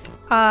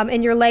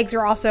 And your legs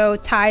are also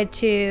tied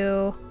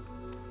to,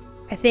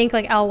 I think,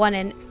 like L1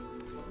 and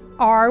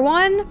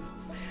R1.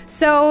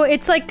 So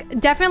it's like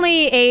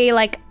definitely a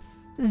like,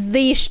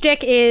 the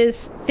shtick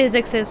is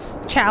physics is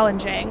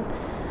challenging.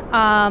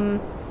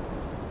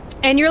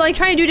 And you're like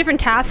trying to do different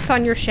tasks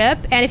on your ship.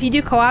 And if you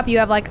do co-op, you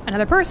have like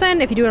another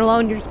person. If you do it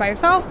alone, you're just by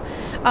yourself.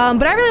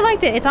 But I really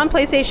liked it. It's on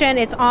PlayStation.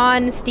 It's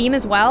on Steam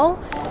as well.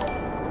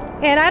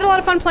 And I had a lot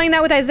of fun playing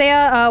that with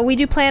Isaiah. We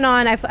do plan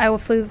on, I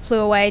flew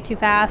away too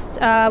fast.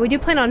 We do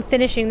plan on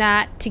finishing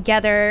that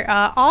together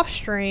off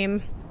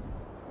stream.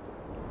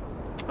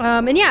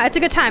 And yeah, it's a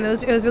good time. It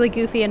was really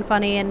goofy and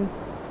funny, and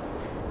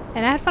I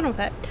had fun with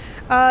it.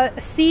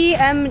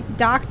 CM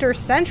Dr.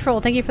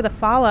 Central, thank you for the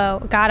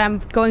follow. God, I'm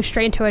going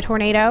straight into a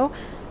tornado.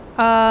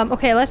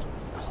 Okay, let's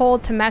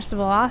hold to match the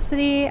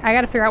velocity. I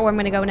gotta figure out where I'm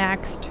gonna go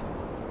next.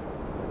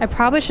 I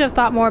probably should have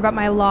thought more about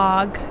my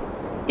log.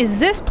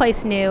 Is this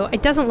place new?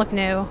 It doesn't look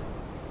new.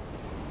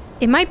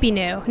 It might be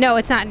new. No,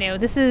 it's not new.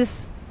 This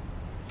is...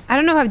 I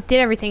don't know if I did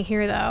everything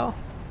here, though.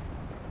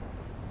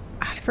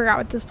 I forgot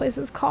what this place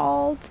is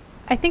called.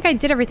 I think I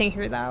did everything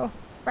here, though.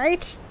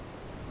 Right?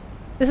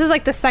 This is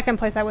like the second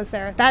place I was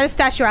there. That is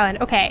Statue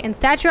Island. Okay, and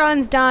Statue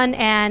Island's done,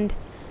 and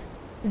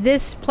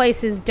this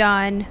place is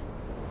done.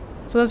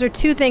 So those are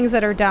two things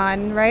that are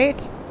done, right?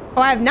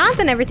 Oh, I have not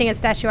done everything at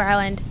Statue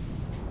Island.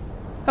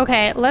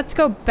 Okay, let's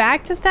go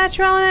back to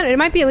Statue Island. It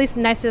might be at least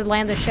nice to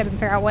land the ship and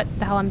figure out what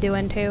the hell I'm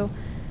doing, too.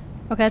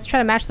 Okay, let's try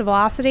to match the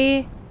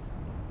velocity.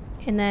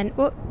 And then...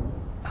 Whoop.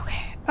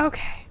 Okay,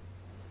 okay.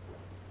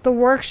 The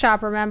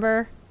workshop,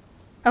 remember?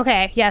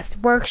 Okay, yes,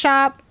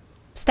 workshop.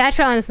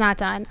 Statue Island is not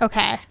done.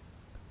 Okay.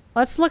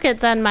 Let's look at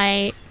then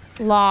my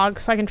log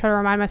so I can try to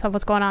remind myself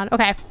what's going on.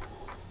 Okay.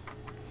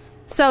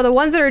 So the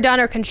ones that are done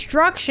are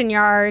Construction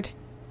Yard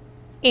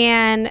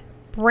and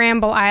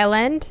Bramble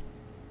Island.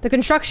 The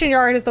Construction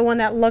Yard is the one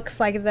that looks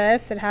like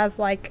this. It has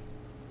like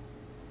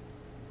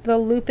the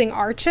looping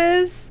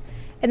arches.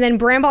 And then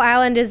Bramble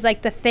Island is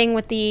like the thing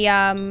with the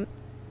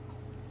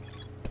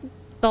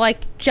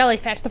like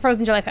jellyfish, the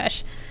frozen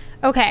jellyfish.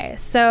 Okay,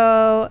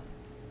 so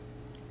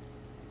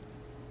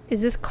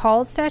Is this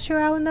called Statue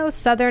Island though?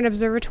 Southern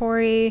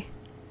Observatory.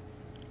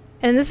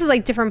 And this is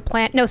like different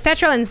plant. No,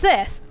 Statue Island's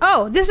this.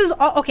 Oh, this is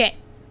all, okay.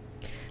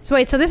 So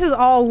wait, so this is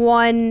all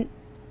one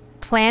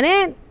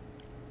planet?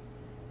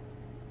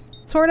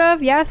 Sort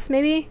of, yes,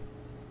 maybe?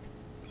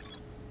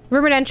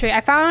 Rumored entry. I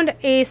found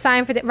a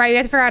sign for the, right, you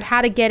have to figure out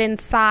how to get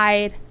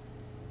inside.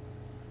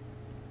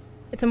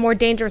 It's a more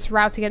dangerous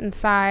route to get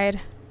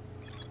inside.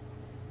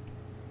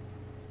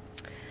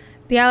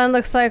 The island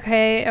looks like,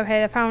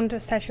 okay, I found a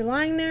statue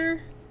lying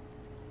there.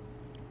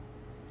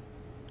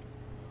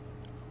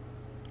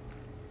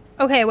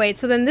 Okay, wait,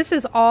 so then this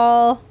is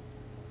all...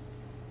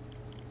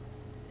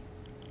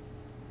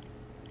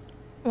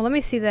 Well, let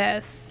me see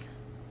this.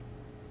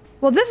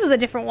 Well, this is a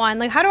different one.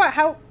 Like,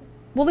 how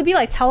will it be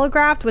like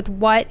telegraphed with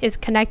what is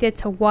connected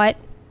to what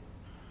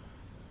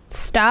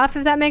stuff,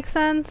 if that makes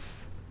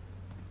sense?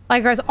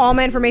 Like, there's all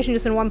my information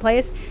just in one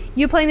place.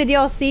 You playing the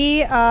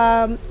DLC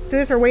through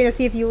this or waiting to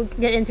see if you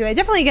get into it?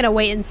 Definitely gonna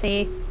wait and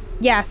see.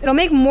 Yes, it'll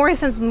make more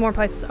sense with more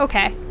places.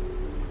 Okay.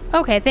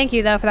 Okay, thank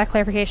you though for that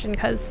clarification,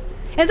 because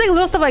it's like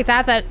little stuff like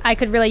that that I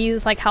could really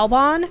use like help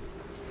on.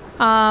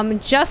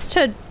 Just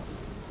to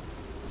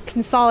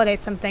consolidate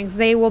some things.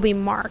 They will be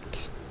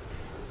marked.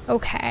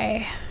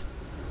 Okay.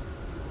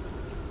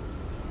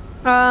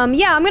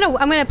 Yeah, I'm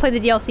gonna play the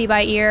DLC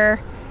by ear.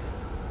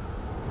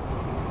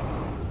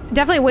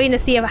 Definitely waiting to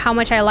see how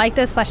much I like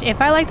this, / if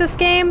I like this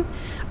game.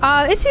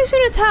 It's too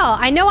soon to tell.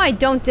 I know I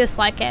don't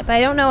dislike it, but I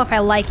don't know if I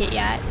like it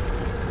yet.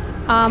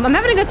 I'm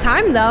having a good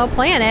time though,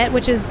 playing it,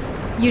 which is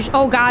usually.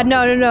 Oh God,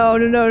 no,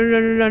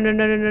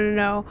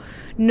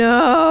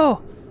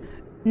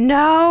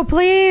 no,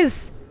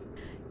 please.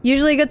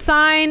 Usually a good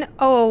sign.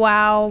 Oh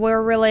wow,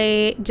 we're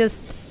really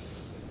just.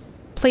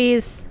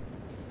 Please,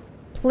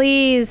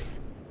 please,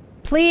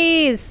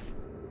 please,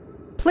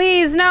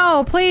 please,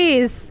 no,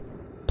 please,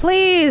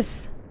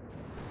 please.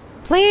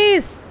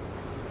 Please!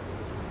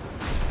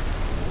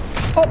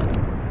 Oh!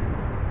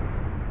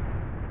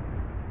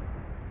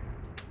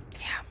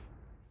 Damn.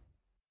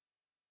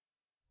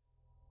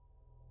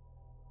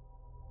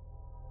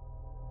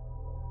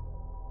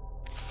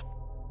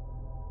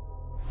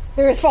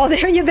 There is fall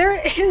damage. Yeah,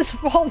 there is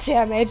fall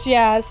damage,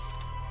 yes.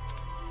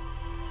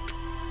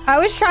 I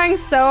was trying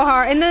so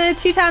hard. And the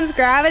 2 times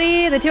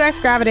gravity, the 2x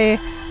gravity.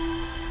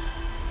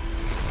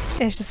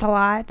 It's just a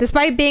lot.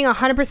 Despite being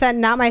 100%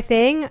 not my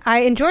thing,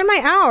 I enjoyed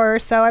my hour,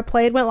 so I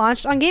played when it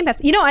launched on Game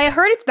Pass. You know, I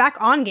heard it's back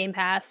on Game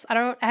Pass.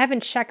 I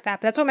haven't checked that,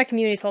 but that's what my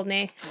community told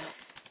me.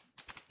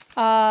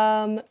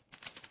 Like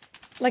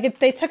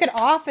they took it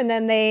off and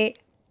then they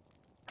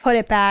put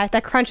it back.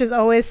 That crunch is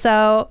always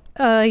so,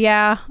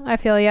 yeah, I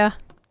feel ya.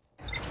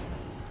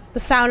 The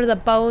sound of the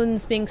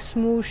bones being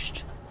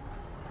smooshed.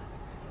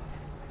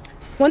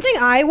 One thing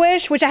I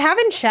wish, which I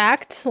haven't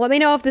checked, let me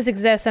know if this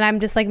exists and I'm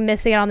just like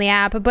missing it on the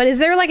app, but is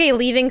there like a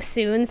leaving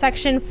soon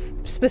section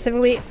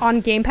specifically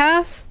on Game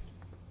Pass?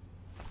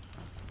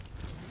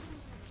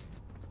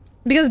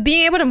 Because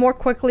being able to more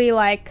quickly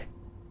like,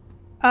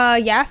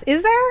 yes,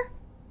 is there?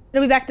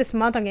 It'll be back this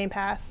month on Game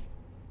Pass.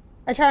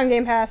 I tried on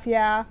Game Pass,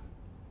 yeah.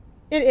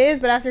 It is,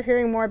 but after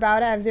hearing more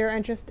about it, I have zero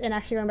interest in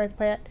actually going back to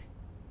play it.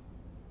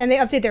 And they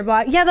update their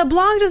blog. Yeah, the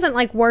blog doesn't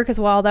like work as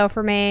well though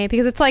for me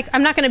because it's like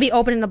I'm not going to be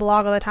opening the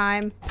blog all the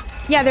time.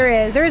 Yeah, there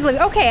is. There is.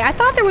 Okay, I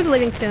thought there was a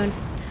living soon.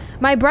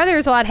 My brother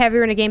is a lot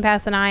heavier into Game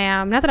Pass than I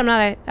am. Not that I'm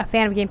not a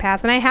fan of Game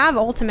Pass, and I have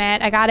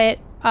Ultimate. I got it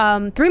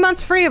 3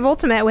 months free of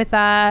Ultimate with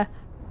God,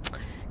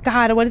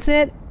 what is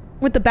it?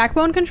 With the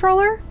Backbone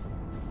controller.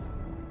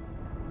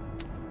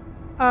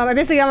 I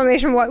basically got my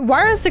information from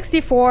Wario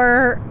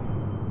 64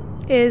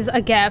 is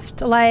a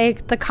gift.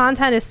 Like the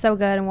content is so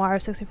good in Wario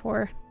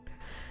 64.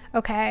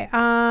 Okay, okay.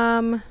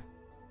 I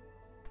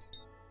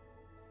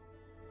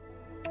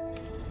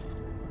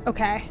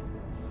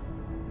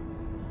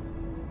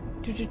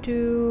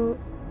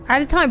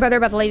have to tell my brother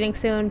about the leaving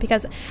soon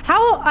because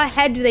how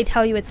ahead do they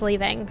tell you it's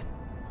leaving,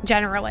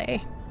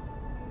 generally?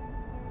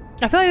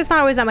 I feel like it's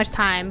not always that much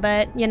time,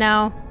 but, you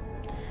know,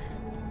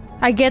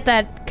 I get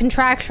that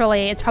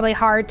contractually it's probably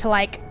hard to,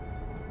 like,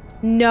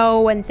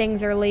 know when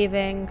things are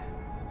leaving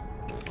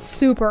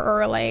super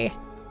early.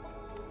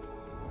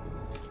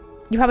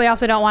 You probably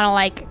also don't want to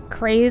like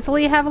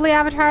crazily heavily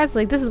advertise.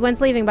 Like this is when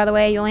it's leaving, by the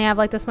way. You only have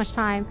like this much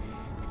time.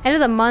 End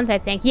of the month, I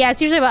think. Yeah,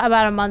 it's usually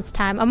about a month's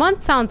time. A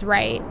month sounds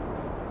right.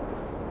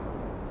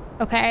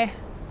 Okay.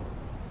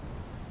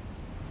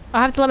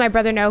 I'll have to let my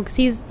brother know because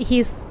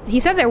he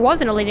said there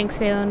wasn't a leaving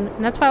soon,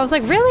 and that's why I was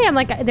like, really? I'm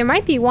like, there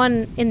might be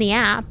one in the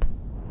app,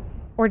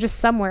 or just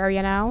somewhere,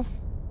 you know.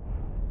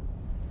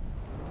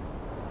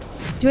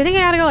 Do I think I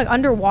gotta go like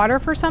underwater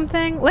for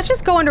something? Let's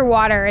just go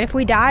underwater, and if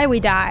we die, we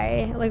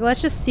die. Like,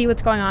 let's just see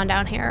what's going on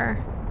down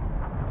here.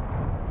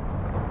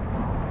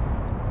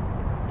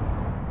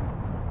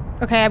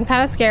 Okay, I'm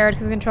kind of scared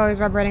because the controller's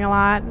vibrating a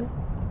lot.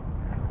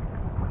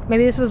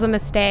 Maybe this was a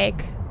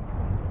mistake.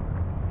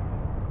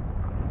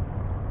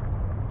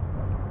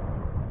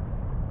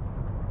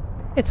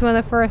 It's one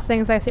of the first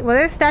things I see. Well,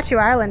 there's Statue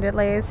Island at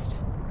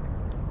least.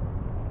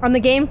 On the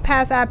Game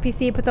Pass app,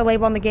 PC puts a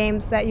label on the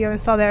games that you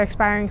install that are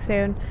expiring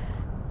soon.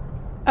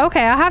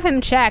 Okay, I'll have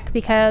him check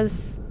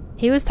because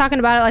he was talking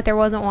about it like there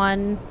wasn't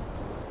one.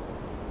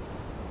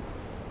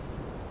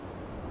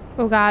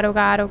 Oh god, oh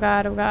god, oh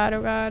god, oh god,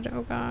 oh god,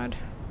 oh god.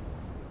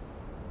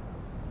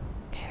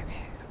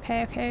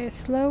 Okay.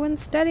 Slow and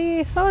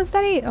steady. Slow and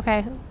steady.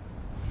 Okay.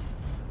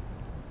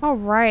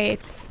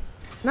 Alright.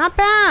 Not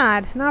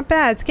bad. Not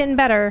bad. It's getting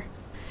better.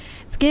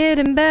 It's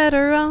getting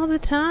better all the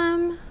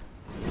time.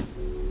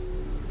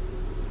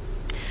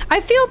 I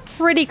feel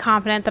pretty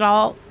confident that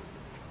I'll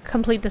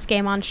complete this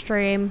game on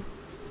stream.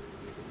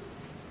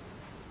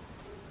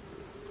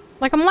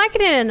 Like, I'm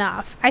liking it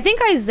enough. I think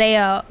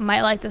Isaiah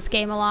might like this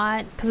game a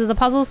lot because of the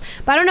puzzles,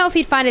 but I don't know if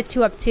he'd find it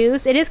too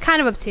obtuse. It is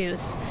kind of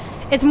obtuse.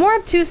 It's more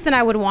obtuse than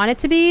I would want it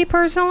to be,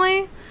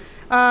 personally.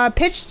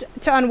 Pitched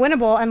to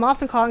unwinnable and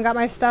lost in call and got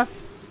my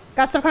stuff.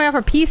 Got stuff coming out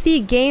for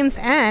PC, Games,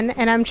 and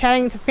I'm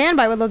chatting to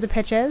Fanbyte with loads of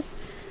pitches.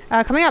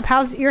 Coming up,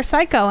 how's your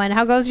site going?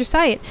 How goes your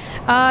site?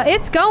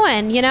 It's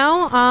going, you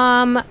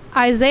know.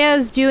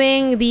 Isaiah's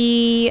doing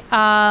the,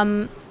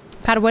 God,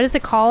 what is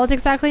it called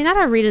exactly? Not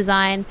a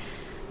redesign,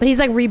 but he's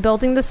like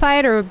rebuilding the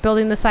site or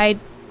building the site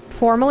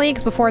formally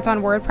because before it's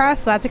on WordPress,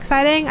 so that's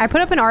exciting. I put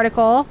up an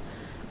article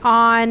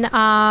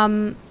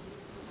on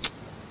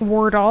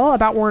Wordle,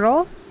 about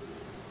Wordle.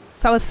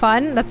 So that was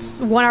fun.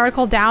 That's one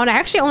article down. I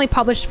actually only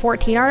published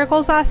 14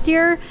 articles last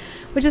year,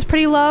 which is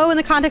pretty low in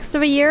the context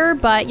of a year,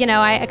 but you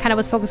know, I kind of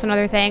was focused on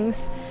other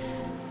things.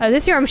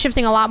 This year I'm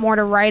shifting a lot more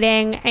to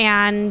writing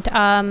and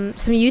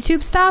some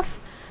YouTube stuff,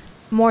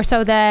 more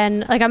so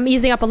than, like, I'm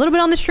easing up a little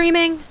bit on the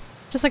streaming,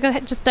 just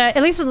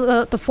at least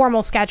the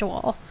formal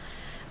schedule.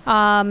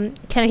 Kind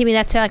of keep me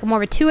that to like more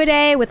of a 2 a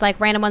day with like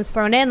random ones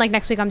thrown in. Like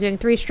next week I'm doing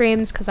 3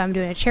 streams because I'm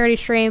doing a charity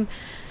stream.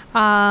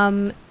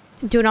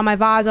 Doing all my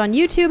VODs on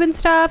YouTube and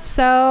stuff.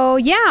 So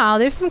yeah,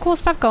 there's some cool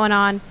stuff going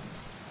on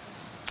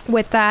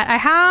with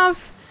that.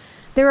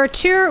 There are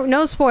 2,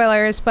 no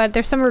spoilers, but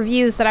there's some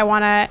reviews that I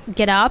want to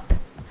get up.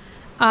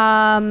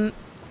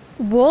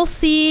 We'll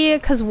see,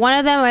 because one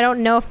of them I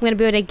don't know if I'm going to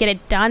be able to get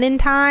it done in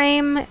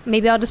time.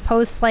 Maybe I'll just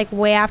post like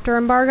way after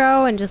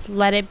embargo and just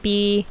let it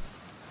be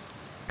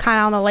kind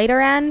of on the later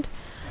end.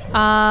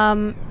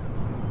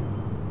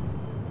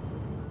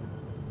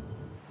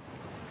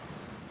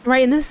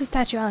 Right, and this is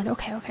Statue Island.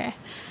 Okay.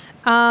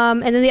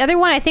 And then the other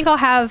one, I think I'll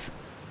have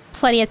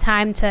plenty of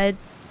time to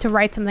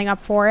write something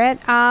up for it.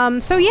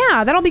 So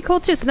yeah, that'll be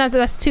cool too. So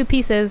that's 2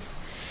 pieces.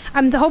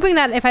 I'm hoping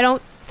that if I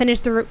don't finish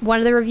one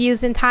of the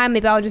reviews in time,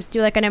 maybe I'll just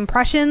do like an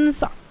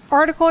impressions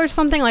article or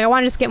something. Like I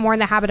want to just get more in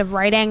the habit of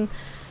writing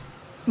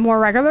more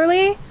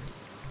regularly.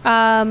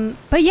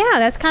 But yeah,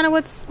 that's kind of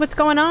what's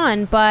going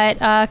on.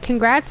 But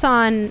congrats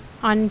on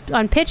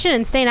pitching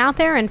and staying out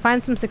there and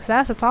finding some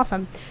success. That's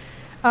awesome.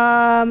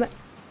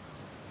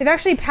 They've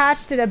actually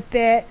patched it a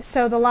bit,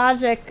 so the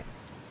logic...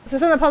 So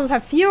some of the puzzles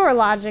have fewer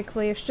logic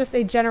leaves, just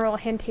a general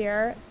hint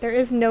here. There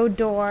is no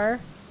door.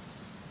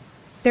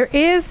 There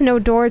is no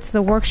door to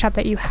the workshop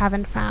that you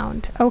haven't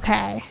found.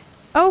 Okay.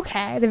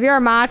 Okay, the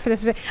VR mod for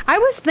this... I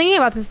was thinking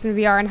about this in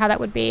VR and how that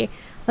would be.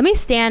 Let me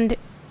stand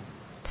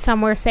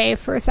somewhere safe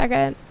for a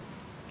second.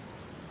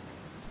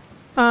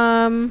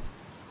 There's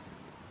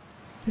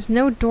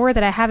no door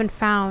that I haven't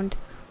found.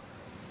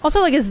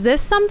 Also, like, is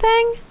this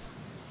something?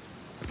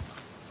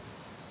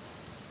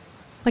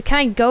 Like, can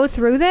I go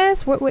through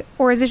this?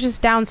 Or is it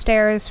just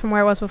downstairs from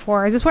where it was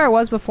before? Is this where it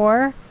was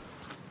before?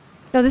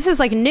 No, this is,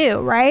 like, new,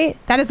 right?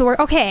 That is the word.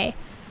 Okay.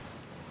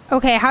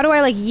 Okay, how do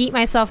I, like, yeet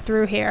myself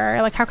through here?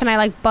 Like, how can I,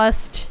 like,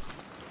 bust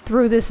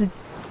through this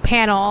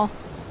panel?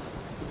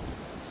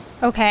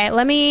 Okay,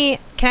 let me...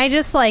 Can I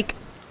just, like...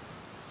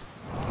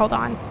 Hold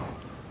on.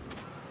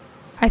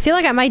 I feel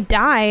like I might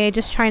die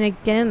just trying to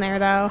get in there,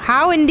 though.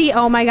 How indeed...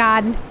 Oh, my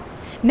God.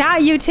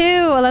 Not you,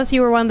 too! Unless you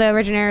were one of the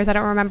originators. I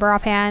don't remember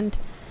offhand.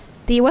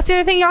 What's the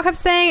other thing y'all kept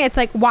saying? It's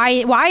like,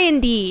 why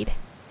indeed?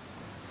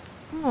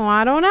 Oh,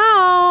 I don't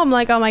know. I'm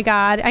like, oh my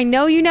God. I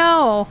know you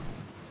know.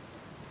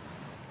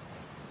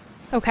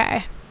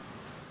 Okay.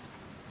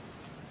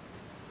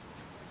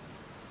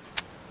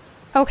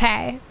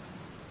 Okay.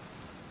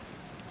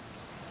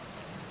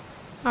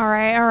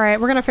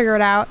 Alright. We're gonna figure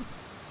it out.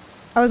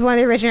 I was one of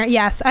the original...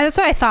 Yes, that's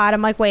what I thought.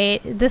 I'm like,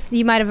 wait.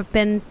 You might have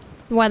been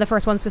one of the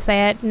first ones to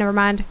say it. Never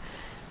mind.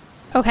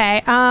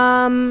 Okay,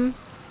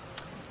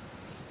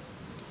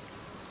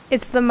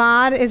 It's the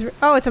mod is...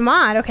 Oh, it's a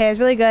mod. Okay, it's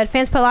really good.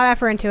 Fans put a lot of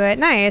effort into it.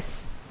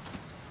 Nice.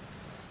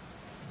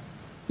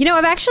 You know,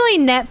 I've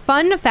actually...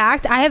 Fun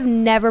fact, I have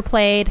never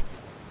played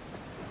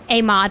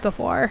a mod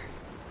before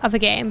of a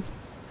game.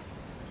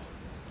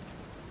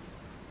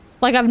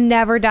 Like, I've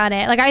never done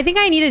it. Like, I think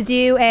I need to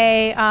do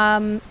a...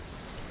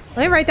 let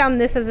me write down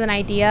this as an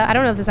idea. I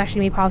don't know if this is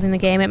actually me pausing the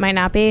game. It might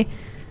not be.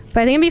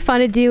 But I think it'd be fun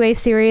to do a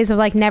series of,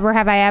 like, Never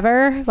Have I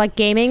Ever, like,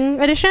 gaming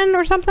edition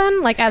or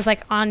something. Like, as,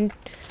 like, on...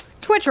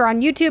 Twitch or on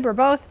YouTube or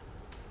both.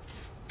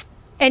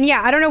 And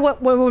yeah, I don't know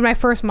what would my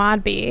first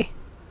mod be.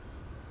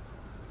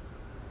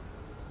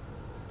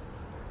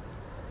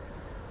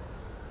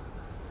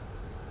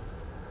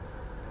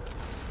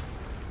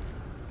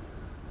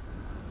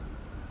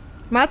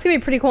 Mod's gonna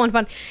be pretty cool and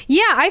fun.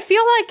 Yeah, I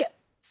feel like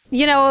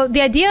you know,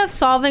 the idea of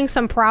solving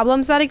some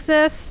problems that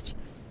exist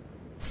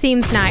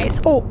seems nice.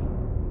 Oh.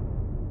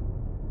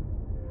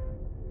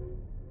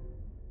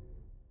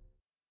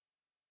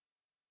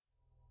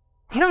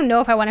 I don't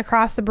know if I want to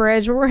cross the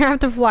bridge, but we're gonna have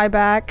to fly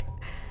back.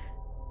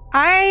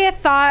 I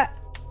thought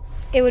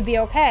it would be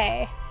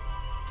okay.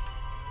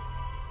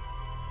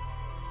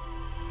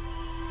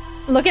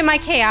 Look at my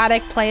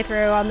chaotic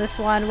playthrough on this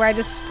one where I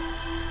just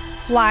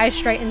fly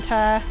straight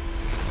into...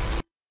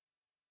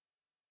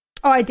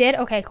 Oh, I did?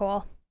 Okay,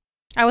 cool.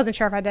 I wasn't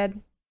sure if I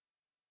did.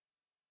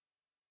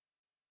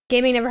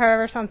 Gaming Never Have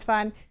Ever sounds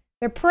fun.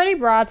 They're pretty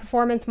broad.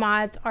 Performance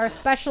mods are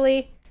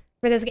especially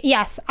for this.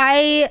 Yes,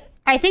 I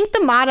think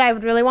the mod I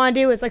would really want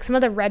to do is like some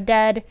of the Red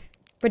Dead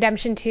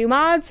Redemption 2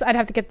 mods. I'd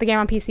have to get the game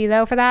on PC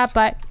though for that,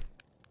 but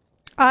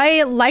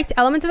I liked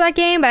elements of that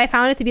game, but I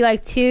found it to be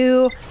like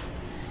too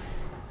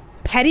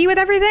petty with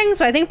everything.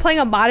 So I think playing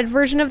a modded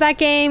version of that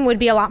game would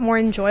be a lot more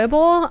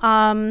enjoyable.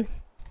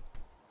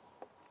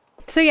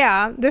 So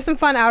yeah, there's some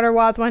fun Outer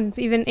Wilds ones,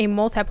 even a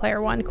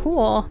multiplayer one.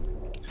 Cool.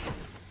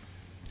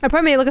 I'd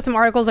probably look at some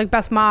articles like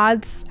best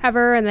mods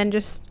ever and then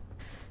just...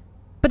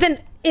 But then,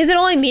 is it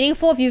only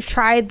meaningful if you've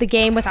tried the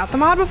game without the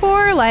mod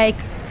before? Like,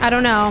 I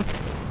don't know.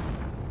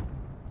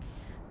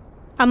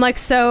 I'm like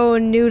so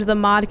new to the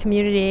mod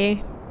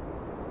community.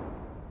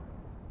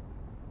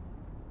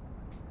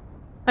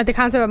 Like the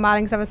concept of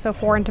modding stuff is so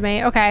foreign to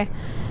me. Okay.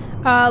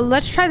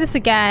 Let's try this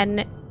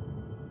again.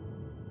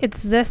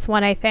 It's this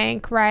one, I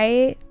think,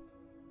 right?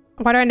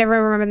 Why do I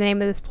never remember the name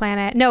of this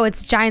planet? No,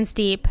 it's Giant's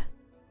Deep.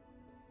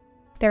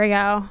 There we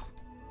go.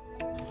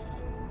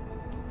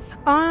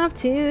 Off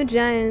to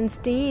Giant's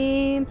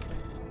Deep.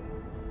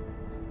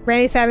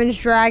 Randy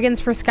Savage,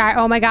 Dragons for Sky.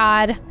 Oh my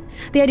god.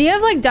 The idea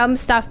of like dumb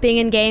stuff being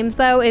in games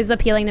though is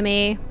appealing to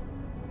me.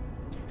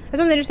 That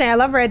sounds interesting. I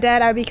love Red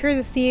Dead. I would be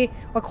curious to see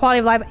what quality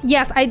of life.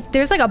 Yes,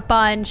 there's like a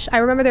bunch. I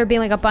remember there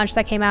being like a bunch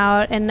that came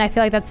out and I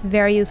feel like that's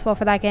very useful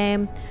for that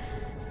game.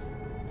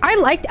 I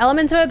liked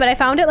elements of it, but I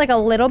found it like a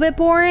little bit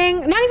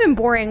boring. Not even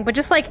boring, but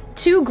just like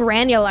too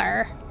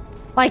granular.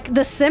 Like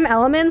the sim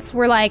elements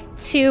were like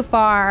too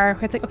far.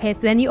 It's like, okay,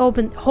 so then you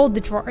hold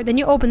the drawer, then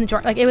you open the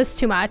drawer. Like it was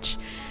too much.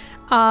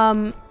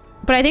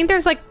 But I think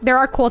there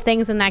are cool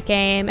things in that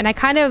game and I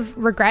kind of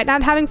regret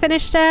not having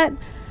finished it.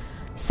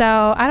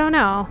 So I don't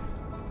know.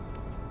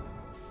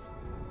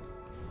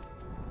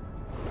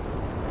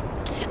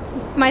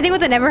 My thing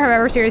with the Never Have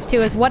Ever series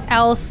too is what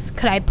else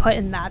could I put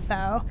in that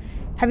though?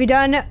 Have you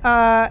done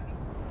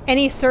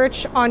any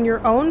search on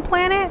your own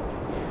planet?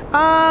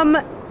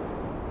 No,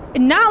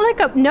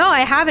 I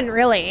haven't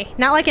really.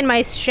 Not like in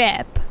my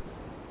ship.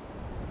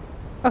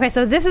 Okay,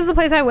 so this is the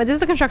place I went. This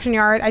is the construction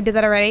yard. I did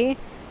that already.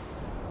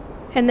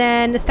 And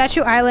then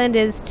Statue Island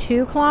is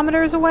 2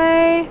 kilometers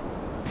away.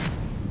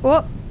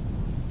 Whoop.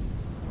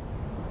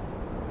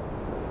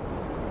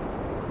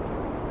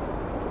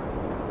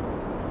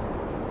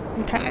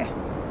 Okay.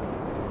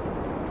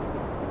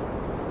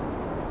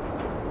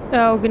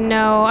 Oh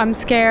no, I'm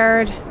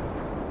scared.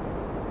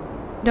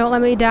 Don't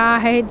let me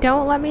die.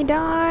 Don't let me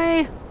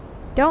die.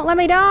 Don't let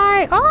me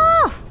die.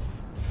 Oh!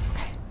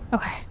 Okay.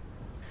 Okay.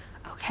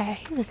 Okay.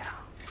 Here we go.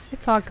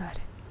 It's all good.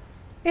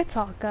 It's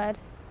all good.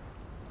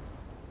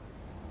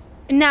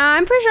 Nah,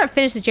 I'm pretty sure I've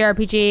finished the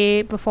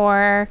JRPG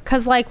before.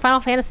 Because, like,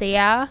 Final Fantasy,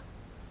 yeah?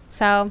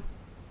 So...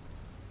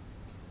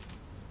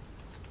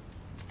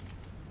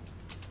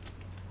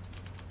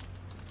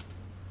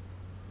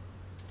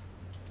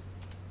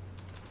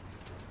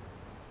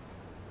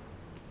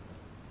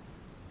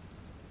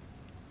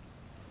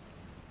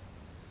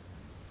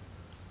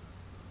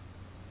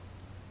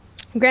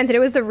 Granted, it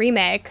was the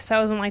remake, so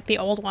it wasn't like the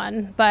old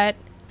one, but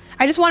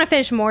I just want to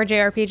finish more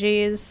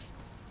JRPGs.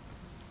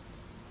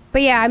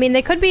 But yeah, I mean,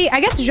 they could be,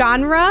 I guess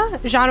genre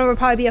would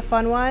probably be a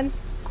fun one.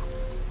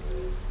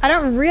 I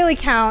don't really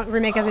count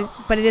remake as a,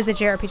 but it is a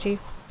JRPG.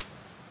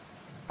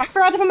 I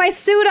forgot to put my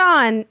suit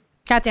on!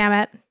 God damn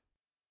it.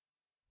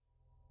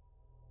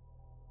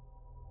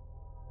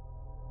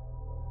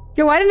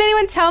 Yo, why didn't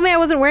anyone tell me I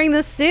wasn't wearing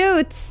the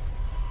suit?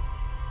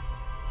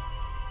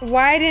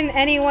 Why didn't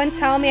anyone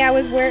tell me I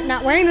was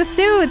not wearing the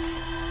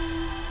suit?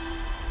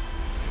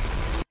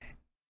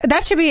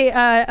 That should be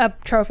a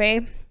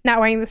trophy, not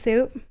wearing the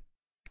suit.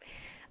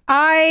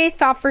 I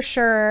thought for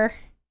sure.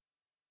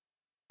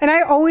 And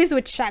I always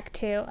would check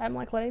too. I'm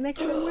like, let me make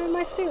sure I'm wearing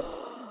my suit.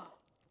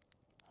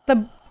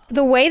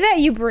 The way that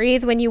you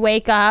breathe when you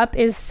wake up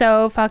is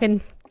so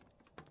fucking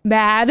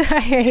bad.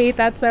 I hate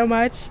that so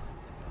much.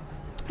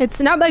 It's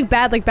not like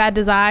bad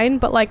design,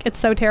 but like it's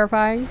so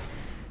terrifying.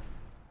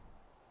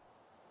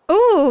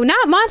 Ooh,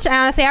 not much,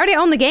 honestly. I already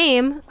own the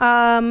game.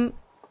 I'll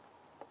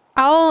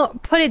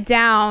put it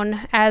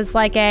down as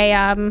like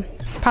a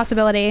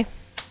possibility.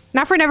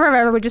 Not for Never Have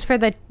Ever, but just for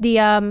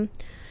the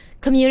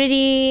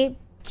community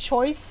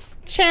choice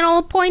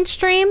channel point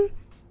stream.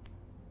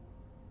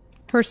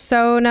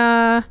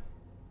 Persona.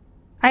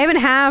 I even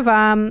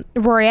have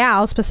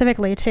Royale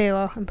specifically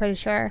too, I'm pretty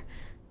sure.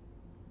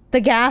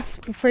 The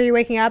gasp for you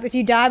waking up. If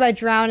you die by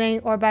drowning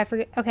or by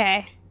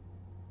okay.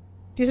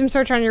 Do some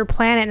search on your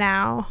planet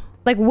now.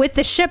 Like with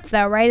the ship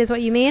though, right? Is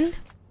what you mean?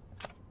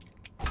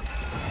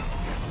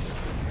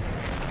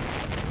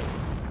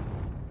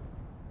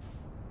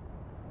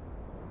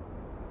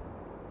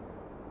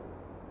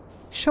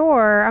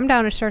 Sure, I'm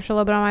down to search a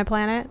little bit on my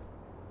planet.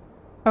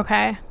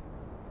 Okay.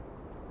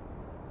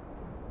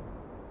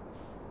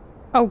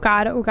 Oh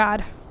god, oh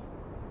god.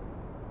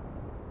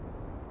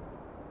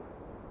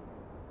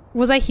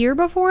 Was I here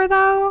before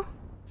though?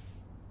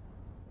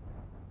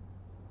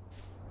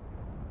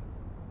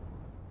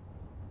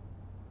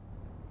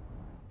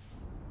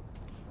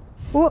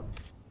 Whoop,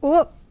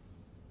 whoop.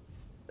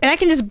 And I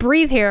can just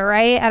breathe here,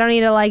 right? I don't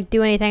need to like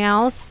do anything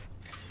else.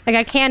 Like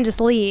I can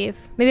just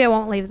leave. Maybe I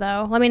won't leave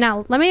though. Let me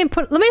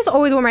just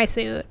always wear my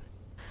suit.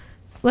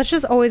 Let's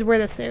just always wear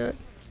the suit.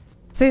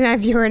 So now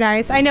viewer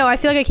nice. I know, I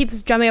feel like I keep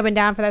jumping up and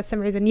down for that some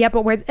reason. Yep,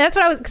 but that's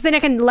what I was, because then I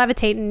can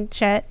levitate and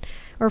shit.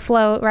 Or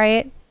float,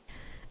 right?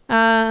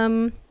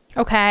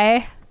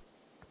 Okay.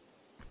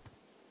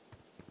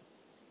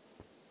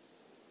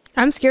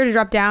 I'm scared to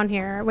drop down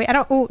here. Wait, I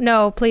don't, oh,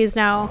 no, please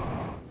no.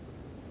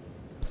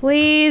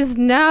 Please,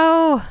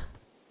 no.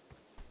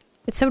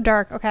 It's so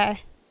dark,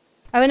 okay.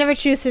 I would never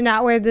choose to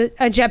not wear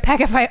a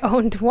jetpack if I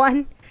owned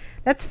one.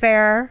 That's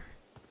fair.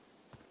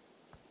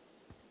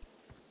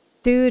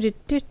 Dude,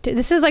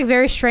 this is like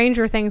very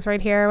Stranger Things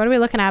right here. What are we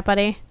looking at,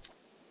 buddy?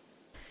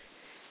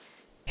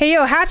 Hey,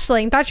 yo,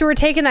 hatchling. Thought you were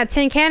taking that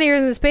tin can here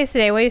into space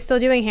today. What are you still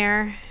doing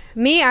here?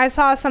 Me, I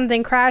saw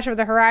something crash over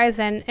the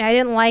horizon, and I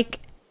didn't like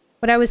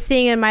what I was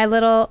seeing in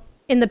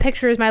the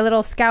pictures my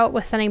little scout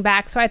was sending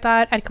back, so I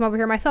thought I'd come over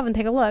here myself and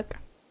take a look.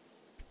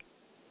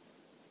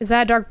 Is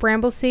that a dark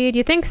bramble seed?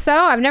 You think so?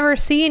 I've never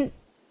seen...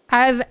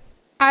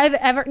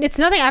 It's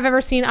nothing I've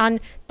ever seen on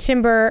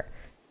Timber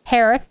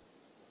Hearth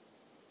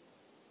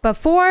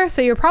before,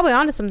 so you're probably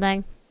onto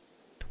something.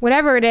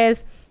 Whatever it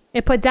is,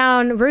 it put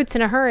down roots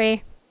in a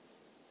hurry.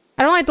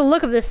 I don't like the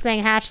look of this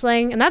thing,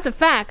 hatchling, and that's a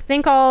fact.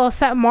 Think I'll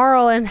set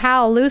Marl and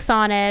Hal loose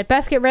on it.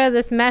 Best get rid of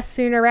this mess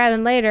sooner rather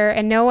than later,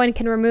 and no one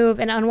can remove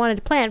an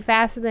unwanted plant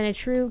faster than a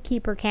true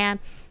keeper can.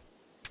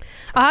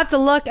 I'll have to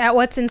look at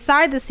what's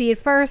inside the seed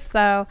first,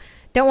 though.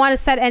 Don't want to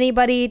set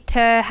anybody to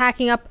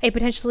hacking up a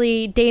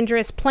potentially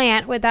dangerous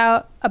plant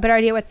without a better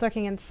idea what's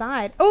lurking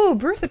inside. Oh,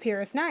 Bruce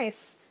appears.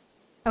 Nice.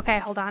 Okay,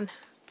 hold on.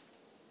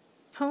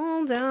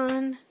 Hold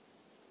on.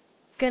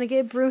 Gonna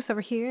get Bruce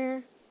over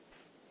here.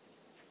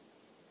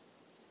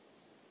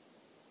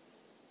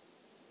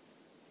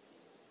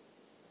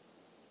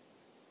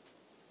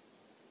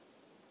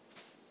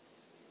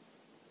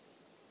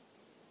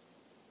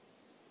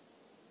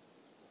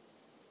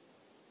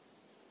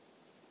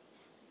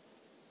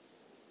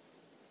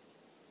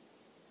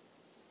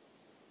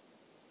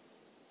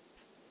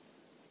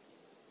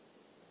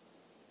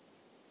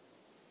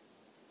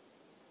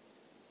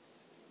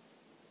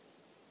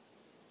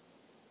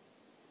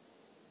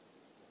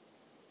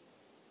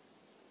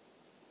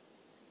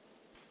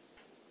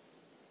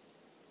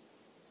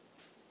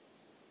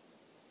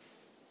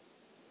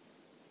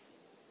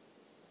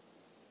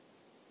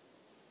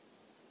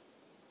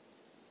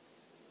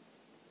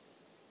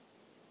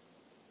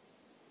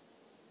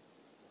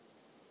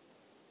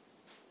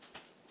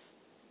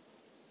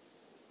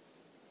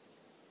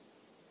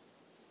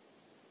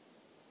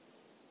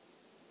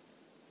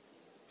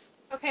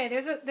 Okay,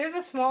 there's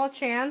a small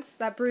chance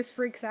that Bruce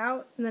freaks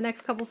out in the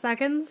next couple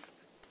seconds.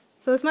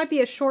 So this might be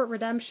a short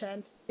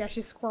redemption. Yeah,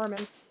 she's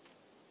squirming.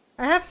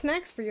 I have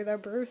snacks for you though,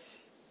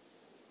 Bruce.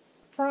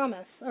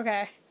 Promise.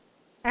 Okay.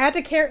 I had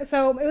to carry,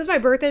 so it was my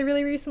birthday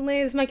really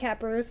recently. This is my cat,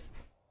 Bruce.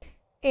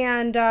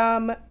 And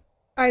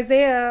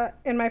Isaiah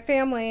and my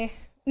family,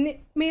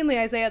 mainly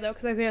Isaiah though,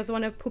 because Isaiah's the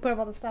one who put up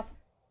all the stuff.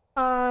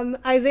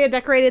 Isaiah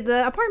decorated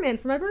the apartment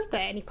for my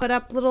birthday, and he put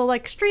up little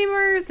like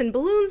streamers and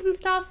balloons and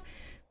stuff.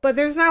 But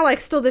there's now,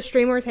 like, still the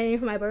streamers hanging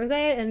for my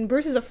birthday, and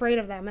Bruce is afraid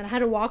of them, and I had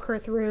to walk her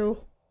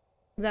through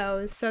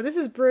those. So this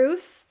is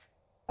Bruce.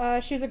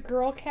 She's a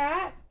girl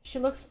cat. She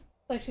looks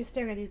like she's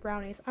staring at these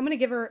brownies. I'm gonna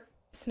give her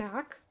a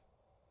snack,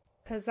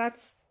 because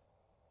that's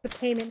the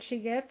payment she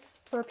gets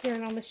for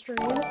appearing on the stream.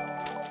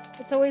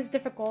 It's always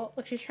difficult.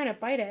 Look, she's trying to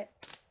bite it.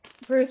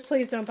 Bruce,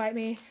 please don't bite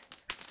me.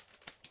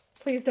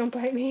 Please don't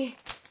bite me.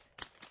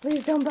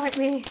 Please don't bite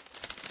me.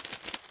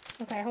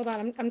 Okay, hold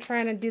on. I'm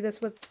trying to do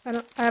this with...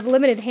 I have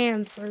limited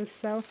hands, Bruce,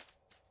 so...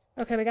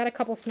 Okay, we got a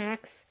couple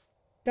snacks.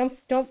 Don't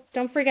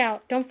freak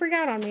out. Don't freak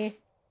out on me.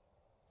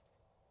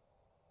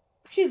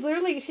 She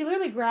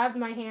literally grabbed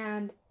my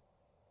hand.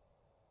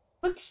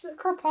 Look,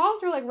 her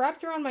paws are like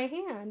wrapped around my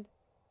hand.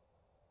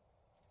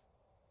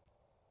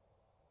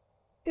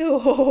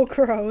 Ew,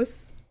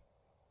 gross.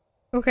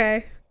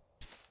 Okay.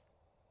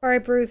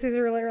 Alright, Bruce, these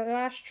are really our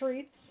last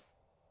treats.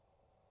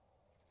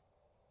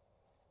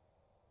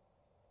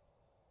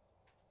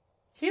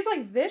 She's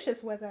like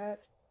vicious with it.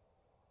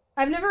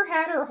 I've never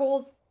had her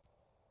hold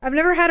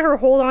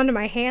on to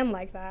my hand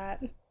like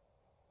that. Like,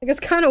 it's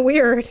kind of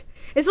weird.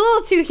 It's a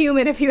little too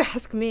human if you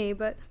ask me,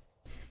 but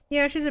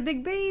yeah, she's a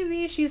big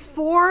baby. She's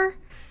 4.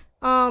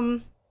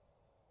 And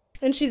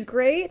she's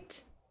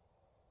great.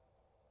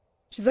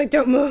 She's like,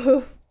 don't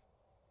move.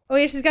 Oh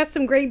yeah, she's got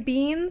some great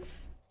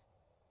beans.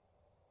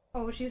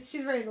 Oh, she's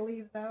ready to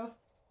leave though.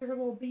 Her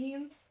little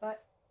beans,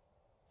 but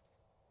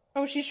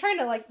oh, she's trying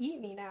to like eat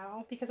me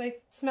now because I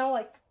smell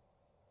like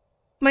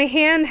my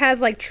hand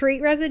has like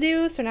treat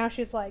residue, so now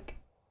she's like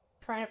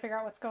trying to figure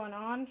out what's going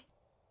on.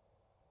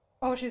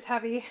 Oh, she's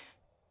heavy.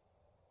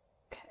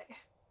 Okay.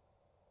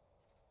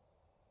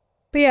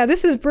 But yeah,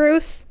 this is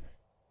Bruce.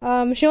 She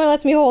only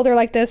lets me hold her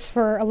like this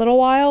for a little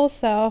while,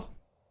 so.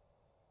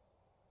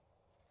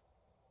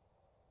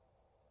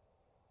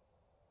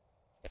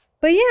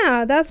 But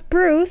yeah, that's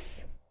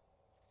Bruce.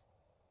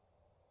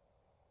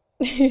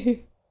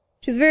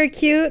 She's very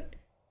cute.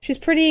 She's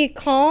pretty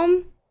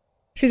calm.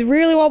 She's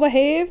really well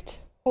behaved,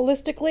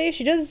 holistically.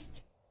 She does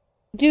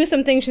do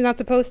some things she's not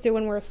supposed to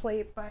when we're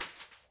asleep, but...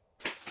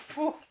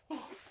 Oh!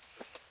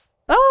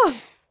 Oh!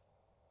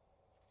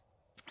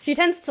 She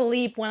tends to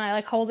leap when I,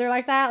 like, hold her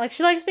like that. Like,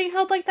 she likes being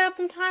held like that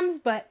sometimes,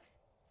 but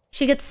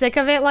she gets sick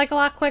of it, like, a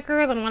lot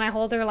quicker than when I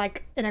hold her,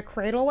 like, in a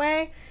cradle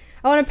way.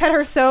 I want to pet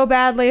her so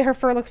badly. Her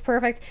fur looks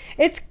perfect.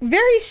 It's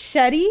very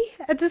sheddy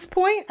at this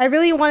point. I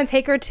really want to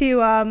take her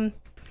to,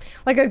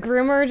 like, a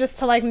groomer just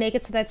to, like, make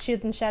it so that she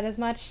doesn't shed as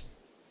much.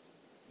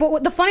 But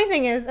what the funny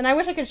thing is, and I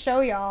wish I could show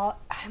y'all,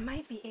 I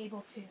might be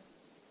able to.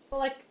 But,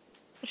 like,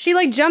 she,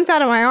 like, jumped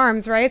out of my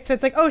arms, right? So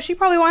it's like, oh, she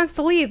probably wants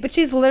to leave, but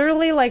she's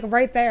literally, like,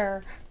 right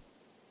there.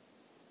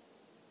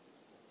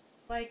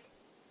 Like...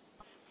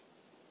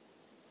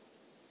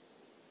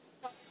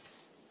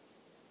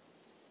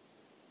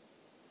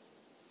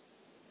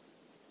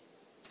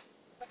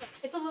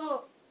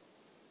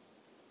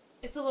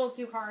 It's a little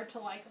too hard to,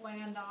 like,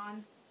 land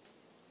on.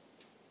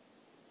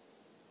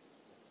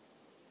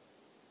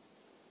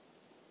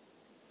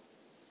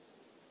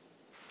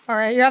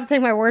 Alright, you have to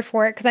take my word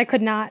for it, because I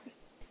could not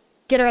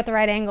get her at the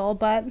right angle,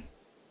 but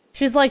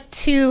she's, like,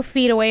 2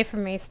 feet away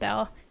from me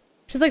still.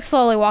 She's, like,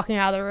 slowly walking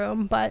out of the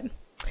room, but...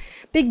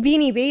 Big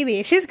beanie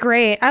baby. She's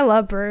great. I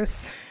love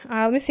Bruce.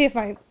 Let me see if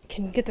I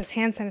can get this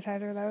hand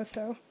sanitizer, though,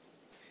 so...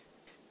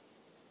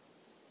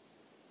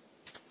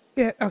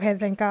 Yeah, okay,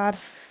 thank God.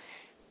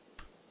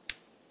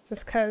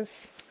 Just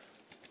because,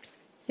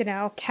 you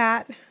know,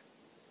 cat.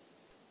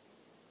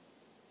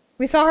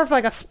 We saw her for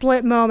like a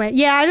split moment.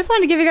 Yeah, I just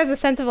wanted to give you guys a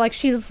sense of like,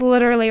 she's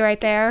literally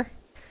right there.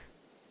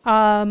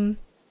 Yeah,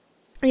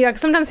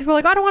 because sometimes people are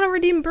like, oh, I don't want to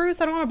redeem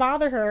Bruce. I don't want to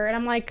bother her. And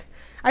I'm like,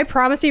 I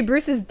promise you,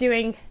 Bruce is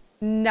doing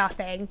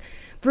nothing.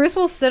 Bruce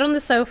will sit on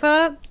the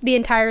sofa the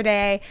entire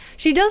day.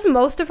 She does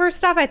most of her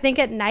stuff, I think,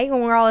 at night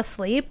when we're all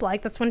asleep.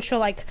 Like, that's when she'll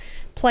like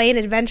play an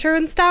adventure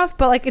and stuff.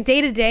 But like a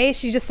day to day,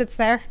 she just sits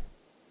there.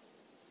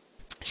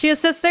 She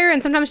just sits there,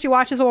 and sometimes she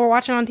watches what we're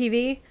watching on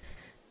TV.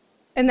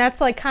 And that's,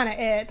 like, kind of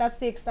it. That's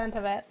the extent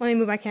of it. Let me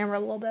move my camera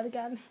a little bit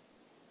again.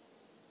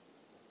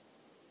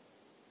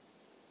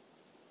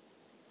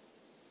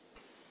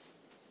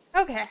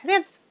 Okay, I think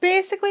it's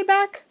basically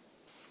back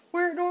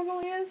where it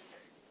normally is.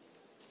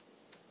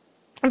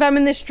 If I'm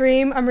in this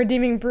stream, I'm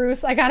redeeming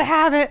Bruce. I gotta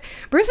have it.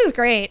 Bruce is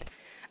great.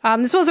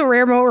 This was a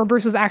rare moment where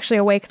Bruce was actually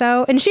awake,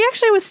 though. And she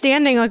actually was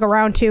standing, like,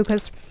 around, too,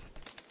 because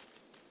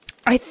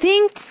I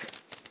think...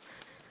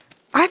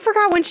 I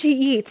forgot when she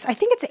eats. I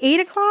think it's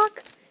 8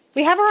 o'clock.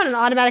 We have her on an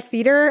automatic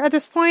feeder at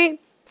this point,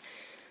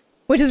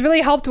 which has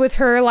really helped with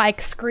her, like,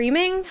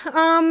 screaming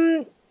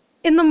in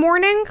the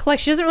morning. Like,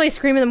 she doesn't really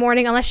scream in the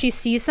morning unless she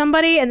sees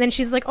somebody, and then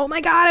she's like, oh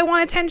my god, I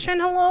want attention,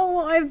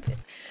 hello,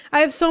 I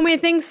have so many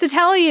things to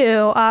tell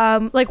you.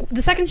 Like,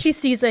 the second she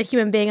sees a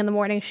human being in the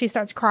morning, she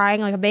starts crying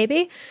like a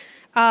baby.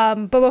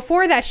 But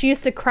before that, she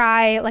used to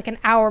cry, like, an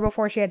hour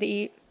before she had to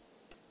eat.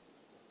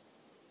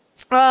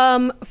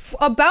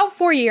 About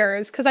 4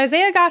 years, because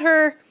Isaiah got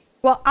her,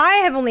 well, I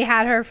have only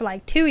had her for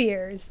like 2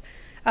 years.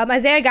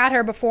 Isaiah got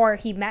her before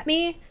he met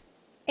me,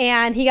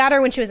 and he got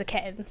her when she was a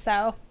kid,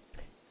 so.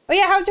 Oh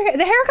yeah, how's your,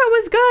 the haircut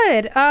was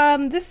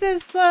good. This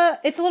is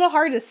it's a little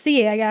hard to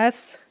see, I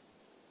guess,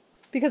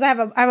 because I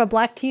have a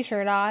black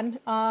t-shirt on.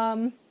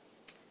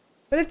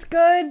 But it's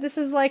good. This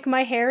is like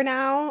my hair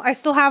now. I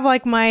still have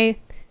like my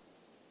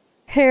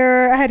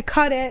hair, I had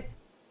cut it.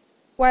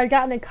 Where I'd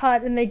gotten it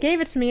cut, and they gave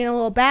it to me in a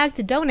little bag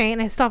to donate,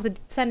 and I still have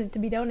to send it to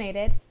be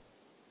donated.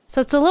 So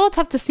it's a little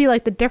tough to see,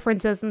 like, the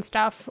differences and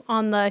stuff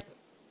on the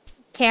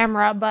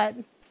camera, but,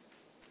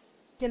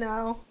 you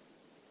know.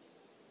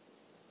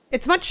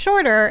 It's much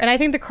shorter, and I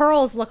think the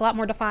curls look a lot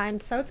more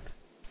defined, so it's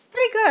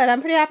pretty good. I'm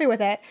pretty happy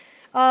with it.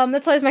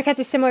 That's why my cats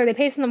are similar. They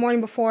pace in the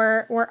morning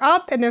before we're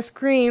up, and they'll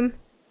scream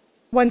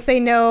once they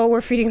know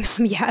we're feeding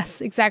them.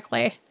 Yes,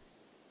 exactly.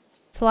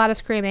 It's a lot of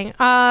screaming.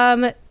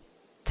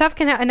 Tough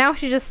can and now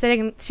she's just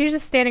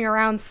standing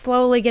around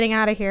slowly getting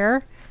out of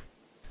here.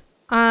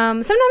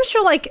 Sometimes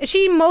she'll like,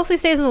 she mostly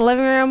stays in the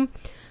living room,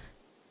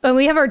 and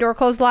we have our door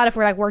closed a lot if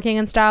we're like working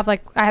and stuff.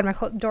 Like I had my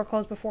door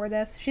closed before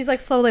this. She's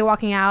like slowly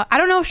walking out. I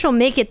don't know if she'll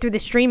make it through the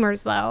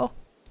streamers though,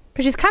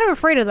 because she's kind of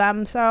afraid of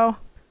them, so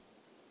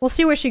we'll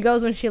see where she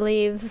goes when she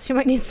leaves. She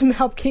might need some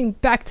help getting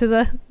back to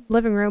the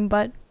living room,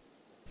 but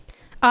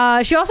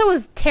she also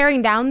was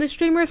tearing down the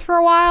streamers for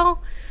a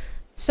while,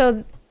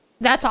 so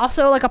that's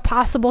also like a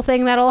possible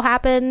thing that'll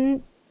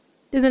happen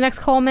in the next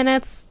couple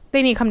minutes.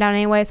 They need to come down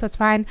anyway, so it's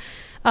fine.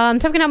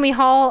 Tough can help me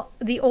haul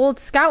the old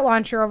scout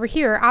launcher over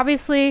here.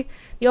 Obviously,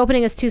 the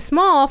opening is too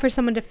small for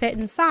someone to fit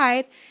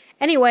inside.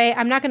 Anyway,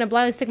 I'm not going to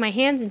blindly stick my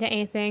hands into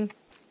anything.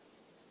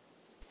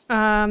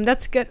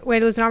 That's good.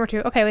 Wait, it was an armor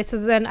too. Okay, wait, so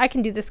then I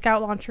can do the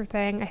scout launcher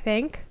thing, I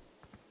think.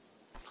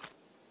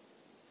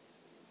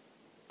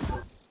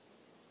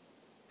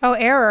 Oh,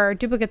 error.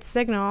 Duplicate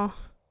signal.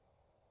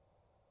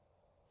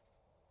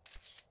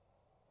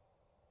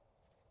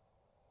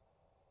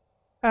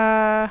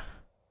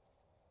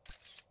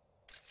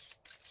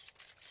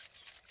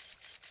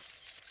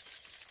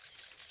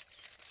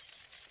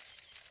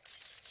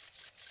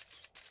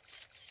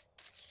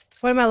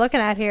 What am I looking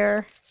at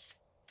here?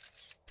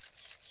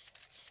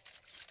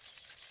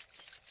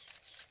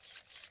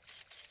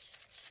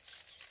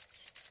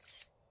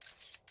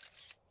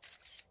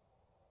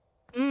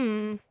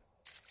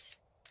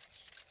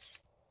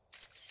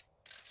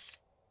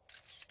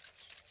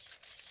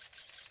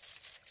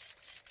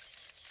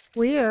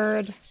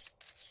 Weird.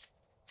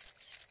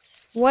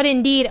 What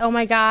indeed? Oh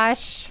my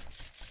gosh.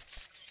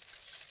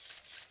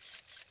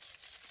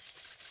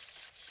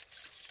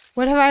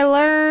 What have I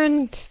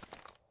learned?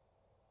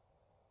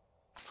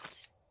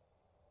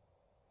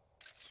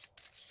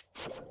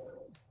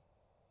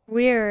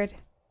 Weird.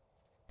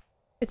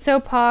 It's so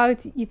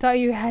pogged. You thought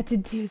you had to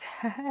do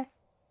that.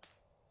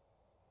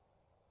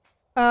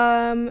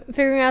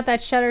 Figuring out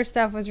that Shutter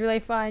stuff was really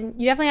fun.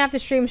 You definitely have to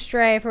stream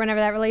Stray for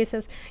whenever that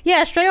releases.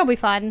 Yeah, Stray will be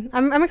fun.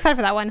 I'm excited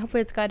for that one. Hopefully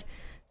it's good.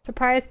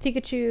 Surprise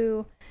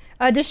Pikachu.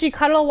 Does she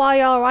cuddle while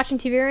y'all are watching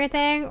TV or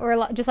anything?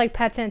 Or just like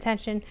pets and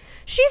attention?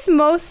 She's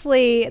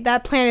mostly...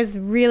 That plant is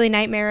really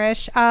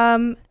nightmarish.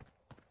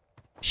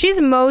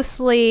 She's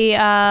mostly,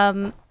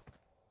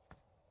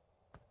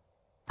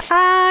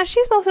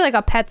 she's mostly like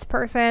a pets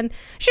person.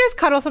 She just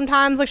cuddles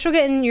sometimes. Like she'll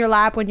get in your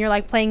lap when you're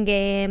like playing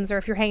games or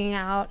if you're hanging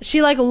out.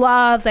 She like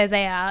loves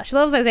Isaiah. She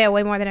loves Isaiah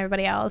way more than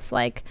everybody else.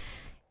 Like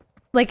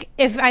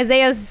if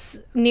Isaiah's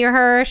near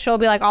her, she'll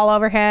be like all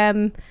over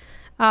him.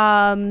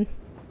 But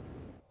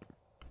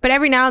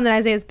every now and then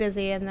Isaiah's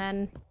busy and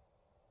then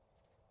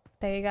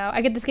there you go.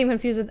 I get this game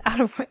confused with Out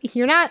of...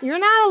 You're not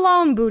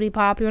alone, Booty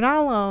Pop. You're not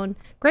alone.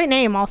 Great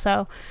name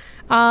also.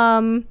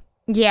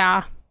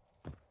 Yeah.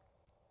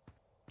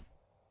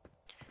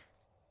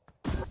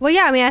 Well,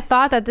 yeah, I mean, I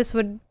thought that this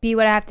would be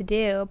what I have to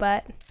do,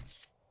 but...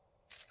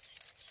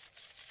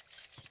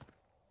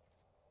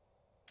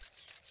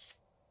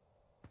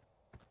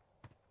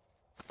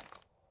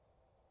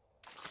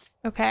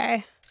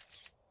 Okay.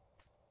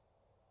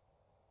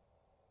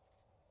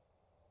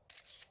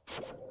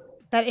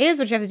 That is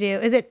what you have to do.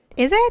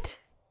 Is it?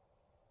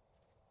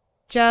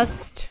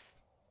 Just...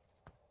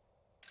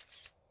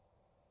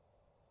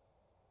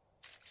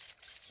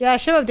 Yeah,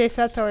 show updates,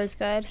 that's always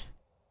good.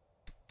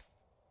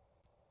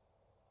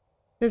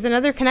 There's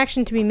another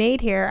connection to be made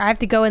here. I have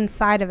to go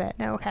inside of it.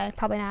 No, okay,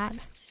 probably not.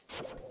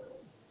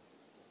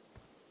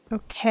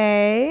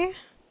 Okay.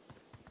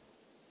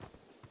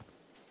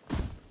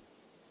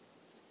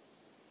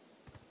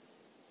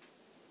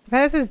 If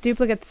this is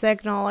duplicate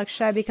signal, like,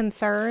 should I be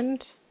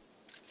concerned?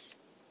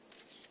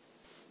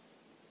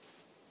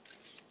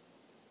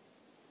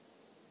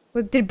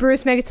 Did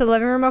Bruce make it to the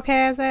living room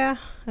okay, Isaiah?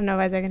 I don't know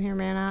if Isaiah can hear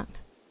me or not.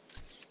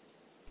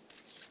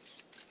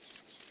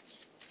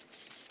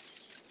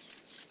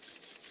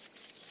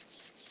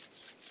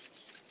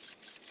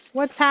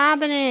 What's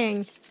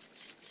happening?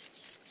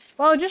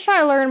 Well, just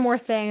try to learn more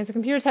things. The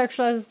computer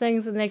textualizes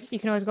things and you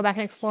can always go back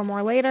and explore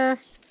more later.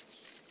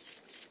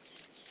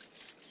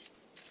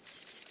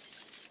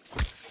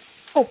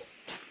 Oh.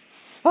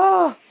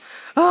 Oh.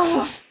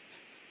 Oh.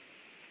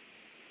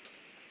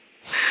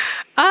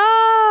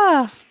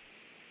 Ah.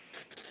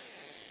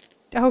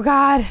 Oh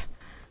God.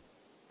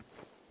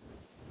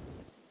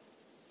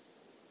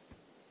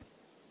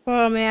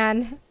 Oh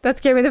man. That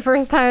scared me the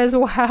first time as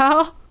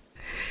well.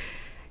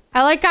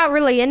 I like got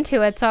really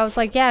into it, so I was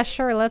like, yeah,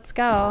 sure, let's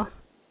go.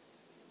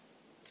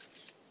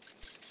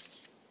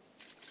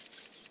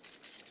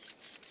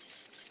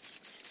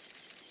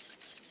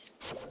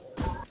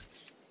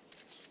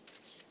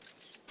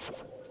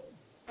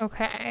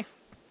 Okay.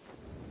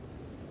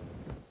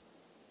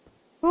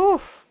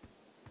 Oof.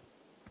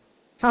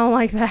 I don't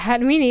like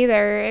that. Me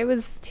neither. It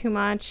was too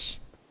much.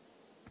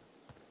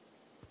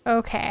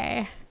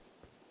 Okay.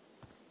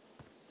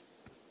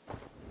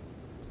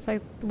 It's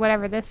like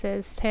whatever this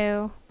is,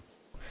 too.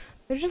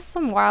 There's just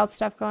some wild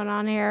stuff going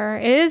on here.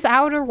 It is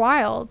Outer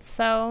Wild,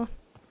 so...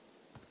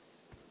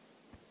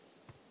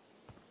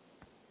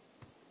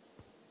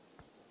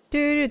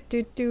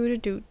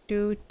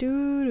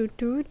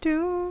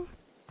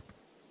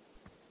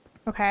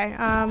 Okay,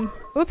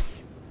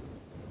 oops.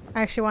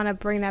 I actually want to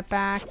bring that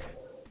back.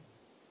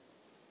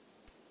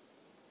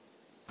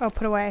 Oh,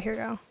 put away. Here we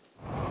go.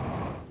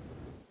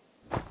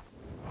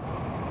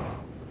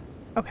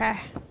 Okay.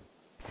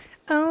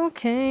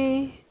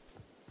 Okay.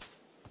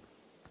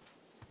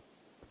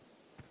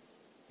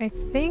 I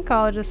think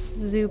I'll just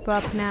zoop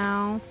up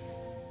now.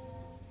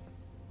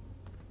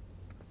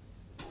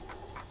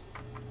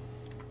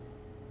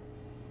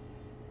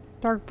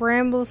 Dark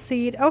bramble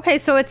seed. Okay,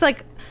 so it's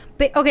like...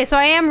 Okay, so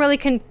I am really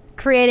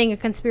creating a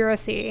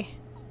conspiracy.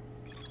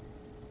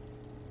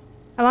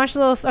 I launched a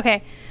little...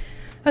 Okay.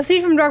 A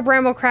seed from Dark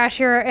Bramble crash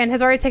here and has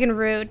already taken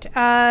root.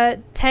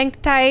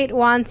 Tanktite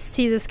wants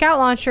to use a scout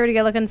launcher to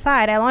get a look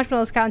inside. I launched my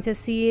little scout into a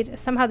seed.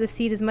 Somehow the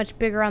seed is much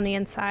bigger on the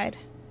inside.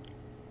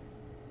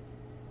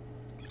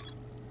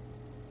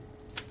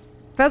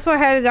 Fast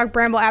forward ahead of Dark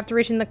Bramble after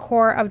reaching the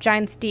core of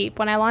Giant's Deep.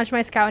 When I launched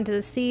my scout into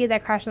the seed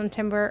that crashed on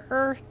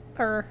timber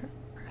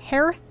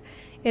hearth,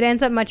 it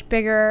ends up much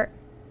bigger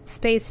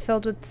space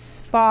filled with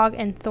fog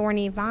and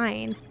thorny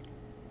vine.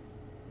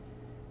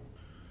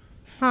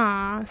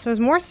 Huh. So there's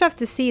more stuff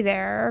to see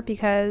there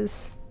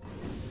because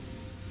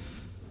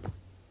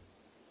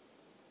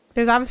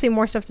there's obviously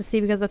more stuff to see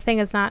because the thing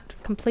is not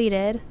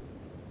completed.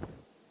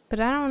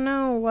 But I don't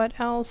know what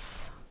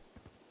else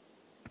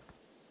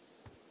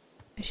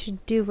I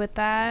should do with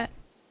that.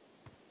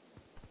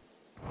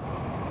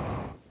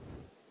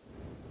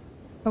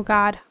 Oh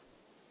god.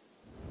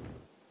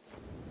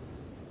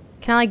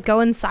 Can I like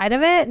go inside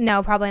of it?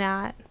 No, probably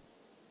not.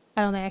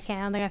 I don't think I can.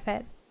 I don't think I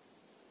fit.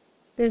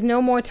 There's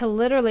no more to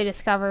literally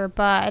discover,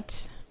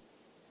 but...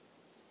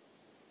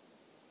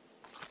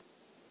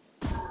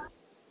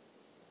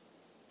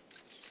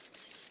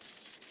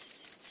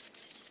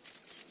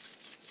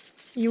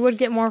 You would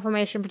get more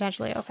information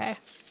potentially. Okay.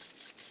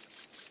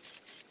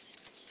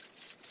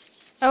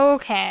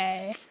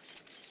 Okay.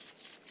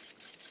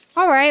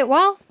 Alright,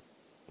 well.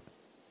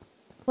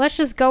 Let's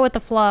just go with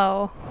the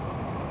flow.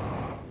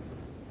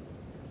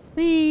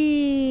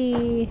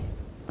 Whee!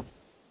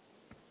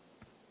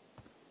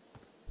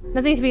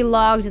 Nothing to be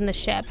logged in the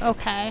ship.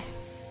 Okay.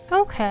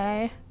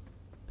 Okay.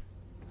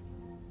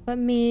 Let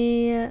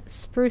me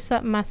spruce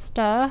up my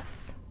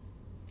stuff.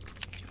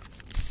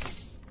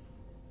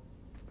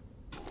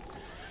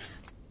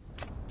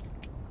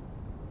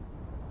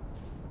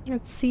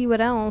 Let's see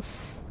what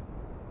else.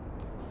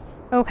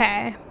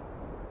 Okay.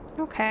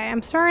 Okay,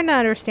 I'm starting to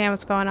understand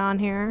what's going on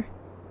here.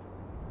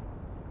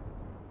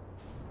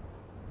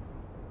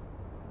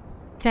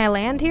 Can I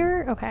land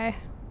here? Okay.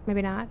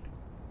 Maybe not.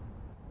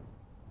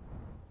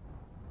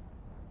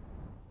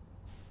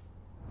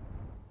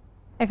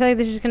 I feel like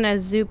this is just gonna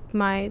zoop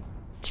my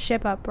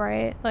ship up,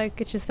 right? Like,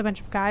 it's just a bunch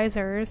of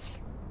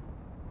geysers.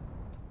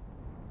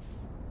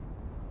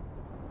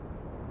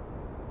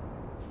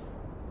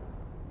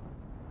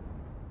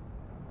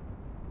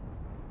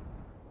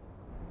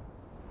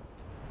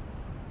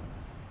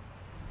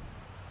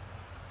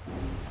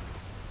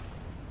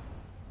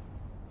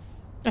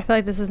 I feel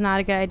like this is not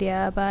a good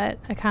idea, but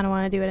I kind of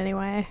want to do it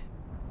anyway.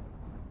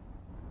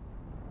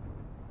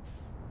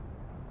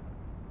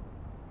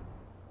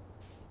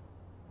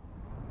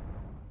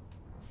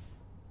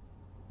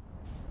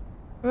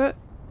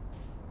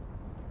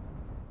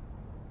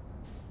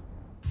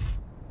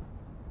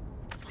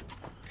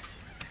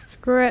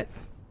 Screw it.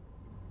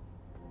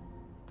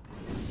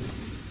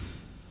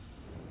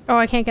 Oh,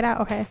 I can't get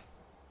out. Okay.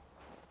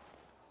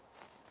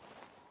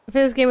 I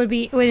feel this game would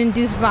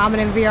induce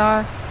vomit in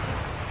VR.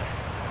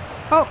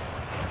 Oh!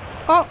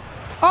 Oh!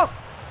 Oh!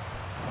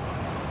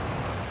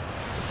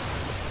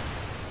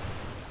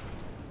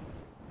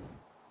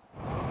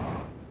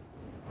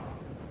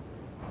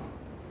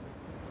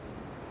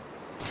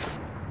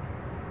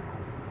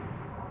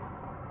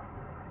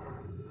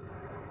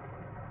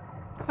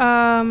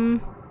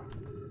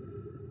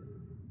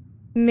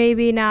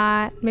 Maybe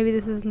not. Maybe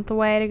this isn't the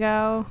way to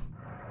go.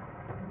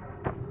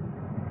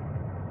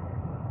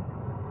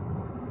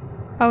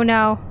 Oh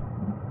no.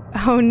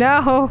 Oh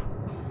no!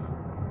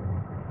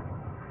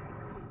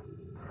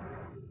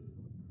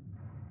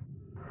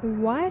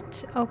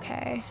 What?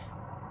 Okay.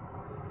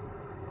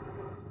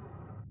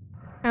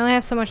 I only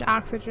have so much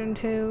oxygen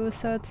too,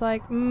 so it's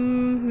like,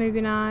 maybe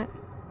not.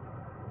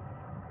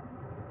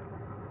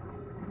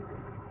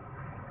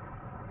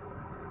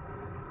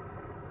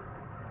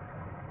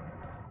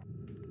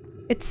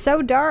 It's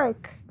so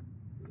dark.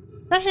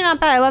 It's actually not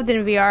bad. I loved it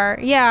in VR.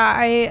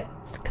 Yeah,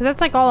 because that's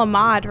like all a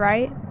mod,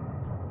 right?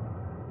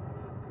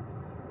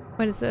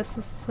 What is this?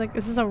 This is like,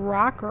 is this a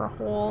rock or a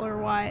hole or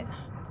what?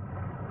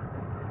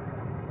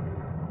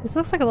 This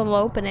looks like a little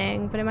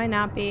opening, but it might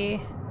not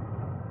be.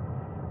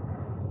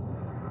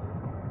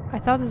 I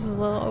thought this was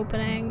a little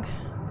opening.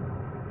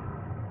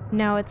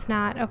 No, it's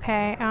not.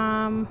 Okay,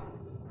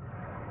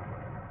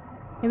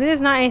 maybe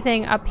there's not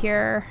anything up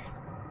here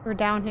or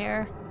down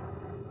here.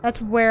 That's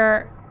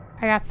where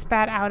I got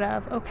spat out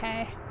of.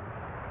 Okay.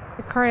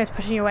 The current is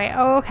pushing you away.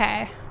 Oh,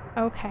 okay.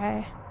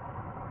 Okay.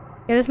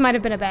 Yeah, this might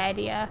have been a bad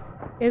idea.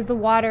 Is the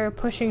water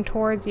pushing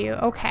towards you?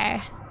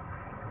 Okay.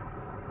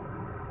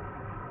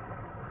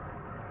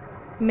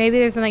 Maybe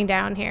there's something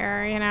down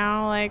here, you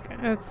know? Like,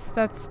 that's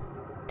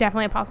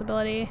definitely a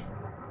possibility.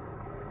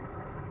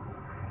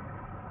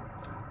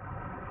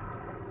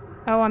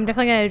 Oh, I'm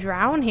definitely gonna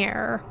drown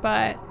here,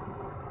 but...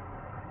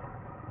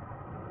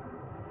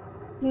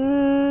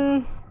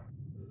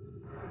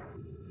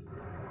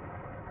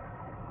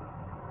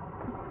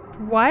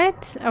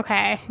 What?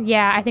 Okay.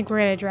 Yeah, I think we're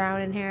gonna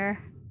drown in here.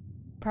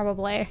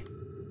 Probably.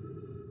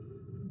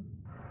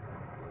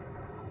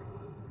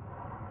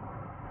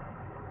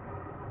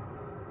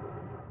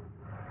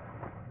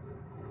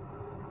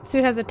 This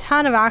dude has a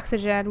ton of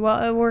oxygen.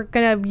 Well, we're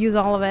gonna use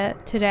all of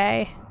it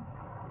today.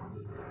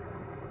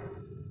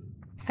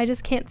 I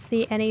just can't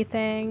see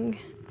anything.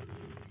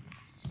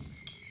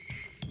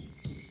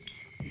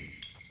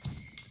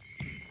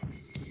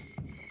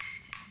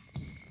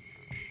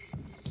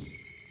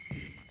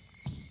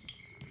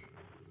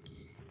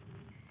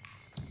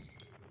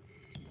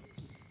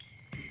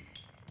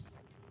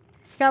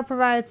 Scout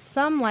provides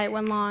some light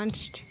when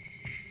launched.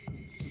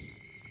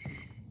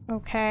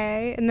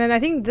 Okay, and then I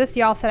think this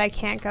y'all said I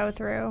can't go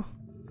through.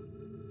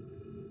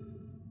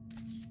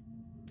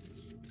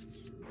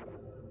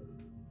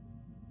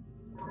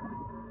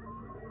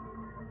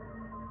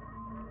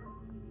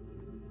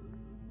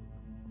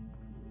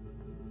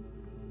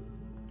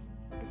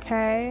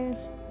 Okay.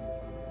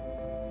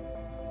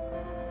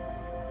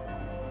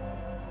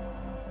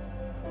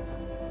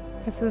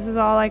 Guess this is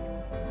all like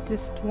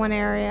just one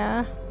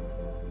area.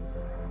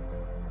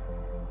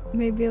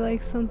 Maybe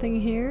like something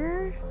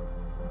here?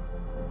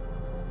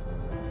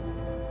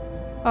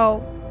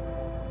 Oh.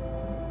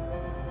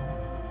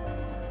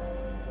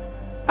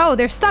 Oh,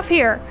 there's stuff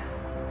here!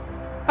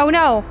 Oh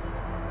no!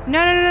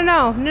 No, no, no,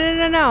 no, no, no,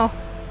 no, no.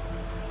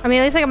 I mean,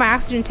 at least I got my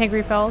oxygen tank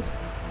refilled.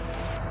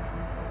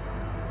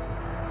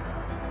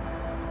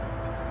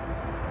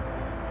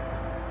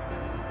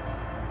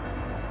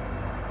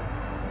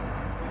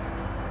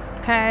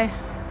 Okay.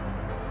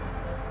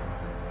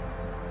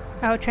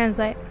 Oh,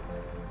 translate.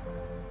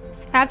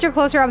 After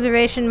closer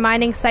observation,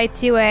 mining Site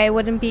 2A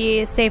wouldn't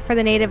be safe for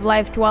the native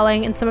life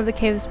dwelling in some of the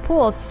cave's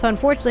pools, so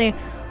unfortunately,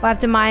 we'll have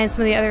to mine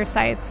some of the other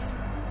sites.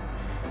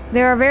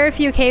 There are very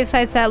few cave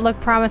sites that look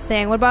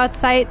promising. What about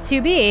Site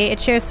 2B? It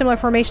shares similar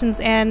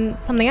formations and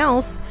something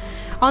else.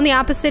 On the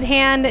opposite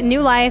hand, new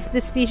life.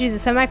 This species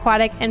is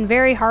semi-aquatic and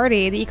very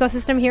hardy. The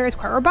ecosystem here is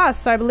quite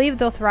robust, so I believe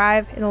they'll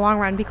thrive in the long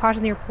run. Be cautious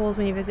in your pools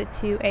when you visit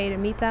 2A to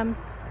meet them.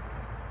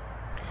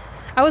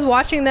 I was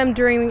watching them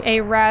during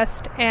a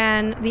rest,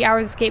 and the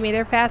hours escape me.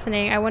 They're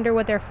fascinating. I wonder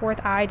what their fourth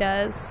eye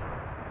does.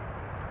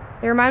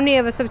 They remind me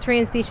of a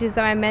subterranean species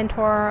that my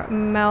mentor,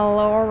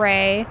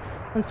 Melore,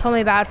 once told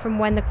me about from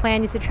when the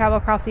clan used to travel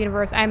across the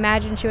universe. I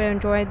imagine she would have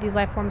enjoyed these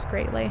life forms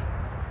greatly.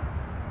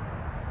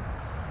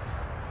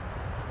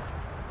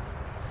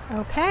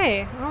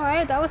 Okay.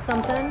 Alright, that was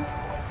something.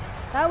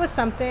 That was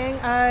something.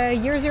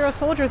 Year Zero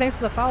Soldier, thanks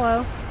for the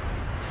follow.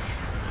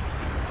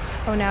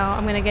 Oh no,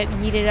 I'm gonna get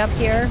yeeted up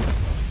here.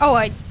 Oh,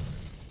 I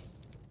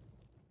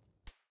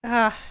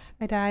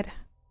died.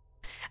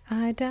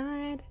 I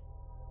died.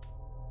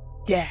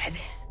 Dead.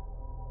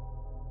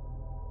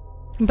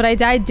 But I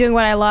died doing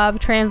what I love,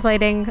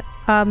 translating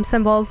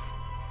symbols.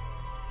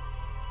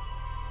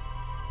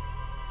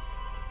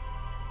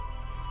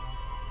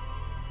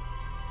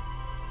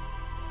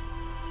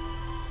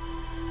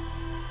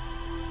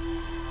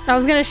 I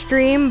was gonna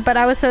stream, but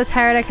I was so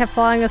tired I kept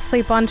falling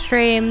asleep on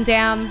stream.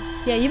 Damn.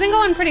 Yeah, you've been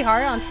going pretty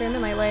hard on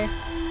streaming lately.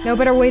 No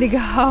better way to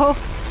go.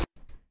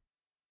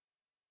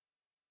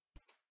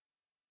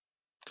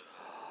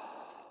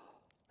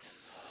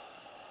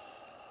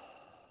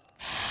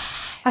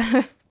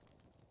 I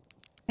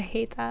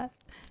hate that.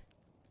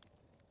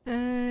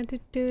 Hey,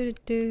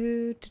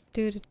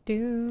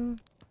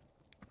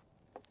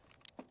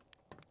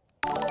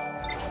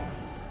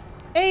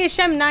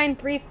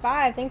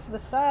 Shem935, thanks for the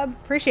sub.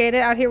 Appreciate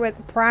it. Out here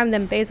with Prime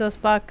them Bezos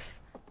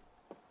bucks.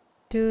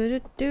 Yeah,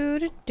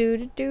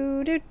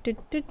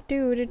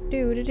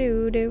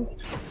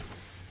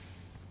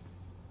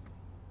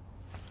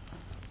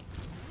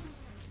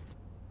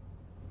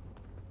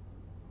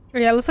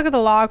 let's look at the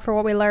log for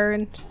what we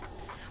learned.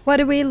 What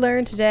did we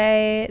learn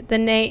today?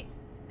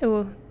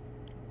 Ooh,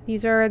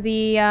 these are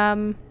the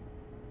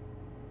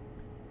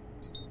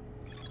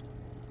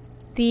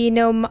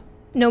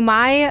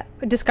Nomai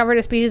discovered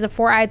a species of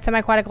four-eyed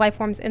semi-aquatic life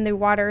forms in the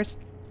waters.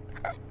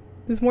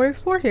 There's more to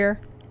explore here.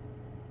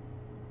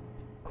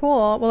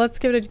 Cool. Well, let's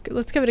give it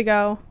a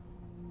go.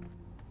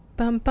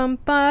 Bum bum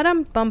ba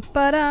dum bum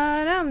ba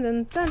da dum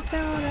dun dun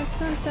dun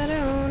dun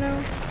dun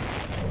dun.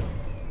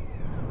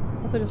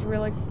 Also, just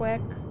really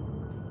quick.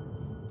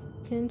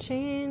 Can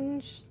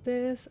change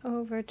this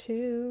over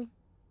to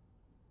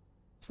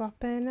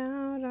swapping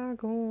out our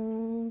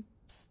goal.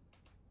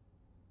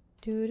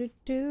 Do do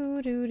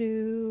do do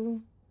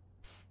do.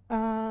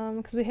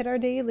 Because we hit our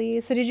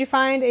daily. So did you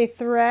find a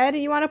thread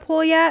you want to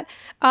pull yet?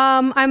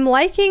 I'm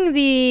liking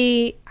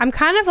the... I'm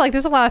kind of like...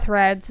 There's a lot of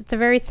threads. It's a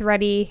very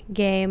thready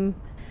game.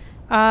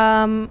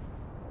 Well,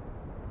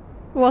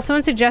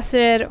 someone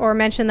suggested or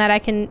mentioned that I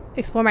can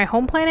explore my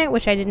home planet,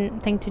 which I didn't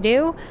think to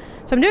do.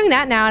 So I'm doing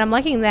that now, and I'm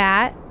liking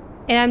that.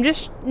 And I'm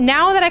just...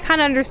 Now that I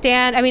kind of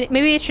understand... I mean,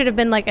 maybe it should have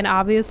been like an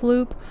obvious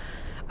loop.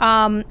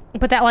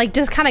 But that like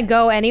just kind of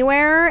go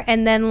anywhere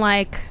and then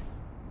like...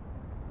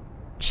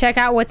 check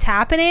out what's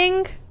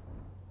happening,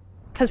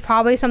 because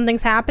probably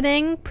something's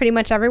happening pretty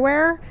much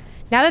everywhere.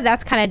 Now that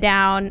that's kind of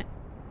down,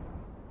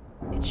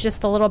 it's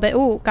just a little bit,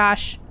 ooh,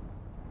 gosh.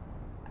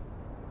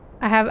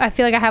 I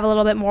feel like I have a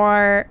little bit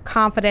more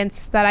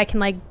confidence that I can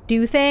like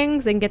do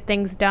things and get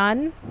things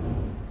done.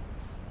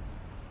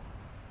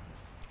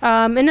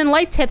 And then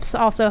light tips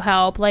also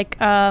help, like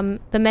the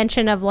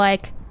mention of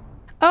like,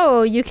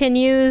 oh, you can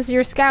use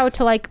your scout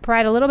to like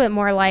provide a little bit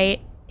more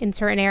light in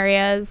certain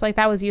areas. Like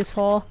that was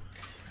useful.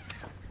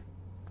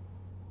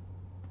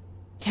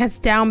 It's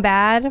down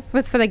bad.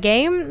 Was for the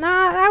game?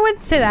 Nah, I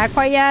wouldn't say that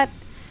quite yet.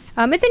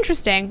 It's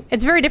interesting.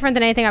 It's very different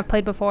than anything I've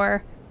played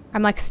before.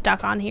 I'm like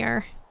stuck on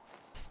here.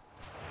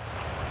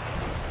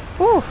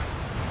 Oof.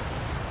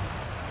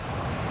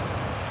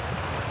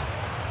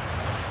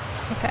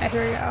 Okay,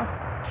 here we go.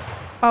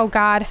 Oh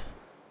god.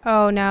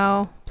 Oh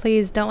no.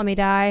 Please don't let me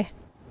die.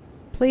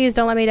 Please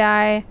don't let me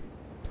die.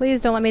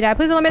 Please don't let me die.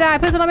 Please don't let me die.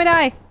 Please don't let me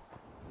die.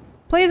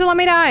 Please don't let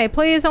me die.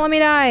 Please don't let me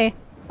die.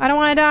 I don't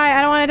want to die.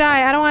 I don't want to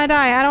die. I don't want to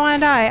die. I don't want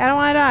to die. I don't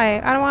want to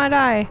die. I don't want to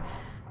die.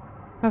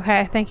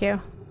 Okay, thank you.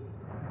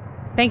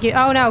 Thank you.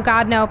 Oh no,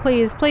 god no.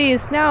 Please,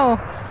 please, no.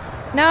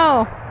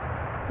 No.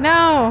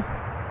 No.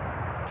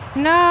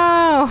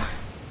 No.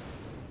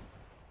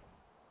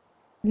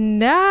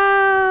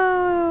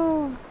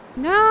 No.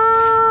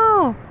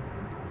 No.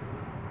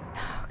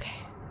 Okay.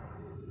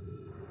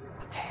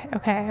 Okay,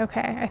 okay,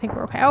 okay. I think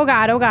we're okay. Oh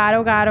god, oh god,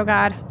 oh god, oh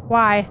god.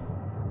 Why?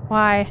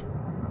 Why?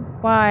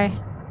 Why?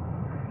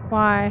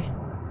 Why?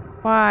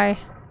 Why?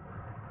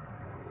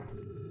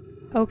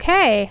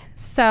 Okay,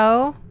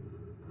 so...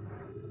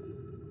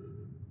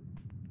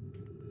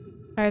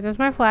 Alright, that's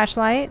my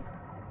flashlight.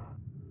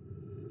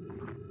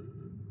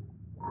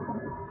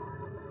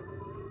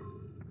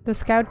 The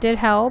scout did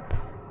help.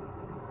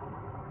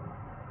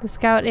 The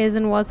scout is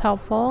and was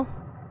helpful.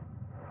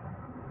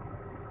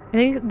 I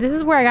think this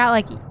is where I got,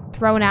 like,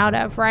 thrown out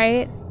of,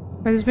 right?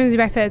 Or this brings me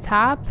back to the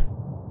top?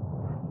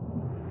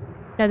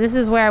 No, this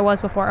is where I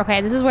was before.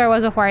 Okay, this is where I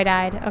was before I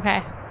died.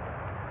 Okay.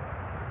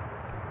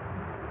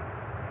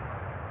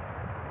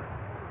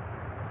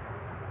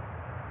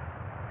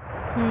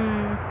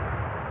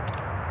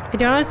 I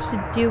don't know what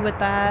to do with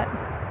that.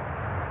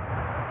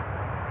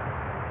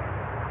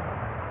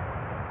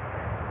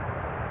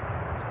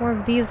 It's more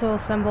of these little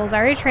symbols. I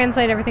already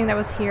translated everything that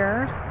was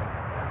here.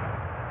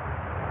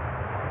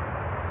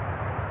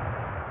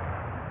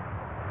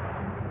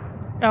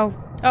 Oh.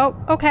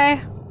 Oh,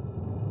 okay.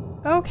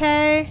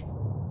 Okay.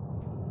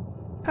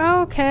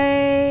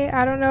 Okay.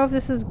 I don't know if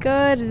this is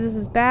good. This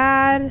is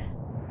bad.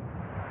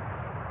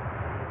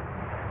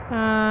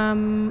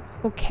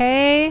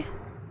 Okay.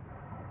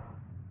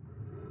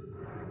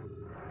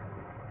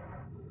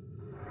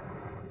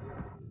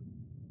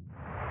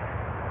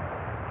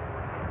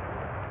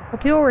 Well,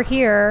 people were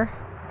here.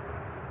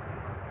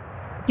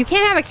 You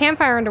can't have a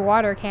campfire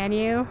underwater, can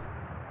you?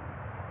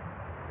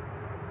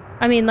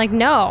 I mean, like,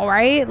 no,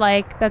 right?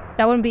 Like, that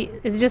wouldn't be...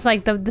 It's just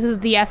like, this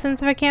is the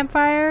essence of a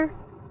campfire?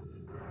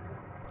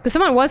 Because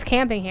someone was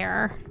camping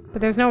here,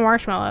 but there's no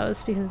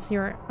marshmallows because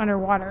you're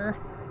underwater.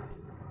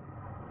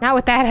 Not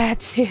with that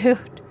attitude.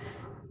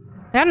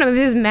 I don't know, maybe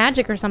there's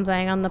magic or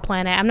something on the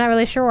planet. I'm not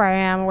really sure where I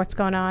am or what's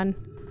going on.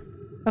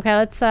 Okay,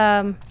 let's,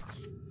 I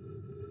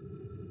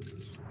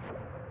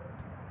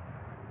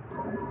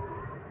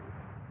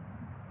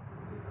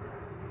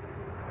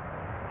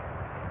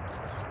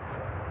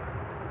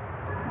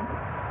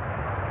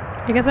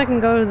guess I can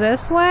go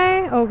this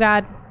way? Oh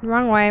god.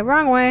 Wrong way.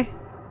 Wrong way.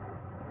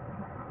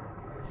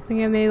 I was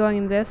thinking of maybe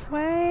going this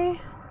way?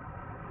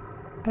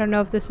 I don't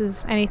know if this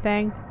is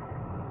anything.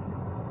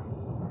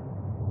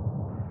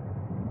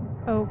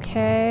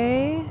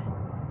 Okay.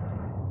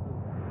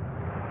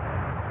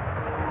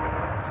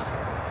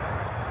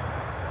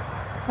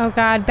 Oh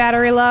god,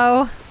 battery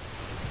low.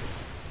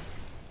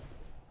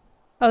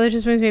 Oh, this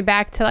just brings me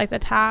back to like the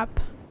top.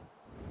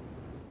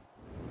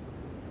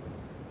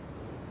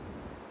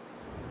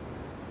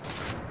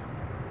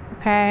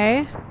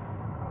 Okay.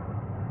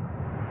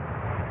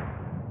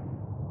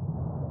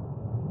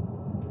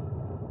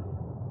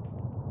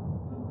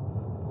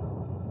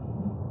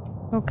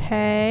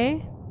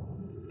 Okay.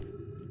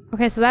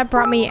 Okay, so that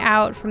brought me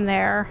out from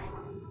there.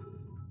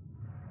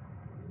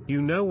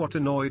 You know what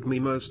annoyed me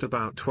most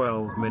about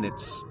 12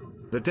 minutes?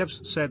 The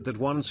devs said that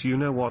once you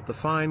know what the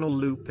final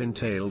loop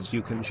entails,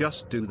 you can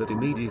just do that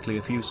immediately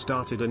if you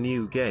started a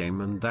new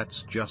game, and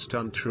that's just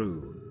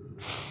untrue.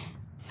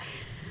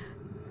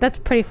 That's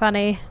pretty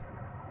funny.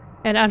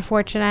 And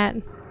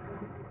unfortunate.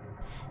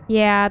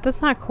 Yeah,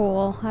 that's not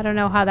cool. I don't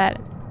know how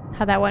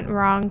that went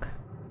wrong.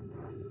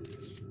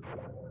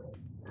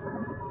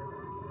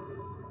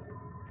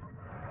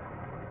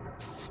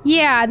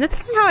 Yeah, that's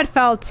kind of how it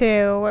felt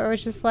too, where it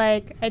was just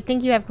like, I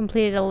think you have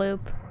completed a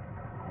loop.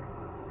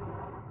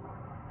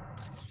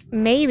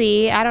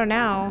 Maybe, I don't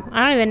know.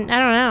 I don't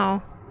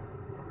know.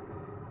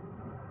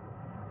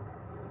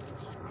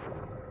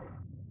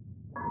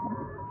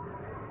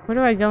 Where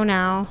do I go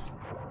now?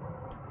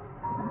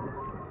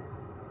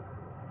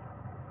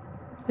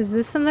 Is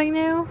this something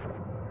new?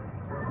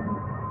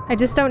 I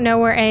just don't know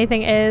where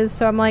anything is,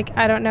 so I'm like,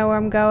 I don't know where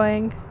I'm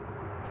going.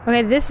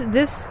 Okay,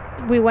 this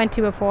we went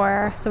to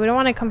before, so we don't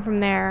want to come from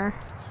there.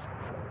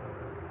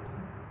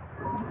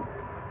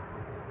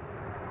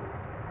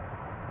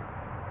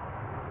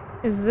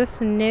 Is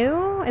this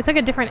new? It's like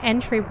a different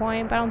entry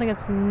point, but I don't think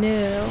it's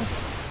new.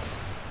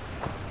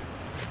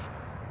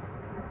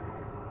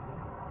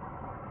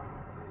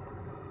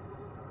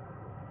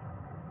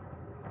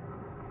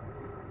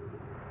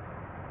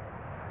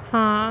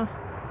 Huh.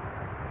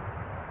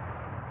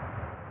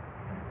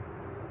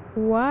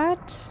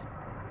 What?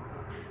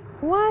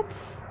 What?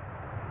 So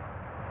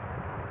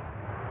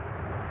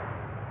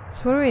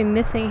what are we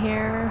missing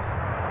here?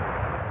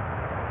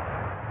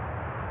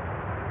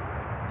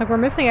 Like, we're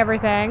missing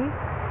everything.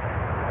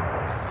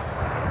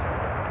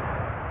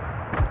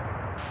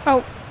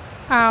 Oh.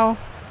 Ow.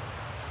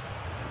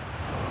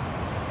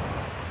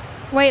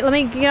 Wait, let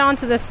me get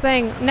onto this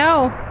thing.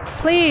 No.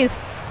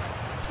 Please.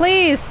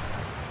 Please.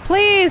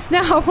 Please.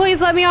 No,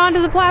 please let me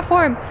onto the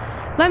platform.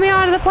 Let me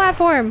onto the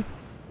platform.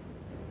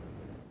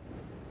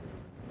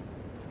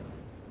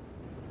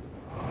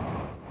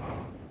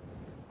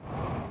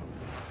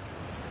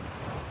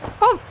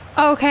 Oh.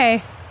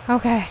 Okay.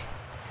 Okay.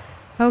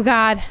 Oh,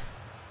 God.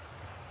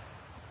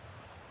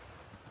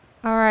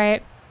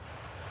 Alright.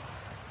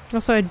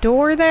 Also a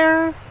door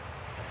there.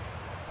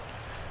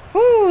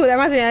 Ooh, that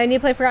reminds me. I need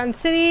to play Forgotten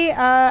City. So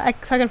I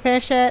can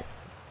finish it,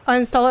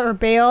 uninstall it, or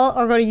bail,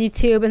 or go to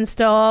YouTube and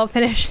still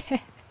finish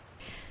it.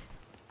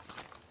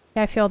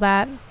 Yeah, I feel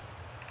that.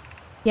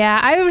 Yeah,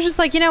 I was just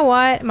like, you know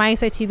what? My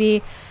Insight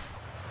 2B.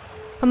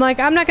 I'm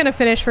like, I'm not gonna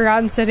finish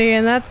Forgotten City,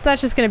 and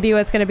that's just gonna be what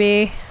it's gonna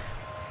be.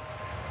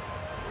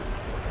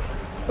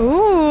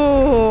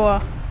 Ooh.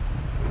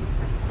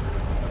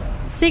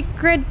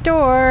 Secret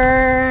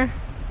door.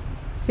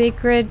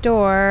 Secret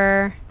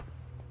door.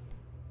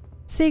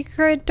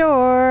 Secret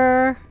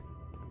door.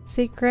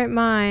 Secret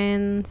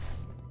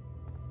mines.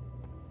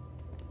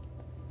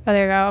 Oh,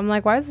 there you go. I'm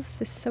like, why is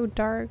this so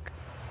dark?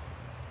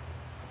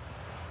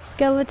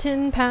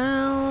 Skeleton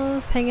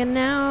pals hanging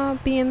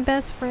out, being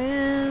best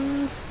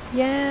friends.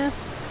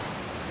 Yes.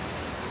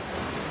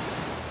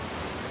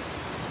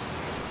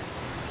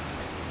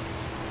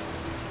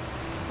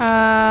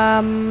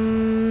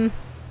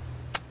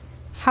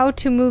 How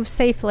to move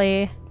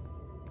safely.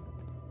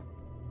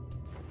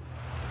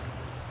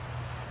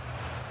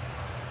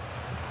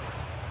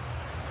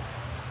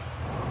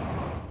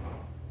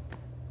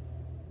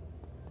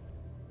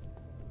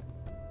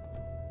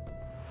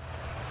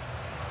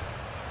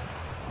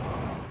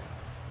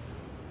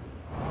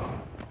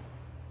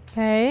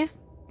 Okay.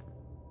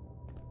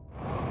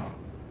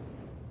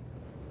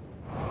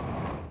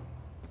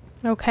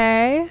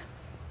 Okay.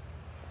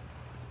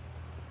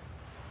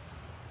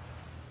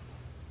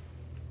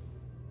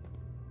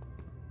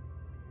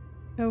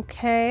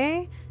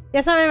 Okay. Yeah,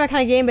 it's not really my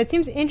kind of game, but it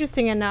seems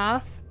interesting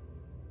enough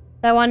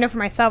that I want to know for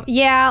myself.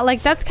 Yeah,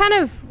 like that's kind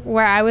of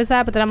where I was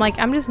at, but then I'm like,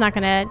 I'm just not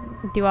gonna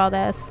do all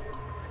this.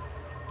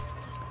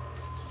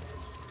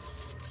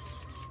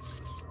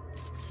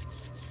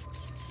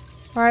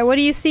 Alright, what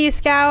do you see,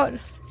 Scout?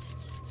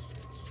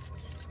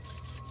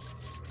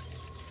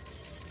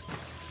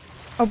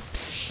 Oh.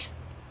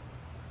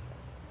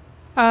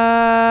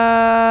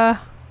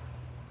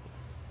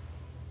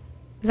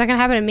 Is that gonna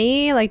happen to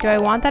me? Like, do I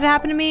want that to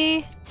happen to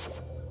me?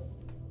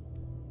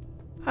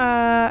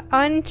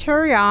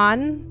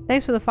 Unturion.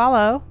 Thanks for the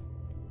follow.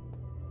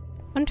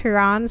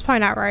 Unturion. It's probably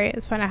not right.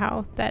 It's probably not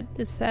how that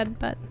is said,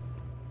 but...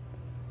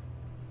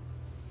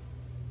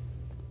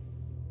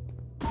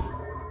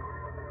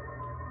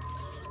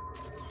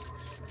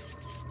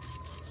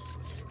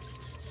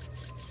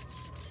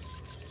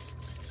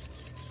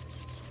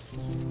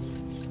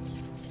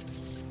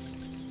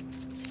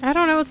 I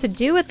don't know what to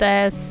do with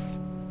this.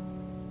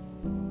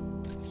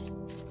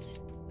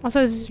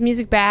 Also, is this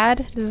music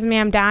bad? Does this mean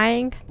I'm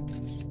dying?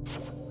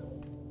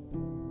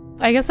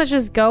 I guess let's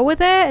just go with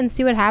it and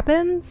see what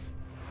happens.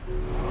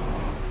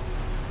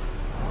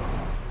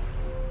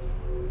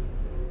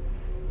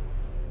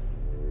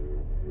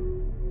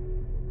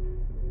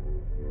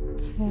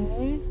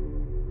 Okay.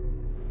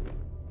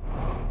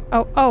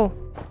 Oh.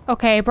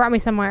 Okay, it brought me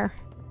somewhere.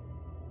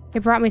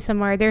 It brought me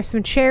somewhere. There's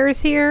some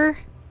chairs here.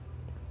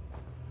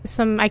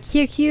 Some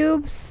IKEA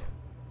cubes.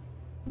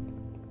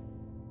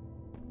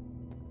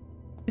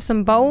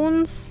 Some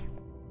bones.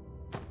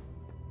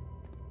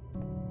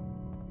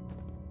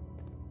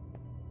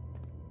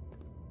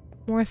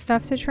 More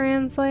stuff to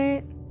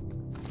translate.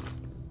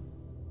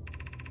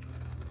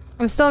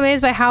 I'm still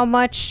amazed by how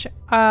much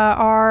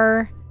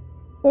the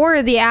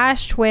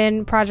Ash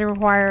Twin project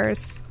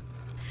requires.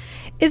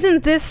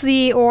 Isn't this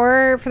the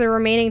ore for the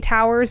remaining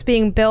towers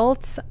being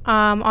built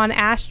on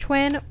Ash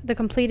Twin? The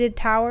completed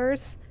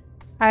towers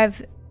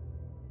I've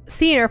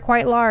seen are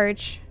quite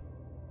large.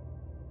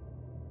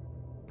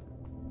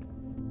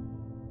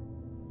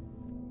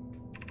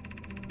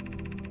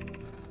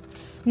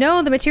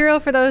 No, the material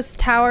for those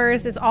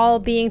towers is all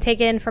being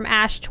taken from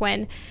Ash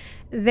Twin.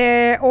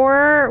 The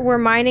ore we're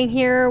mining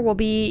here will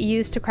be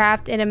used to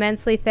craft an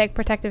immensely thick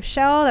protective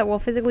shell that will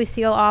physically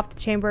seal off the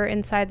chamber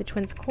inside the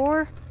Twin's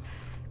core.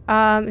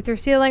 If they're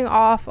sealing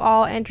off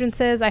all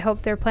entrances, I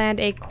hope they're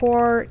planned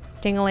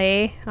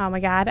accordingly. Oh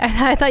my god,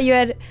 I thought you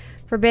had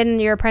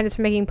forbidden your apprentice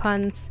from making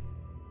puns.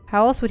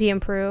 How else would he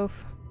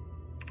improve?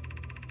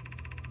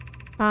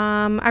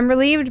 I'm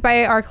relieved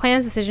by our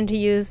clan's decision to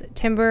use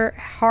timber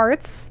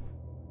hearts.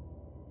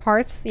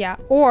 Yeah,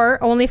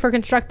 or only for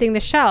constructing the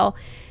shell.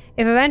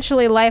 If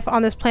eventually life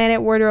on this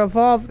planet were to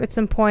evolve at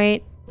some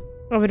point,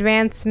 of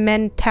advanced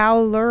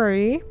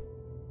mentality.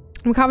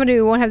 I'm confident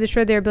we won't have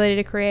destroyed their ability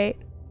to create.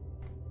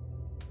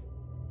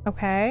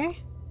 Okay.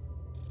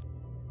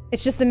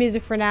 It's just the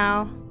music for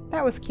now.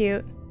 That was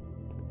cute.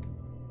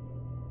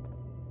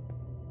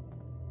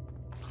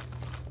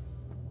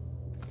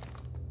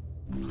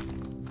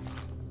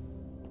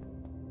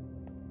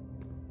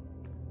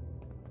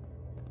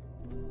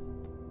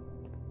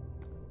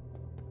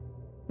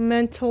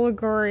 Mental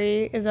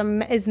agree is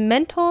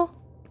metal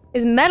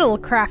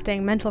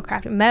crafting.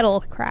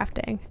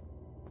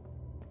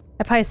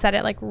 I probably said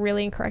it like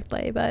really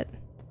incorrectly, but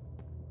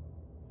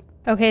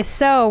okay,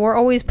 so we're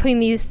always putting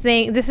these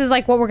things. This is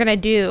like what we're gonna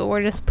do.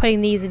 We're just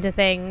putting these into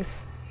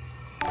things.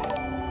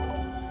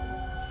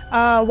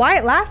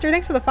 Wyatt Laster,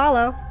 thanks for the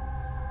follow.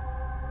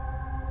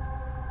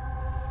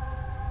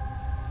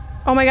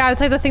 Oh my god,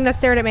 it's like the thing that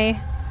stared at me.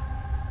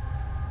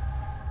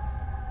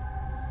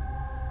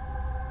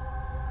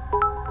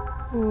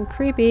 Ooh,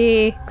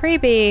 creepy.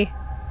 Creepy.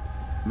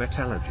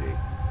 Metallurgy.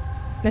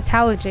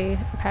 Metallurgy,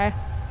 okay.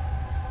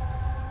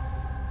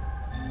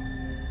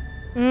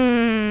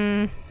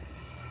 Mmm.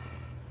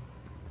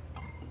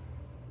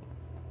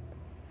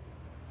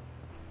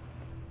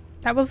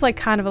 That was like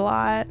kind of a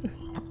lot.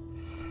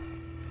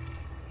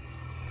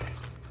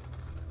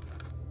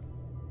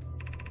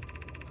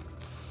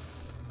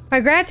 My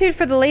gratitude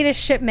for the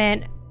latest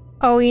shipment.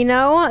 Oh, you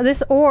know,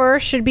 this ore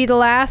should be the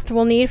last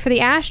we'll need for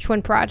the Ash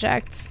Twin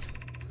projects.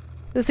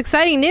 This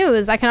exciting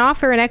news! I can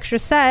offer an extra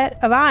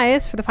set of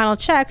eyes for the final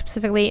check,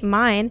 specifically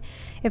mine.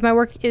 If my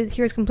work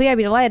here is complete, I'd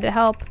be delighted to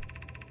help.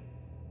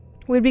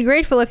 We'd be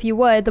grateful if you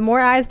would. The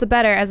more eyes, the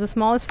better, as the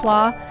smallest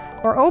flaw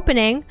or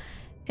opening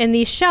in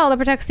the shell that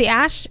protects the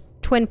Ash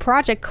Twin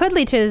project could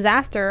lead to a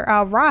disaster.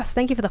 Ross,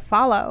 thank you for the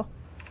follow.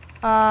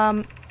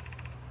 I'm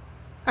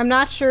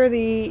not sure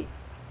the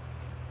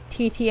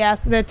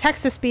TTS, the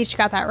text-to-speech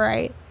got that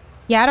right.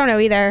 Yeah, I don't know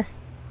either.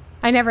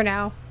 I never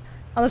know.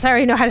 Unless I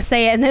already know how to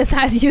say it and this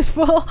is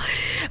useful.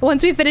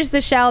 Once we finish the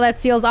shell that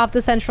seals off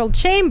the central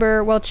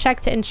chamber, we'll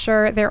check to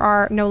ensure there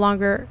are no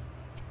longer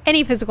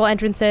any physical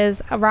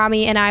entrances.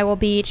 Rami and I will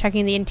be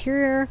checking the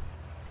interior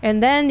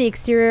and then the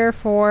exterior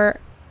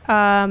for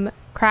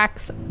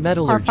cracks.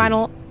 Metallurgy. Our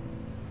final...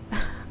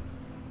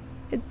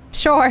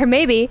 Sure,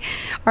 maybe.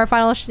 Our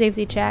final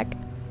safety check.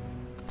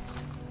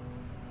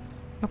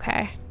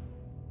 Okay.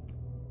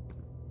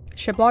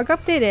 Ship log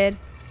updated.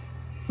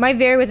 Might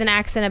vary with an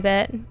accent a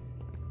bit.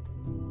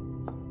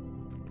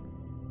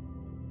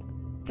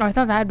 Oh, I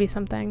thought that'd be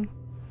something.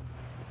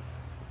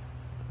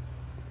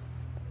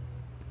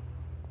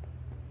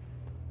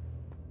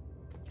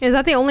 Is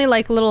that the only,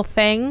 like, little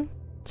thing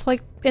to,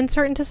 like,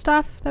 insert into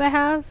stuff that I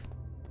have?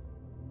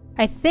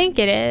 I think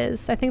it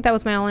is. I think that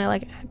was my only,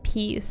 like,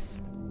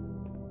 piece.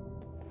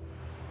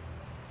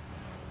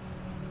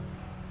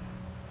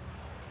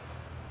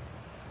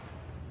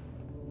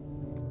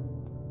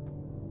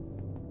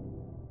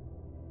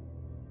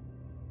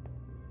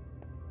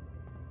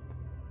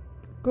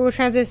 Google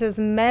Translate says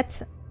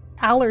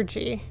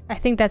metallurgy. I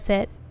think that's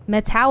it.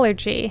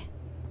 Metallurgy.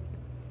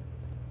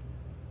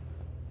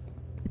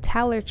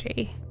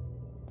 Metallurgy.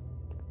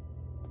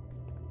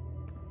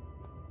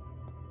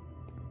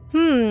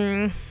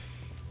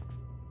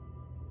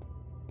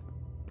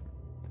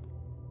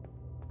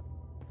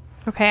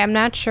 Okay, I'm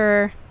not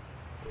sure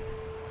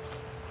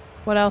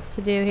what else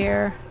to do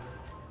here.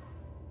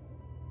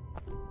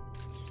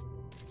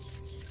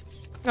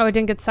 Oh, it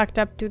didn't get sucked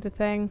up through the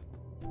thing.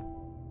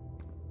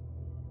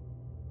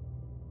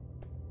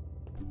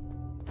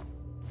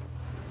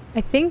 I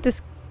think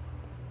this...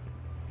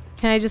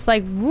 Can I just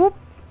like whoop?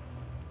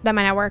 That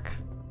might not work.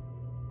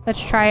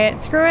 Let's try it.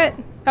 Screw it.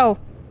 Oh.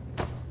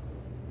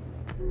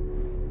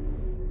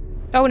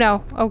 Oh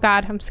no. Oh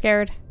god, I'm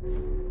scared.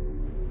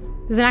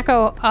 Does it not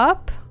go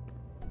up?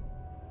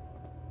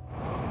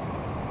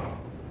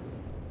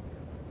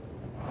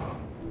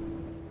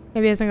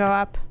 Maybe it doesn't go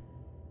up.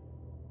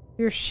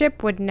 Your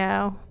ship would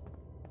know.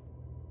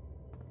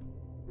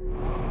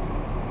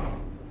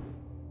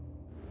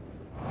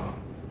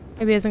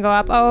 Maybe it doesn't go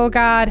up. Oh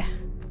god.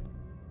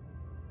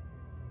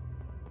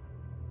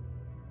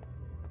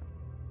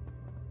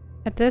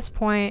 At this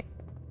point,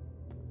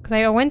 because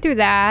I went through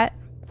that.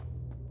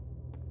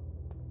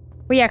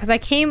 Well, yeah, because I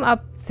came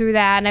up through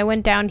that and I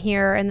went down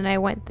here and then I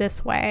went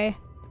this way.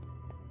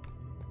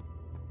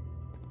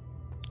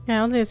 Yeah, I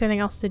don't think there's anything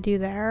else to do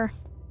there.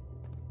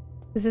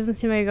 This doesn't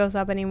seem like it goes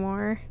up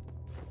anymore.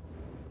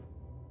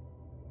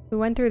 We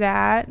went through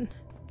that. Hope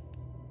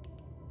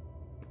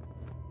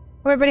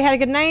everybody had a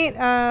good night.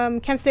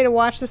 Can't stay to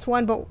watch this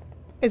one, but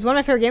it's one of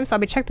my favorite games, so I'll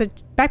be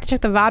back to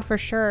check the VOD for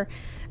sure.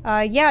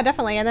 Yeah,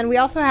 definitely. And then we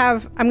also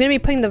have... I'm going to be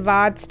putting the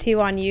VODs too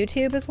on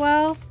YouTube as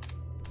well.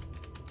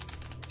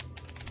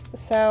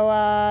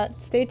 So,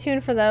 stay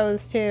tuned for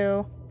those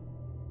too.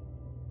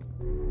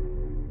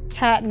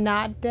 Cat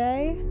Not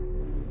Day?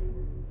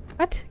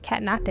 What?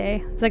 Cat Not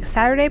Day? It's like a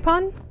Saturday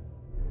pun?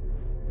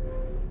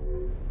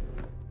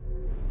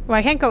 Well,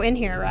 I can't go in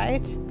here,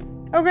 right?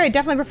 Oh great,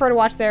 definitely prefer to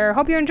watch there.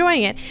 Hope you're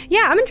enjoying it.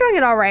 Yeah, I'm enjoying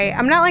it all right.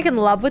 I'm not like in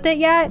love with it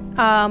yet,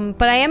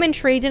 but I am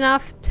intrigued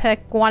enough to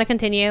want to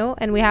continue,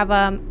 and we have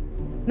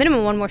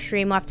minimum one more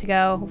stream left to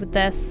go with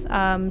this,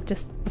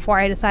 just before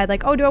I decide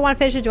like, oh, do I want to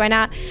finish it, do I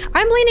not?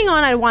 I'm leaning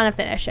on I want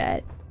to finish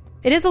it.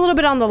 It is a little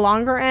bit on the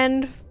longer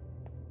end,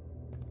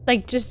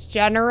 like just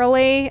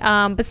generally,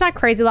 but it's not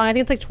crazy long. I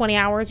think it's like 20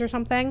 hours or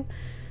something.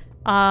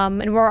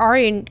 And we're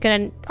already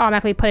gonna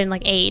automatically put in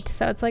like 8,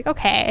 so it's like,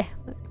 okay,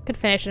 could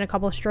finish in a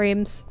couple of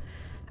streams.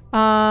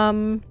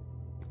 And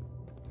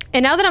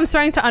now that I'm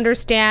starting to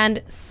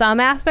understand some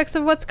aspects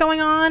of what's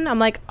going on, I'm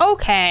like,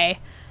 okay,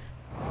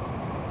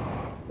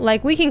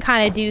 like we can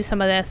kind of do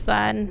some of this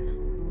then.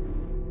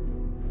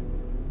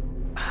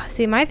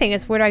 See, my thing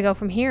is, where do I go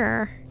from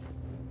here?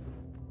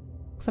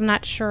 Because I'm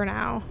not sure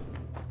now.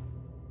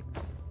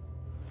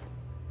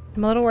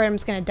 I'm a little worried I'm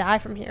just gonna die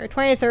from here.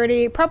 20 to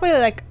 30, probably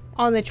like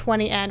on the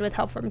 20 end with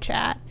help from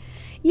chat.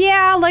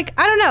 Yeah, like,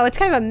 I don't know, it's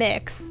kind of a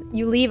mix.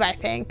 You leave, I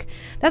think.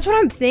 That's what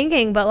I'm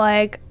thinking, but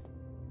like,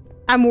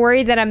 I'm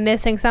worried that I'm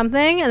missing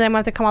something and then I'm gonna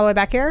have to come all the way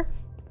back here.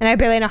 And I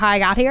barely know how I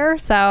got here,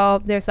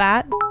 so there's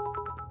that.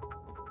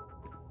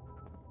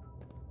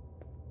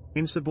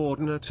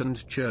 Insubordinate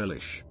and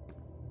churlish.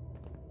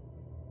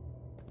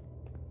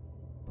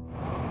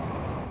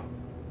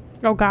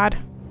 Oh god.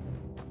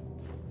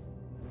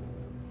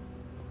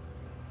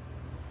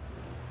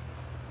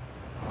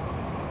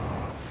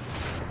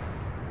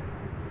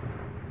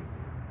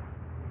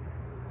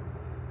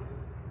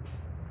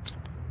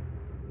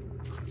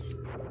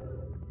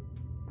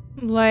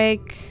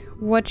 Like,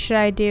 what should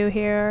I do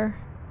here?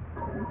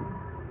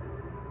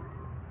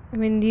 I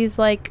mean, these,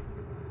 like,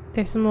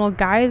 there's some little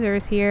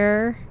geysers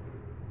here.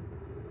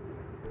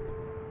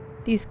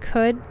 These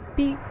could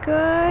be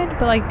good,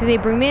 but, like, do they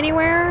bring me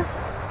anywhere?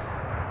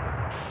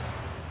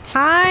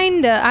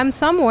 Kinda. I'm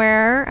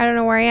somewhere. I don't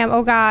know where I am.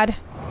 Oh, God.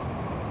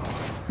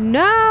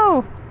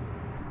 No!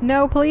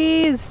 No,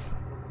 please.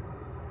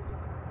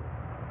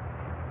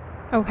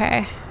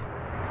 Okay.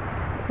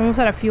 Almost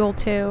out of fuel,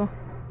 too.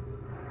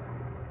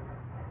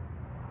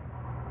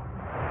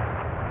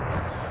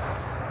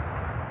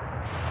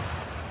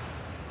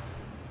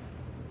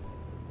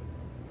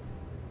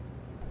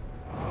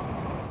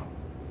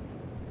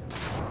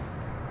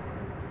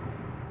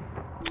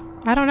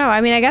 I don't know. I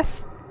mean, I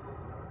guess...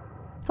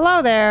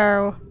 Hello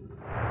there.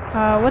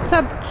 What's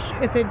up?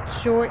 Is it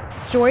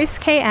Joyce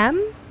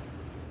KM?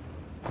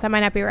 That might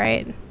not be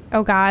right.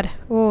 Oh god.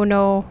 Oh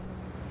no.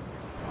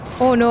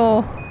 Oh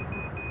no.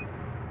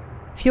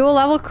 Fuel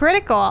level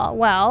critical.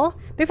 Well,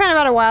 big fan of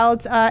Outer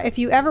Wilds. If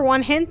you ever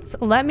want hints,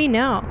 let me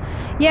know.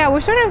 Yeah,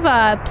 we're sort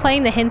of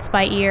playing the hints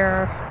by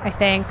ear, I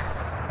think.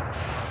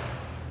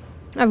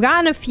 I've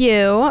gotten a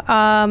few.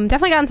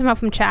 Definitely gotten some help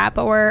from chat,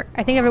 but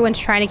I think everyone's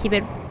trying to keep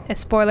it as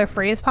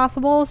spoiler-free as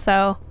possible,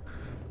 so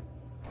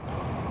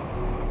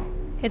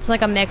it's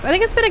like a mix. I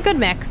think it's been a good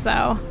mix,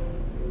 though.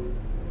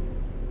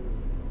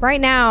 Right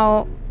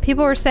now,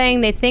 people are saying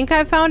they think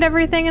I've found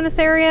everything in this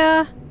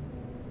area.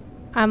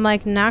 I'm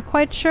like not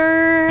quite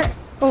sure.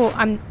 Oh,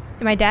 am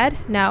I dead?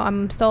 No,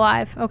 I'm still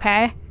alive.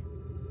 Okay.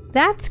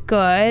 That's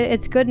good.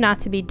 It's good not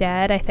to be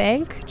dead, I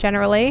think,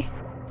 generally.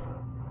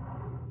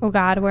 Oh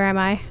god, where am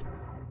I?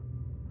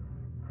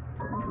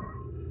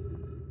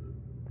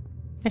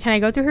 Can I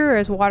go through here, or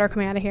is water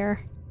coming out of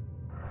here?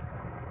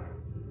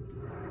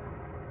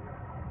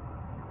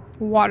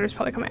 Water's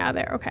probably coming out of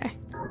there, okay.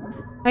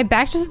 My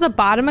back just at the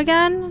bottom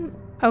again?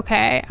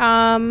 Okay,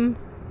 got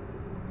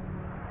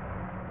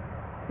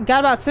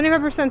about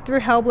 75% through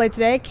Hellblade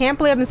today. Can't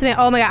believe I've been spending—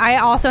 oh my god, I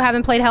also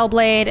haven't played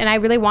Hellblade, and I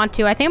really want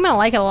to. I think I'm gonna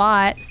like it a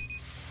lot.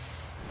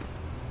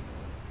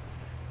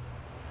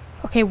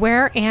 Okay,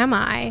 where am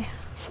I?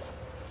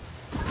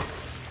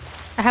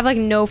 I have like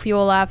no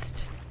fuel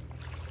left.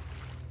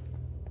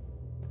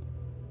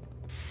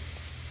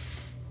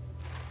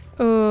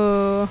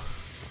 Ooh.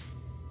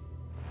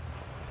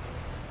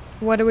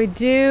 What do we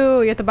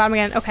do? You're at the bottom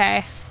again.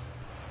 Okay.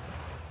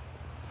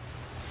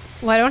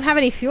 Well, I don't have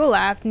any fuel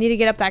left. Need to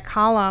get up that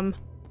column.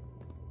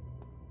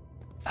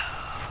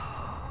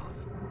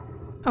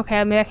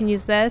 Okay, maybe I can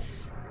use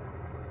this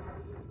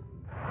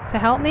to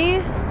help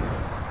me.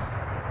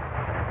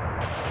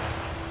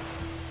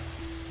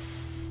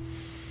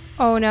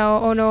 Oh no,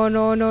 oh no,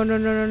 no, no, no,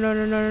 no, no, no,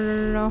 no, no,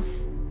 no, no, no.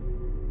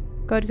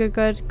 Good, good,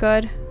 good,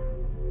 good.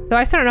 Though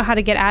I still don't know how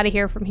to get out of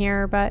here from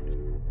here, but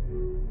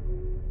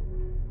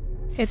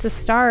it's a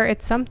start.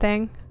 It's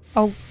something.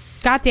 Oh,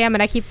 god damn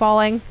it, I keep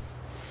falling.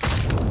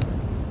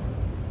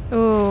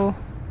 Ooh,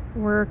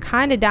 we're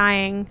kind of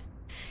dying.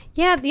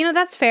 Yeah, you know,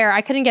 that's fair. I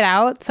couldn't get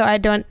out, so I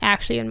don't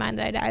actually even mind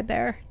that I died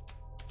there.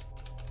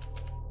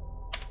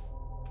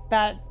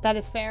 That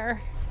is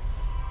fair.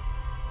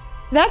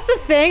 That's the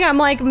thing. I'm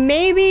like,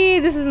 maybe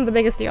this isn't the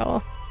biggest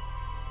deal.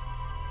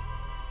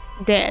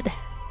 Dead.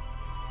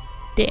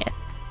 Death.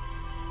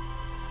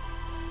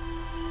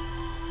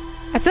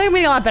 I feel like I'm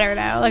getting a lot better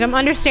though. Like I'm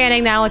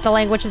understanding now like the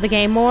language of the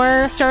game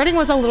more. Starting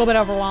was a little bit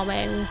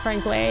overwhelming,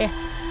 frankly.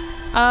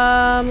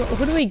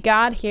 Who do we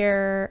got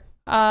here?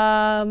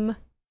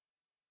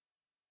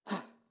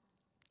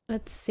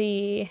 Let's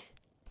see.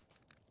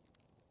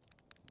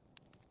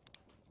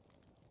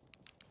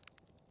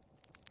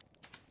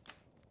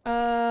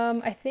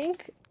 I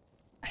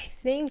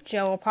think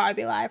Joe will probably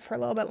be live for a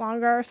little bit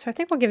longer, so I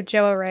think we'll give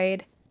Joe a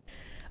raid.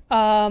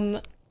 Yeah,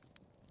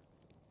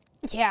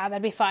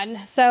 that'd be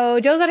fun.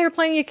 So Joe's out here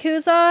playing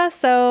Yakuza,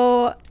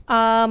 so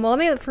well, let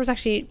me first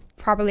actually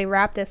properly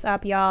wrap this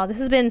up, y'all. This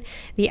has been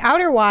the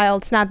Outer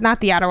Wilds,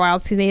 not the Outer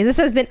Wilds, excuse me. This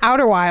has been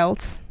Outer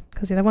Wilds,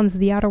 because the other one's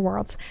the Outer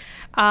Worlds.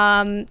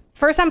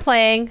 First time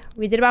playing,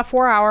 we did about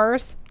 4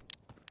 hours.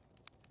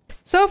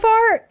 So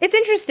far, it's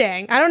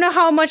interesting. I don't know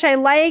how much I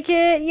like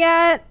it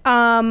yet.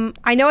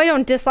 I know I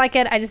don't dislike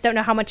it. I just don't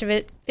know how much of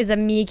it is a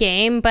me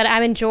game, but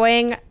I'm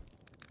enjoying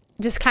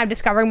just kind of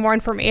discovering more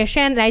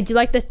information. And I do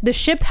like the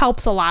ship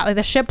helps a lot. Like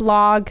the ship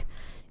log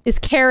is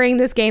carrying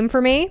this game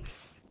for me.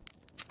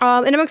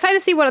 And I'm excited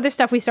to see what other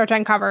stuff we start to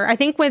uncover. I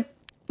think with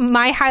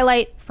my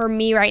highlight for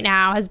me right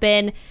now has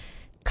been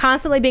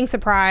constantly being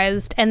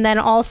surprised. And then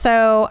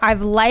also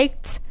I've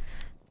liked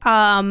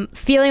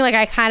feeling like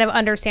I kind of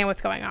understand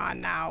what's going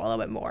on now a little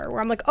bit more, where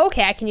I'm like,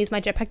 okay, I can use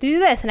my jetpack to do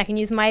this, and I can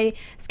use my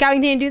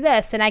scouting thing to do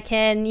this, and I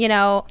can, you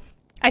know,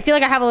 I feel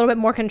like I have a little bit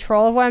more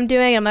control of what I'm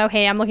doing. I'm like,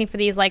 okay, I'm looking for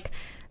these like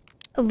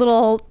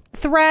little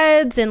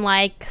threads and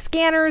like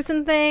scanners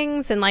and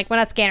things, and like, well,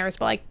 not scanners,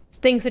 but like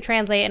things to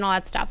translate and all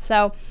that stuff.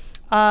 So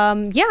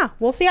yeah,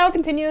 we'll see how it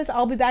continues.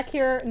 I'll be back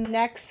here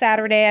next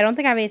Saturday. I don't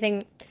think I have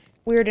anything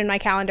weird in my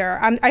calendar.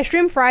 I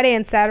stream Friday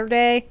and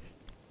Saturday.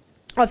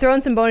 I'll throw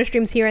in some bonus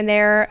streams here and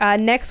there.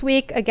 Next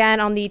week, again,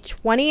 on the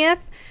 20th,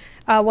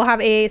 we'll have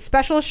a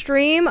special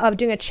stream of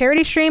doing a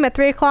charity stream at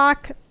 3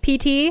 o'clock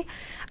PT.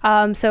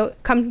 So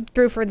come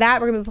through for that.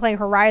 We're going to be playing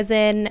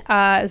Horizon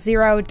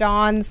Zero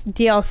Dawn's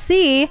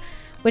DLC,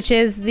 which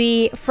is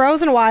the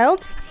Frozen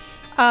Wilds.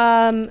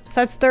 So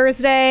that's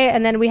Thursday,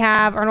 and then we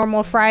have our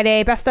normal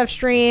Friday best of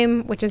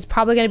stream, which is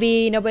probably going to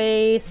be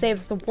Nobody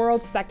Saves the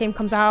World, because that game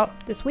comes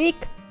out this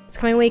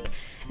coming week.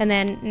 And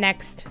then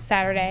next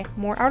Saturday,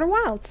 more Outer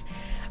Wilds.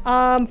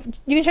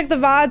 You can check the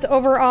VODs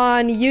over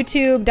on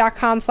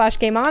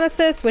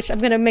youtube.com/GameOnassist, which I'm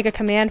going to make a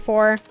command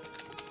for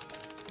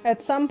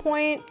at some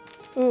point.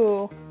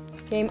 Ooh,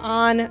 Game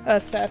On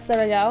Assist.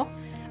 There we go.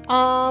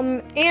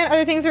 And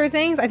other things.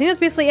 I think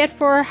that's basically it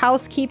for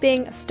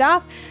housekeeping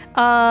stuff.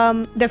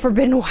 The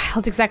Forbidden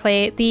Wilds,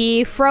 exactly.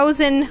 The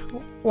Frozen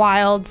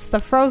Wilds, the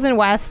Frozen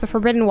West, the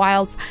Forbidden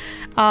Wilds.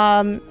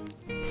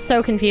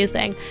 So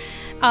confusing.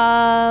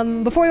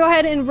 Before we go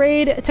ahead and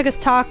raid Took Us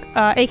Talk,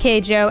 aka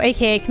Joe,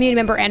 aka community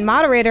member and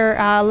moderator,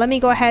 let me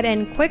go ahead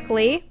and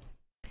quickly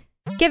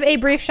give a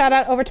brief shout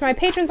out over to my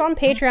patrons on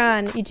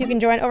Patreon. You too can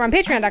join over on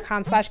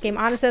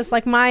patreon.com/GameOnassist,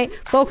 like my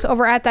folks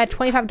over at that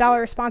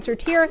 $25 sponsor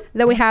tier,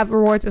 though we have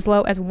rewards as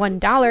low as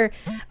 $1.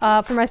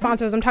 For my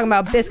sponsors, I'm talking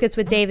about Biscuits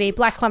with Davey,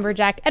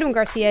 Blacclumberjack, Edwin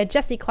Garcia,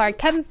 Jesse Clark,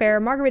 Kevin Fair,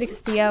 Margarita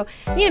Castillo,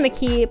 Nina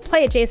McKee,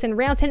 PlayItJason,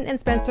 Randleton, and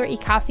Spencer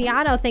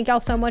icasiano. Thank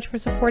y'all so much for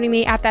supporting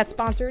me at that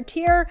sponsor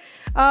tier.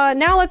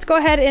 Now let's go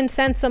ahead and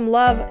send some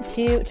love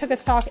to Took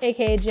Us Talk,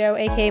 aka Joe,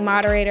 aka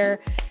moderator,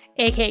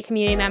 aka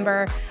community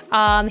member.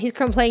 He's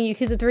currently playing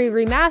Yakuza 3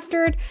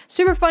 Remastered.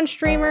 Super fun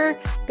streamer.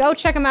 Go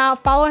check him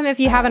out. Follow him if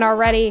you haven't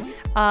already.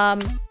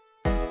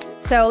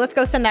 So let's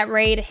go send that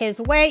raid his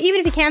way.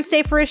 Even if you can't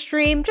stay for his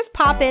stream, just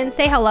pop in,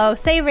 say hello,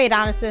 say raid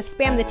Onassist,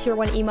 spam the tier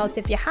 1 emotes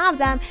if you have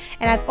them.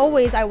 And as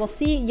always, I will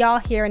see y'all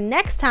here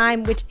next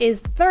time, which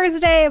is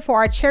Thursday, for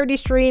our charity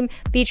stream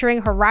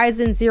featuring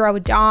Horizon Zero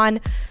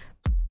Dawn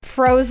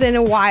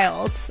Frozen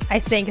Wilds, I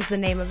think is the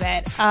name of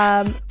it.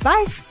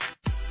 Bye.